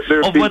 regardless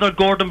of whether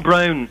Gordon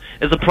Brown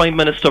is a Prime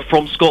Minister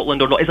from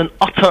Scotland or not. Is an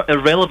utter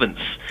irrelevance.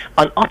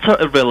 An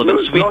utter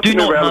irrelevance. No, we do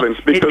not have.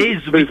 It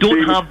is. We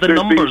don't have the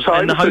numbers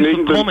in the House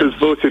of Commons. Has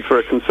voted for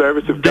a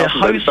Conservative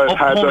government that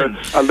had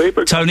a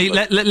Labour. Tony,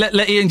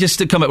 let Ian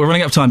just come back. We're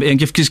running out of time. But Ian,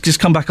 just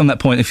come back on that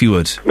point if you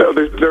would. No,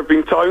 there have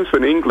been times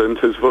when England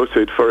has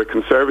voted for a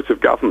Conservative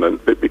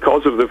government, but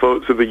because of the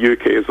votes of the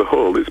UK as a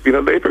whole, it's been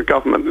a Labour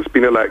government that's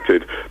been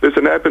elected. There's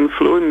an ebb and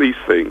flow in these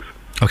things.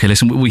 OK,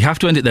 listen, we have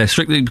to end it there,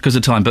 strictly because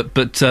of time,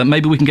 but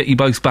maybe we can get you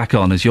both back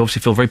on, as you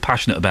obviously feel very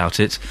passionate about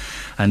it,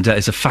 and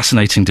it's a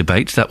fascinating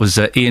debate. That was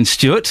Iain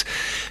Stewart,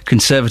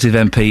 Conservative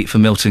MP for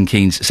Milton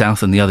Keynes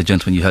South, and the other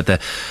gentleman you heard there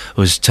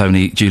was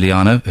Tony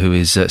Giuliano, who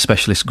is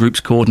Specialist Groups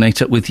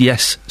Coordinator with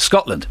Yes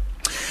Scotland.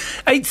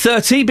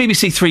 8:30,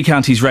 BBC Three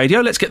Counties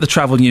Radio. Let's get the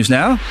travel news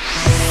now.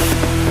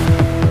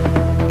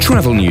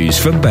 Travel news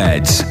for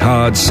beds,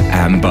 cards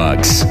and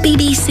bugs.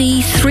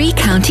 BBC Three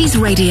Counties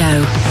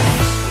Radio.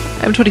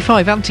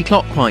 M25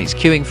 anti-clockwise,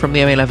 queuing from the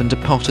M11 to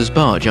Potters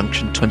Bar,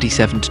 junction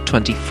 27 to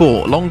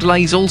 24. Long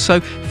delays also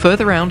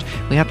further round.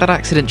 We had that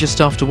accident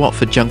just after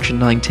Watford, junction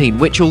 19,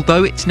 which,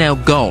 although it's now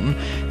gone,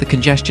 the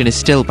congestion is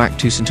still back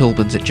to St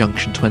Albans at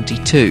junction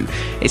 22.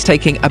 It's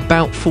taking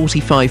about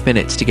 45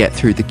 minutes to get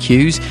through the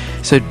queues,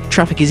 so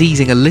traffic is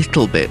easing a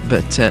little bit,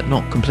 but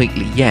not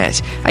completely yet.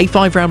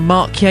 A5 round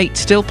Markyate,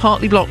 still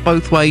partly blocked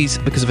both ways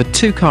because of a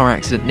two-car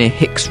accident near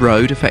Hicks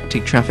Road,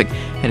 affecting traffic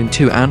heading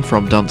to and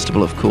from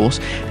Dunstable, of course.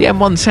 The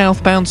M1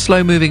 southbound,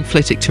 slow-moving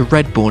Flitwick to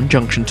Redbourne,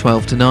 junction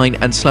 12 to 9,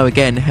 and slow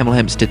again Hemel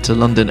Hempstead to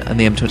London and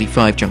the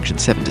M25, junction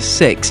 7 to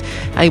 6.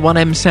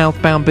 A1M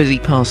southbound, busy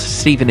past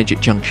Stevenage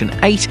at junction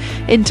 8.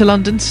 Into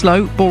London,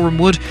 slow, Boreham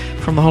Wood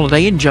from the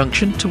Holiday Inn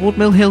junction toward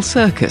Mill Hill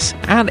Circus.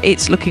 And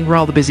it's looking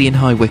rather busy in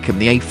High Wycombe.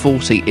 The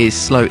A40 is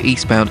slow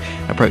eastbound,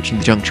 approaching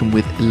the junction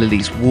with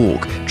Lily's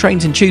Walk.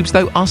 Trains and tubes,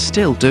 though, are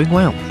still doing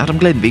well. Adam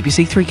Glynn,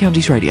 BBC Three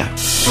Counties Radio.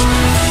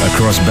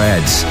 Across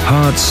beds,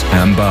 hearts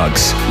and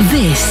bugs.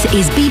 This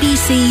is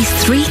BBC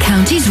Three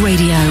Counties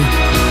Radio.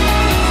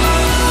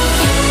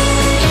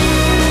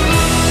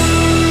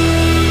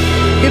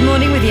 Good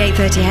morning with the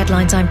 8:30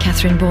 headlines. I'm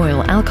Catherine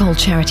Boyle. Alcohol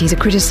charities are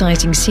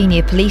criticising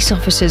senior police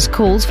officers'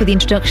 calls for the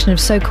introduction of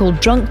so-called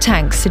drunk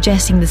tanks,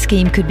 suggesting the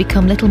scheme could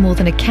become little more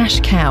than a cash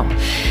cow.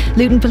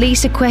 Luton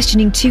police are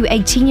questioning two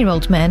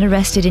 18-year-old men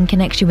arrested in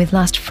connection with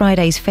last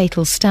Friday's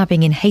fatal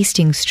stabbing in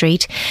Hastings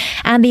Street.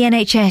 And the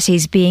NHS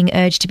is being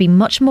urged to be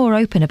much more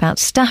open about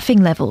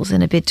staffing levels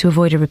in a bid to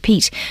avoid a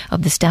repeat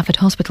of the Stafford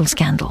Hospital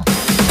scandal.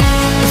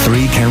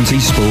 Three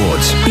Counties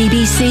Sports.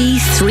 BBC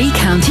Three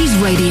Counties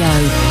Radio.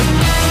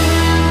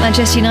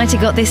 Manchester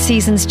United got this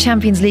season's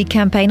Champions League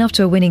campaign off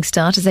to a winning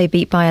start as they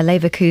beat Bayer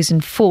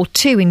Leverkusen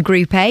 4-2 in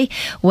Group A.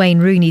 Wayne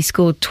Rooney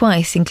scored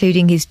twice,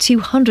 including his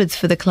 200th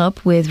for the club,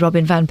 with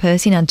Robin van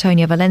Persie and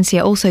Antonio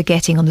Valencia also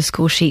getting on the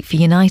score sheet for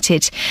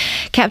United.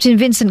 Captain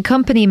Vincent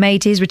Kompany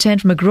made his return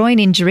from a groin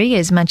injury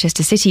as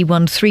Manchester City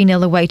won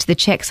 3-0 away to the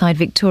Czech side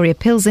Victoria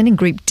Pilsen in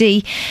Group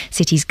D.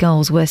 City's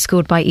goals were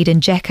scored by Eden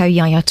Dzeko,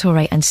 Yaya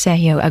Toure and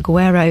Sergio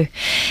Aguero.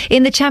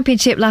 In the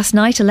Championship last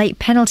night, a late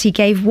penalty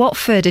gave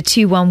Watford a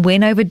 2-1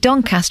 win over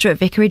Doncaster at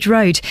Vicarage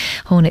Road.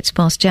 Hornets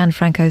boss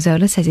Gianfranco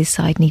Zola says his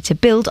side need to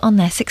build on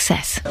their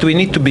success. We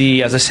need to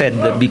be, as I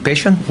said, be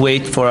patient,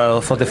 wait for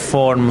our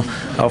form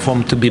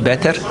to be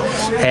better,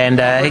 and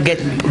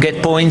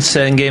get points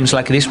in games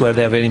like this where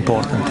they're very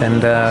important.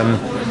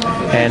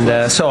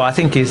 And so I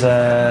think it's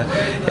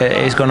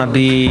going to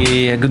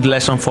be a good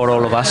lesson for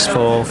all of us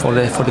for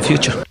the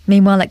future.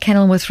 Meanwhile, at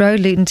Kenilworth Road,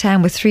 Luton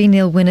Town were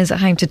 3-0 winners at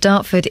home to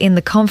Dartford in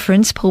the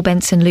conference. Paul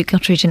Benson, Luke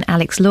Guttridge and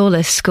Alex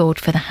Lawless scored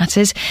for the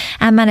Hatters,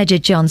 and manager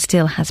John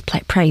Still has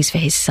praise for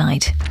his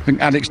side. I think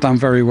Alex done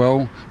very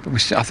well,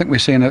 but I think we're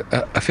seeing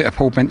a fit of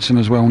Paul Benson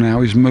as well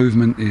now. His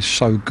movement is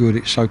so good,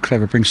 it's so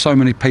clever, brings so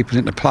many people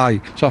into play.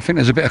 So I think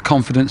there's a bit of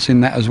confidence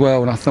in that as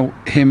well, and I thought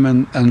him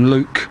and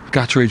Luke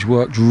Guttridge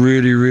worked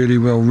really, really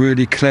well,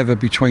 really clever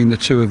between the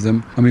two of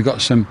them, and we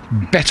got some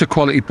better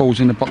quality balls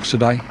in the box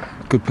today.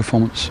 Good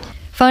performance.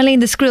 Finally, in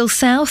the Skrill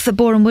South, the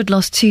Boreham Wood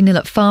lost 2-0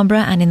 at Farnborough,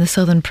 and in the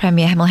Southern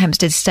Premier, Hemel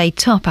Hempstead stayed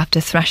top after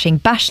thrashing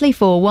Bashley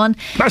 4-1.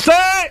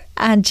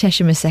 And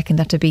Cheshire second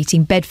after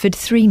beating Bedford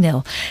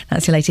 3-0.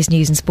 That's the latest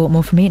news and sport.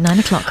 More from me at 9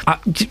 o'clock.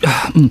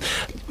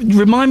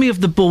 Remind me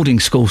of the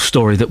boarding school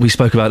story that we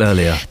spoke about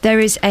earlier. There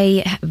is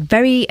a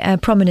very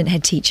prominent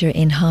head teacher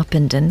in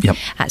Harpenden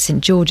at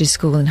St George's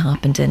School in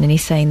Harpenden, and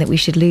he's saying that we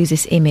should lose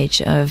this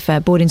image of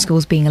boarding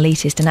schools being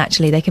elitist, and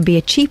actually they can be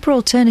a cheaper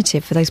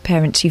alternative for those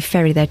parents who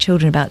ferry their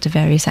children about to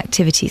various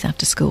activities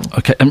after school.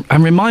 OK,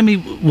 and remind me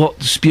what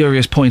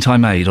spurious point I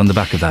made on the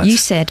back of that. You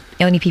said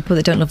only people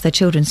that don't love their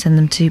children send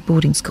them to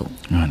boarding school.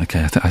 Right, OK.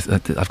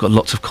 I've got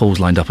lots of calls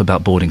lined up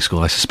about boarding school.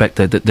 I suspect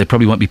that they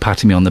probably won't be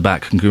patting me on the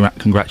back and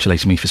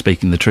congratulating me for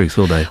speaking the truth,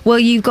 will they? Well,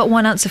 you've got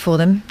one answer for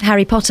them.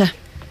 Harry Potter.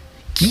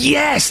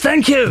 Yes,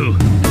 thank you!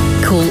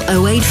 Call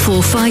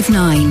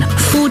 08459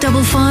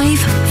 455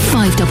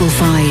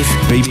 555.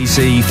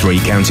 BBC Three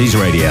Counties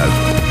Radio.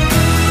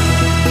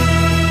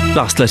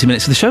 Last 30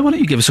 minutes of the show, why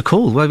don't you give us a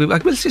call? Well,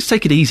 let's just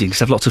take it easy,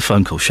 because I have lots of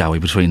phone calls, shall we,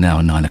 between now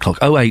and 9 o'clock.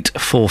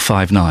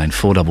 08459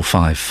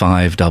 455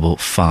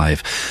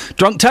 555.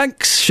 Drunk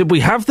tanks, should we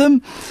have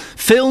them?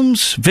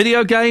 Films,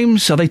 video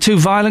games, are they too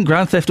violent?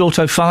 Grand Theft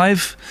Auto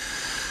 5?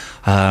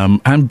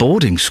 And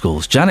boarding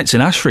schools. Janet's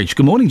in Ashridge.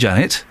 Good morning,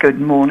 Janet.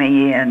 Good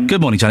morning, Iain. Good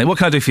morning, Janet. What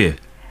can I do for you?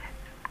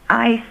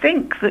 I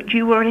think that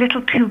you were a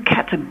little too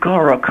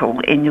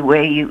categorical in the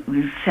way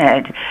you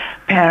said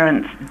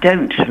parents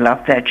don't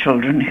love their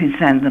children who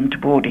send them to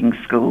boarding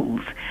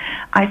schools.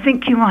 I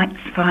think you might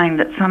find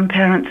that some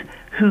parents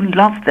who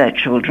love their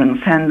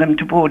children send them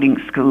to boarding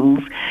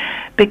schools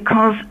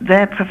because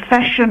their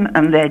profession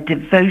and their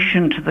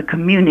devotion to the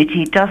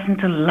community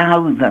doesn't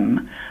allow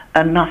them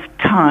enough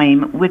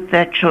time with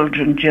their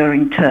children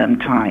during term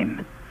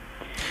time.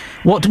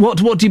 What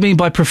do you mean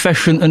by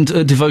profession and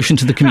devotion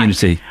to the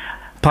community?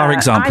 Par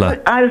example.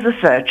 I was a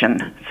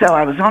surgeon, so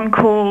I was on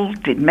call,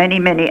 did many,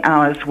 many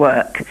hours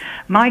work.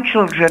 My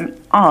children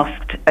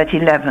asked at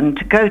 11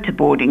 to go to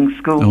boarding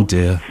school. Oh,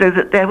 dear. So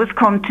that there was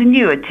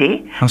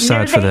continuity. How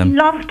sad for them. They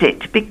loved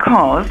it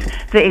because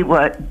they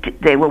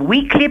were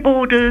weekly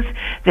boarders.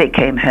 They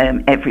came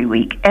home every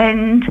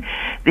weekend.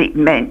 It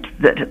meant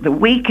that at the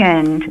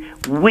weekend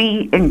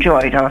we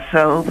enjoyed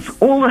ourselves.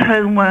 All the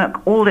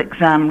homework, all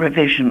exam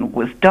revision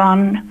was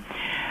done.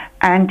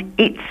 And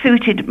it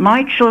suited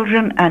my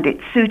children, and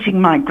it's suiting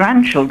my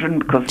grandchildren,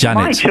 because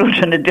Janet, my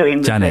children are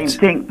doing the same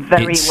thing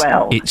very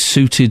well. It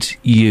suited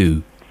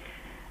you.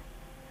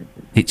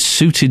 It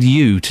suited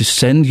you to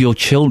send your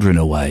children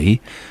away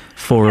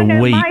for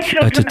a week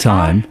at a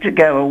time. To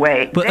go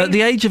away. But at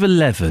the age of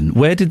 11,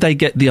 where did they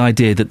get the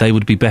idea that they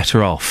would be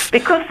better off?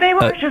 Because they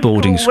were at a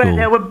boarding school school.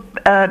 where there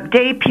were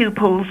day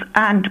pupils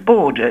and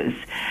boarders,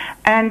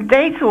 and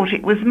they thought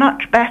it was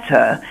much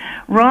better,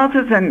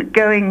 rather than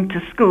going to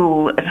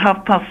school at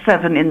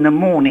 7:30 in the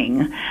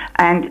morning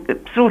and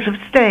sort of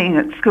staying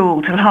at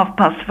school till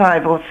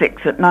 5:30 or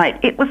 6 at night.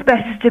 It was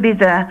better to be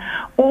there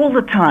all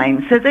the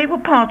time, so they were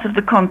part of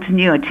the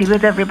continuity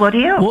with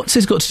everybody else. What's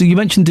this got to do? You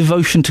mentioned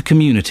devotion to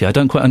community. I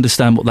don't quite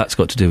understand what that's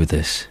got to do with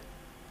this.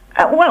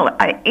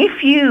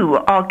 If you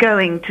are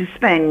going to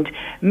spend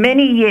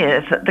many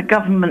years at the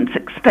government's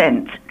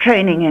expense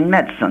training in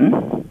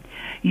medicine,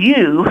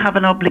 you have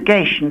an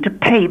obligation to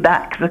pay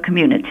back the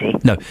community.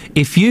 No,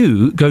 if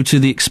you go to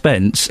the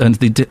expense and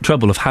the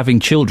trouble of having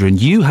children,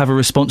 you have a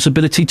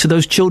responsibility to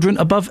those children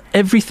above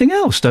everything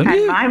else, don't you?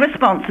 And my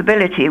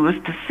responsibility was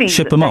to see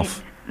Ship that them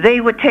off. They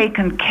were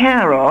taken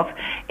care of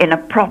in a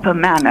proper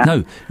manner.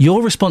 No,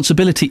 your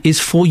responsibility is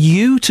for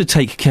you to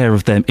take care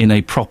of them in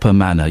a proper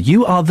manner.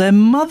 You are their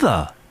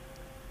mother.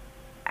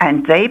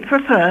 And they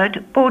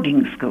preferred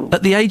boarding school.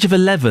 At the age of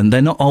 11,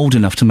 they're not old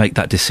enough to make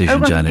that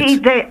decision, Janet.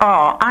 Indeed they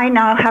are. I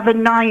now have a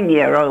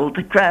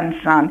 9-year-old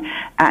grandson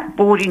at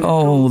boarding school.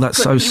 Oh, that's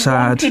so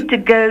sad. He wanted to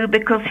go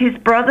because his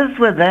brothers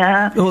were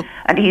there,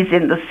 and he's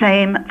in the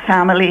same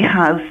family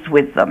house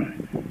with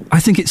them. I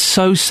think it's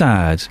so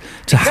sad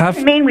to have...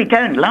 Doesn't mean we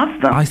don't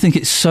love them. I think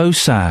it's so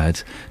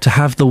sad to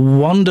have the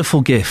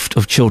wonderful gift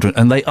of children,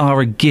 and they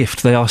are a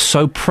gift. They are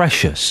so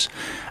precious.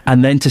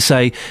 And then to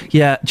say,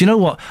 yeah, do you know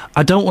what?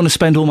 I don't want to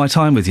spend all my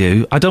time with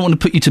you. I don't want to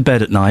put you to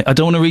bed at night. I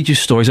don't want to read you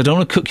stories. I don't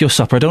want to cook your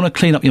supper. I don't want to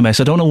clean up your mess.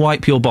 I don't want to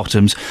wipe your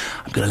bottoms.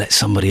 I'm going to let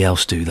somebody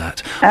else do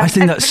that. I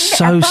think that's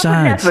so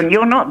sad. 11,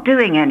 you're not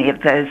doing any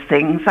of those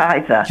things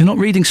either. You're not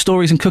reading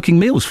stories and cooking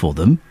meals for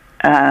them.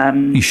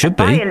 You should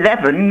be. By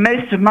 11,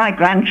 most of my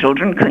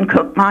grandchildren can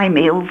cook my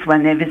meals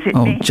when they visit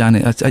me. Oh,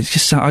 Janet, it's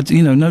just,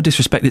 no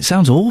disrespect. It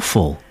sounds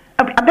awful.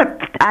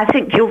 I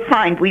think you'll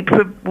find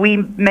we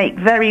make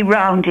very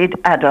rounded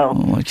adults.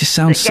 Oh, it just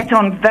sounds... that get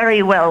on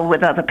very well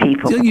with other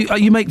people.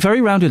 You make very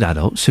rounded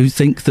adults who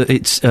think that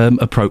it's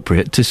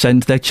appropriate to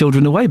send their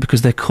children away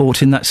because they're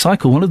caught in that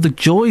cycle. One of the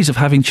joys of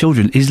having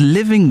children is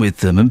living with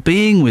them and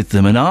being with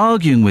them and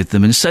arguing with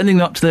them and sending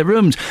them up to their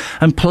rooms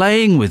and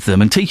playing with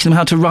them and teaching them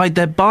how to ride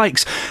their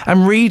bikes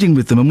and reading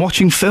with them and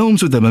watching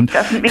films with them and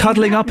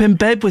cuddling up in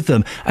bed with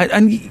them.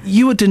 And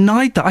you were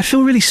denied that. I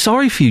feel really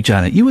sorry for you,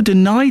 Janet. You were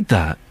denied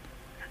that.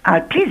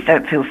 Please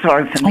don't feel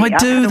sorry for me. I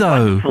do,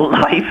 though.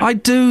 I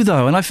do,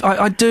 though, and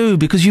I do,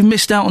 because you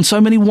missed out on so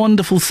many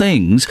wonderful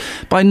things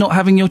by not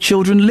having your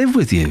children live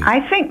with you. I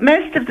think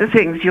most of the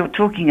things you're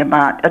talking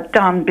about are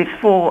done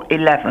before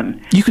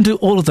 11. You can do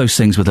all of those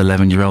things with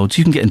 11-year-olds.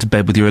 You can get into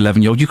bed with your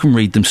 11-year-old. You can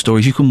read them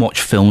stories. You can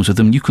watch films with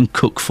them. You can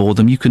cook for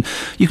them. You can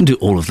do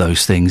all of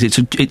those things.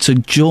 It's a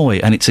joy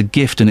and it's a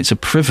gift and it's a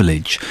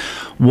privilege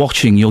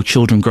watching your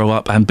children grow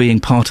up and being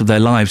part of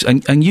their lives.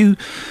 And you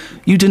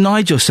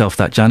denied yourself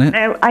that, Janet.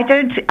 No, I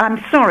don't.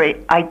 I'm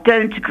sorry. I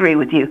don't agree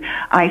with you.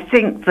 I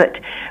think that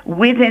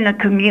within a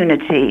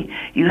community,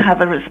 you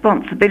have a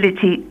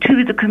responsibility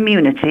to the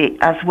community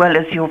as well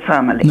as your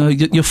family. No,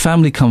 your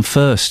family come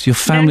first. Your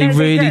family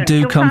really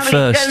do come first.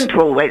 Your family don't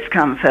always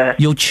come first.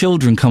 Your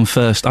children come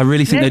first. I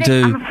really think they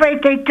do. I'm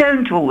afraid they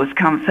don't always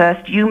come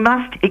first. You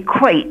must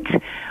equate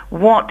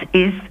what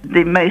is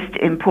the most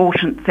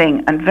important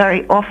thing, and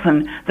very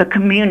often the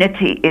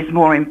community is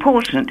more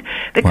important,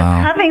 because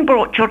having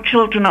brought your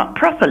children up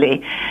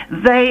properly,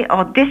 they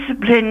are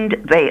disciplined,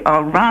 they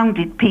are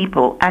rounded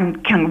people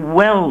and can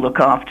well look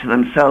after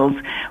themselves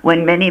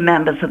when many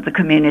members of the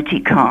community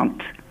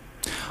can't.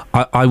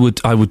 I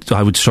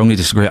would strongly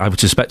disagree. I would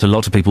suspect a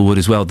lot of people would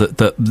as well,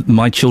 that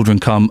my children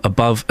come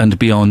above and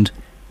beyond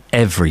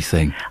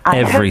everything.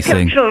 I hope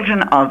your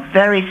children are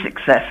very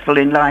successful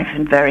in life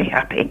and very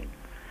happy.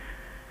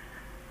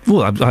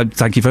 Well, I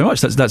thank you very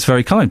much. That's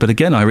very kind. But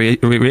again, I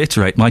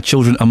reiterate, my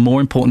children are more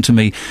important to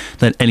me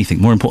than anything.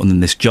 More important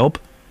than this job.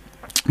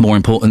 More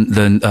important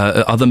than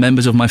other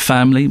members of my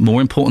family. More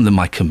important than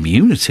my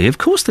community. Of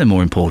course they're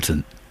more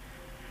important.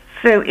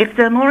 So if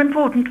they're more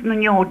important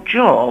than your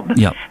job,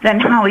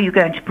 then how are you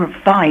going to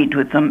provide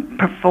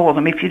for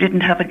them if you didn't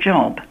have a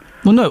job?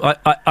 Well, no,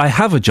 I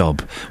have a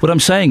job. What I'm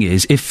saying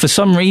is, if for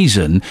some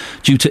reason,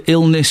 due to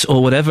illness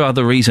or whatever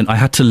other reason, I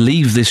had to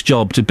leave this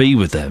job to be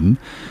with them,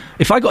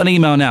 if I got an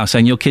email now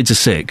saying your kids are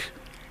sick,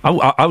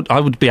 I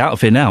would be out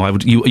of here now.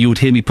 You would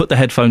hear me put the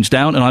headphones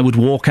down and I would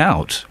walk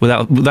out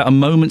without a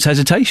moment's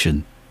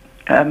hesitation.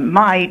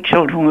 My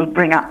children will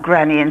bring up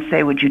Granny and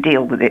say, would you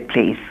deal with it,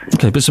 please?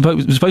 Okay, but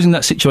supposing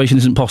that situation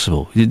isn't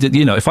possible,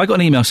 you know, if I got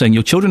an email saying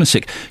your children are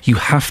sick, you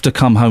have to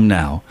come home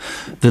now,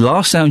 the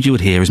last sound you would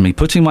hear is me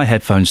putting my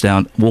headphones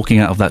down, walking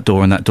out of that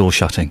door and that door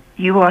shutting.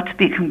 You are to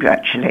be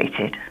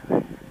congratulated.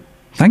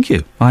 Thank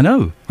you. I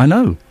know.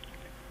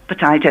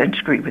 But I don't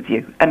agree with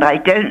you, and I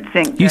don't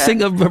think... You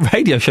think a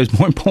radio show's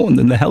more important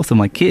than the health of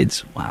my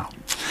kids? Wow.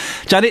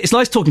 Janet, it's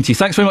nice talking to you.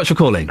 Thanks very much for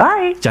calling.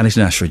 Bye. Janet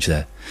in Ashridge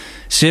there.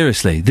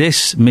 Seriously,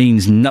 this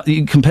means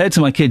nothing. Compared to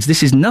my kids,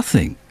 this is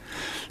nothing.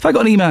 If I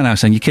got an email now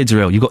saying your kids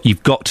are ill,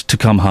 you've got to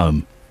come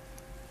home,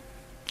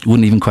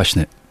 wouldn't even question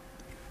it.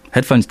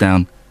 Headphones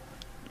down,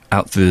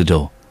 out through the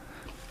door.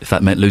 If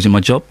that meant losing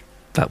my job,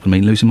 that would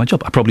mean losing my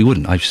job. I probably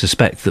wouldn't. I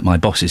suspect that my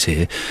bosses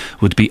here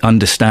would be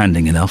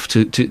understanding enough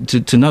to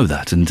know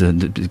that.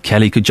 And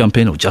Kelly could jump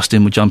in, or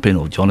Justin would jump in,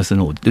 or Jonathan,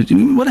 or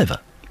whatever.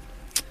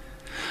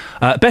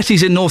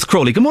 Betty's in North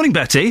Crawley. Good morning,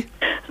 Betty.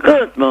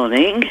 Good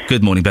morning.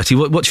 Good morning, Betty.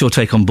 What's your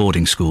take on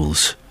boarding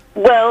schools?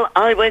 Well,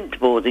 I went to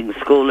boarding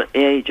school at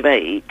the age of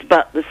 8,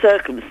 but the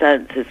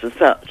circumstances were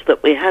such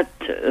that we had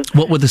to.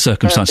 What were the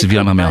circumstances, if you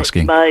don't mind me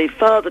asking? My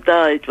father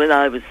died when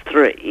I was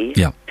 3.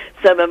 Yeah.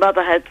 So my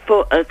mother had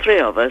 3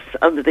 of us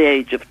under the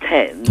age of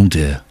 10. Oh,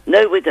 dear.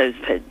 No widow's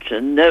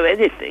pension, no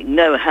anything,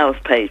 no house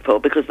paid for,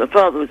 because my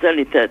father was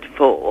only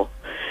 34.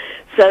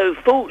 So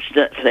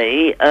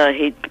fortunately,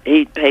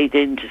 he'd paid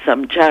into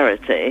some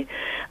charity,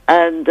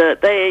 and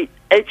they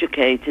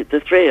educated the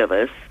 3 of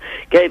us,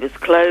 gave us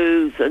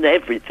clothes and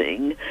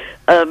everything,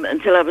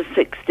 until I was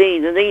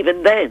 16. And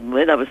even then,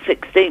 when I was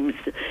 16,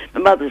 my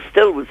mother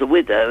still was a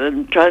widow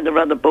and trying to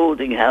run a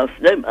boarding house,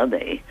 no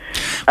money.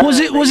 Was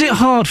it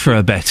hard for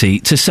her, Betty,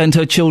 to send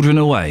her children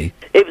away?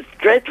 It was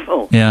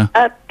dreadful. Yeah.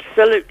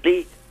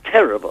 Absolutely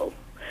terrible.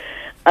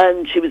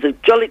 And she was a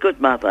jolly good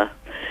mother.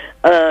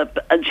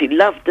 And she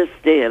loved us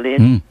dearly,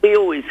 and we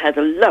always had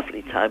a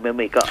lovely time when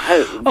we got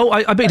home. Oh,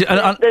 I bet.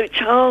 No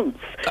chance.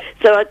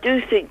 So I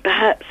do think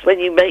perhaps when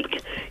you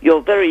make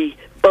your very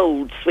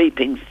bold,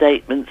 sweeping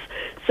statements,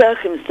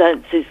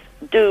 circumstances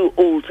do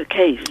alter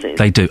cases.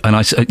 They do,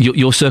 and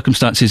your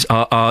circumstances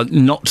are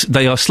not.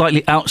 They are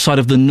slightly outside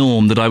of the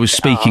norm that I was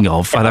speaking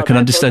of, and I can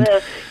understand.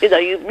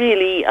 You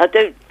really. I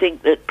don't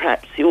think that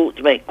perhaps you ought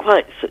to make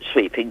quite such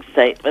sweeping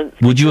statements.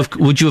 Would you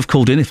have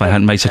called in if I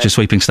hadn't made such a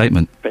sweeping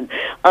statement?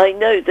 I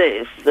know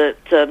this,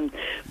 that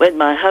when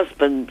my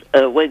husband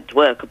went to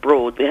work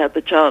abroad, we had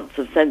the chance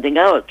of sending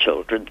our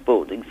children to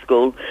boarding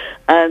school,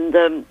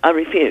 and I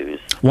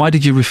refused. Why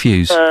did you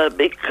refuse?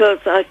 Because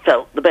I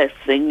felt the best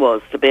thing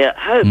was to be at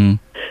home.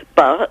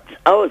 But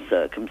our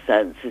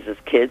circumstances as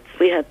kids,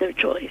 we had no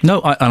choice.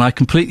 No, and I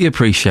completely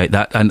appreciate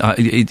that, and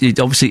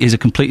it obviously is a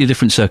completely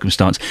different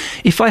circumstance.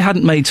 If I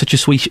hadn't made such a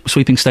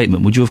sweeping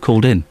statement, would you have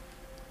called in?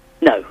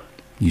 No.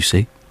 You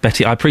see?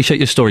 Betty, I appreciate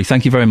your story.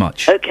 Thank you very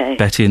much. Okay.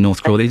 Betty in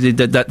North Crawley.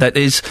 That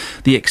is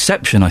the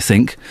exception, I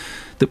think,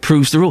 that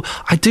proves the rule.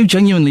 I do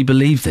genuinely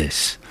believe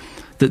this,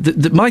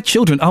 that my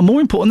children are more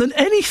important than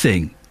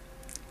anything.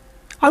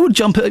 I would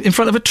jump in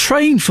front of a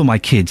train for my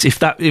kids if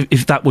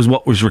that was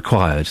what was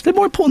required. They're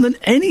more important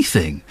than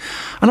anything.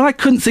 And I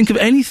couldn't think of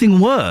anything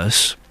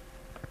worse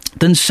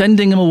than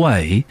sending them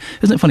away.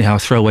 Isn't it funny how a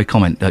throwaway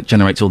comment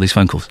generates all these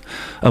phone calls?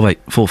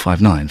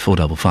 08459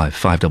 455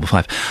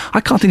 555.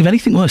 I can't think of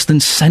anything worse than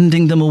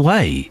sending them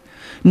away.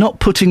 Not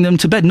putting them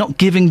to bed, not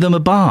giving them a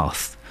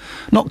bath,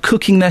 not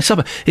cooking their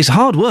supper. It's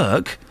hard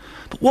work,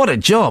 but what a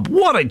job!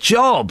 What a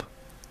job!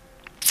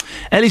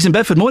 Ellie's in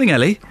Bedford. Morning,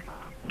 Ellie.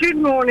 Good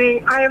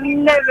morning. I have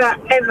never,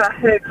 ever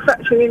heard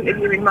such an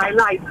interview in my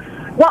life.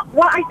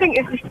 What I think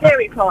is the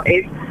scary part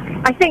is,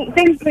 I think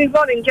things move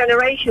on in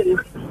generations.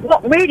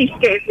 What really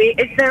scares me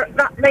is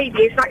that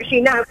lady is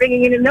actually now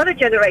bringing in another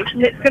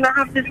generation that's going to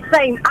have the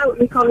same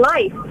outlook on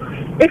life.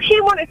 If she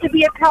wanted to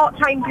be a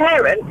part-time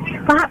parent,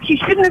 perhaps she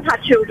shouldn't have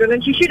had children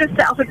and she should have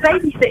set up a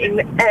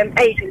babysitting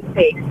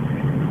agency.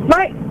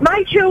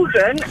 My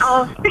children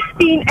are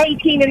 15,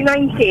 18 and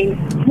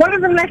 19. One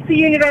of them left for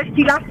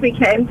university last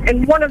weekend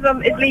and one of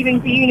them is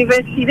leaving for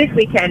university this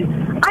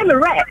weekend. I'm a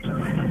wreck.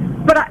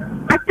 But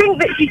I think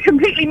that she's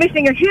completely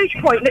missing a huge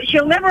point that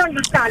she'll never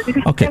understand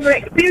because she's never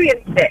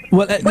experienced it.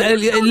 Well,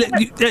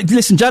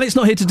 listen, Janet's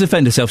not here to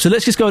defend herself, so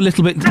let's just go a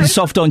little bit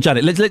soft on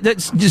Janet.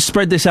 Let's just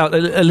spread this out a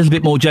little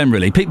bit more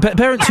generally.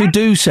 Parents who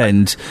do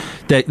send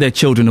their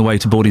children away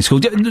to boarding school,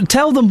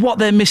 tell them what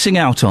they're missing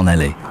out on,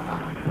 Ellie.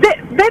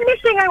 They're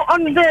missing out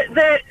on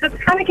the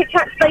panic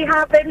attacks they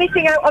have. They're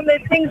missing out on the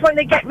things when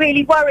they get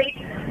really worried.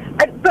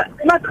 But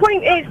my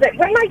point is that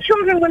when my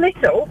children were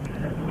little,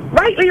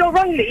 rightly or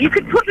wrongly, you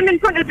could put them in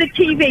front of the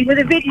TV with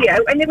a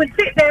video and they would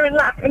sit there and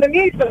laugh and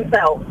amuse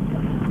themselves.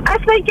 As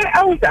they get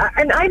older,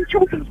 and I'm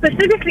talking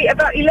specifically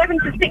about 11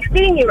 to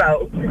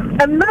 16-year-olds,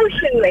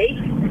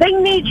 emotionally, they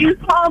need you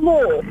far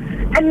more.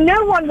 and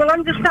no one will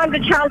understand a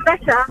child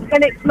better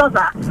than its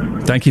mother.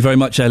 Thank you very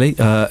much, Ellie.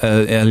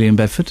 Ellie in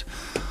Bedford.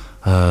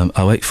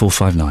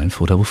 08459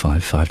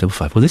 455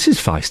 555. Well, this is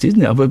feisty,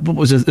 isn't it? It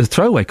was a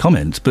throwaway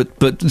comment,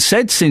 but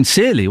said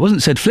sincerely, it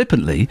wasn't said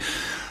flippantly,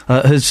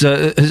 has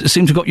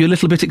seemed to have got you a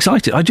little bit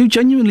excited. I do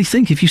genuinely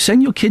think if you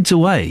send your kids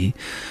away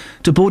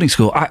to boarding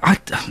school, I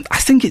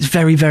think it's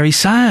very, very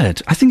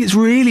sad. I think it's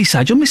really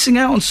sad. You're missing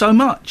out on so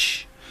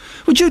much.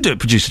 Would you do it,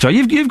 Producer Tony?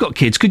 You've got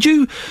kids. Could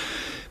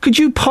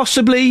you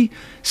possibly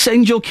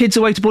send your kids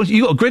away to boarding school?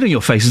 You've got a grin on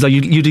your face as though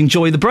you'd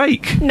enjoy the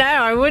break. No,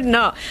 I would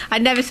not.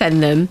 I'd never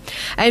send them.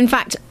 In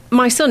fact,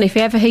 my son, if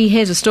ever he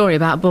hears a story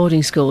about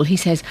boarding school, he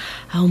says,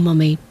 "Oh,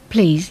 Mummy,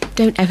 please,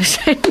 don't ever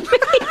send me."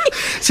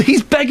 So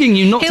he's begging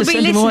you not to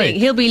send him away.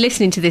 He'll be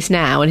listening to this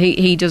now, and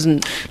he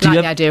doesn't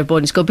like the idea of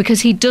boarding school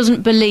because he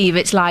doesn't believe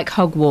it's like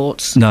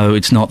Hogwarts. No,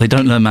 it's not. They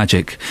don't learn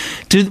magic.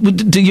 Do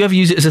you ever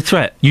use it as a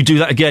threat? You do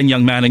that again,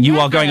 young man, and you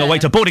are going away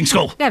to boarding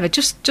school. Never,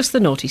 just the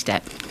naughty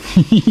step.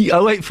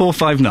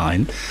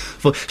 08459.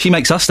 She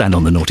makes us stand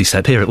on the naughty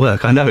step here at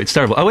work. I know, it's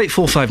terrible.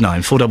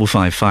 08459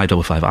 455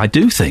 555. I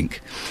do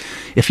think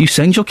if you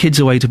send your kids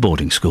away to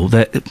boarding school,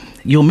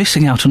 you're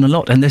missing out on a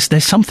lot, and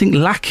there's something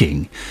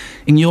lacking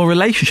in your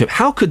relationship.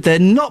 How could there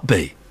not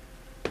be?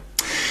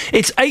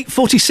 It's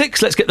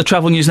 8:46. Let's get the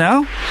travel news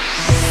now.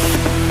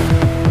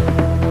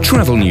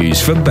 Travel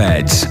news for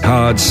beds,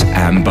 cards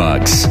and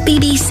bugs.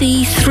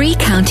 BBC Three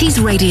Counties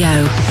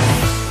Radio.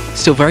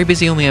 Still very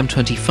busy on the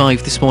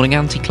M25 this morning,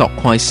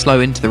 anti-clockwise,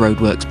 slow into the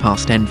roadworks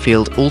past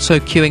Enfield. Also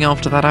queuing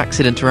after that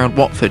accident around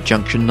Watford,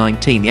 junction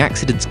 19. The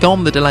accident's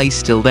gone, the delay's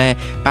still there.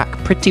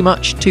 Back pretty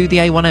much to the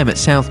A1M at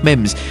South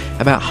Mimms.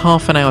 About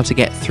half an hour to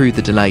get through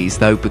the delays,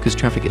 though, because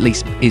traffic at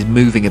least is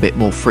moving a bit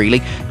more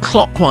freely.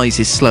 Clockwise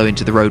is slow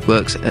into the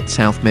roadworks at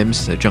South Mimms,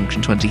 so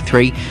junction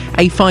 23.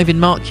 A5 in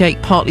Markyate,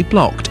 partly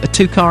blocked. A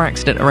two-car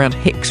accident around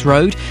Hicks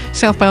Road.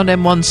 Southbound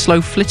M1 slow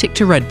Flitwick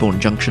to Redbourne,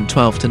 junction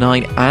 12 to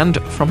 9. And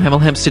from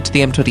Hemel Hempstead to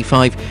the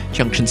M25,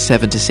 junction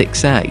 7 to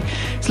 6A.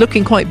 It's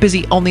looking quite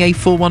busy on the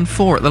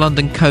A414 at the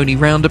London Coney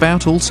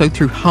roundabout, also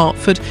through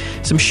Hertford.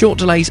 Some short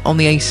delays on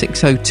the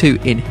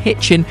A602 in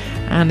Hitchin,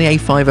 and the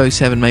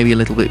A507 maybe a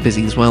little bit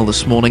busy as well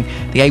this morning.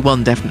 The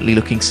A1 definitely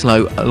looking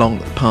slow along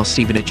past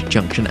Stevenage at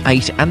junction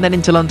 8, and then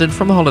into London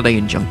from Holiday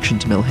Inn Junction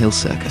to Mill Hill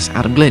Circus.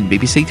 Adam Glynn,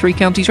 BBC Three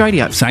Counties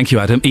Radio. Thank you,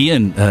 Adam.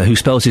 Ian, who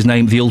spells his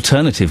name the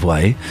alternative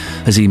way,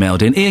 has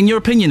emailed in. Ian, your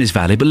opinion is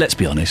valid, but let's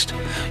be honest.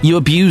 You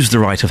abuse the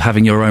right of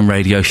having your own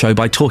radio show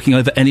by talking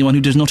over anyone who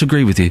does not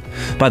agree with you.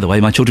 By the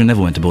way, my children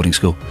never went to boarding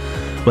school.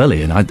 Well,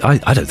 Ian, I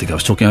don't think I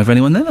was talking over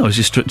anyone then. I was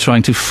just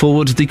trying to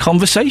forward the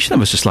conversation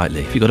ever so slightly.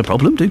 If you've got a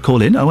problem, do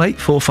call in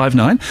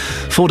 08459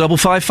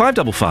 455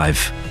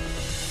 555.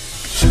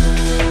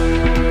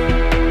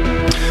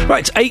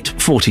 Right, it's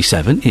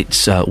 8:47.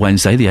 It's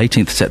Wednesday, the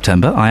 18th of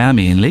September. I am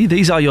Iain Lee.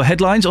 These are your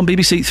headlines on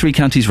BBC Three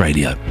Counties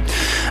Radio.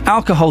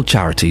 Alcohol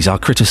charities are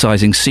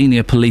criticising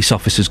senior police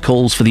officers'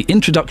 calls for the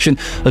introduction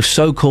of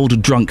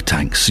so-called drunk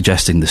tanks,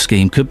 suggesting the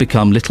scheme could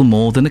become little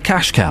more than a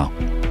cash cow.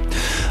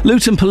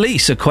 Luton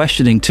police are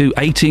questioning two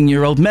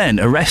 18-year-old men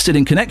arrested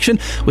in connection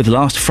with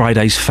last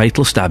Friday's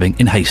fatal stabbing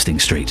in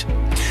Hastings Street.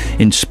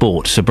 In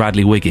sport, Sir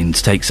Bradley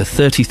Wiggins takes a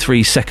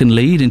 33-second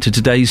lead into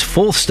today's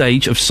fourth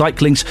stage of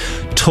cycling's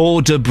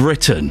Tour de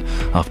Britain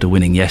after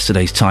winning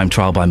yesterday's time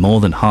trial by more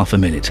than half a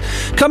minute.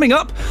 Coming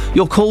up,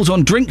 your calls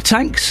on drink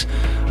tanks,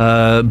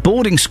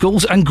 boarding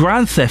schools and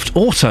Grand Theft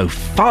Auto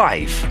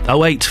 5.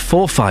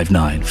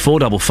 08459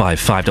 455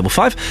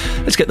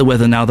 555. Let's get the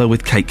weather now, though,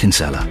 with Kate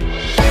Kinsella.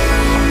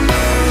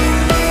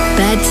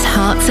 Beds,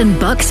 Hearts and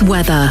Bucks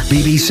weather.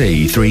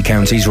 BBC Three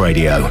Counties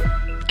Radio.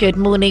 Good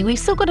morning. We've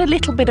still got a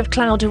little bit of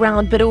cloud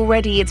around, but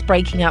already it's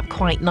breaking up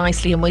quite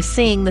nicely and we're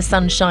seeing the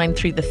sunshine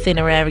through the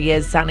thinner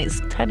areas, and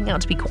it's turning out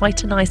to be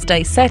quite a nice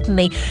day.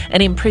 Certainly an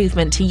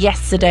improvement to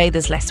yesterday.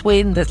 There's less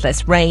wind, there's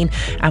less rain,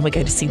 and we're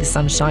going to see the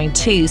sunshine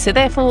too. So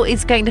therefore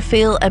it's going to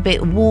feel a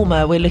bit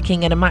warmer. We're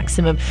looking at a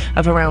maximum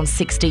of around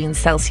 16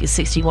 Celsius,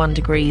 61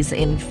 degrees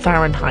in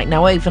Fahrenheit.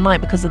 Now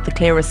overnight, because of the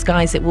clearer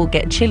skies, it will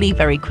get chilly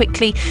very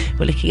quickly.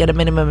 We're looking at a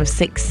minimum of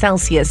 6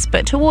 Celsius,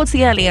 but towards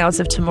the early hours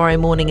of tomorrow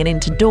morning and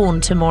into dawn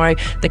tomorrow,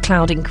 the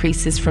cloud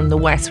increases from the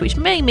west, which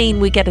may mean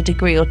we get a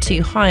degree or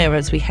two higher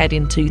as we head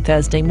into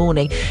Thursday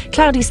morning.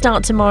 Cloudy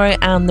start tomorrow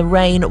and the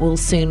rain will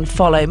soon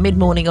follow.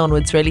 Mid-morning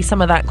onwards, really.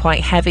 Some of that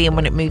quite heavy, and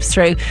when it moves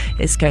through,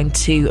 it's going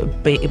to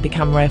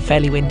become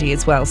fairly windy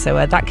as well.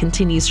 So that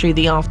continues through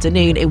the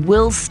afternoon. It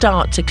will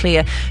start to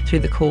clear through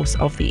the course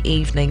of the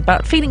evening,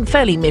 but feeling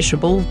fairly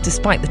miserable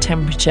despite the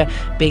temperature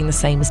being the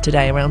same as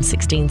today, around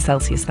 16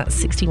 Celsius. That's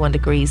 61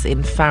 degrees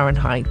in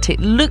Fahrenheit. It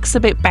looks a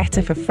bit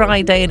better for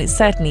Friday, and it's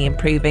certainly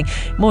improving.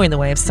 More in the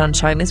way of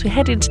sunshine. As we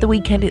head into the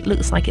weekend, it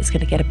looks like it's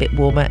going to get a bit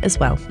warmer as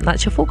well. And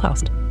that's your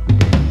forecast.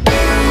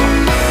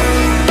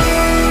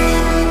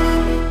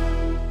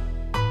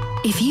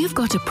 If you've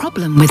got a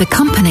problem with a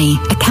company,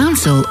 a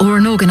council or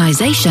an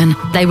organisation...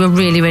 They were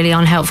really, really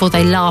unhelpful.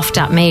 They laughed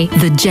at me.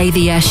 The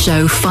JVS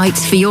show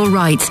fights for your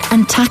rights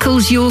and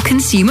tackles your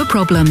consumer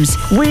problems.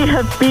 We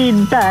have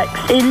been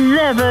back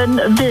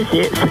 11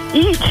 visits,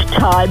 each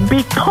time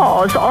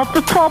because of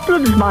the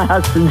problems my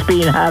husband's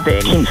been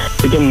having. Since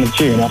the beginning of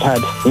June, I've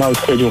had no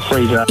schedule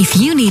freezer. If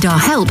you need our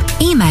help,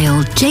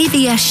 email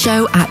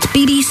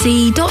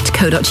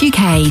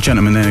jvsshow@bbc.co.uk.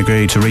 Gentleman then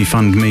agreed to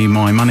refund me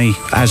my money.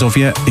 As of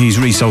yet, he's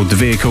resold the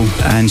vehicle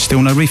and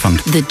still no refund.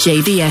 The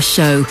JVS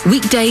show,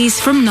 weekdays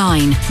from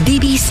 9,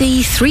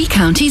 BBC Three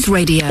Counties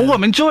Radio. Oh,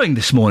 I'm enjoying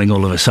this morning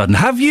all of a sudden.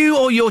 Have you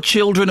or your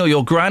children or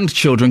your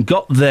grandchildren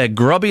got their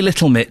grubby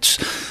little mitts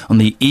on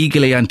the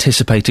eagerly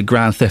anticipated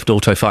Grand Theft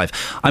Auto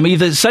 5? I'm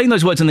either saying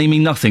those words and they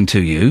mean nothing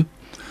to you,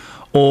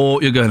 or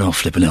you're going, oh,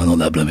 flipping out on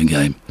that blooming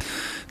game.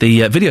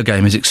 The video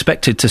game is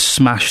expected to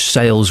smash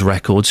sales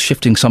records,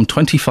 shifting some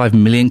 25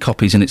 million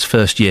copies in its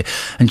first year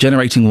and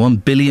generating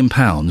 £1 billion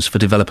for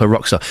developer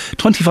Rockstar.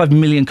 25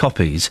 million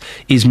copies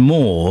is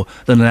more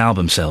than an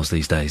album sells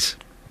these days.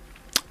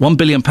 £1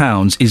 billion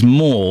is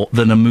more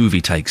than a movie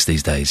takes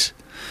these days.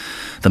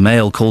 The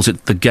Mail calls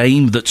it the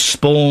game that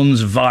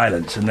spawns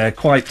violence, and they're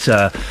quite,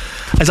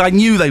 as I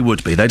knew they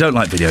would be. They don't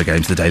like video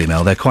games, the Daily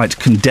Mail. They're quite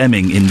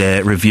condemning in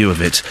their review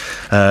of it.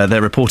 Their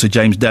reporter,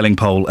 James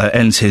Dellingpole,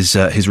 ends his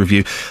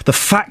review. The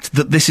fact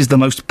that this is the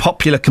most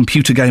popular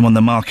computer game on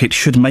the market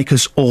should make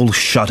us all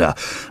shudder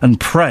and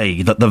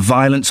pray that the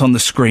violence on the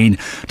screen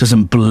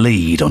doesn't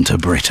bleed onto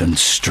Britain's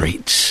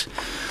streets.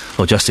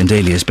 Well, Justin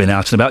Dealey has been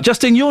out and about.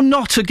 Justin, you're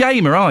not a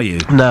gamer, are you?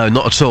 No,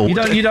 not at all.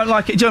 You don't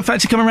like it? Do you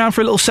fancy coming around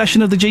for a little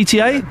session of the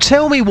GTA?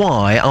 Tell me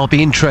why I'll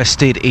be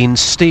interested in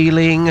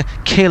stealing,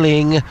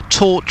 killing,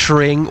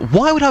 torturing.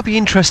 Why would I be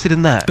interested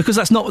in that? Because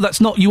that's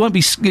not. You won't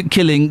be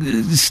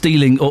killing,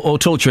 stealing, or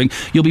torturing.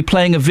 You'll be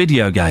playing a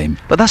video game.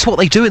 But that's what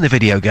they do in the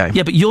video game.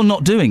 Yeah, but you're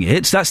not doing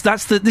it.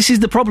 This is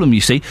the problem.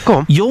 You see, go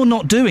on. You're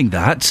not doing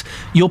that.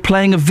 You're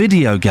playing a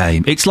video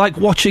game. It's like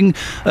watching.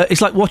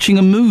 It's like watching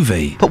a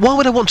movie. But why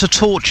would I want to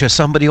torture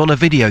somebody on a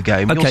video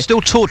game? Okay. You're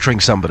still torturing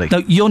somebody. No,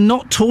 you're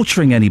not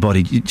torturing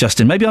anybody,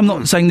 Justin. Maybe I'm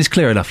not saying this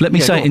clear enough. Let me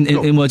say it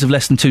in words of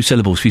less than 2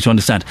 syllables for you to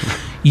understand.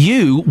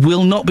 You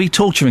will not be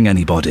torturing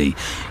anybody.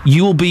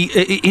 You will be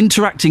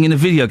interacting in a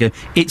video game.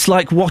 It's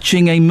like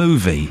watching a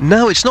movie.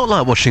 No, it's not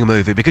like watching a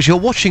movie, because you're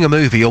watching a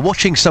movie, you're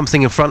watching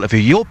something in front of you,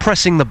 you're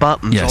pressing the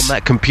buttons on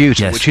that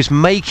computer, which is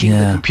making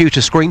the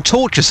computer screen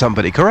torture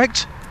somebody,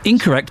 correct?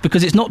 Incorrect,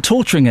 because it's not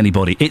torturing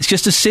anybody. It's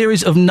just a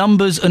series of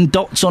numbers and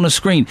dots on a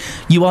screen.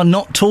 You are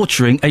not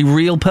torturing a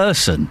real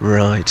person.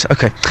 Right,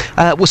 OK.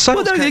 Well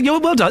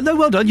done. No,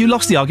 well done. You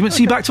lost the argument,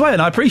 so you backed away,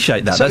 and I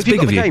appreciate that. So that's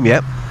big of you. Have you got the game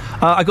yet?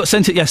 I got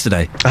sent it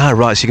yesterday. Ah,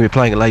 right, so you're going to be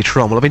playing it later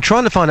on. Well, I've been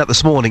trying to find out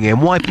this morning, Iain,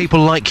 why people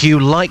like you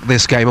like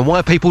this game and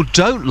why people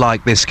don't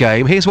like this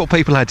game. Here's what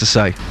people had to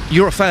say.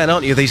 You're a fan,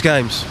 aren't you, of these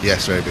games?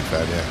 Yes, very big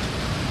fan, yeah.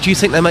 Do you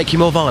think they make you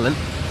more violent?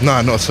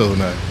 No, not at all,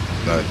 no.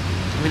 I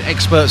mean,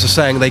 experts are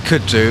saying they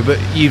could do, but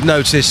you've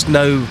noticed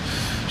no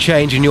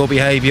change in your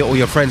behaviour or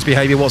your friends'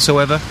 behaviour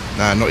whatsoever?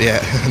 No, not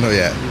yet. Not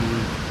yet.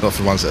 Not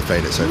for the ones that have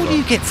played it so far. What do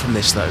you get from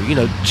this, though? You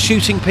know,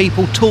 shooting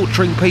people,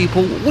 torturing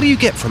people. What do you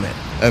get from it?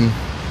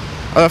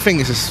 I think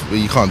it's just,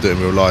 you can't do it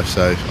in real life,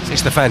 so...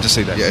 It's the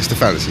fantasy, then? Yeah, it's the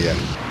fantasy, yeah.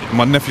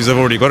 My nephews have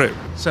already got it.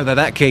 So they're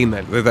that keen,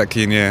 then? They're that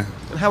keen, yeah.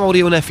 And how old are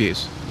your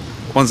nephews?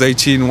 One's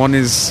 18, one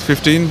is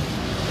 15. And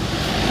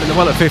the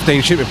one at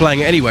 15 shouldn't be playing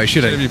it anyway,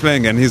 should he? Shouldn't be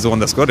playing it, and he's the one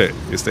that's got it.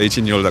 It's the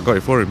 18-year-old that got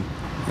it for him.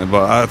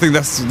 But I think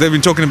they've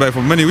been talking about it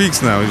for many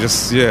weeks now,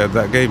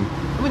 that game.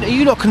 I mean, are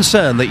you not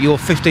concerned that your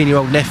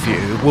 15-year-old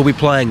nephew will be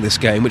playing this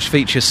game, which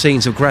features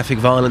scenes of graphic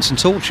violence and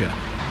torture?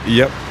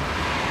 Yep.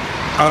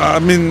 I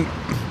mean,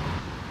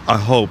 I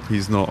hope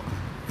he's not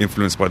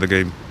influenced by the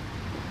game.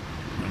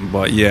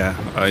 But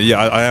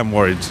I am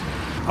worried.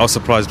 I was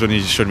surprised when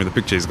he showed me the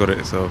picture, he's got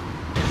it, so...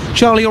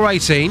 Charlie, you're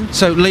 18,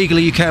 so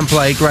legally you can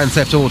play Grand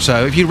Theft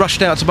Auto. Have you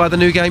rushed out to buy the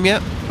new game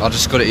yet? I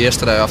just got it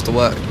yesterday after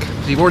work.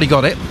 So you've already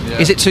got it? Yeah.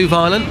 Is it too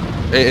violent?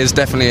 It is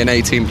definitely an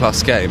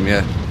 18-plus game,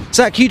 yeah.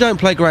 Zach, you don't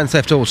play Grand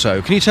Theft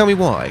Auto. Can you tell me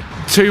why?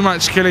 Too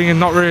much killing and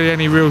not really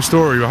any real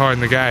story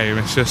behind the game.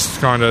 It's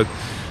just kind of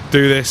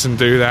do this and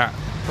do that.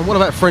 And what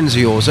about friends of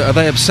yours? Are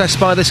they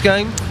obsessed by this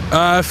game?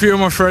 A few of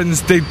my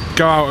friends did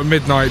go out at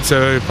midnight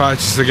to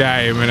purchase the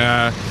game, and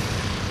I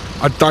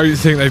don't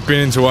think they've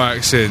been into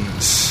work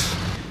since.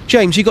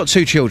 James, you've got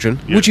 2 children.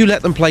 Yeah. Would you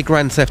let them play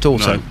Grand Theft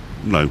Auto?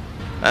 No.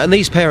 And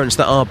these parents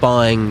that are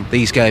buying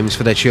these games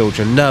for their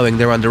children, knowing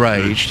they're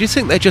underage, do you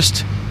think they're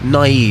just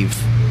naive?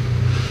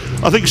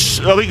 I think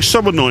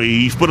some are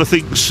naive, but I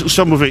think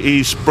some of it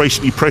is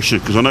basically pressure,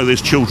 because I know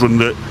there's children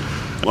that...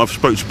 I've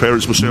spoken to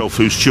parents myself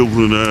whose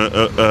children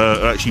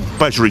are actually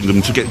badgering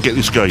them to get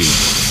this game.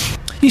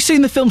 You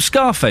seen the film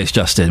Scarface,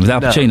 Justin, with Al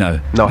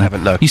Pacino? No, I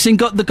haven't, no. You seen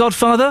The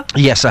Godfather?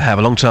 Yes, I have,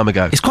 a long time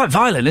ago. It's quite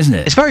violent, isn't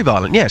it? It's very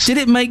violent, yes. Did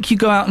it make you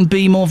go out and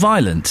be more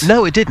violent?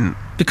 No, it didn't.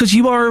 Because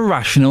you are a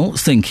rational,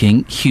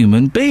 thinking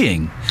human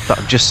being. But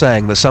I'm just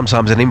saying that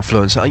sometimes an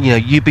influence...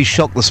 you'd be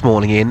shocked this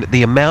morning, Ian,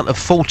 the amount of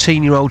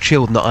 14-year-old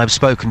children that I've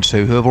spoken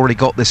to who have already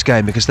got this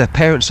game because their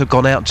parents have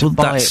gone out to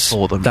buy it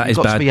for them. That You've is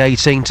got bad. to be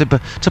 18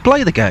 to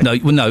play the game. No,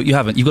 you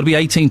haven't. You've got to be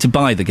 18 to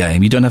buy the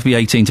game. You don't have to be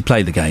 18 to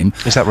play the game.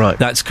 Is that right?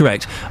 That's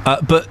correct.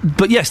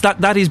 But yes,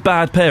 that is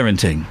bad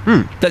parenting.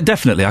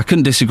 Definitely, I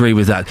couldn't disagree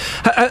with that.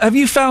 Have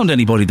you found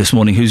anybody this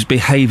morning whose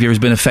behaviour has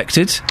been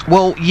affected?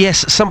 Well,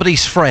 yes,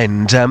 somebody's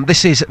friend.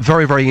 This is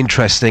very, very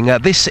interesting.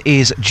 This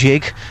is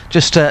Jig.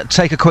 Just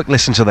take a quick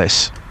listen to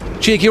this.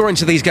 Jig, you're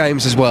into these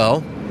games as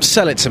well.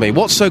 Sell it to me.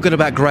 What's so good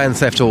about Grand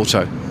Theft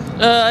Auto?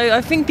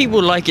 I think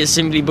people like it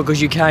simply because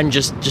you can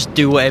just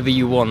do whatever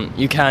you want.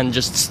 You can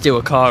just steal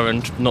a car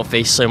and not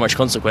face so much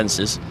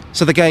consequences.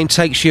 So the game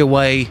takes you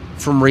away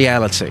from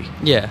reality?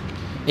 Yeah.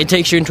 It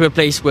takes you into a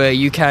place where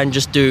you can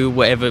just do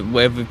whatever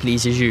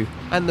pleases you.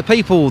 And the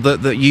people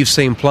that you've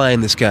seen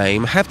playing this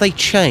game, have they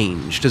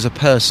changed as a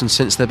person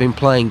since they've been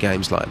playing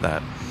games like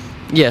that?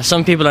 Yeah,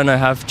 some people I know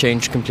have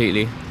changed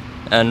completely,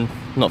 and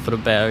not for the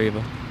better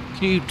either.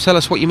 Can you tell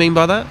us what you mean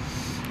by that?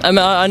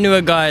 I knew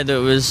a guy that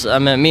was...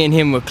 me and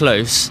him were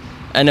close,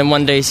 and then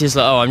one day he's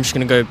like, I'm just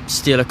going to go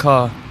steal a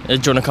car. Do you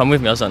want to come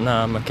with me? I was like,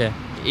 nah, I'm okay.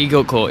 He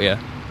got caught,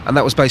 yeah. And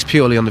that was based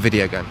purely on the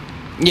video game?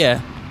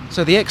 Yeah.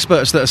 So the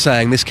experts that are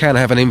saying this can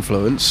have an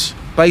influence,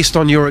 based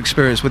on your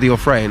experience with your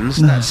friends,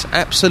 that's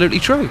absolutely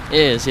true. It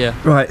is, yeah.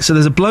 Right, so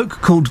there's a bloke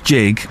called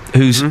Jig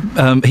who's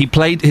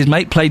his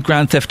mate played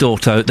Grand Theft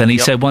Auto, then he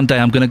said one day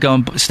I'm going to go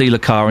and steal a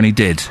car, and he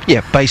did. Yeah,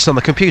 based on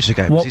the computer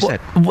game, as he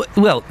said.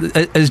 Well,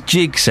 as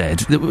Jig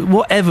said,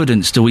 what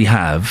evidence do we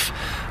have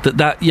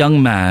that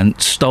young man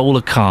stole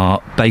a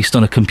car based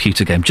on a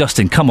computer game?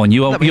 Justin, come on,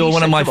 you're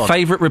one of my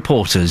favourite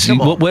reporters.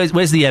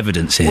 Where's the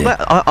evidence here? Well,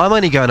 I'm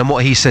only going on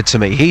what he said to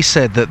me. He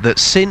said that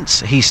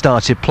since he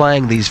started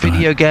playing these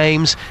video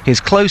games, his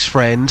close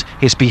friend,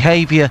 his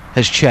behaviour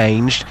has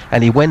changed,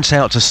 and he went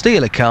out to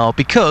steal a car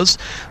because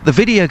the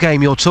video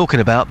game you're talking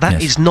about,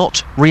 that is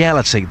not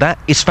reality. That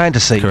is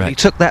fantasy. Correct. He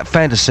took that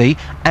fantasy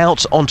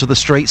out onto the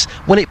streets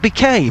when it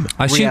became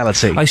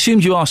reality. I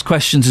assumed you asked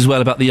questions as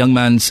well about the young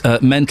man's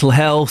mental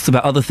health,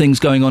 about other things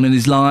going on in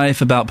his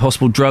life, about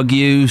possible drug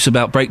use,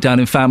 about breakdown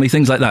in family,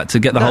 things like that, to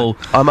get the whole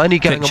I'm only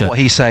going picture. on what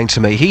he's saying to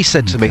me. He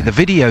said to me the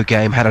video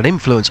game had an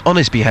influence on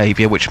his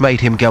behaviour which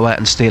made him go out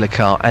and steal a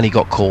car, and he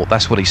got caught.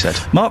 That's what he said.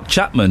 Mark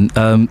Chapman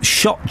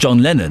shot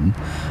John Lennon,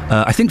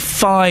 I think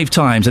 5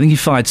 times. I think he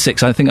fired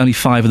 6. I think only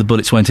 5 of the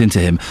bullets went into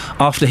him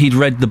after he'd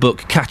read the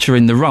book Catcher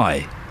in the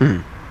Rye.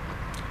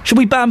 Should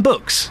we ban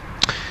books?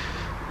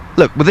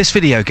 Look, with this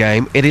video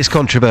game, it is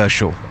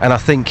controversial, and I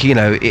think,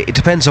 it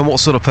depends on what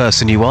sort of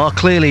person you are.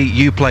 Clearly,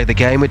 you play the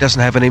game, it doesn't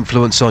have an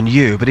influence on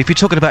you, but if you're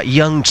talking about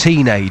young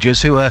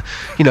teenagers who are,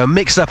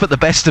 mixed up at the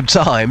best of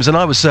times, and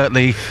I was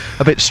certainly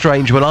a bit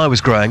strange when I was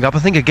growing up, I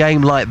think a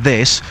game like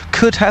this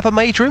could have a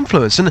major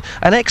influence, and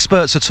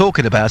experts are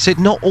talking about it.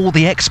 Not all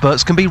the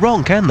experts can be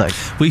wrong, can they?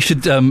 We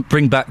should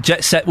bring back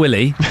Jet Set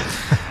Willy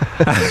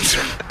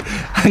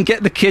and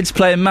get the kids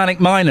playing Manic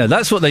Miner.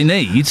 That's what they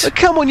need.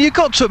 Come on, you've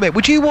got to admit,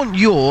 would you want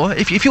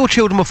if your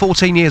children were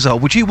 14 years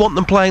old, would you want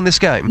them playing this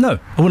game? No,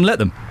 I wouldn't let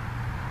them.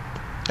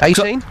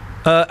 18?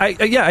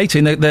 Yeah,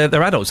 18.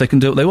 They're adults. They can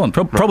do what they want.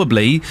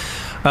 Probably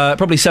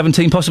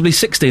 17, possibly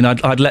 16.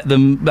 I'd let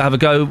them have a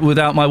go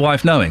without my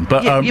wife knowing.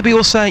 But but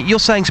you're saying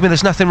to me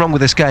there's nothing wrong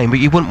with this game, but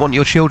you wouldn't want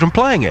your children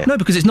playing it. No,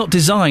 because it's not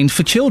designed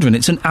for children.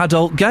 It's an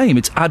adult game.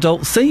 It's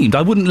adult themed.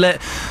 I wouldn't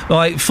let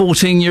my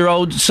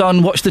 14-year-old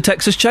son watch the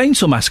Texas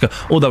Chainsaw Massacre,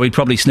 although he'd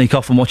probably sneak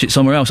off and watch it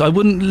somewhere else. I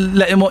wouldn't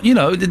let him watch.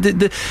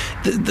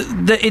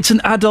 It's an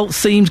adult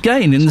themed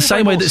game in the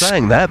same way that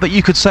saying that, but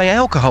you could say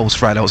alcohol's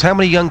for adults. How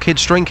many young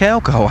kids drink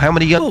alcohol? How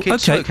many young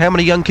kids smoke? How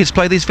many young kids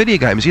play these video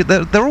games?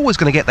 They're always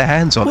going to get their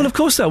hands on it. Well, of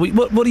course they are.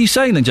 What are you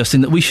saying then,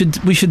 Justin? That we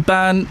should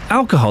ban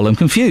alcohol? I'm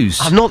confused.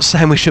 I'm not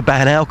saying we should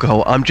ban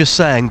alcohol. I'm just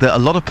saying that a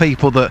lot of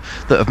people that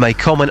have made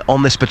comment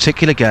on this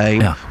particular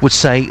game would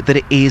say that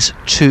it is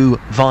too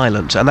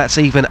violent, and that's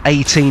even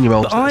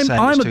 18-year-olds. But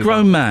I'm a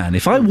grown man.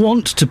 If I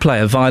want to play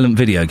a violent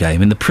video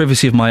game in the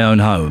privacy of my own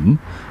home,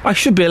 I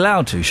should be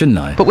allowed to, shouldn't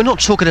I? But we're not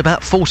talking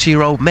about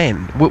 40-year-old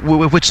men.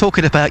 We're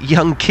talking about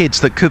young kids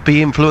that could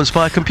be influenced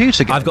by a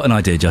computer game. I've got an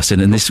idea, Justin,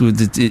 and this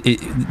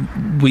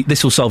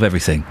will solve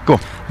everything. Go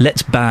on.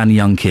 Let's ban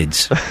young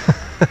kids. Do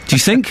you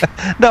think?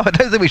 No, I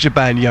don't think we should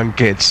ban young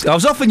kids. I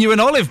was offering you an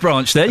olive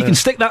branch there. You can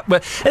stick that...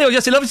 Anyway,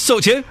 Justin, lovely to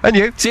talk to you. And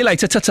you. See you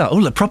later. Ta-ta. Oh,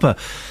 look, proper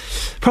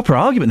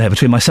argument there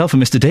between myself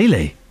and Mr.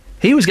 Dealey.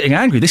 He was getting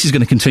angry. This is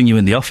going to continue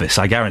in the office,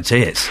 I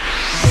guarantee it.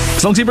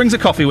 As long as he brings a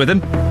coffee with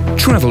him.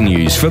 Travel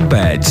news for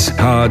beds,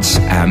 cards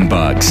and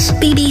bugs.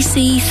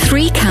 BBC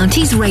Three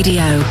Counties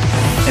Radio.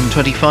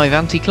 M25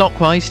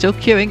 anti-clockwise, still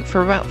queuing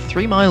for about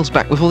 3 miles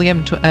back with all the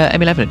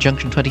M11 at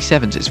junction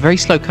 27s. It's very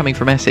slow coming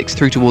from Essex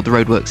through toward the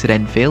roadworks at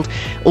Enfield.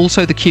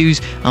 Also the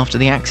queues after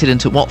the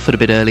accident at Watford a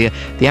bit earlier.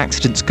 The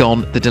accident's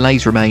gone. The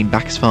delays remain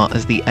back as far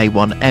as the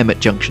A1M at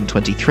junction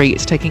 23.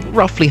 It's taking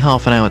roughly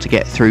half an hour to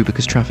get through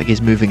because traffic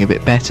is moving a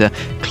bit better.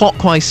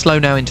 Clockwise slow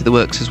now into the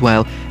works as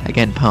well,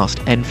 again past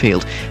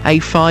Enfield.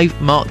 A5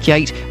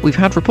 Markyate, we've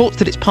had reports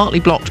that it's partly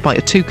blocked by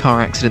a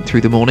 2-car accident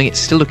through the morning. It's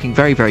still looking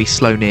very, very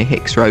slow near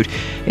Hicks Road.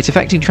 It's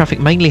affecting traffic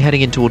mainly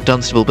heading in toward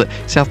Dunstable, but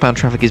southbound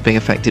traffic is being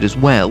affected as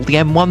well. The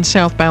M1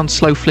 southbound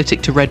slow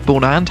Flitwick to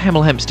Redbourne and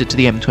Hemel Hempstead to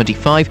the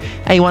M25.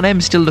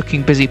 A1M still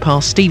looking busy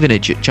past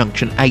Stevenage at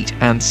junction 8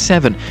 and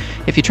 7.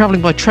 If you're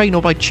travelling by train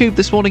or by tube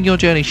this morning, your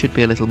journey should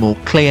be a little more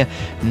clear.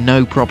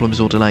 No problems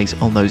or delays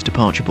on those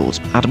departure boards.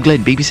 Adam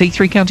Glynn, BBC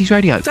Three Counties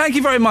Radio. Thank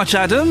you very much,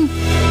 Adam.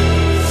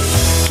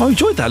 I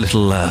enjoyed that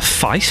little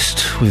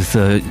feist with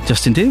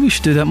Justin Deere. We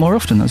should do that more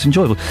often. That's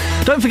enjoyable.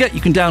 Don't forget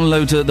you can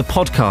download the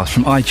podcast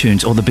from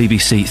iTunes or the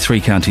BBC Three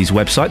Counties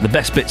website, the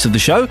best bits of the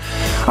show.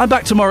 I'm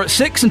back tomorrow at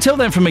 6. Until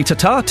then, from me,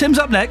 ta-ta. Tim's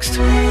up next.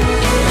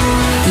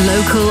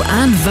 Local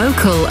and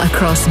vocal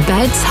across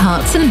Beds,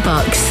 Herts and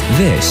Bucks.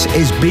 This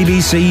is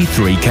BBC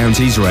Three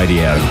Counties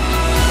Radio.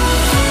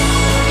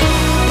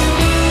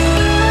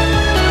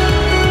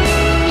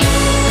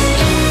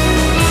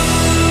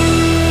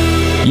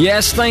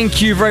 Yes,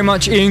 thank you very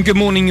much, Ian. Good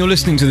morning, you're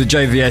listening to the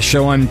JVS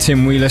show. I'm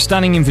Tim Wheeler,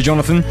 standing in for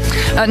Jonathan.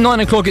 At 9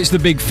 o'clock, it's the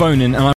big phone-in, and